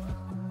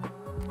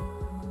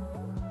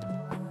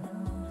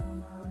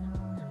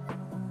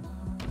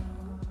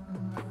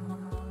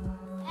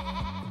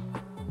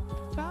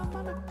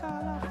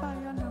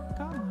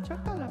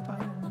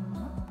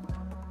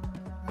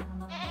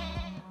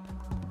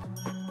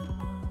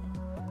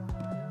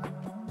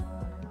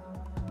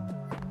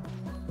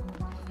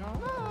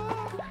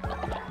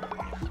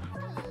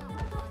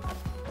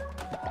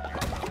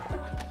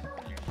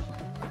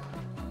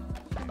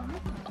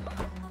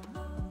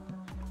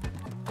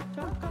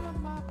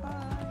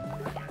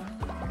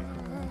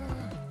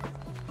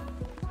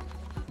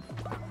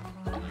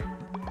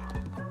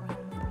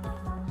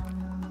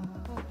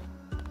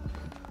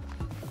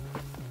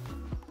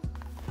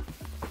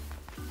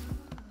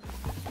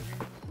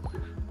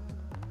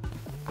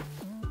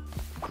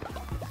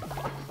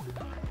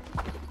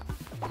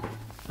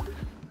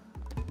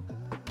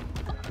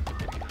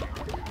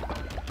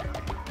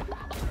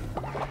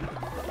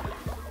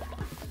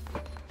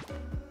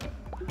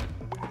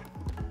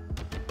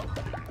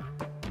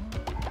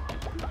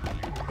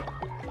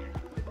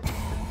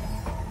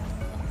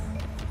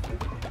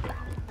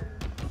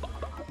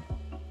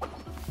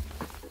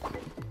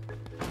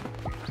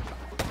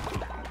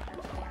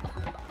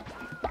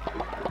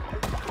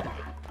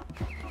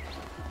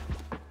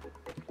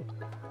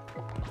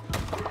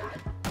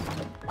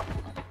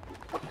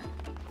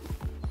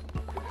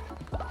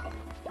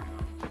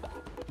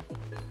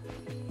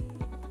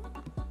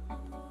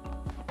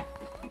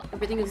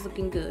 Everything is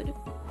looking good.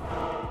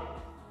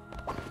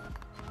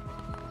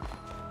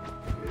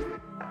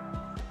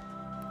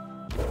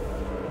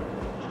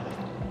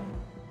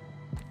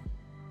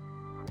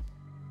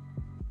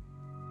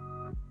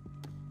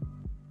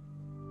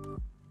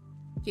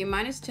 Okay,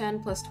 minus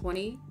 10 plus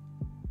 20.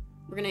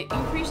 We're gonna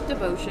increase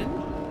devotion.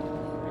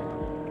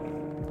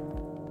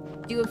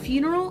 Do a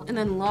funeral and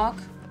then lock.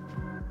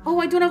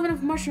 Oh, I don't have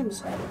enough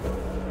mushrooms. Never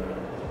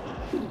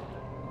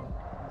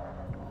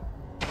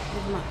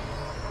mind.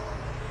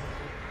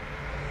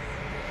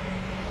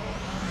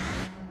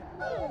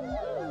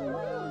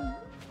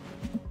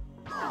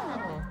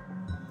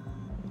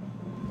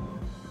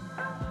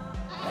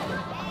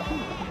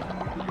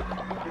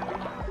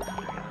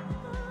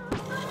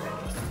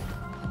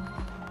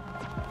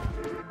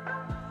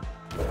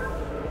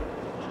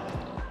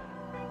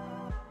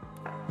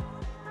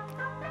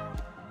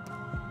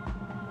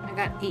 I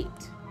got 8.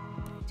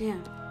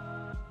 Damn.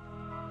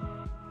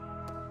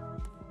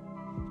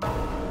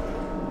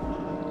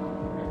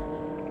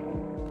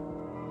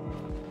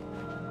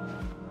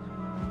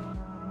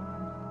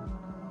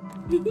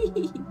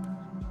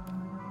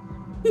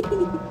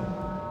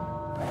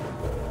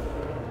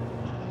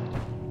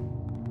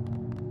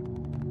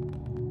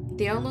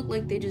 They all look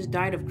like they just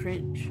died of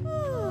cringe.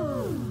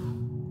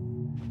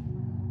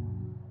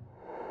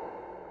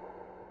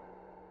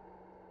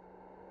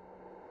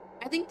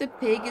 I think the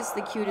pig is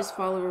the cutest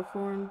follower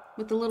form.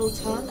 With the little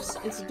tufts,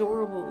 it's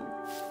adorable.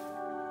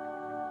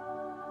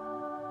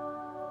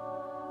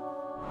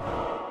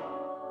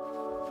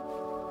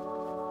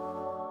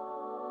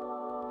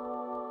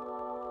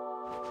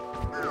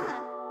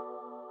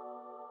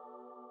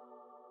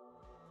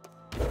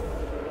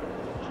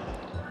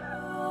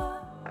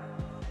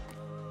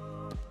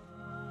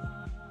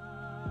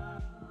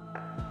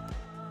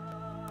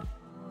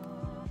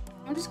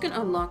 I'm just gonna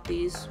unlock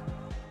these.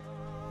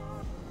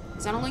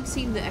 Because I don't like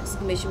seeing the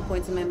exclamation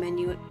points in my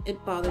menu.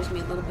 It bothers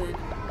me a little bit.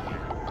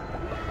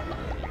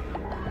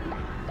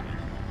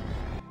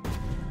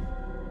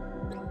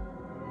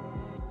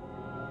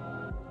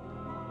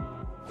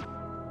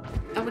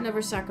 I would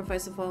never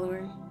sacrifice a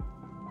follower.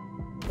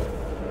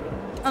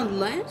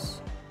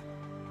 Unless...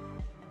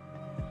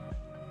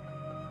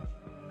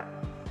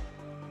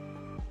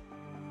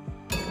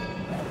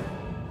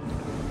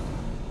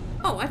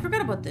 Oh, I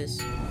forgot about this.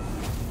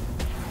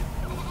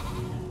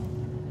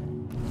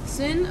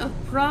 Sin of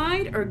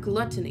pride or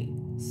gluttony.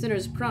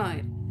 Sinner's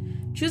pride.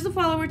 Choose the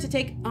follower to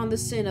take on the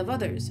sin of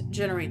others.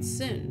 Generates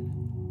sin.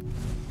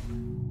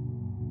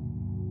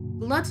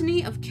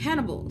 Gluttony of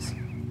cannibals.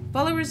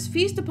 Followers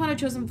feast upon a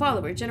chosen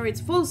follower.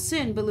 Generates full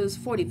sin but lose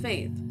 40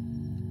 faith.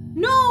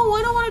 No,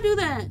 I don't want to do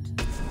that.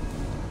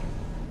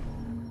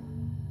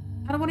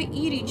 I don't want to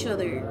eat each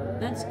other.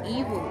 That's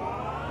evil.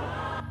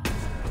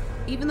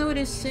 Even though it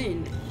is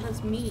sin,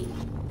 that's mean.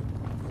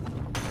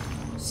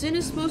 Sin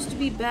is supposed to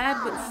be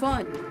bad but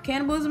fun.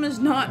 Cannibalism is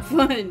not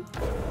fun.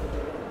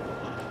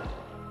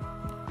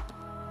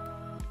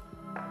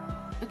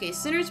 Okay,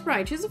 Sinner's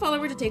Pride. Choose a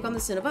follower to take on the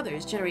sin of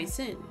others. Generate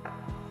sin.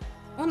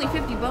 Only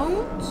 50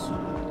 bones?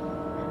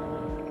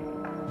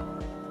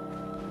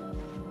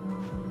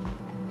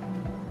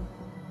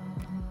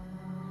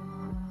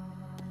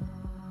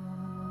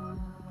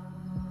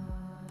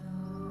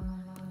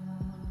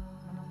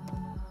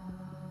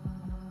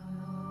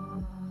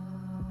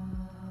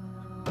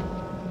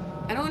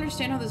 I don't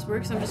understand how this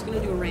works. I'm just gonna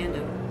do a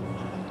random.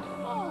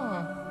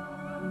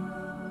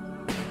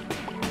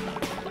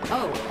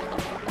 Oh.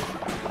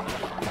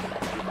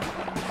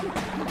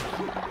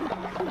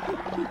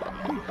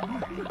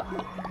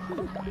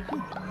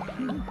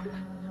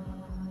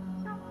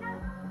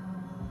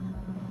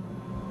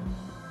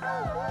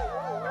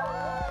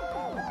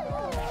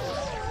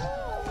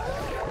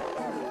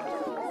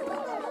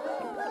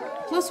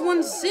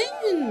 +1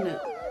 sin!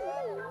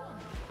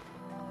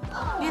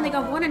 Man, they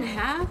got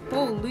 1.5?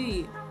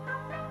 Holy.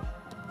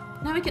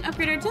 Now we can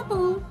upgrade our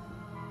temple.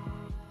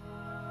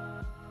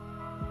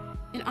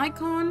 An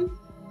icon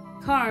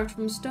carved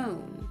from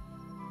stone.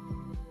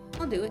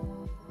 I'll do it.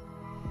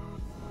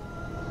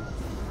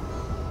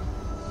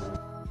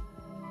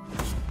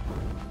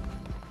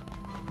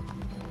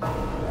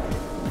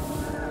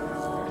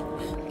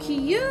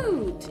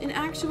 Cute! An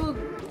actual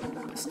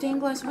stained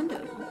glass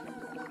window.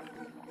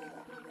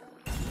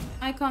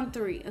 Icon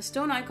 3. A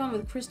stone icon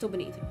with crystal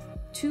beneath it.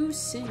 2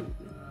 sin.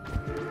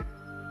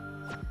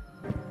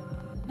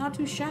 Not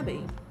too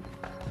shabby.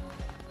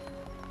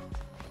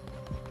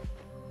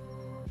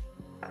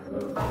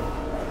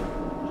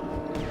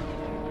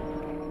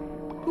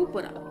 Who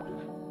put up?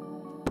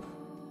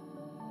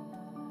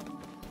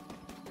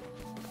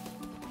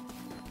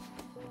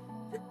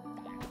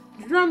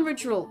 Drum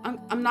ritual.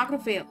 I'm not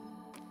gonna fail.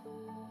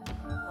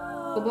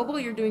 Oh, Bubble,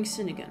 you're doing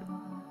sin again.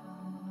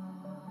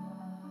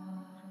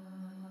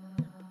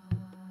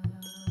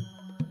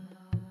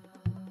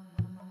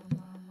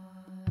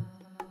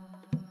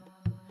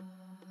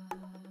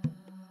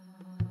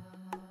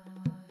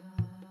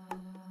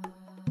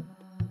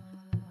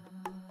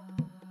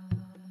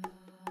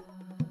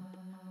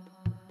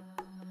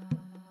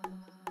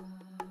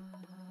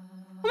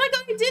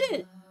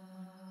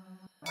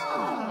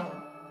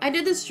 I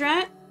did the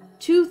strat,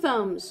 2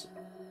 thumbs.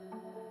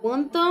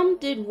 One thumb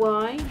did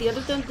Y, the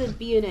other thumb did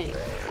B and A,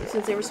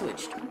 since they were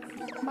switched.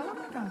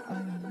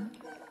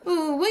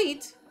 Oh,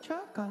 wait.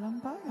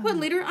 But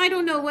later, I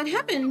don't know what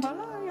happened.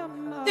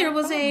 There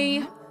was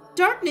a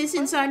darkness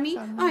inside me.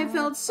 I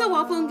felt so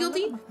awful and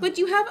guilty, but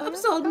you have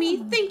absolved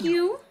me. Thank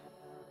you.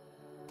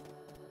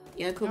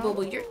 Yeah,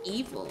 Kobobo, you're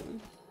evil.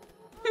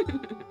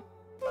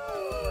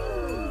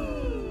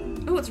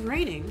 Oh, it's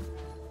raining.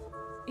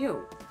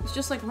 Ew, it's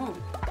just like home.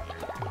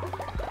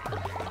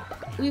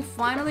 We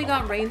finally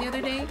got rain the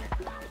other day,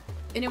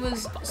 and it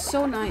was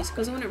so nice,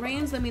 because when it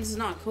rains, that means it's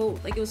not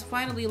cold. Like, it was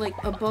finally, like,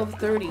 above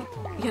 30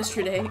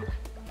 yesterday.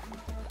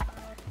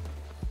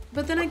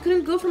 But then I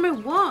couldn't go for my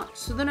walk,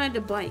 so then I had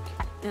to bike,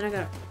 and I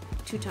got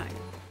too tired.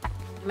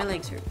 My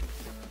legs hurt.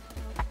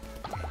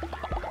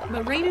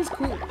 But rain is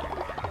cool.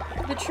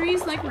 The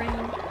trees like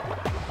rain.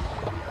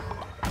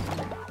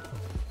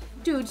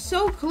 Dude,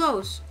 so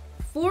close.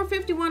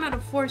 451 out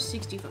of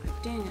 465.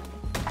 Damn.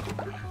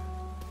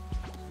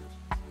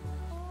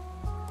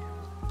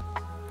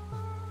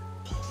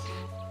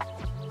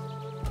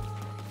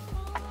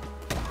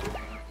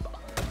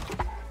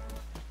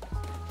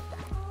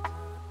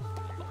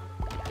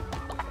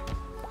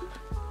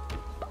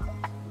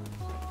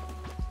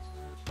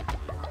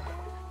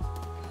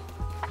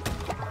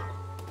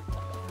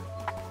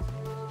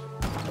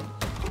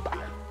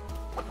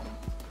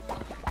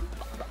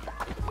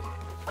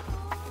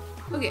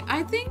 Okay,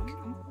 I think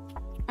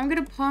I'm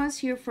gonna pause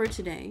here for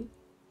today.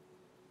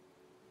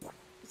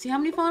 See how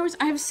many followers?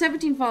 I have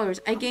 17 followers.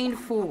 I gained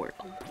 4.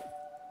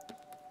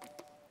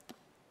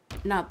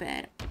 Not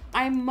bad.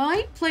 I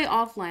might play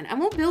offline. I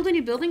won't build any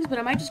buildings, but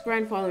I might just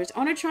grind followers. I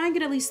want to try and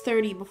get at least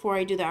 30 before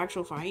I do the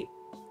actual fight.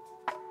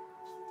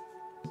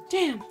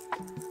 Damn.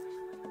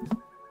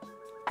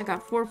 I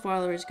got 4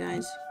 followers,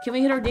 guys. Can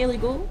we hit our daily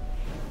goal?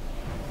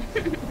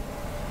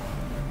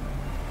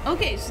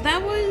 Okay, so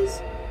that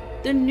was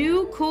the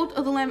new Cult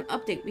of the Lamb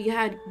update. We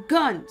had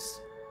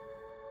guns.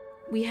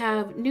 We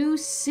have new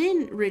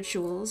sin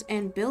rituals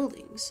and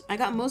buildings. I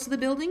got most of the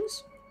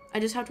buildings. I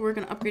just have to work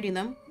on upgrading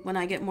them when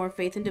I get more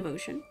faith and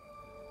devotion.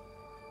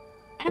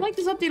 I like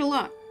this update a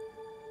lot.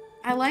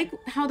 I like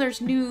how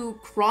there's new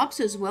crops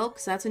as well,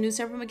 because that's a new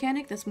separate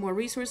mechanic. That's more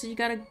resources you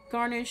gotta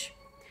garnish.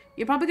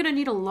 You're probably gonna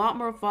need a lot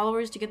more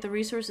followers to get the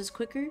resources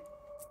quicker.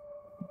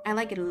 I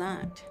like it a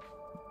lot.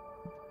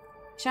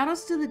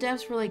 Shoutouts to the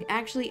devs for like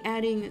actually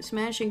adding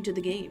smashing to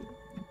the game.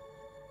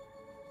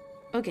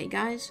 Okay,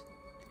 guys.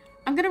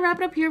 I'm gonna wrap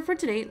it up here for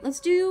today. Let's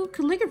do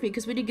calligraphy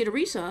because we did get a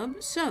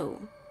resub. So,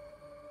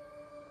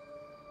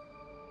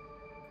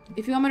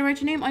 if you want me to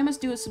write your name, all you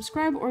must do is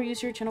subscribe or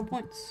use your channel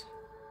points.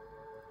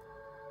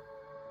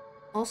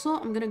 Also,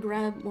 I'm gonna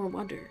grab more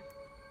water.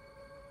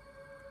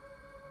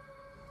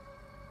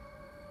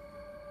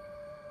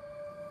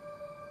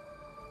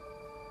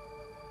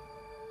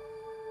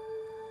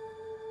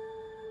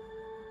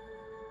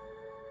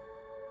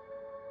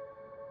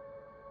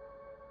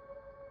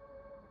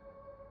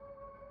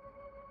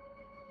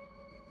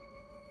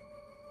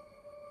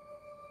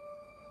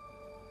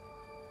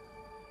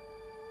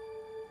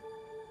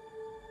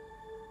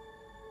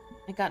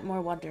 I got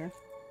more water.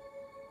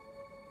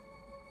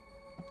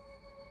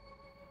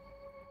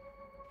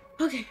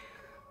 Okay.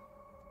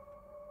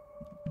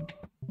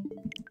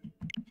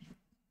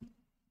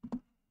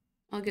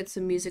 I'll get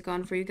some music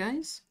on for you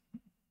guys.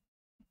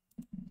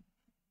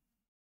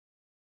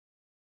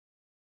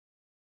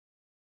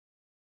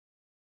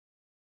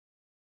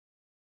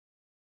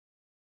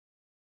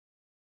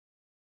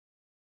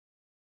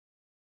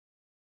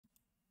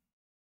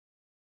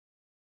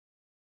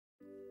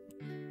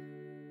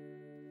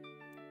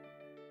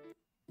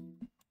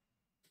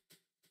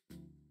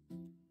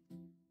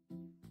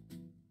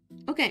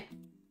 Okay,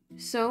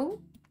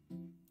 so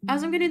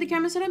as I'm getting the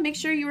camera set up, make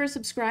sure you are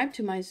subscribed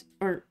to my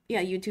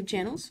YouTube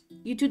channels,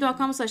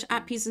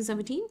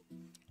 youtube.com/@peason17,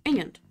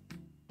 and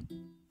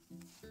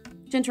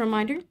gentle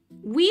reminder,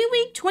 Wee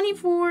Week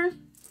 24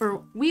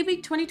 for Wee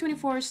Week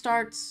 2024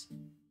 starts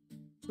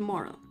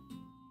tomorrow.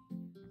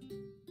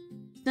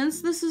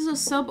 Since this is a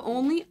sub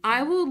only,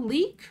 I will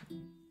leak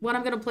what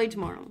I'm gonna play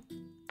tomorrow.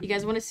 You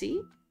guys want to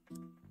see?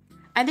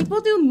 I think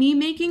we'll do me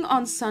making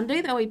on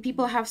Sunday. That way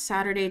people have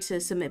Saturday to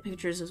submit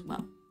pictures as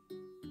well.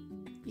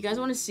 You guys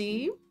want to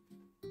see?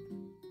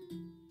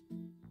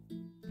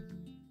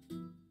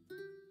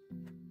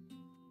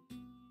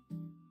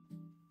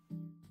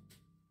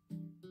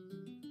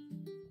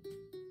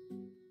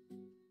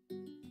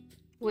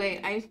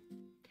 Wait,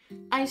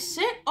 I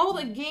set all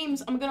the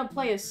games I'm gonna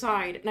play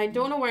aside, and I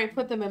don't know where I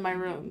put them in my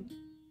room.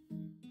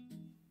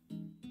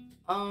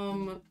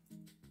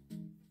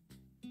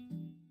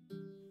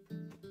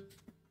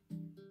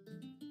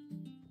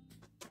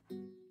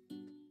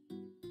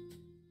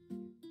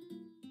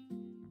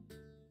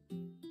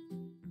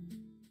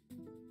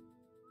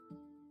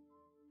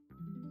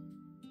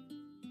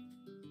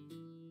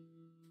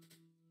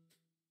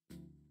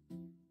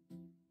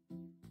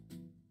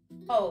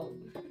 Oh.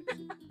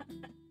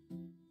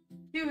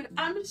 Dude,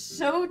 I'm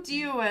so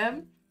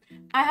DOM.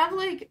 I have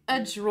like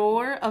a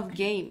drawer of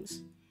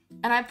games.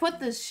 And I put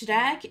the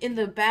stack in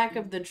the back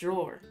of the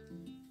drawer.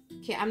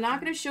 Okay, I'm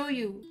not gonna show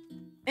you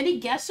any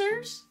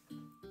guessers.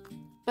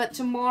 But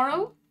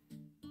tomorrow,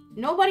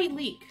 nobody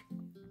leak.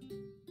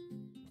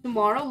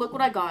 Tomorrow, look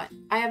what I got.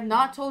 I have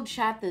not told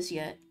chat this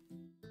yet.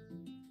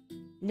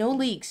 No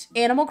leaks.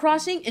 Animal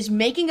Crossing is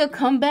making a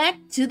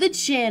comeback to the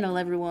channel,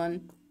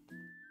 everyone.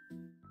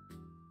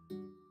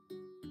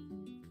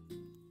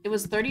 It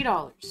was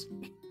 $30.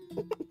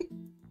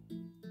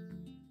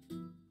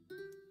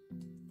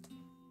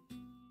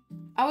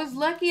 I was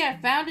lucky I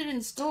found it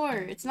in store.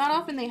 It's not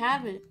often they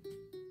have it.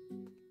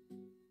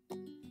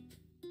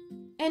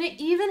 And it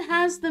even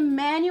has the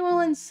manual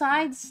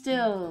inside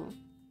still.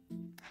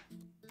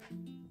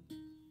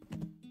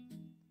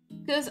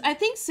 Because I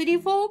think City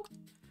Folk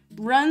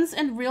runs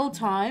in real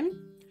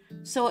time.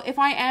 So if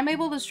I am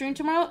able to stream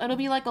tomorrow, it'll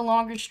be like a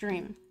longer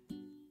stream.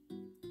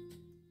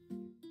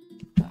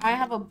 I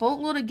have a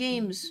boatload of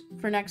games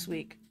for next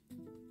week.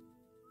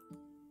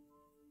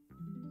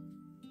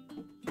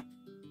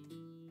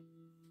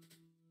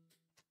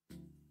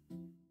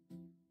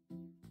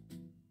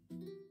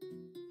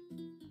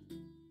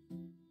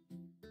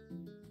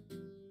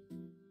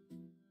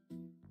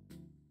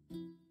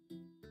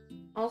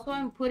 Also,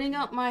 I'm putting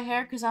up my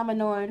hair because I'm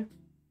annoyed.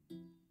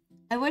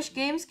 I wish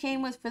games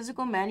came with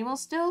physical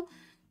manuals still.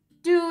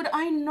 Dude,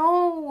 I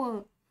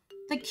know.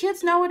 The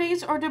kids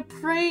nowadays are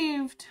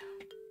depraved.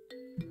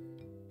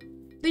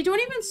 They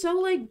don't even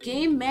sell, like,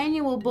 game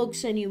manual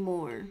books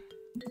anymore.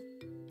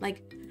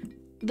 Like,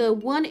 the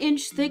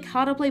 1-inch thick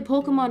how to play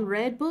Pokemon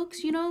Red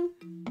books, you know?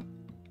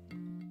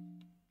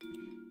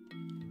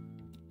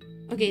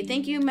 Okay,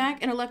 thank you,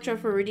 Mac and Electra,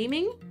 for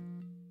redeeming.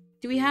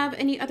 Do we have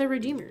any other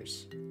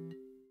redeemers?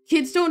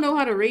 Kids don't know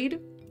how to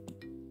read?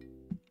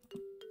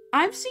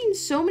 I've seen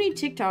so many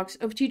TikToks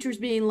of teachers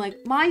being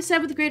like, my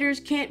 7th graders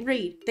can't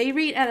read. They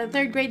read at a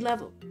 3rd grade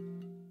level.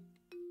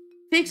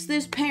 Fix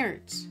this,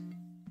 parents.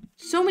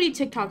 So many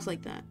TikToks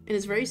like that. It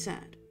is very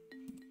sad.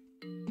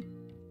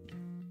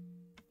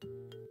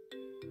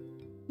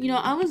 You know,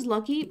 I was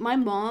lucky. My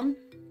mom,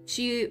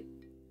 she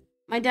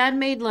My dad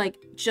made,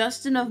 like,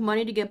 just enough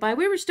money to get by.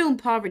 We were still in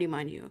poverty,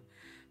 mind you.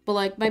 But,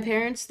 like, my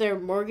parents, their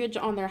mortgage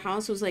on their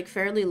house was, like,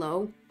 fairly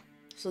low.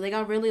 So they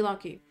got really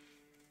lucky.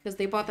 Because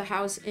they bought the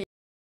house in...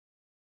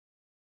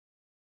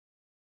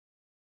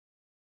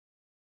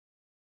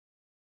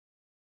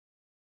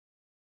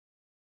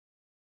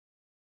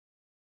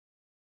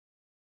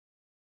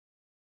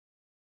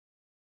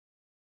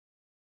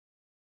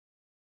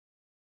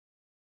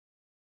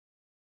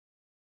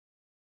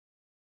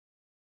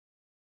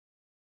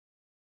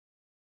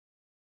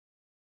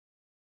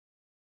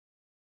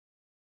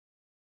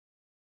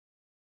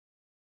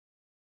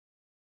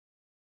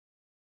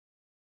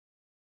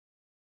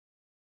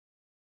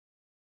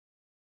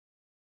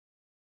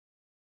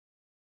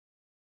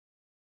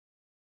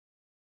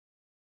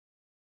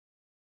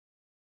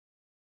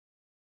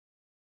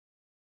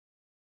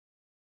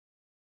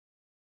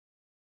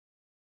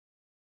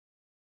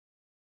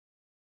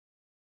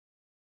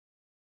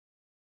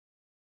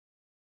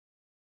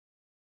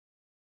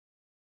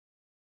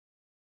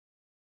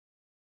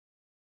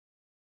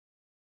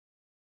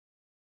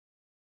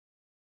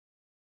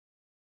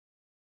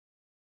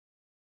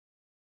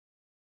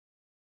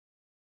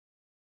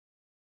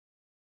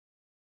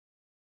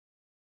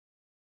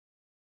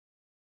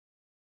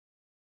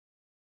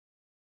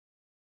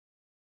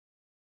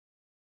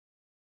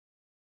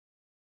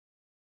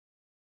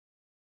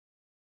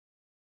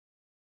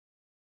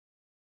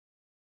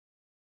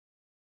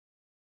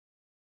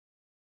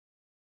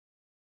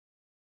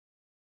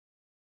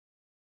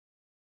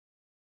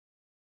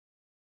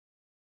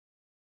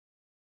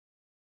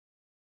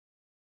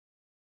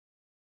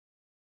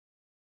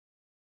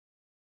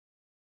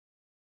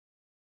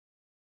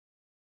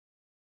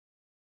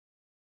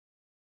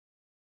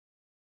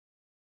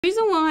 The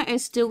reason why I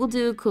still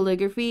do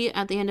calligraphy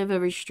at the end of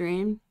every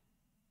stream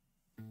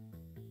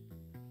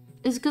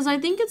is because I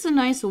think it's a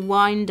nice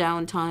wind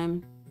down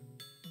time.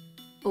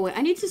 Oh wait,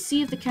 I need to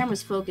see if the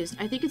camera's focused.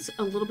 I think it's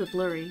a little bit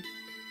blurry.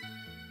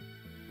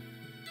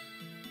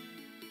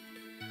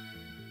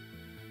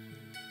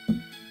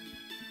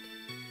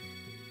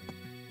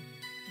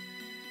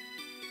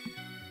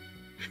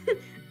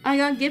 I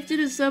got gifted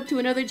a sub to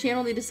another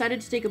channel. They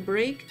decided to take a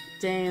break.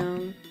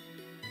 Damn.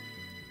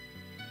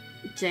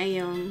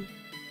 Damn.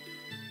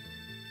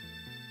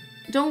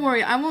 Don't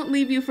worry, I won't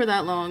leave you for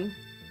that long.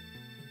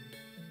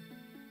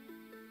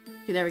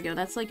 Okay, there we go.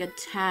 That's like a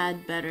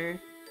tad better.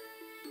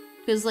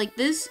 Because, like,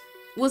 this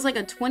was like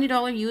a $20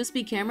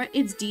 USB camera.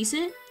 It's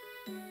decent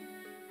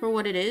for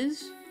what it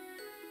is.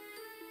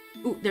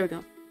 Ooh, there we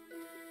go.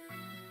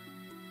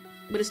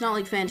 But it's not,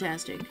 like,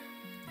 fantastic.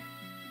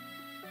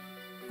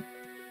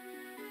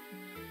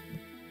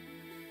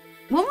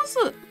 When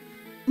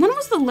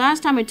was the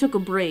last time I took a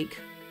break?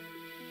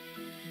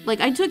 Like,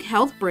 I took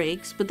health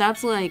breaks, but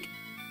that's, like,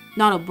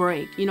 not a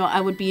break. You know,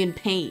 I would be in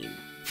pain.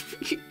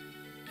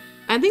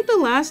 I think the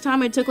last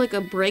time I took, like,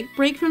 a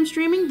break from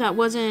streaming that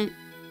wasn't,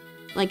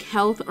 like,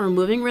 health or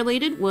moving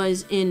related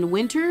was in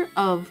winter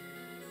of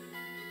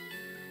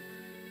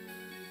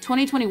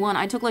 2021.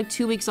 I took, like,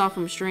 2 weeks off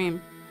from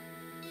stream.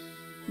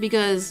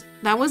 Because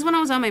that was when I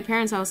was at my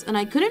parents' house, and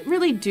I couldn't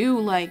really do,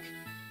 like,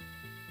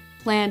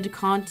 planned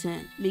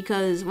content.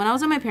 Because when I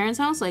was at my parents'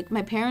 house, like,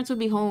 my parents would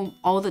be home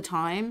all the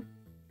time.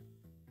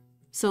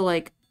 So,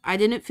 like, I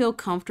didn't feel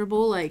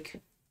comfortable,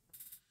 like,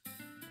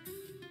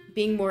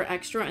 being more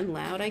extra and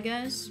loud, I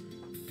guess.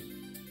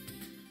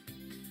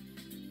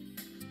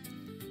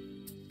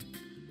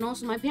 And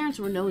also, my parents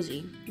were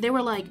nosy. They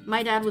were like,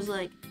 my dad was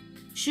like,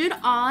 should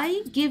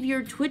I give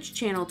your Twitch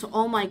channel to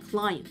all my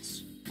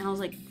clients? And I was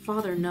like,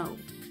 Father, no.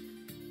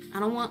 I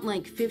don't want,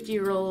 like,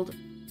 50-year-old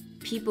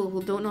people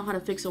who don't know how to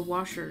fix a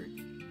washer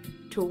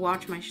to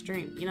watch my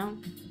stream, you know?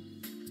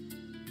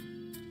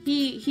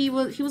 He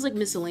was like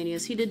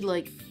miscellaneous. He did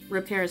like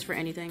repairs for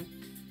anything.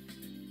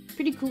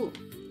 Pretty cool.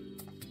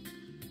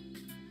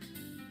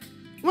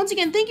 Once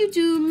again, thank you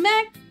to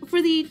Mac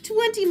for the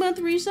 20-month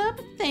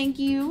resub. Thank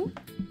you.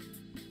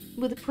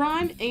 With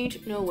Prime,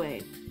 ain't no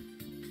way.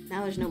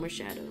 Now there's no more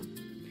shadow.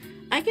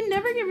 I can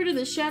never get rid of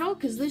this shadow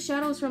because this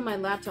shadow is from my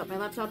laptop. My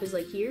laptop is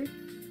like here.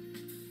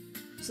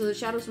 So the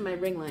shadow's from my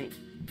ring light.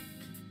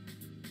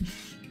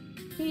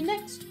 Okay,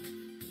 next.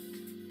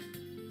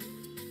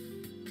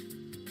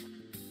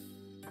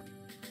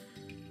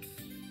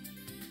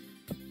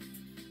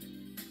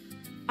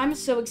 I'm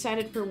so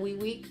excited for Wii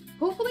Week.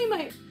 Hopefully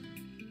my...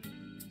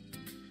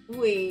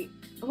 Wait.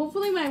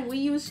 Hopefully my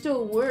Wii U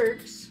still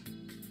works.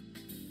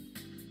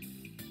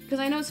 Because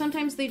I know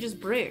sometimes they just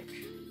brick.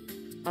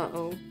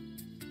 Uh-oh.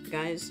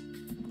 Guys.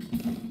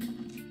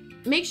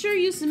 Make sure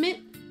you submit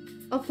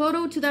a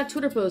photo to that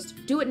Twitter post.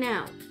 Do it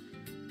now.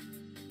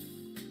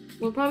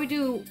 We'll probably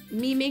do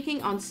me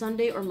making on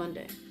Sunday or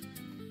Monday.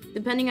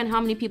 Depending on how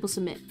many people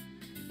submit.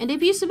 And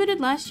if you submitted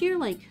last year,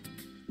 like,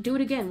 do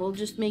it again. We'll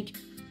just make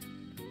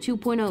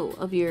 2.0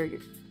 of your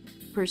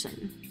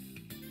person.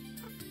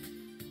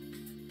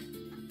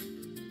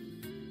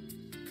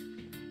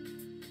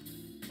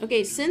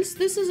 Okay, since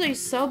this is a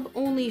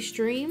sub-only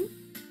stream,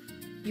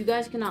 you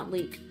guys cannot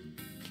leak.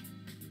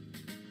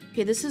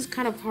 Okay, this is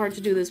kind of hard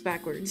to do this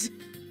backwards.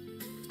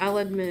 I'll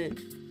admit.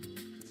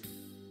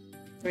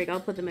 Right, I'll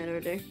put them in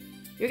order.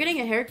 You're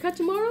getting a haircut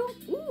tomorrow?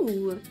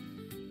 Ooh.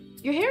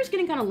 Your hair is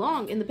getting kind of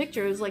long. In the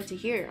picture, it was like to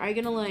here. Are you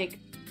gonna like...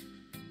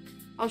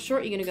 How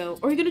short are you gonna go?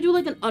 Or are you gonna do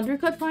like an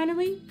undercut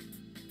finally?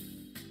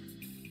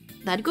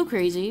 That'd go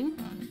crazy.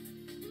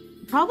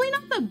 Probably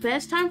not the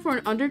best time for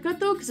an undercut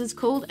though, because it's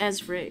cold as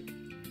frick.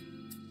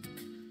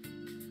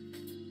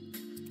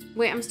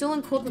 Wait, I'm still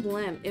in Cold with the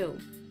Lamb. Ew.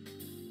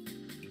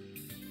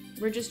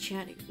 We're just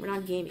chatting. We're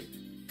not gaming.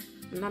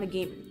 I'm not a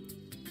gamer.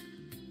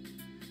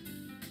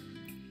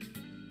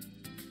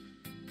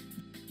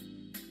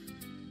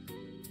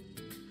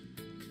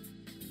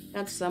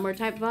 That's summer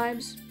type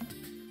vibes?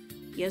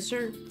 Yes,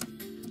 sir.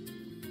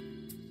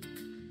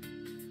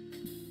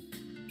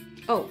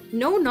 Oh,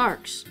 no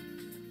narcs.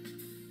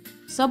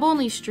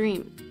 Sub-only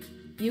stream.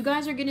 You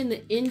guys are getting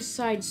the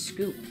inside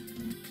scoop.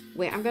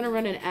 Wait, I'm gonna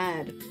run an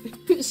ad.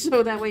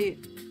 So that way,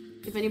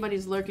 if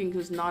anybody's lurking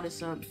who's not a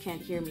sub,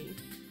 can't hear me.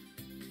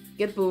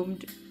 Get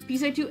boomed.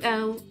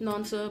 PSA2L,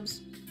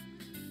 non-subs.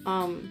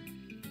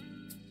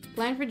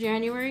 Plan for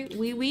January,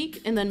 Wii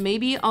Week, and then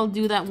maybe I'll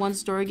do that one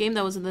story game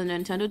that was in the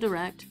Nintendo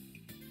Direct.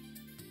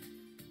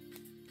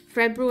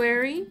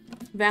 February,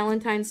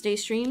 Valentine's Day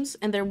streams,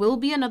 and there will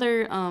be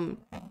another,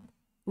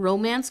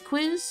 romance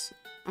quiz.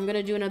 I'm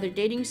gonna do another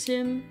dating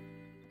sim,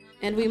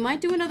 and we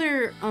might do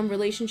another,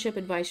 relationship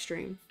advice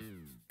stream.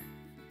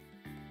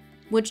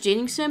 Which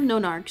dating sim? No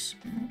narcs.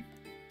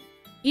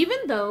 Even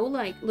though,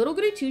 like, Little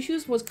Goody Two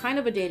Shoes was kind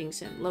of a dating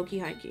sim. Low-key,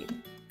 high-key.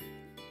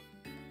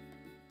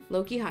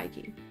 Low-key,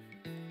 high-key.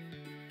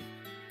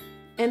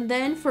 And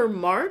then for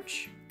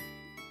March...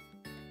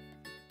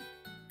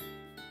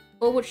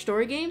 Oh, which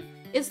story game?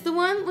 It's the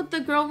one with the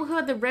girl who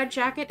had the red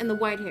jacket and the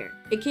white hair.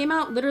 It came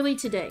out literally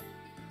today.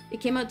 It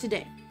came out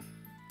today.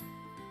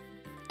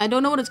 I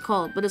don't know what it's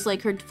called, but it's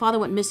like her father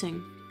went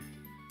missing.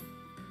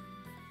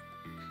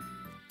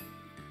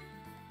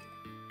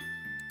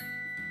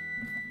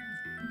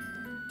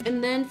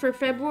 And then for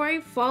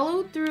February,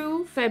 follow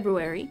through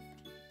February.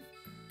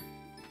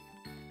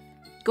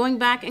 Going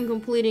back and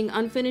completing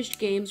unfinished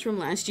games from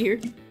last year.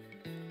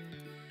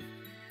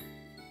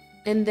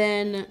 And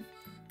then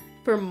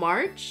for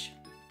March...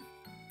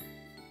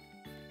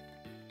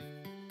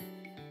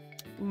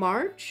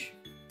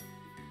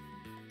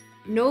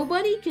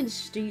 Nobody can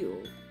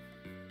steal.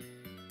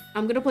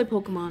 I'm gonna play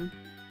Pokemon.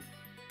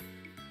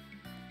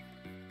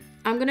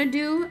 I'm gonna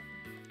do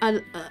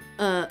a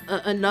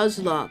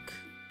Nuzlocke.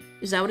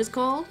 Is that what it's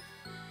called?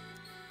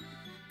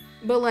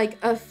 But like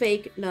a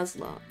fake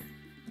Nuzlocke.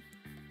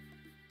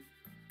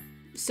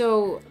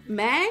 So,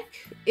 Mac,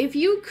 if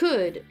you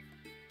could,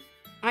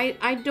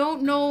 I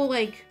don't know,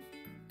 like,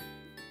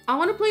 I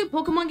want to play a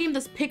Pokemon game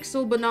that's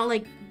pixel but not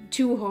like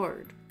too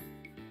hard.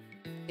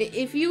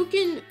 If you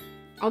can,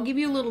 I'll give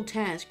you a little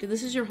task.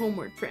 This is your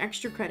homework for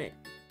extra credit.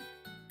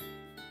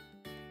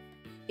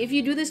 If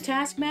you do this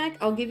task, Mac,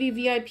 I'll give you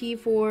VIP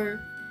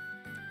for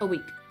a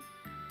week.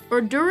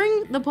 Or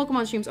during the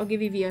Pokemon streams, I'll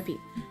give you VIP.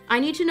 I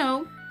need to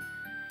know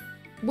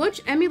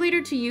which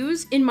emulator to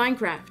use in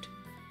Minecraft.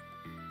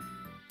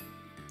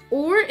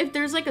 Or if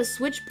there's like a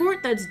Switch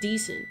port that's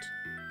decent.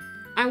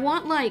 I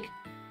want like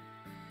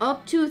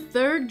up to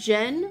 3rd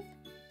gen,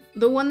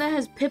 the one that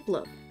has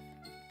Piplup.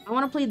 I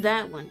want to play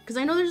that one. Because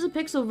I know there's a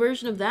pixel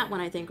version of that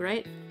one, I think,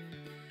 right?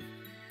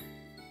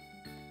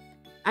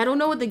 I don't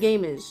know what the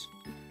game is.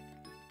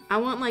 I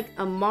want like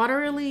a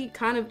moderately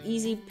kind of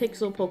easy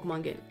pixel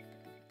Pokemon game.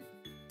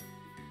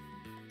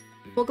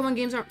 Pokemon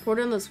games aren't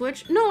ported on the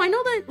Switch? No, I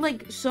know that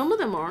like some of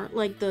them are.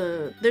 Like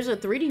there's a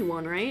 3D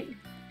one, right?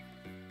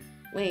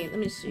 Wait, let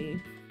me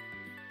see.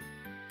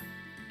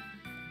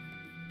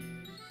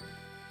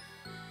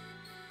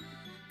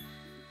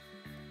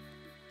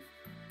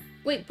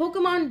 Wait,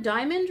 Pokemon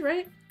Diamond,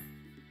 right?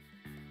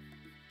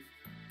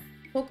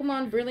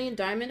 Pokemon Brilliant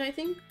Diamond, I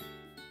think?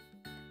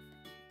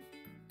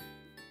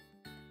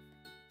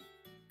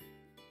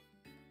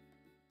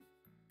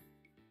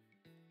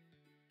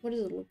 What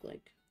does it look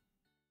like?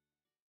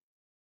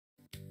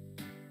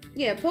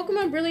 Yeah,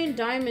 Pokemon Brilliant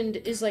Diamond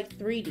is like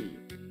 3D.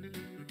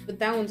 But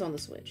that one's on the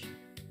Switch.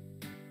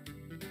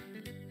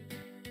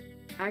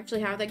 I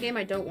actually have that game,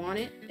 I don't want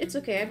it. It's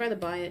okay, I'd rather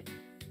buy it.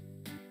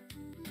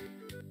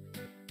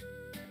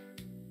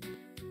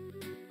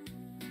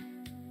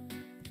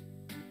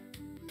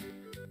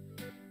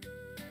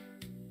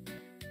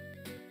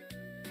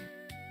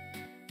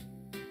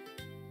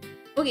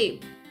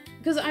 Okay,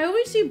 because I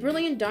always see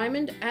Brilliant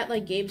Diamond at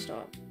like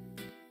GameStop.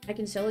 I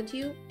can sell it to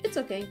you? It's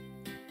okay.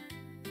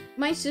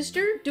 My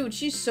sister, dude,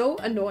 she's so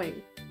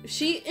annoying.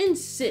 She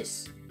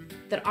insists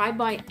that I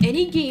buy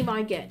any game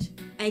I get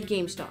at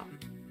GameStop.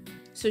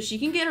 So she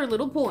can get her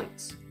little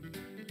points.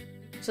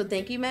 So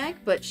thank you,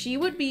 Mac, but she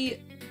would be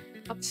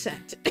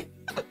upset.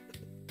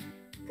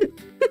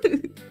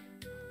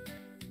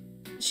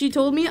 She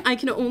told me I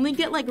can only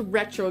get like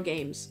retro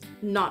games,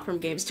 not from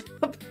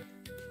GameStop.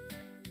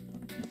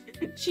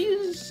 She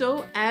is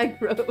so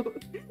aggro.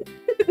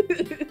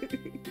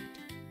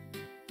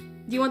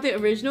 Do you want the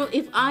original?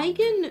 If I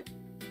can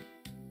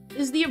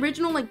is the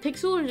original like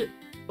Pixel or...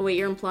 Oh, wait,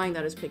 you're implying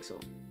that is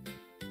Pixel.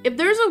 If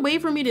there's a way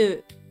for me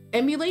to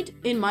emulate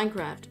in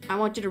Minecraft, I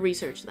want you to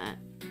research that.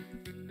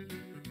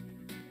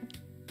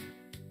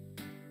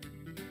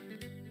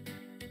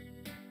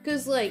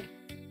 Because, like,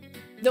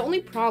 the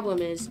only problem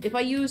is, if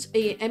I use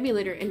a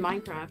emulator in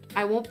Minecraft,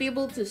 I won't be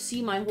able to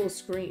see my whole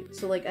screen.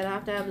 So, like, I'd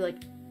have to have, like,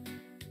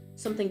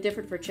 something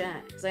different for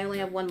chat, because I only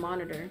have one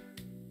monitor.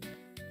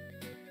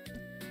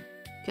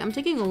 Okay, I'm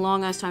taking a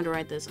long-ass time to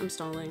write this. I'm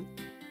stalling.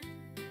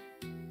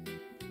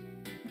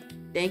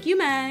 Thank you,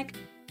 Mac.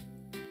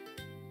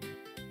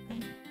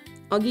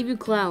 I'll give you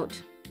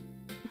clout.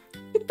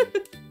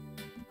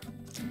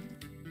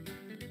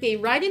 Okay,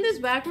 writing this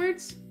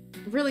backwards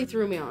really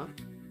threw me off.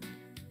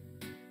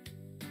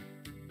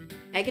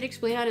 I could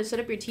explain how to set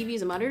up your TV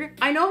as a monitor.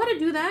 I know how to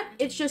do that.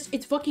 It's just,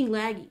 it's fucking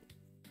laggy.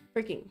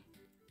 Freaking.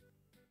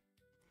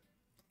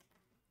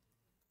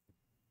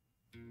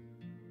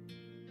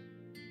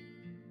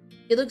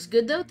 It looks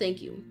good though,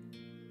 thank you.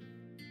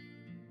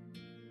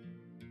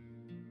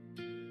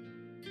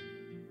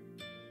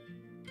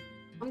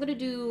 I'm gonna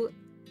do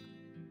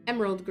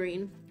emerald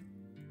green.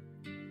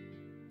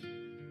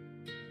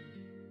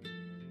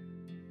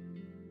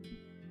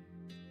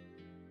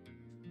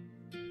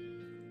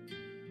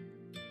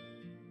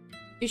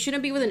 It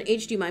shouldn't be with an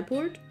HDMI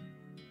port?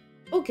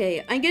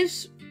 Okay, I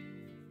guess,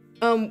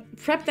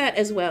 prep that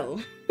as well.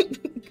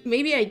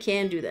 Maybe I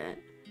can do that.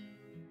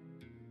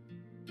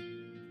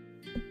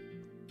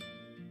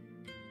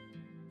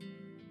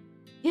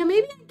 Yeah,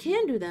 maybe I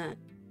can do that.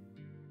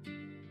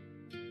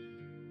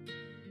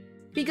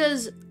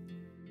 Because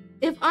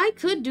if I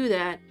could do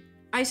that,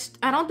 I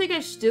don't think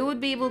I still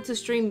would be able to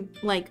stream,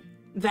 like,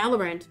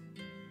 Valorant.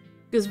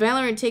 Because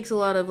Valorant takes a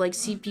lot of, like,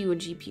 CPU and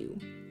GPU.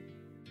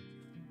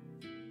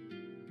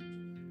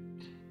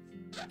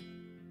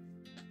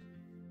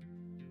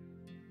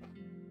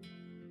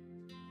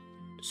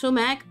 So,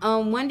 Mac,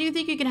 when do you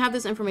think you can have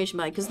this information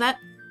by? Because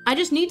I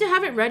just need to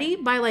have it ready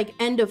by, like,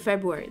 end of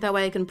February. That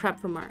way I can prep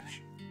for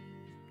March.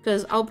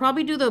 Because I'll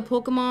probably do the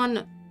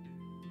Pokemon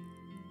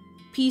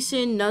Peace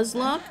in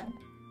Nuzlocke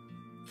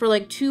for,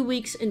 like, 2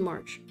 weeks in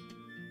March.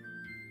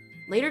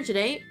 Later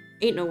today?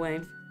 Ain't no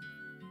way.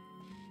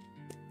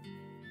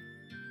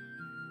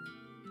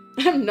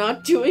 I'm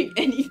not doing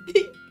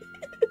anything.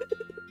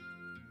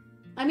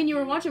 I mean, you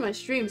were watching my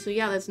stream, so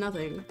yeah, that's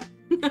nothing.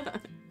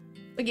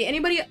 Okay,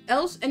 anybody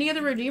else? Any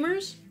other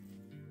redeemers?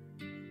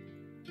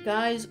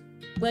 Guys,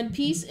 when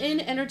Peace in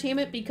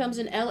Entertainment becomes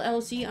an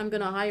LLC, I'm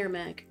gonna hire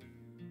Mac.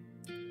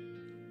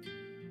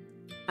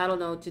 I don't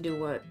know to do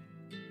what.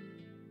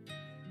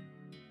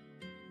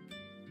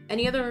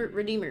 Any other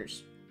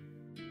redeemers?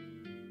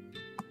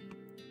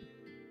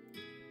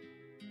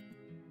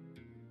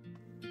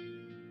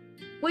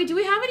 Wait, do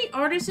we have any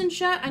artists in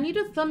chat? I need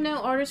a thumbnail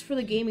artist for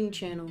the gaming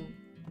channel.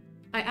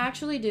 I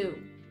actually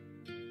do.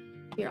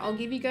 Here, I'll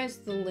give you guys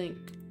the link.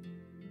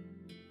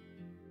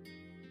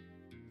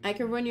 I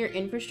can run your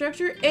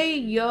infrastructure? Hey,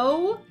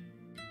 yo!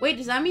 Wait,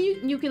 does that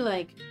mean you can,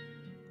 like...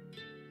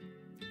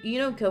 You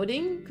know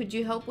coding? Could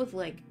you help with,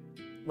 like,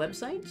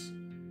 websites?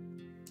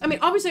 I mean,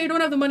 obviously I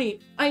don't have the money.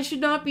 I should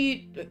not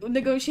be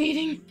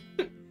negotiating.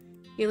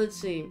 Okay, let's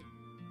see.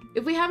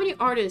 If we have any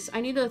artists,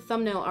 I need a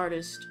thumbnail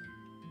artist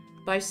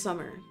by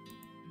summer.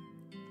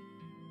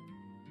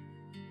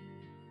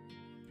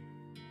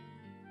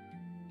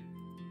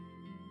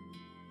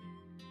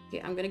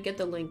 Okay, I'm gonna get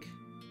the link.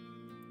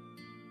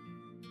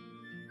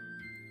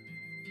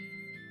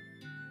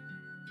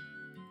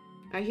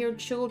 I hear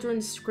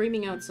children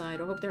screaming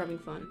outside. I hope they're having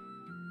fun.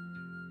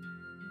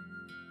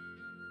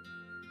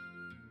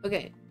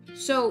 Okay,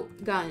 so,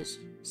 guys,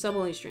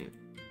 sub-only stream.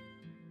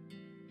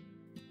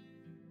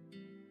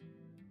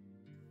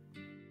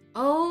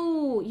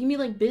 Oh, you mean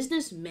like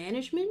business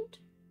management?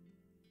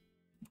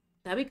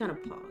 That'd be kind of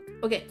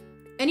pog. Okay,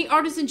 any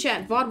artists in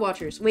chat, VOD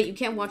watchers. Wait, you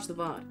can't watch the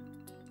VOD.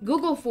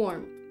 Google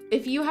form.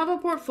 If you have a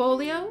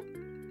portfolio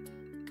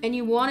and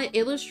you want to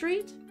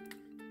illustrate,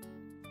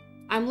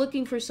 I'm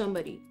looking for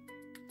somebody.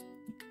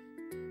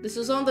 This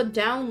is on the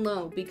down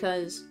low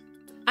because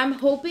I'm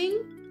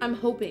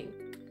hoping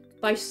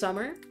by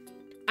summer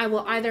I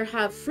will either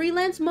have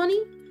freelance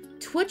money,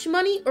 Twitch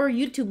money, or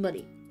YouTube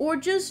money, or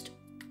just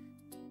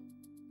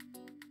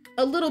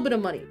a little bit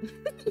of money.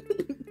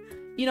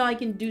 You know, I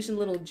can do some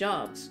little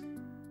jobs.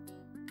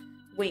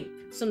 Wink.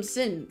 Some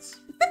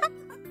sins.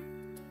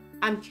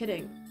 I'm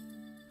kidding.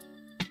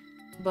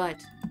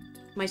 But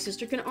my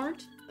sister can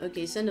art?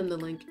 Okay, send him the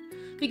link.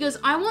 Because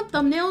I want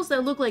thumbnails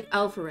that look like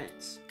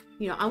Alpharets.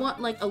 You know, I want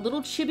like a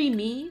little chibi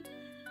me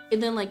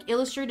and then like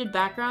illustrated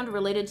background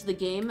related to the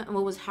game and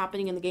what was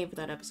happening in the game for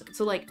that episode.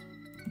 So like,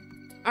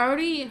 I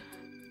already...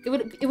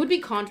 It would be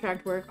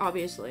contract work,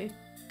 obviously.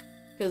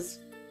 Because...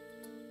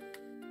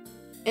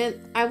 And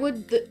I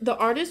would... The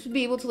artist would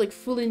be able to like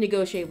fully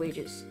negotiate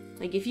wages.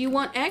 Like, if you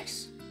want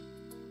X,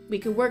 we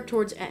could work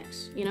towards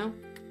X, you know?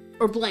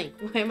 Or blank.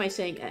 Why am I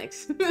saying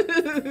X?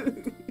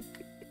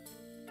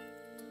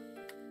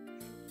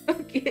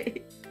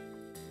 Okay.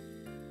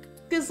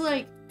 Because,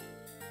 like...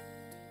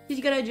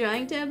 You got a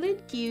drawing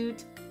tablet?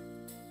 Cute.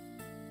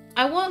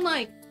 I want,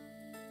 like...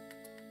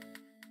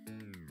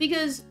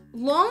 Because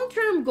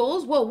long-term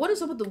goals... Whoa, what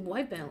is up with the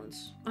white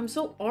balance? I'm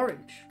so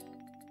orange.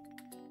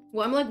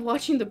 Well, I'm, like,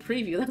 watching the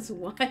preview. That's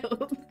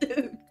wild,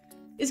 dude.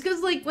 It's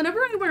because, like, whenever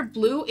I wear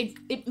blue,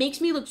 it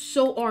makes me look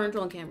so orange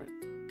on camera.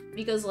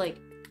 Because, like...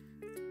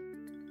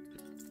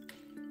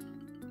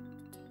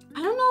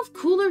 I don't know if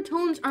cooler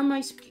tones are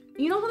my...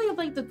 You know how they have,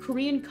 like, the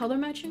Korean color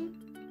matching?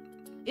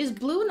 Is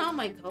blue not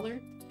my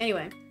color?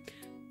 Anyway.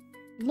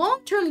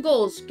 Long-term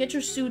goals. Get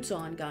your suits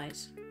on,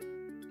 guys.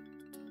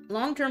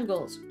 Long-term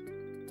goals.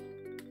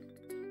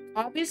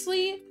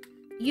 Obviously,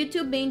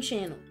 YouTube main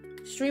channel.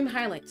 Stream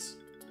highlights.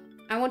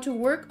 I want to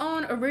work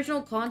on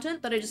original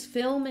content that I just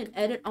film and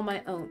edit on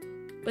my own.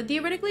 But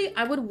theoretically,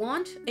 I would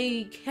want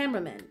a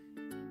cameraman.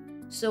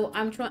 So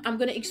I'm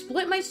gonna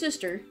exploit my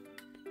sister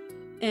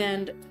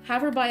and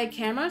have her buy a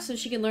camera so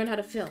she can learn how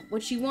to film.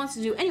 What she wants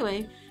to do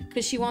anyway,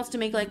 because she wants to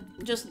make, like,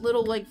 just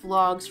little, like,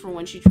 vlogs for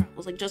when she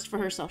travels, like, just for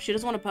herself. She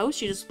doesn't want to post,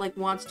 she just, like,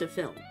 wants to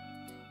film.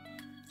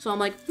 So I'm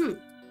like,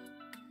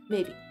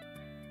 maybe.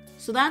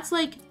 So that's,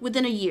 like,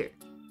 within a year.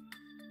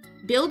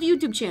 Build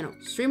YouTube channel,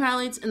 stream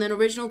highlights, and then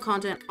original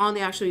content on the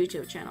actual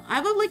YouTube channel. I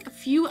have, like, a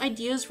few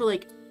ideas for,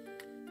 like,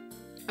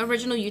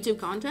 original YouTube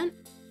content.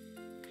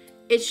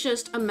 It's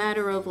just a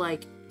matter of,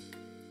 like,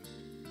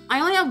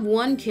 I only have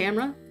one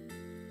camera,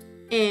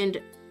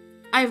 and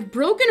I've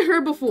broken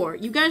her before.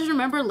 You guys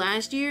remember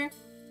last year?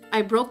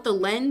 I broke the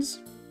lens,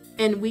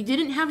 and we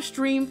didn't have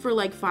stream for,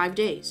 like, 5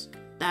 days.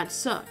 That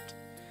sucked.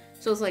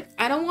 So it's like,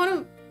 I don't want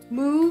to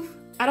move.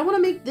 I don't want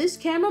to make this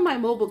camera my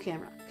mobile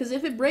camera. Because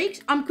if it breaks,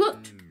 I'm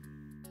cooked.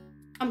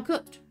 I'm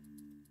cooked.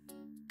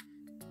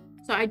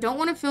 So I don't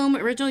want to film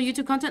original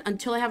YouTube content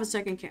until I have a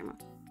second camera.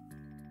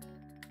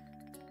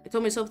 I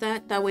told myself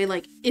that. That way,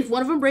 like, if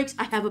one of them breaks,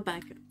 I have a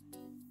backup.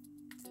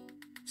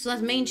 So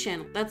that's main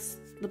channel. That's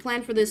the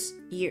plan for this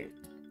year.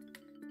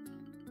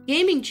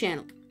 Gaming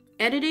channel.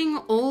 Editing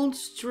old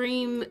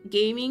stream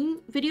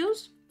gaming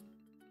videos.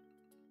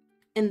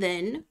 And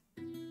then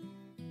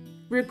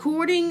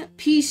recording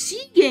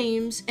PC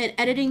games and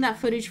editing that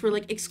footage for,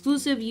 like,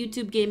 exclusive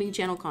YouTube gaming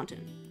channel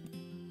content.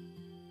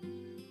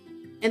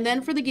 And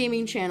then for the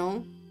gaming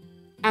channel,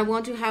 I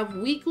want to have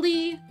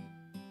weekly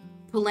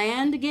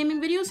planned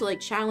gaming videos, so, like,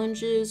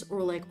 challenges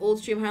or, like, old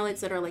stream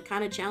highlights that are, like,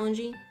 kind of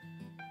challenging.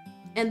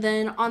 And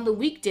then on the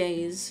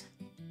weekdays,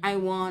 I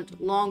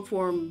want long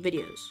form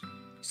videos.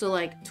 So,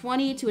 like,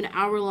 20 to an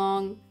hour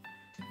long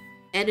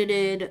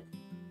edited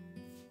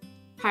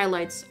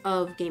highlights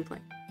of gameplay.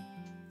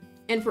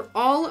 And for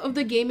all of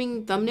the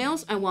gaming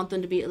thumbnails, I want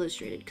them to be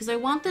illustrated. Because I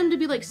want them to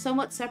be, like,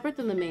 somewhat separate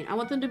than the main. I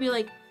want them to be,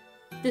 like,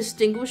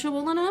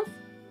 distinguishable enough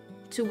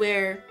to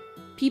where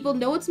people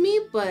know it's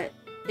me, but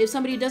if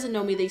somebody doesn't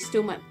know me, they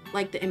still might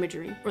like the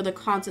imagery or the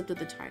concept of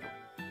the title.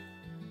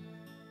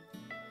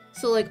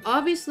 So, like,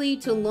 obviously,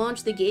 to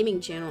launch the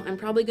gaming channel, I'm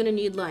probably gonna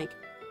need, like...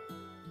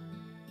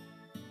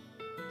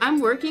 I'm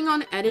working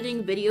on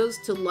editing videos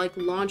to, like,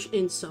 launch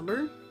in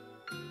summer.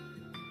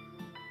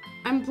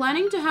 I'm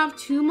planning to have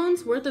 2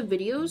 months worth of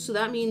videos, so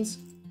that means...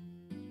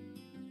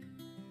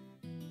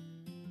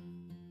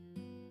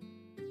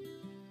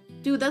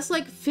 Dude, that's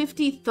like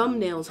 50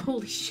 thumbnails.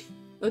 Holy shit.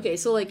 Okay,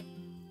 so, like,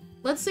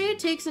 let's say it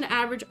takes an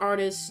average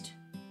artist,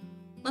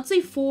 let's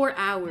say 4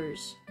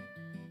 hours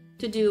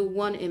to do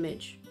one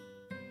image.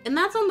 And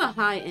that's on the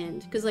high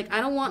end, because, like, I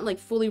don't want, like,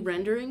 fully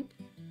rendering.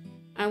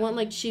 I want,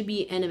 like,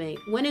 chibi anime.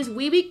 When is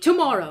Weebie?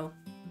 Tomorrow.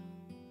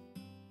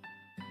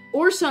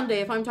 Or Sunday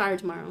if I'm tired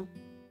tomorrow.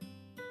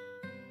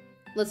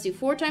 Let's do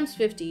 4 times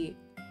 50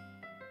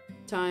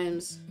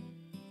 times...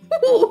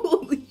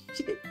 Holy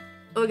shit.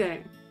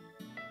 Okay.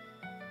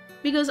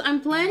 Because I'm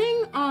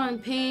planning on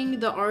paying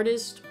the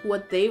artist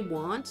what they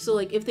want. So,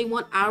 like, if they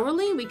want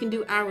hourly, we can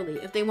do hourly.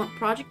 If they want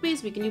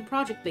project-based, we can do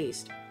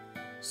project-based.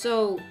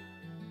 So...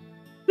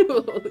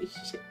 Holy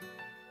shit.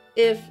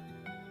 If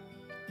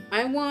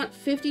I want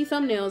 50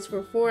 thumbnails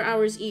for 4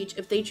 hours each,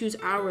 if they choose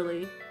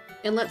hourly,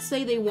 and let's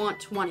say they want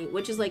 20,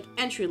 which is, like,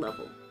 entry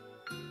level,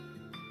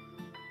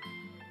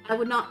 I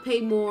would not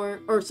pay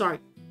more, or sorry,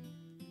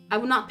 I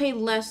would not pay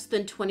less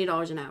than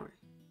 $20 an hour.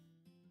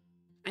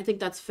 I think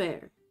that's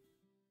fair.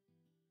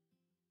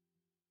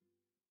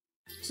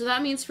 So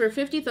that means for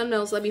 50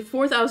 thumbnails, that'd be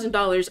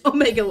 $4,000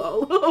 Omega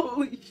lol.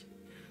 Holy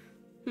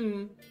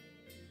shit.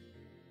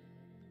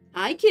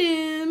 Hi,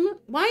 Kim.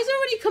 Why is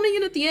everybody coming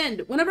in at the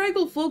end? Whenever I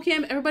go full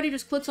cam, everybody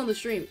just clicks on the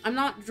stream. I'm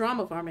not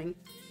drama farming.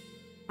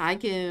 Hi,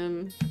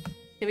 Kim.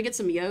 Can we get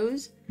some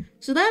yos?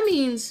 So that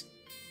means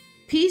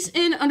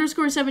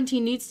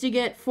Peacein_17 needs to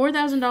get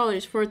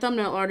 $4,000 for a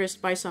thumbnail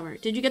artist by summer.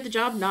 Did you get the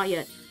job? Not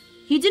yet.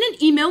 He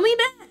didn't email me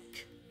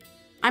back.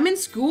 I'm in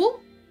school?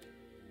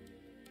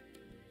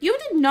 You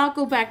did not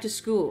go back to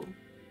school.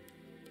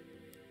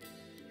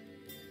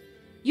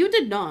 You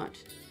did not.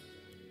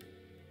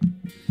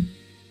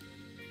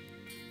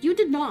 You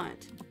did not.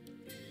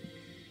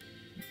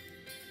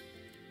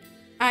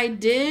 I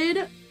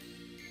did.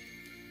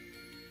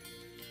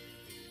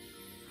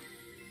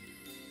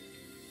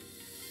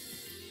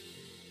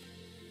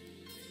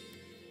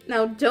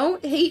 Now,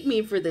 don't hate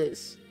me for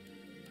this.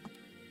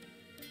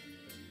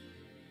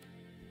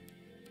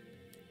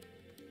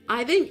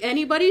 I think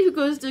anybody who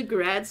goes to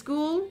grad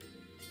school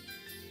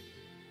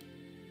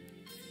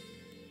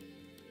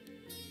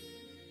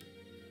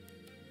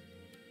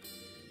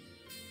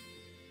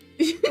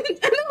I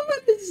don't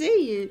want to say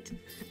it.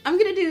 I'm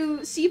gonna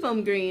do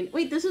seafoam green.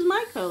 Wait, this is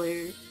my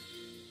color.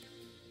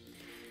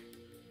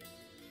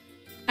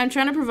 I'm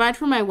trying to provide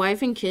for my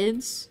wife and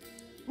kids.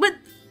 But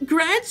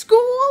grad school?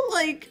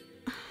 Like...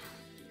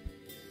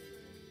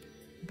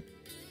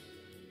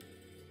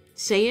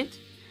 Say it.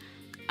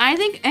 I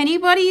think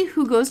anybody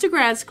who goes to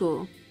grad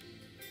school,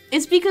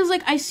 it's because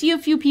like I see a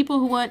few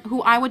people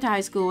who I went to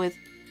high school with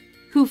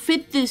who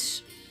fit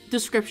this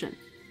description.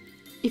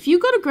 If you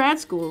go to grad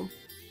school,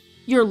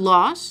 you're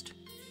lost.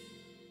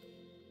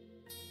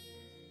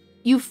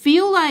 You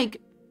feel like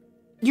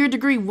your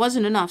degree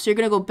wasn't enough, so you're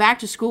gonna go back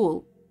to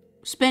school,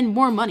 spend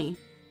more money.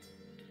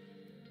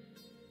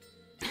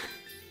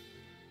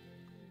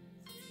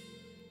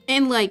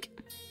 And like,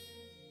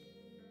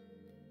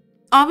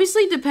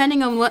 obviously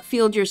depending on what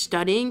field you're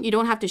studying, you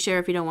don't have to share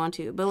if you don't want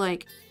to, but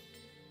like,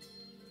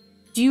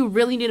 do you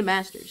really need a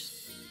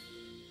master's?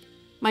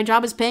 My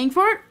job is paying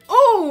for it?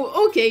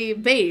 Oh, okay,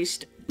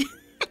 based.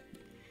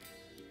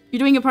 You're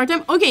doing it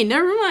part-time? Okay,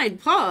 never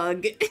mind,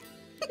 Pog.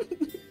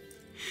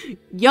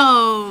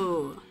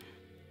 Yo.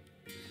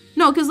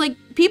 No, because like,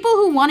 people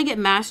who want to get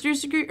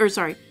master's degree, or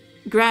sorry,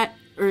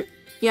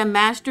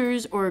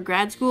 master's or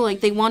grad school,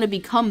 like, they want to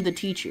become the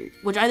teacher,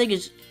 which I think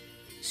is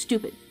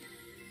stupid.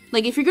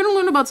 Like, if you're gonna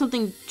learn about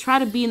something, try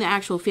to be in the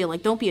actual field.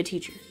 Like, don't be a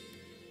teacher.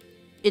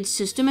 It's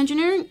system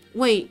engineering?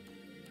 Wait.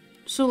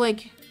 So,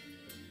 like,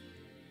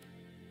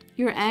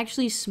 you're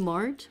actually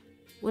smart?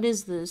 What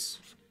is this?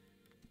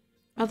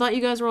 I thought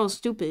you guys were all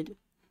stupid.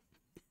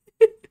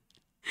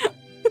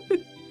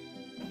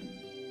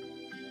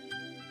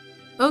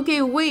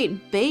 Okay,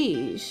 wait.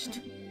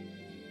 Based.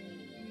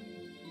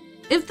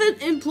 If the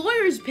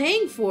employer is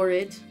paying for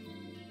it...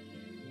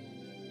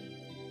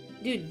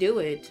 Dude, do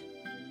it.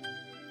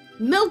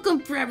 Milk them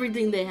for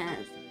everything they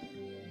have.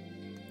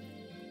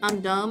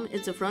 I'm dumb.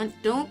 It's a front.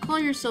 Don't call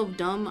yourself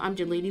dumb. I'm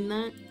deleting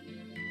that.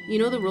 You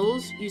know the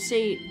rules? You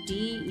say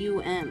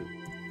D-U-M.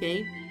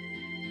 Okay?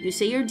 You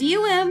say you're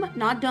D-U-M,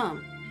 not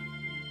dumb.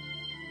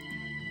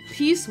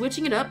 He's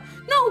switching it up?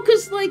 No,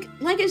 because, like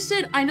I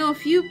said, I know a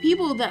few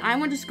people that I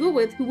went to school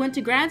with who went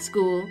to grad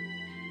school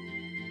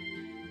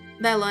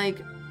that, like,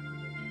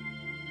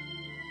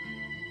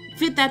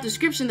 fit that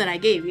description that I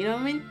gave, you know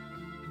what I mean?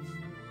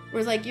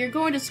 Whereas, like, you're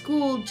going to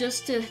school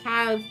just to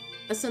have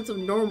a sense of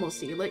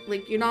normalcy.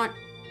 Like you're not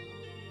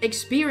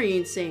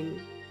experiencing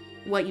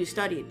what you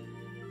studied.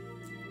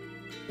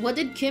 What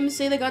did Kim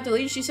say that got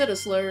deleted? She said a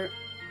slur.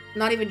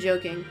 Not even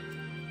joking.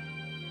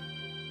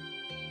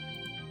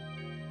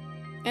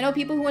 I know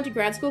people who went to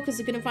grad school because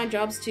they couldn't find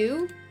jobs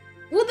too.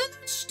 Well, then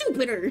that's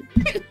stupider.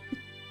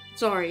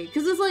 Sorry,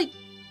 because it's like...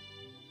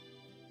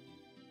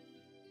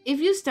 If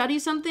you study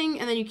something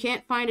and then you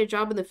can't find a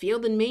job in the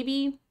field, then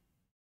maybe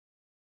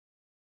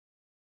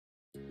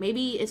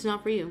it's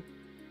not for you.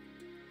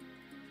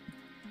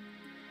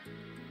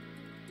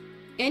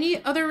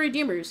 Any other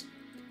redeemers?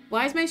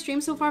 Why is my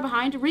stream so far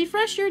behind?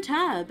 Refresh your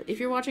tab if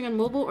you're watching on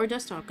mobile or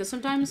desktop, because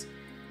sometimes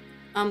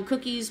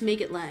cookies make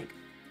it lag.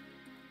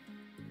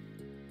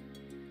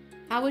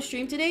 How was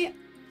stream today?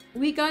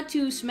 We got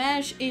to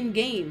smash in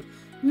game.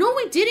 No,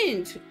 we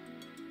didn't.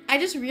 I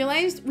just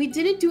realized we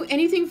didn't do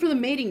anything for the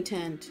mating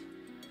tent.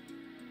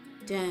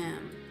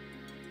 Damn.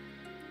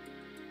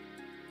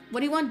 What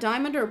do you want,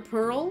 diamond or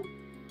pearl?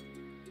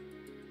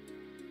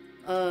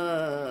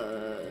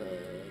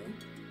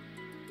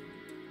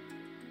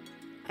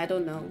 I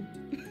don't know.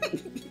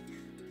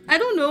 I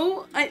don't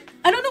know. I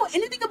don't know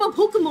anything about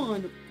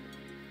Pokemon.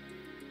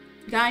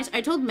 Guys, I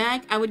told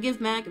Mac I would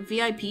give Mac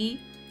VIP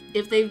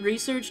if they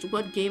researched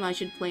what game I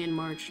should play in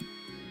March.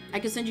 I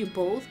can send you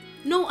both.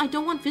 No, I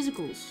don't want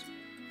physicals.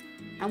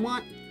 I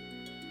want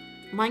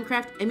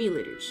Minecraft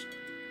emulators.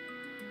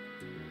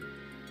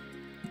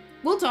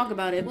 We'll talk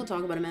about it. We'll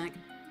talk about it, Mac.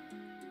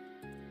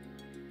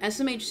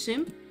 SMH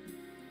Simp.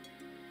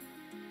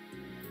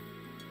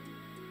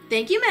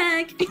 Thank you,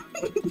 Mac.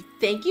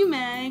 Thank you,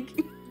 Mac.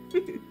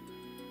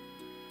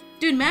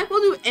 Dude, Mac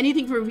will do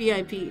anything for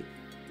VIP.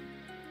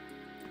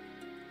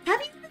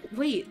 Have you...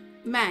 Wait,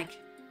 Mac.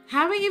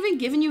 Have I even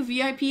given you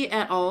VIP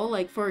at all,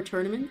 like, for a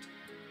tournament?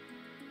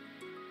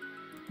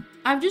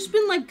 I've just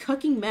been, like,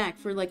 cucking Mac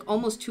for, like,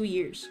 almost 2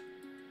 years.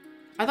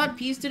 I thought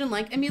Peas didn't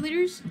like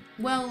emulators?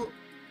 Well,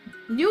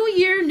 new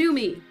year, new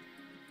me.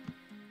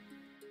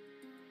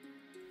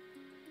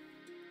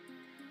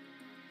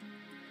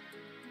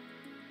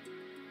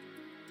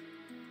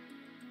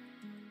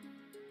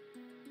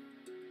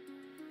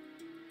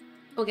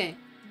 Okay.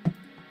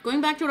 Going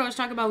back to what I was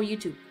talking about with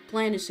YouTube.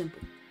 Plan is simple.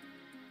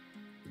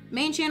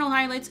 Main channel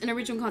highlights and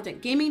original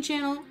content. Gaming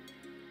channel.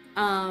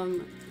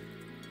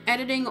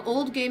 Editing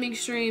old gaming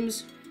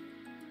streams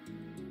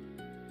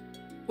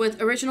with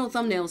original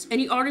thumbnails.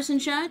 Any artists in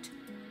chat?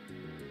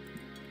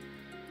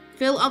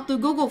 Fill out the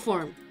Google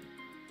form.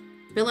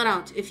 Fill it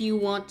out if you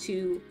want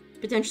to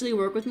potentially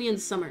work with me in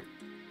the summer.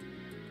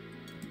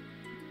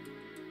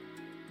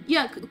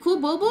 Yeah, Cool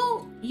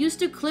Bobo used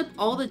to clip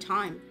all the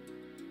time.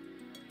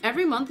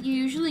 Every month, you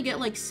usually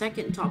get, like,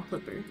 second top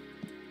clipper.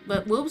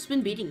 But Will's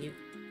been beating you.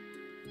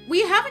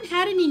 We haven't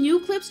had any new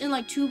clips in,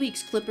 like, 2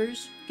 weeks,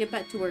 clippers. Get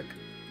back to work.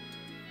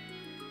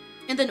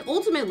 And then,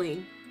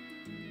 ultimately,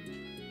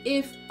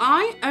 if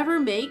I ever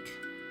make,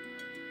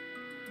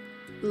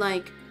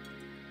 like,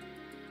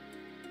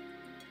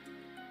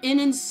 an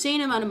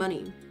insane amount of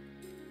money,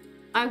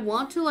 I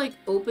want to, like,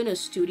 open a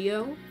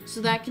studio.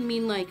 So that can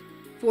mean, like,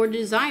 for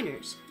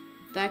designers.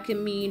 That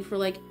can mean for,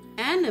 like,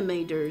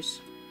 animators.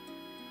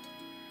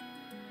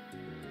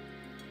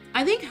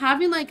 I think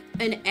having, like,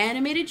 an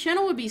animated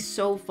channel would be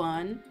so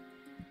fun.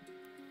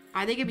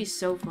 I think it'd be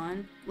so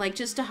fun. Like,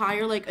 just to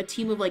hire, like, a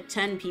team of, like,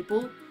 10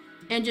 people.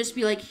 And just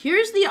be like,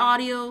 here's the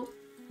audio.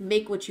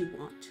 Make what you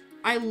want.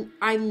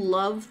 I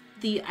love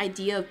the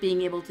idea of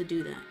being able to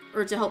do that.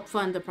 Or to help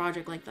fund a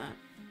project like that.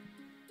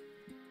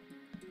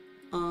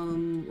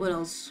 What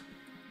else?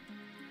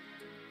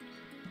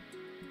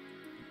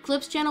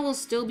 Clips channel will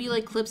still be,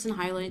 like, clips and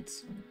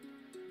highlights.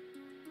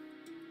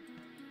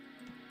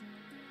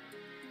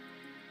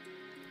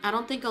 I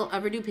don't think I'll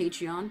ever do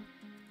Patreon.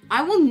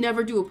 I will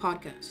never do a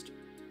podcast.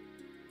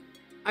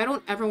 I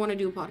don't ever want to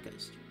do a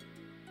podcast.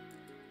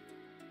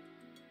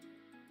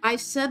 I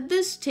said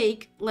this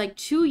take like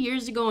 2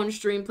 years ago on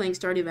stream playing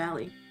Stardew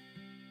Valley.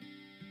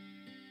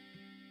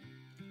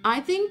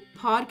 I think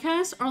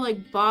podcasts are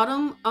like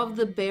bottom of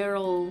the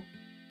barrel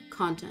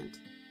content.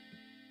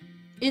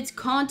 It's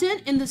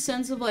content in the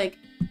sense of like,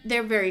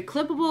 they're very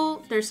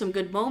clippable, there's some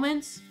good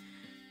moments,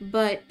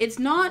 but it's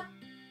not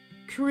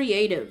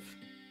creative.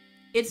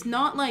 It's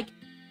not like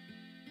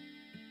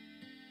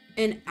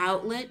an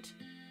outlet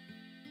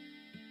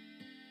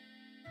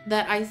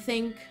that I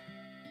think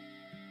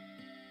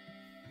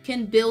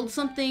can build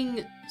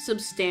something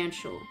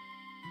substantial.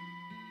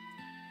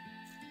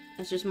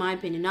 That's just my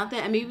opinion. Not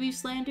that MAB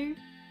slander.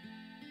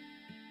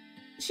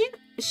 She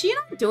and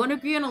I don't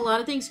agree on a lot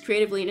of things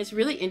creatively, and it's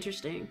really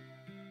interesting.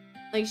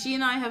 Like, she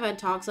and I have had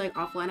talks, like,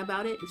 offline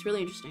about it. It's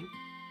really interesting.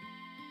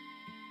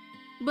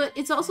 But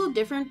it's also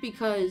different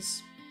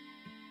because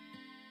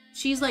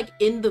she's, like,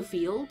 in the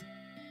field.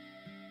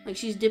 Like,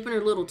 she's dipping her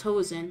little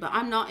toes in, but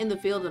I'm not in the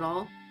field at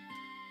all.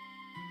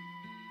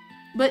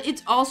 But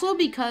it's also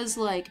because,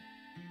 like,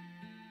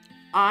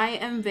 I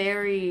am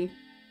very...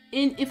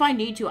 if I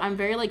need to, I'm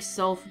very, like,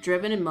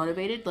 self-driven and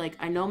motivated. Like,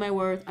 I know my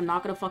worth. I'm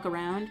not gonna fuck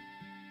around.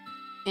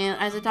 And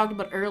as I talked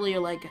about earlier,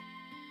 like,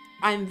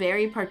 I'm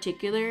very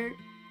particular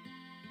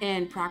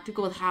and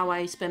practical with how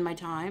I spend my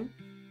time.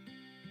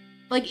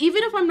 Like,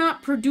 even if I'm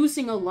not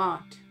producing a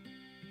lot.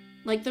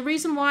 Like, the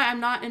reason why I'm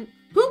not in...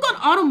 Who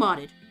got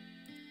auto-modded?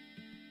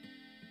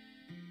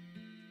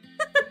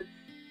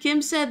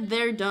 Kim said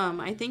they're dumb.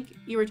 I think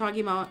you were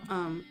talking about,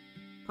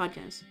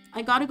 podcasts.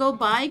 I gotta go.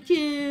 Bye,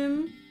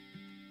 Kim.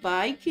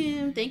 Bye,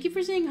 Kim. Thank you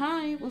for saying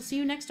hi. We'll see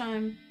you next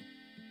time.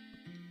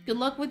 Good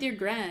luck with your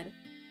grad.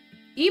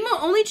 Emo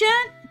only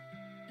chat?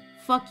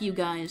 Fuck you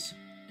guys.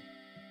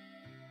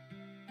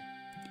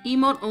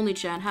 Emote only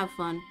chat. Have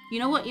fun. You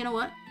know what? You know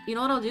what? You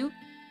know what I'll do?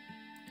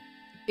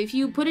 If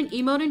you put an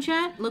emote in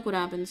chat, look what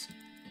happens.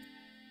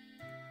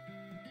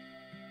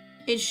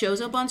 It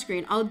shows up on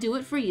screen. I'll do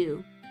it for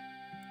you.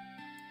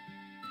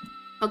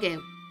 Okay,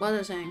 what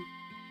was I saying?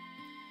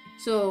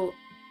 So,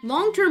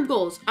 long-term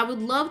goals. I would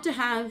love to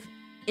have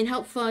and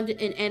help fund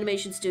an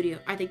animation studio.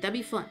 I think that'd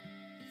be fun.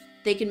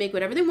 They can make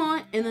whatever they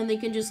want, and then they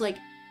can just, like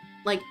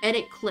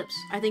edit clips.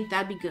 I think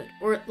that'd be good.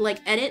 Or, like,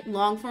 edit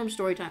long-form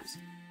story times.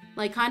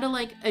 Like, kind of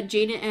like a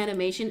Jaden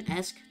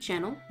Animation-esque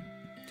channel.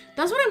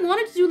 That's what I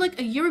wanted to do, like,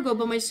 a year ago,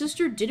 but my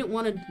sister didn't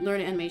want to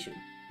learn animation.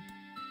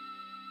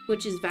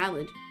 Which is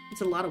valid.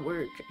 It's a lot of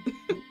work.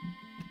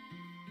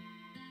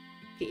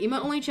 Okay,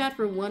 email only chat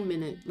for 1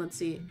 minute. Let's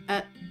see.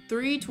 At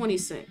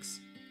 3:26.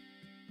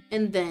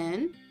 And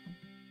then...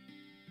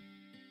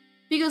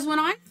 Because when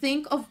I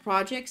think of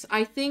projects,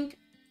 I think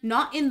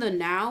not in the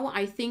now,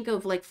 I think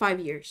of like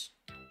 5 years.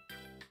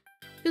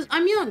 Because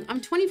I'm young,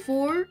 I'm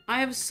 24, I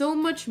have so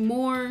much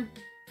more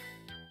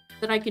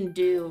that I can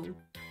do.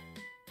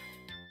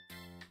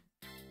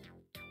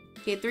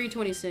 Okay,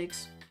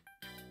 3:26.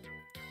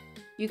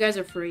 You guys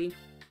are free.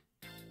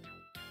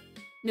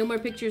 No more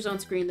pictures on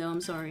screen though,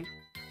 I'm sorry.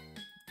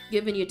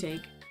 Give and you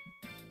take.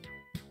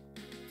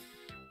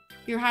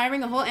 You're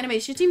hiring a whole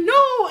animation team? No!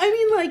 I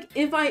mean, like,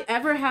 if I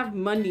ever have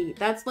money,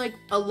 that's, like,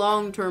 a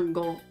long-term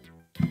goal.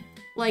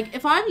 Like,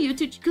 if I'm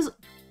YouTube... Because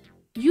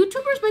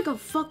YouTubers make a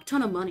fuck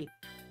ton of money.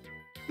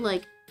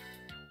 Like,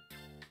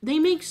 they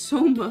make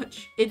so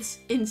much. It's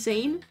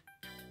insane.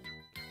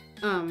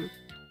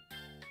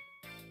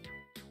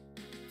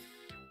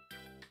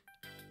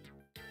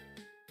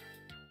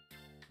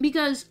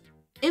 Because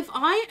if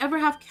I ever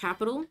have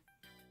capital...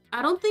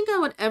 I don't think I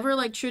would ever,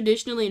 like,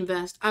 traditionally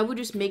invest. I would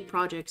just make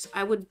projects.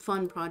 I would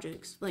fund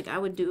projects. Like, I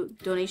would do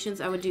donations.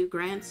 I would do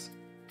grants.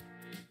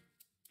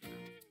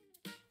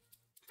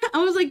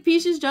 I was like,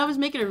 Peach's job is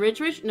making her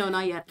rich? No,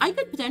 not yet. I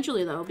could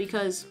potentially, though,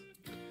 because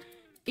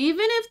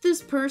even if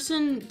this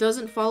person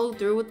doesn't follow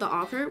through with the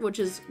offer, which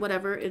is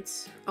whatever,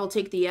 I'll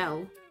take the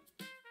L.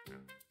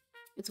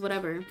 It's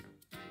whatever.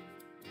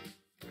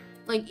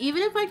 Like,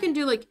 even if I can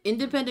do, like,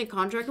 independent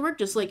contract work,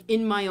 just, like,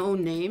 in my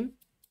own name.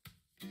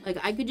 Like,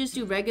 I could just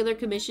do regular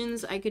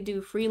commissions. I could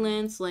do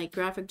freelance, like,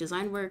 graphic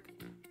design work.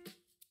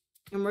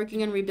 I'm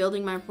working on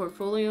rebuilding my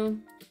portfolio.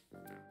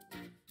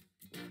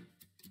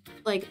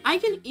 Like, I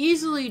can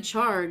easily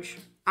charge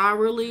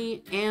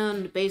hourly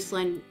and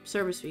baseline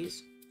service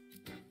fees.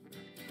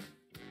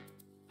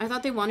 I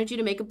thought they wanted you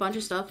to make a bunch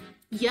of stuff.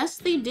 Yes,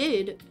 they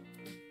did.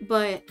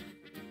 But,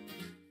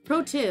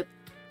 pro tip,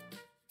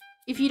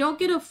 if you don't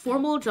get a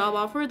formal job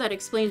offer that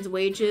explains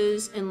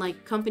wages and,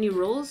 like, company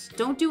rules,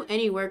 don't do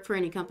any work for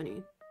any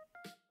company.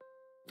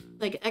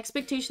 Like,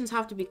 expectations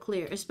have to be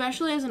clear.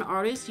 Especially as an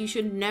artist, you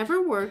should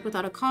never work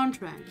without a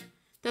contract.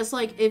 That's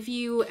like, if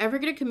you ever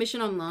get a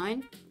commission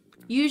online,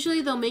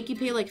 usually they'll make you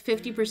pay, like,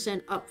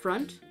 50%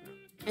 upfront,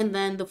 and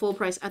then the full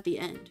price at the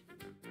end.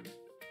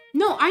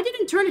 No, I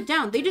didn't turn it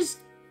down.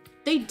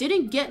 They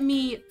didn't get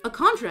me a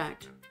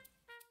contract.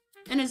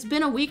 And it's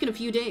been a week and a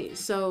few days,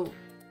 so...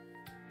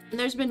 And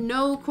there's been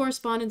no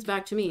correspondence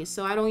back to me,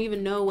 so I don't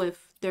even know if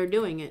they're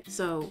doing it,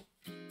 so...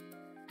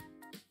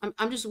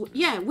 I'm just...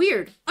 Yeah,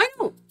 weird. I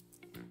know!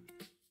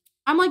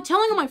 I'm, like,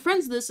 telling all my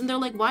friends this, and they're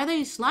like, why are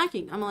they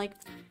slacking? I'm like...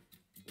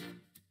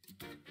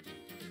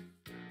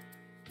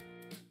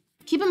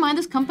 Keep in mind,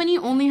 this company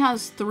only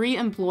has 3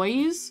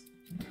 employees.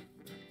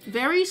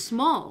 Very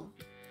small.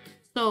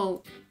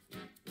 So...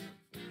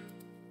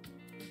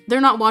 They're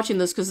not watching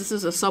this because this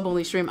is a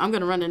sub-only stream. I'm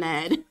gonna run an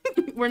ad.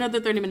 We're another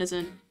 30 minutes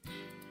in.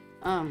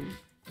 I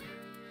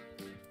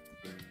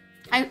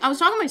was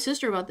talking to my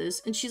sister about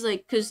this, and she's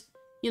like, because,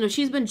 you know,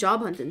 she's been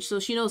job hunting, so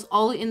she knows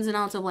all the ins and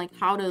outs of, like,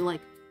 how to,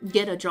 like,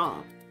 get a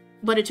job.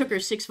 But it took her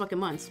 6 fucking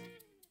months.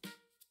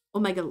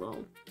 Omega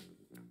lol.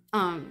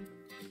 I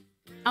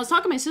was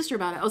talking to my sister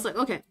about it. I was like,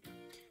 okay,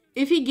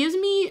 if he gives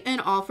me an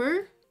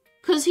offer,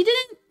 because he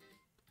didn't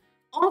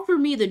offer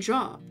me the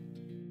job,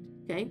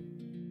 okay?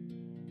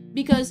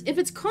 Because if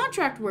it's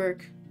contract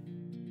work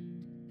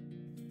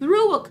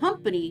through a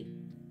company,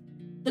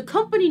 the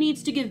company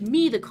needs to give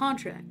me the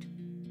contract.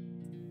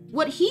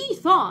 What he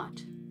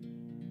thought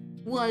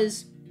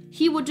was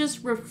he would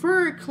just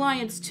refer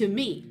clients to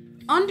me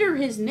under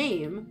his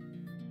name,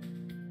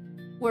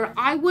 where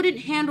I wouldn't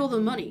handle the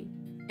money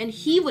and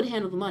he would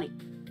handle the money.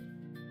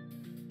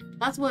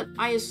 That's what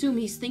I assume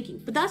he's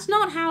thinking. But that's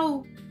not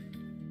how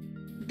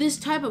this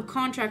type of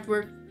contract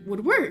work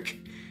would work.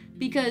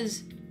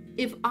 Because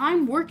if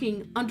I'm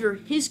working under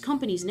his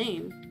company's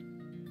name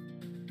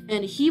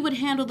and he would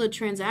handle the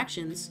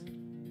transactions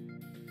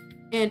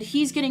and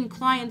he's getting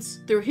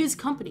clients through his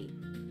company,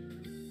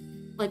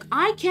 like,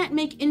 I can't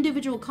make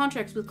individual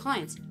contracts with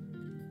clients.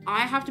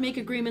 I have to make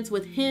agreements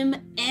with him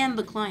and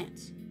the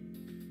clients.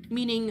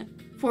 Meaning,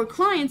 for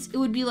clients, it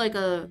would be like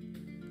a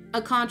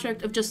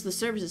contract of just the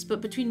services. But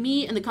between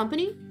me and the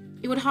company,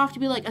 it would have to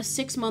be like a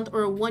 6-month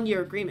or a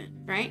 1-year agreement,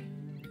 right?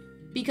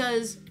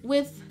 Because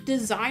with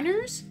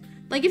designers,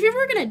 like, if you're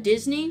working at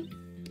Disney,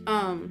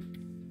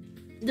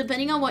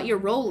 depending on what your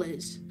role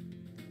is,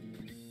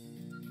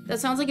 that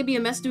sounds like it'd be a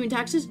mess doing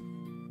taxes.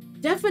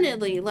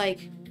 Definitely,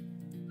 like,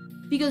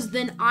 because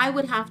then I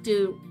would have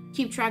to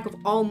keep track of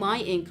all my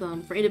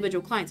income for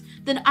individual clients.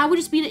 Then I would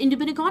just be an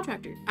independent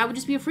contractor. I would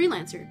just be a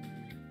freelancer.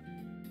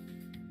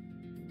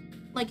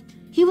 Like,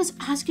 he was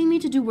asking me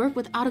to do work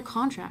without a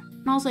contract.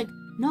 And I was like,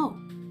 no.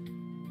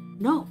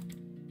 No.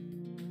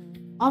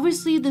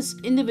 Obviously, this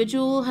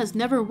individual has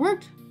never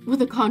worked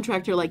with a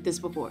contractor like this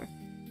before.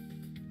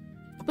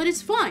 But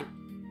it's fine.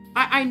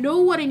 I know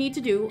what I need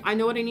to do. I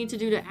know what I need to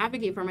do to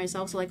advocate for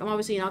myself. So, like, I'm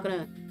obviously not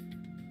gonna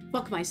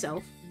fuck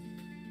myself.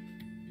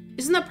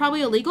 Isn't that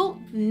probably illegal?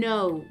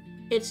 No,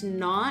 it's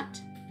not.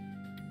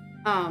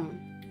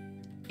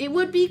 It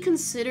would be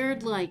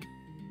considered, like...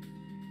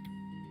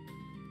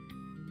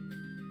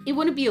 It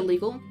wouldn't be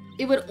illegal.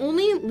 It would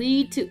only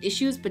lead to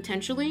issues,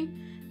 potentially,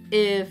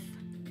 if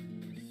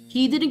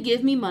he didn't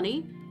give me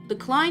money, the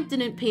client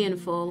didn't pay in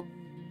full,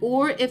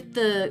 or if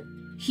the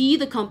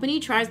company,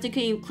 tries to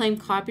claim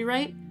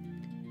copyright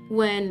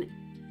when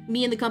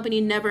me and the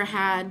company never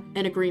had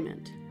an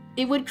agreement.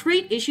 It would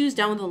create issues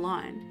down the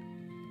line.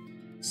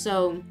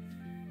 So,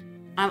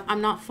 I'm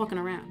not fucking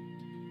around.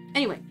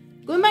 Anyway,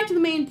 going back to the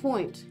main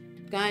point,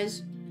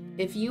 guys,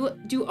 if you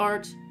do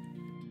art,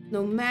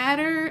 no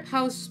matter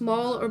how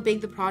small or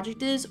big the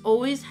project is,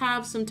 always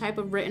have some type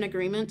of written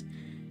agreement.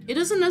 It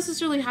doesn't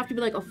necessarily have to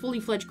be like a fully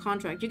fledged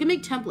contract. You can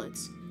make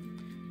templates.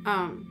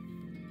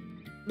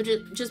 But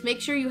just make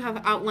sure you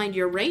have outlined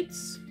your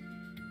rates,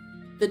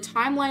 the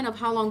timeline of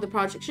how long the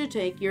project should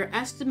take, your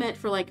estimate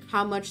for like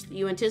how much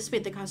you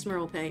anticipate the customer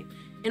will pay,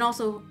 and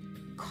also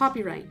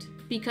copyright.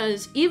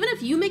 Because even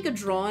if you make a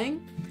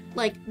drawing,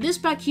 like this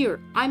back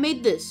here, I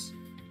made this.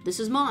 This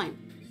is mine.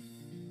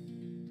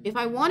 If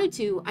I wanted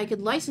to, I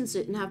could license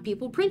it and have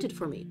people print it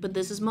for me, but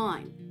this is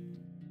mine.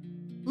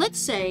 Let's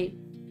say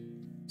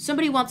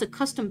somebody wants a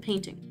custom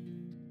painting.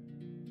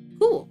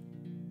 Cool.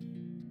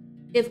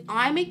 If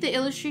I make the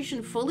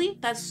illustration fully,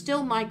 that's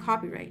still my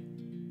copyright.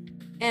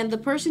 And the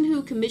person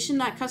who commissioned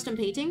that custom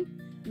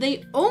painting,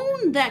 they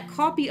own that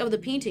copy of the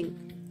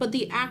painting but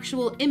the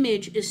actual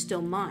image is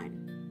still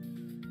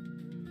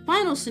mine.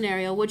 Final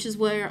scenario, which is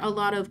where a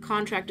lot of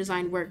contract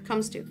design work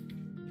comes to.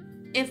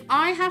 If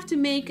I have to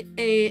make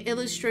a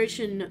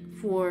illustration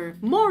for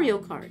Mario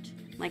Kart,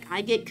 like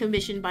I get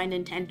commissioned by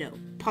Nintendo,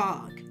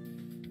 Pog.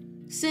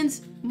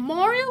 Since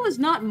Mario is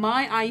not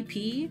my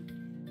IP,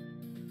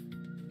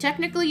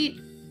 technically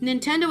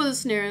Nintendo in this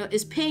scenario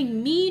is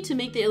paying me to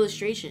make the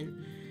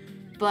illustration,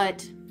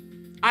 but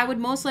I would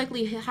most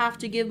likely have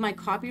to give my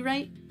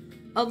copyright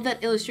of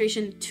that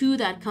illustration to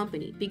that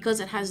company because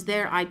it has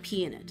their IP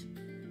in it.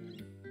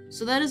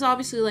 So that is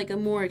obviously like a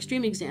more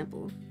extreme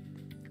example.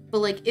 But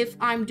like if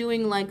I'm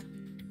doing like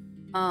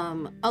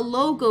a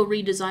logo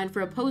redesign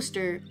for a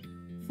poster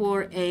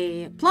for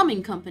a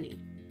plumbing company,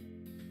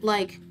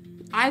 like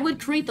I would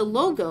create the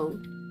logo,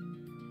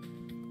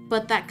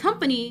 but that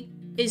company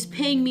is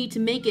paying me to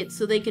make it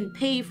so they can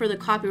pay for the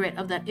copyright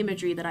of that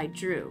imagery that I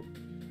drew.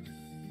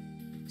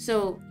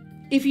 So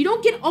if you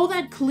don't get all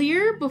that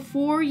clear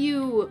before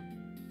you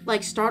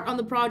like start on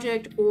the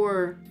project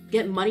or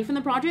get money from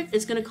the project,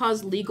 it's going to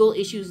cause legal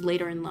issues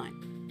later in line.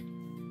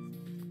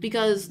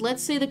 Because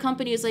let's say the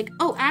company is like,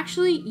 oh,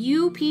 actually,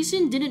 you,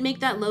 Peason, didn't make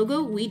that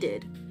logo, we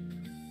did.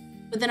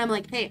 But then I'm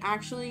like, hey,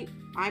 actually,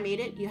 I made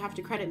it, you have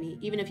to credit me,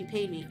 even if you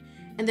paid me.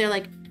 And they're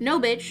like, no,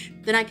 bitch.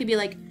 Then I could be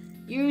like,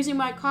 you're using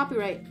my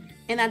copyright,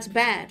 and that's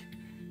bad.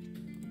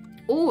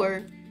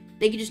 Or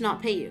they could just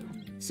not pay you.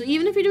 So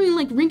even if you're doing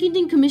like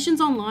rinky-dink commissions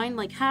online,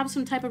 like have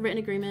some type of written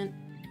agreement.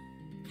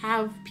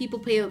 Have people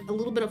pay a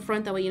little bit up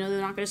front, that way you know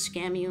they're not going to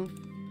scam you.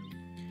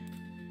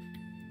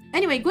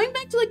 Anyway, going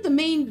back to like the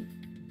main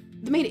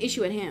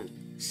issue at hand.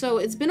 So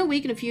it's been a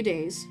week and a few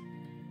days.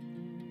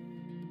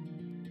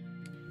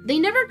 They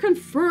never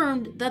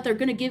confirmed that they're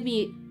going to give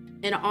me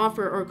an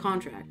offer or a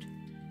contract.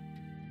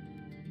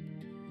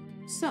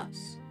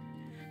 Sus.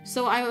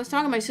 So I was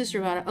talking to my sister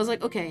about it. I was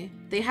like, okay,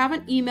 they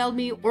haven't emailed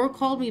me or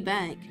called me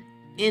back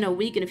in a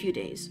week and a few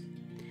days.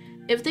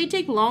 If they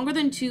take longer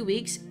than 2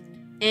 weeks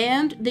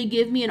and they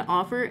give me an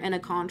offer and a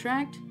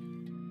contract,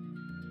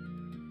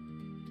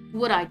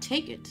 would I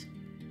take it?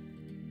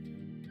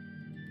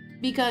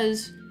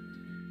 Because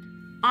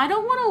I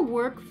don't want to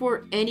work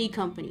for any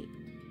company.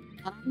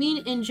 I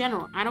mean, in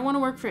general, I don't want to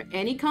work for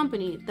any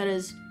company that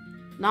is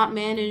not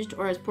managed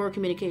or has poor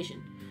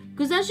communication.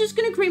 Because that's just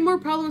going to create more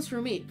problems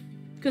for me.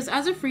 Because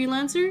as a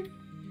freelancer,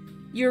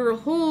 your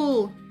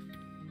whole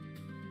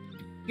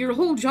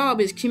job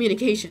is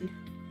communication.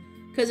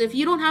 Because if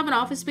you don't have an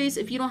office space,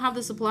 if you don't have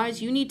the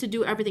supplies, you need to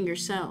do everything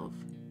yourself.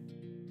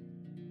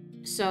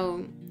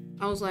 So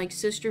I was like,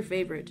 sister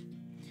favorite,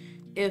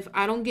 if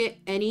I don't get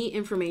any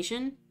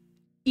information,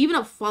 even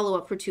a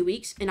follow-up for 2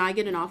 weeks, and I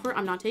get an offer,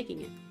 I'm not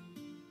taking it.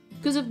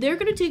 Because if they're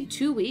going to take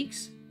 2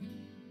 weeks,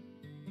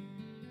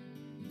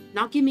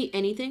 not give me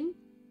anything,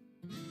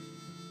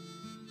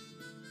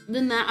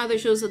 then that either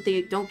shows that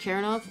they don't care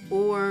enough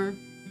or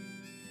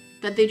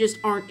that they just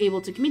aren't able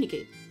to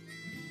communicate.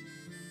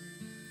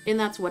 And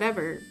that's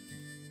whatever.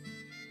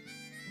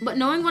 But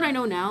knowing what I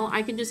know now,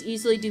 I can just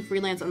easily do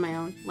freelance on my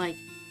own. Like,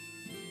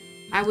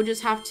 I would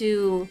just have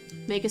to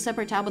make a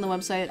separate tab on the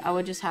website. I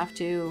would just have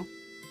to...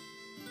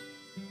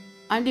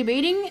 I'm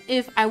debating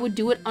if I would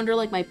do it under,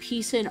 like, my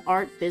Peace and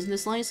Art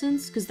business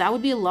license, because that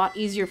would be a lot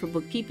easier for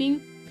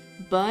bookkeeping.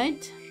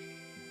 But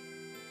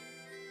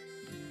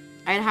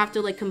I'd have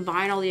to, like,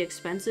 combine all the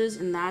expenses,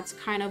 and that's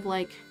kind of,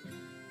 like,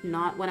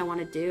 not what I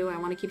want to do. I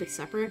want to keep it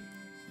separate.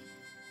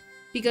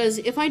 Because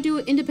if I do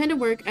independent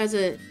work as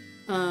a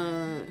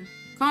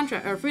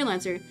contract or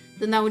freelancer,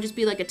 then that would just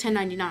be like a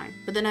 1099.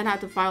 But then I'd have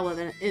to file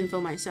that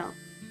info myself.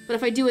 But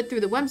if I do it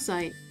through the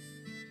website,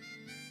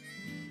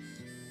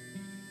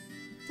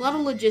 a lot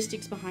of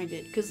logistics behind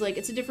it. Because like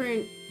it's a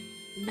different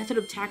method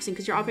of taxing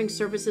because you're offering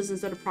services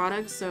instead of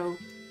products. So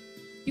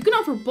you can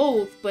offer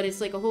both, but it's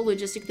like a whole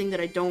logistic thing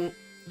that I don't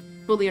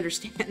fully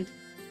understand.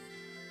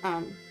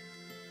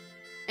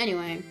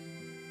 Anyway.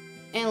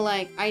 And,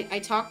 like, I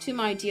talked to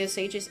my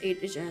DSH's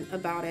agent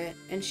about it,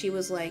 and she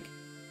was like,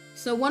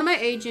 so one of my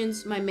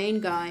agents, my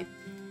main guy,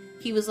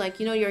 he was like,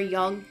 you know, you're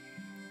young.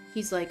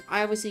 He's like,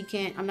 I obviously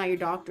can't, I'm not your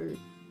doctor.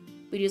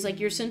 But he's like,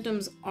 your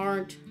symptoms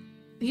aren't,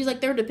 he's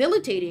like, they're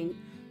debilitating,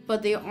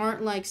 but they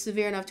aren't, like,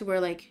 severe enough to where,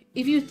 like,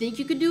 if you think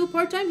you could do it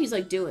part-time, he's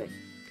like, do it.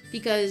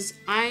 Because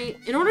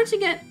in order to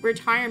get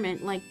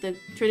retirement, like the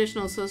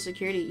traditional Social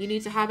Security, you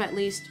need to have at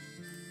least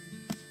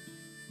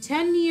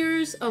 10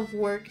 years of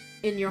work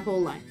in your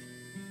whole life.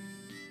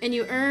 And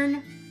you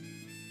earn,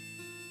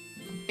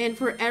 and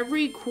for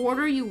every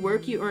quarter you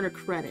work, you earn a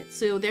credit.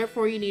 So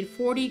therefore you need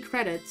 40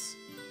 credits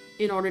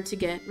in order to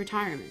get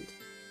retirement.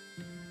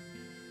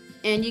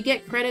 And you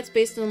get credits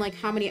based on like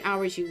how many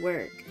hours you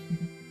work.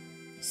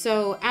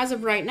 So as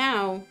of right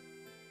now,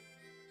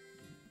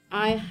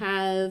 I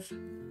have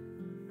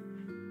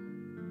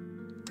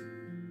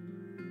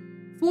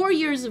 4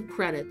 years of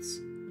credits.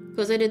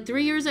 Because I did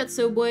 3 years at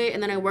Subway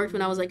and then I worked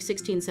when I was like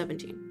 16,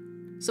 17.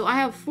 So I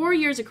have 4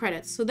 years of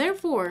credits. So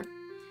therefore,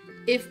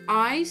 if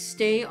I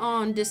stay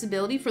on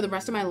disability for the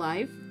rest of my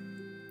life,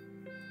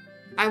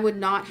 I would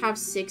not have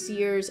 6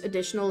 years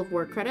additional of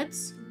work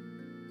credits.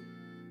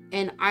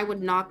 and I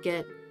would not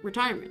get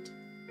retirement.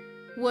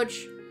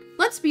 Which,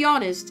 let's be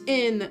honest,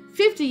 in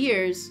 50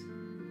 years,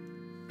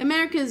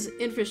 America's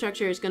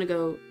infrastructure is gonna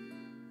go,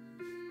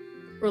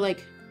 or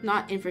like,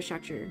 not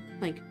infrastructure,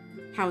 like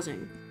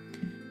housing,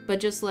 but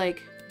just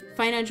like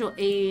financial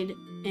aid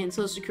and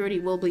Social Security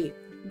will be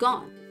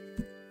gone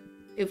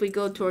if we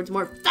go towards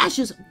more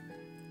fascism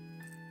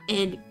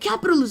and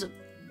capitalism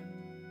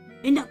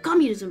and not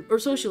communism or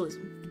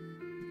socialism.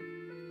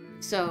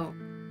 So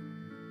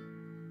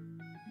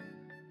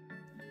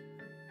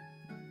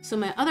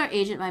my other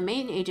agent, my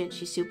main agent,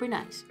 she's super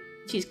nice.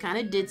 She's kind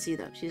of ditzy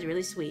though. She's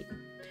really sweet.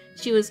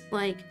 She was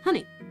like,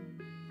 honey,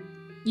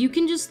 you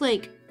can just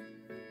like,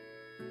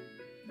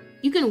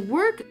 you can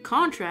work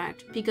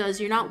contract because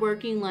you're not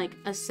working like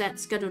a set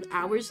scheduled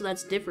hours, so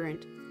that's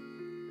different.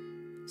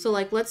 So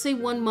like, let's say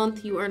 1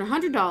 month you earn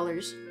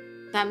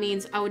 $100, that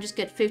means I would just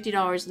get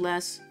 $50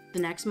 less the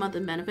next month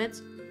in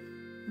benefits.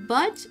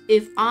 But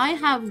if I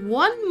have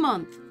 1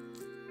 month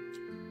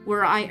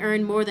where I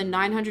earn more than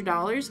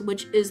 $900,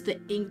 which is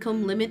the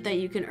income limit that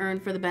you can earn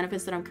for the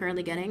benefits that I'm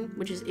currently getting,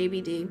 which is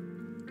ABD,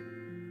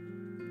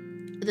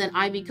 then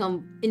I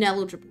become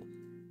ineligible.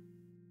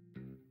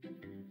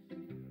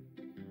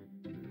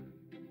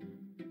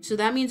 So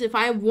that means if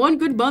I have 1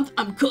 good month,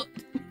 I'm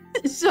cooked.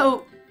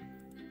 So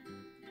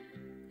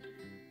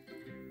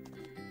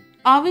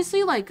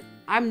obviously, like,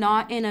 I'm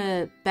not in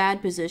a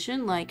bad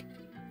position. Like,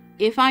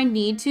 if I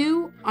need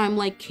to, I'm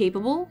like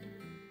capable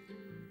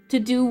to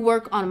do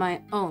work on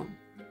my own.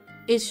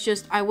 It's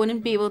just I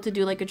wouldn't be able to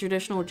do like a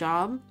traditional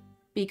job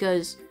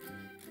because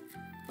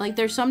like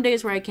there's some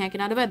days where I can't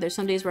get out of bed. There's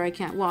some days where I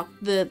can't walk.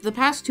 The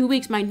past 2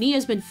 weeks my knee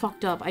has been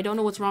fucked up. I don't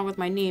know what's wrong with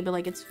my knee, but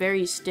like it's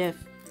very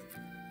stiff.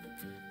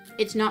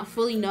 It's not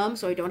fully numb,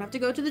 so I don't have to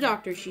go to the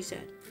doctor, she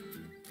said.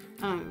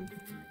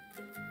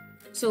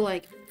 So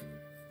like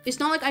it's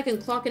not like I can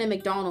clock in at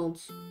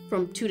McDonald's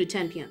from 2 to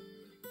 10 p.m.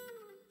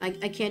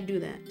 I can't do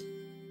that.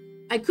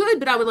 I could,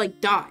 but I would like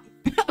die.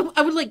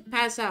 I would like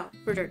pass out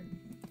for sure.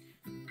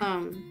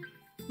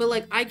 But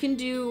like I can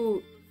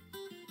do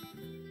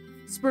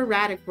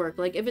sporadic work.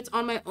 Like if it's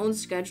on my own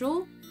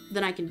schedule,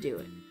 then I can do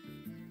it.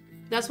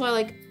 That's why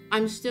like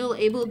I'm still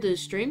able to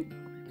stream.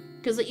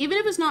 Because like, even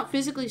if it's not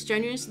physically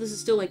strenuous, this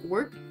is still like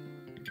work.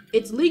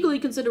 It's legally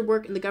considered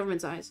work in the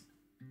government's eyes.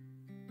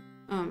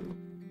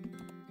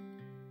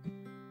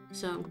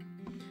 So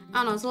I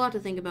don't know, it's a lot to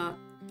think about.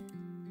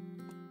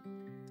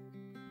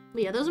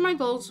 But yeah, those are my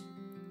goals.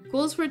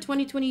 Goals for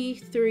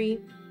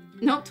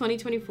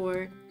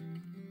 2024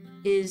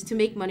 is to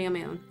make money on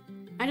my own.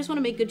 I just want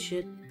to make good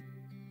shit.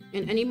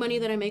 And any money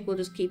that I make will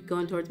just keep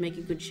going towards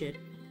making good shit.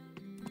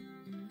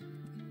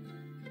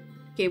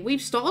 Okay,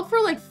 we've stalled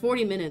for like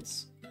 40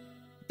 minutes.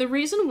 The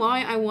reason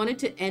why I wanted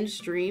to end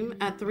stream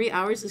at 3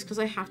 hours is because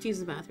I have to use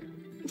the bathroom.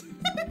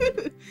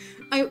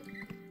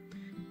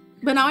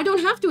 But now I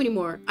don't have to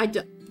anymore.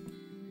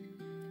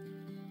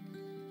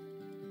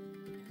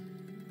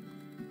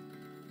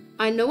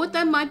 I know what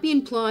that might be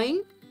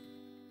implying,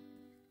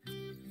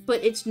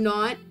 but it's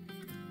not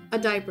a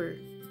diaper.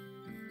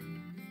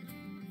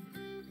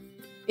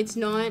 It's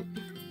not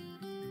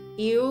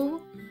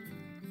ew.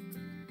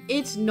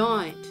 It's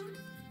not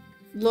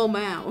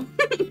Lomao.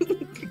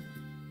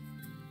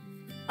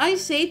 I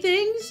say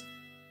things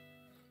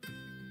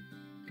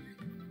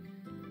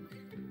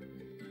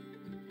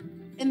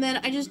and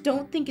then I just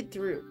don't think it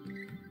through.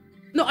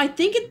 No, I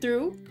think it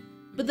through,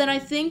 but then I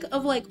think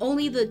of like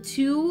only the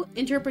 2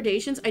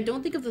 interpretations. I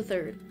don't think of the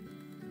 3rd.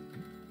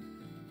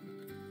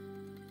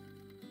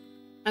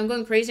 I'm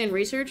going crazy on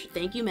research.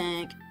 Thank you,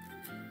 Mag.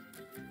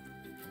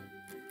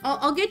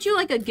 I'll get you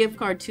like a gift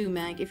card too,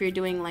 Mag, if you're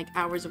doing like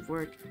hours of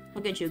work.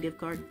 I'll get you a gift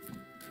card.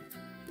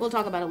 We'll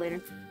talk about it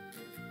later.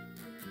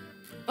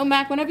 Oh,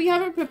 Mac, whenever you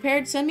have it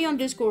prepared, send me on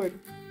Discord.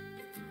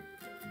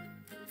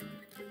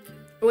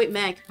 Oh, wait,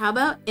 Mac, how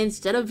about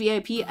instead of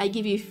VIP, I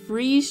give you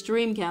free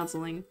stream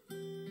counseling?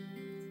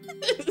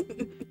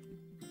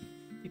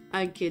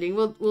 I'm kidding.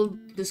 We'll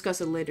discuss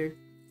it later.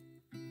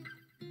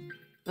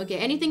 Okay,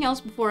 anything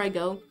else before I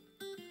go?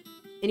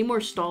 Any more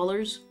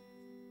stallers?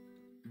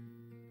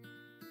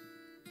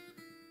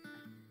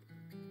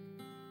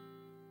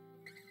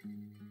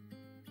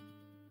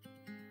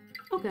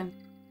 Okay.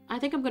 I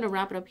think I'm gonna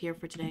wrap it up here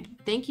for today.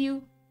 Thank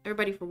you,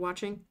 everybody, for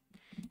watching.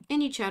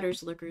 And you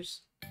chatters,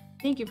 lurkers.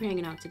 Thank you for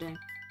hanging out today.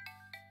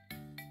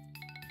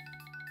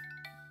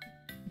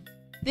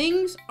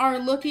 Things are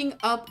looking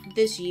up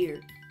this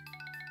year.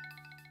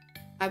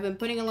 I've been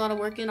putting a lot of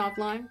work in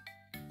offline.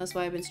 That's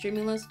why I've been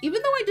streaming less.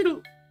 Even though I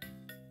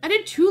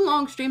did 2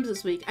 long streams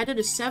this week. I did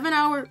a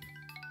 7-hour...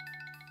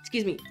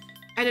 Excuse me.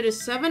 I did a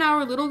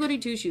 7-hour Little Goody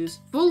Two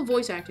Shoes, full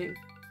voice acting.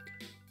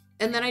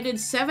 And then I did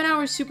 7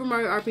 hours Super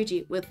Mario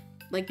RPG with,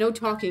 like, no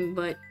talking,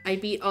 but I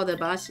beat all the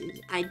bosses.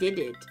 I did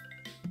it.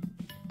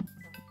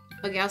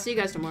 Okay, I'll see you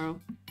guys tomorrow.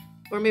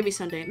 Or maybe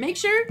Sunday. Make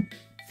sure,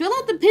 fill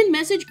out the pinned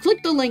message,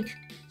 click the link,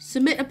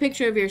 submit a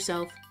picture of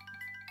yourself,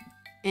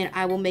 and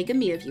I will make a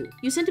me of you.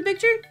 You sent a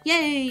picture?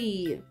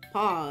 Yay!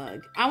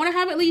 Pog. I want to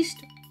have at least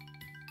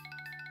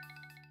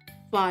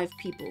 5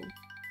 people.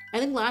 I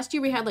think last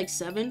year we had like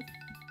 7.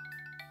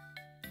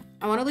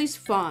 I want at least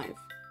 5.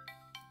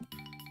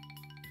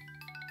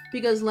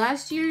 Because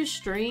last year's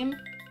stream,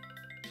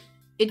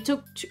 it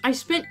took... I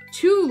spent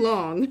too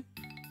long.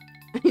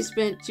 I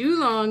spent too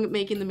long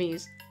making the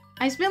Miis.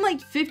 I spent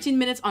like 15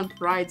 minutes on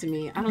Pride to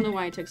me. I don't know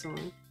why it took so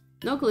long.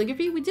 No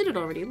calligraphy? We did it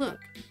already, look.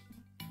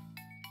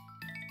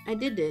 I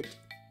did it.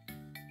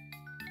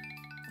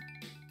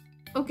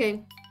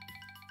 Okay.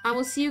 I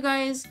will see you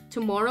guys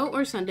tomorrow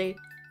or Sunday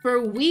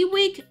for Wii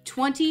Week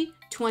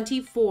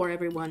 2024,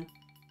 everyone.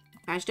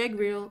 Hashtag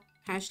real,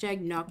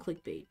 hashtag not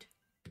clickbait.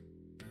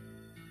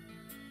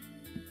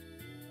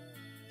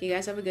 You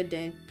guys have a good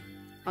day.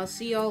 I'll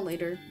see y'all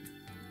later.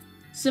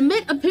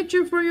 Submit a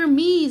picture for your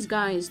Miis,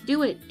 guys.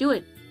 Do it, do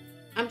it.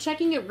 I'm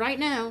checking it right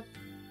now.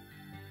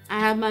 I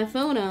have my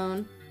phone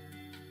on.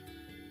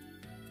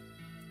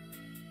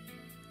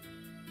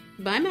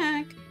 Bye,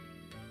 Mac.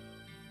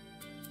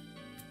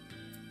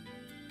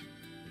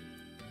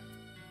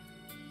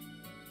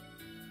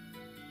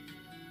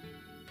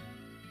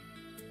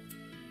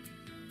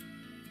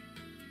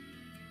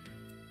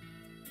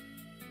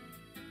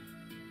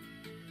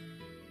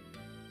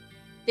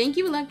 Thank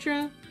you,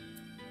 Electra.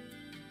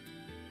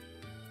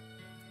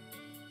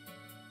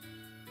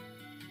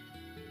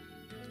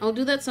 I'll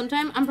do that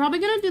sometime. I'm probably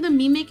gonna do the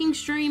me making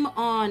stream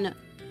on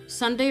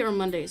Sunday or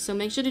Monday, so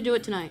make sure to do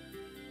it tonight.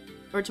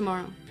 Or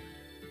tomorrow.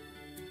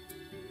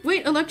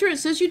 Wait, Electra, it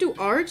says you do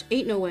art?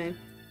 Ain't no way.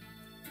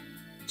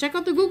 Check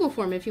out the Google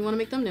form if you want to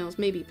make thumbnails.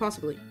 Maybe,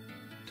 possibly.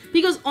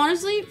 Because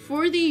honestly,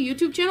 for the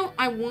YouTube channel,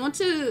 I want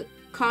to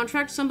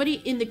contract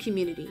somebody in the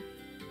community.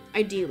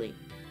 Ideally.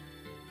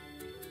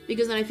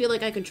 Because then I feel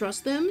like I can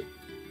trust them.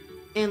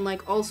 And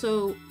like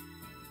also,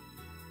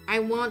 I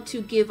want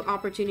to give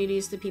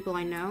opportunities to people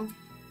I know.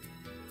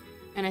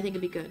 And I think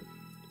it'd be good.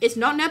 It's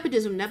not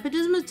nepotism.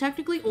 Nepotism is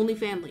technically only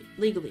family,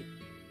 legally.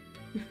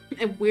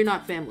 And we're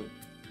not family.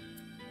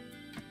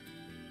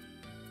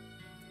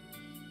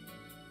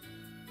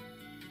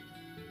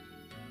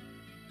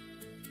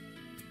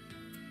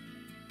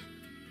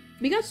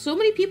 We got so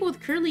many people with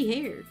curly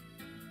hair.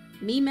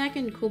 Me, Mac,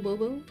 and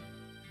Kobobo.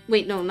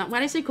 Wait, no, not why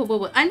did I say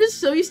Kobobo? I'm just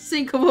so used to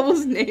saying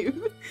Kobobo's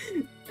name.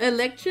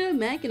 Electra,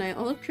 Mac, and I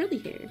all have curly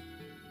hair.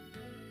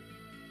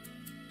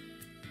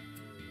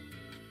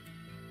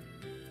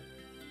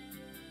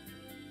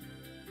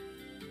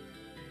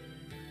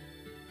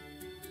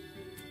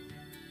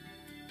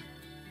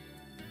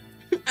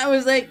 I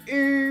was like,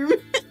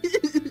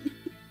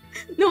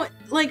 No,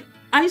 like,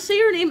 I say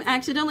your name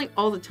accidentally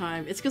all the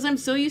time. It's because I'm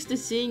so used to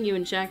seeing you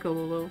in chat,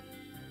 Kobobo.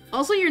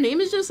 Also, your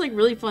name is just, like,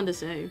 really fun to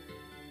say.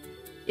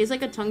 It's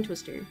like a tongue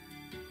twister.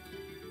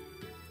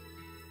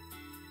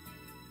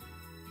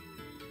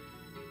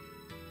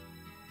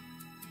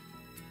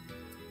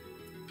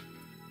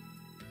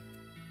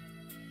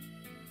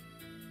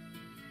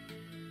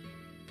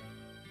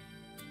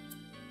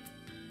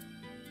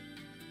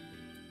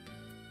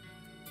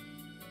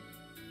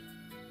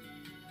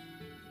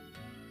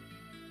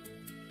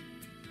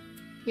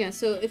 Yeah,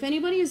 so if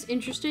anybody is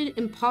interested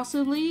in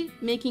possibly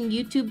making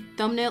YouTube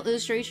thumbnail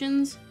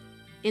illustrations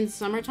in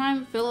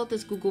summertime, fill out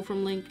this Google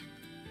form link.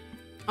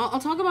 I'll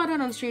talk about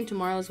it on stream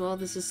tomorrow as well.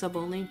 This is sub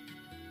only.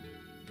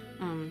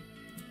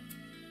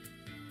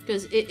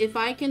 Because if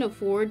I can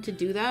afford to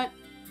do that,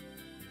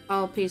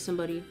 I'll pay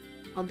somebody.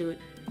 I'll do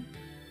it.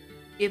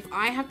 If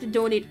I have to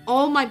donate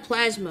all my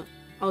plasma,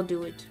 I'll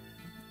do it.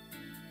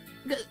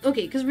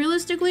 Okay, because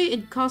realistically,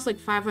 it costs like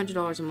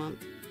 $500 a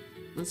month.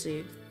 Let's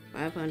see.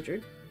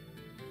 500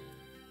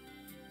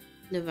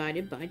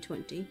 divided by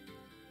 20.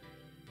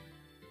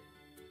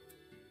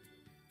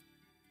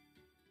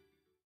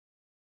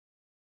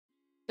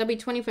 That'd be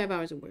 25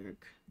 hours of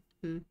work.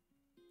 I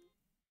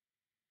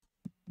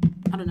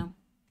don't know.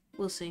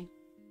 We'll see.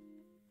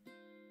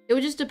 It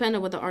would just depend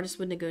on what the artist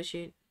would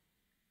negotiate.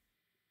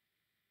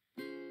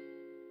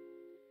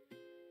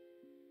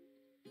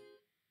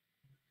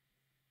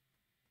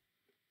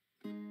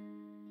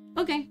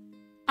 Okay.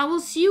 I will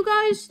see you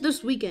guys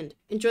this weekend.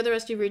 Enjoy the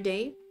rest of your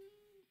day.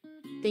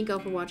 Thank y'all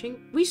for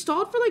watching. We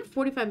stalled for like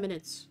 45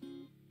 minutes.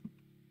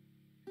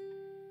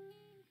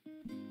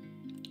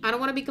 I don't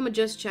want to become a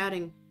just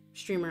chatting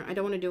streamer. I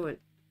don't want to do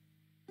it.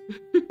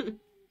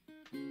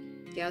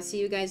 Yeah, I'll see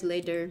you guys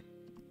later.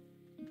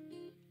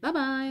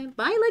 Bye-bye.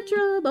 Bye,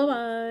 Electra.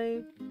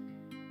 Bye-bye.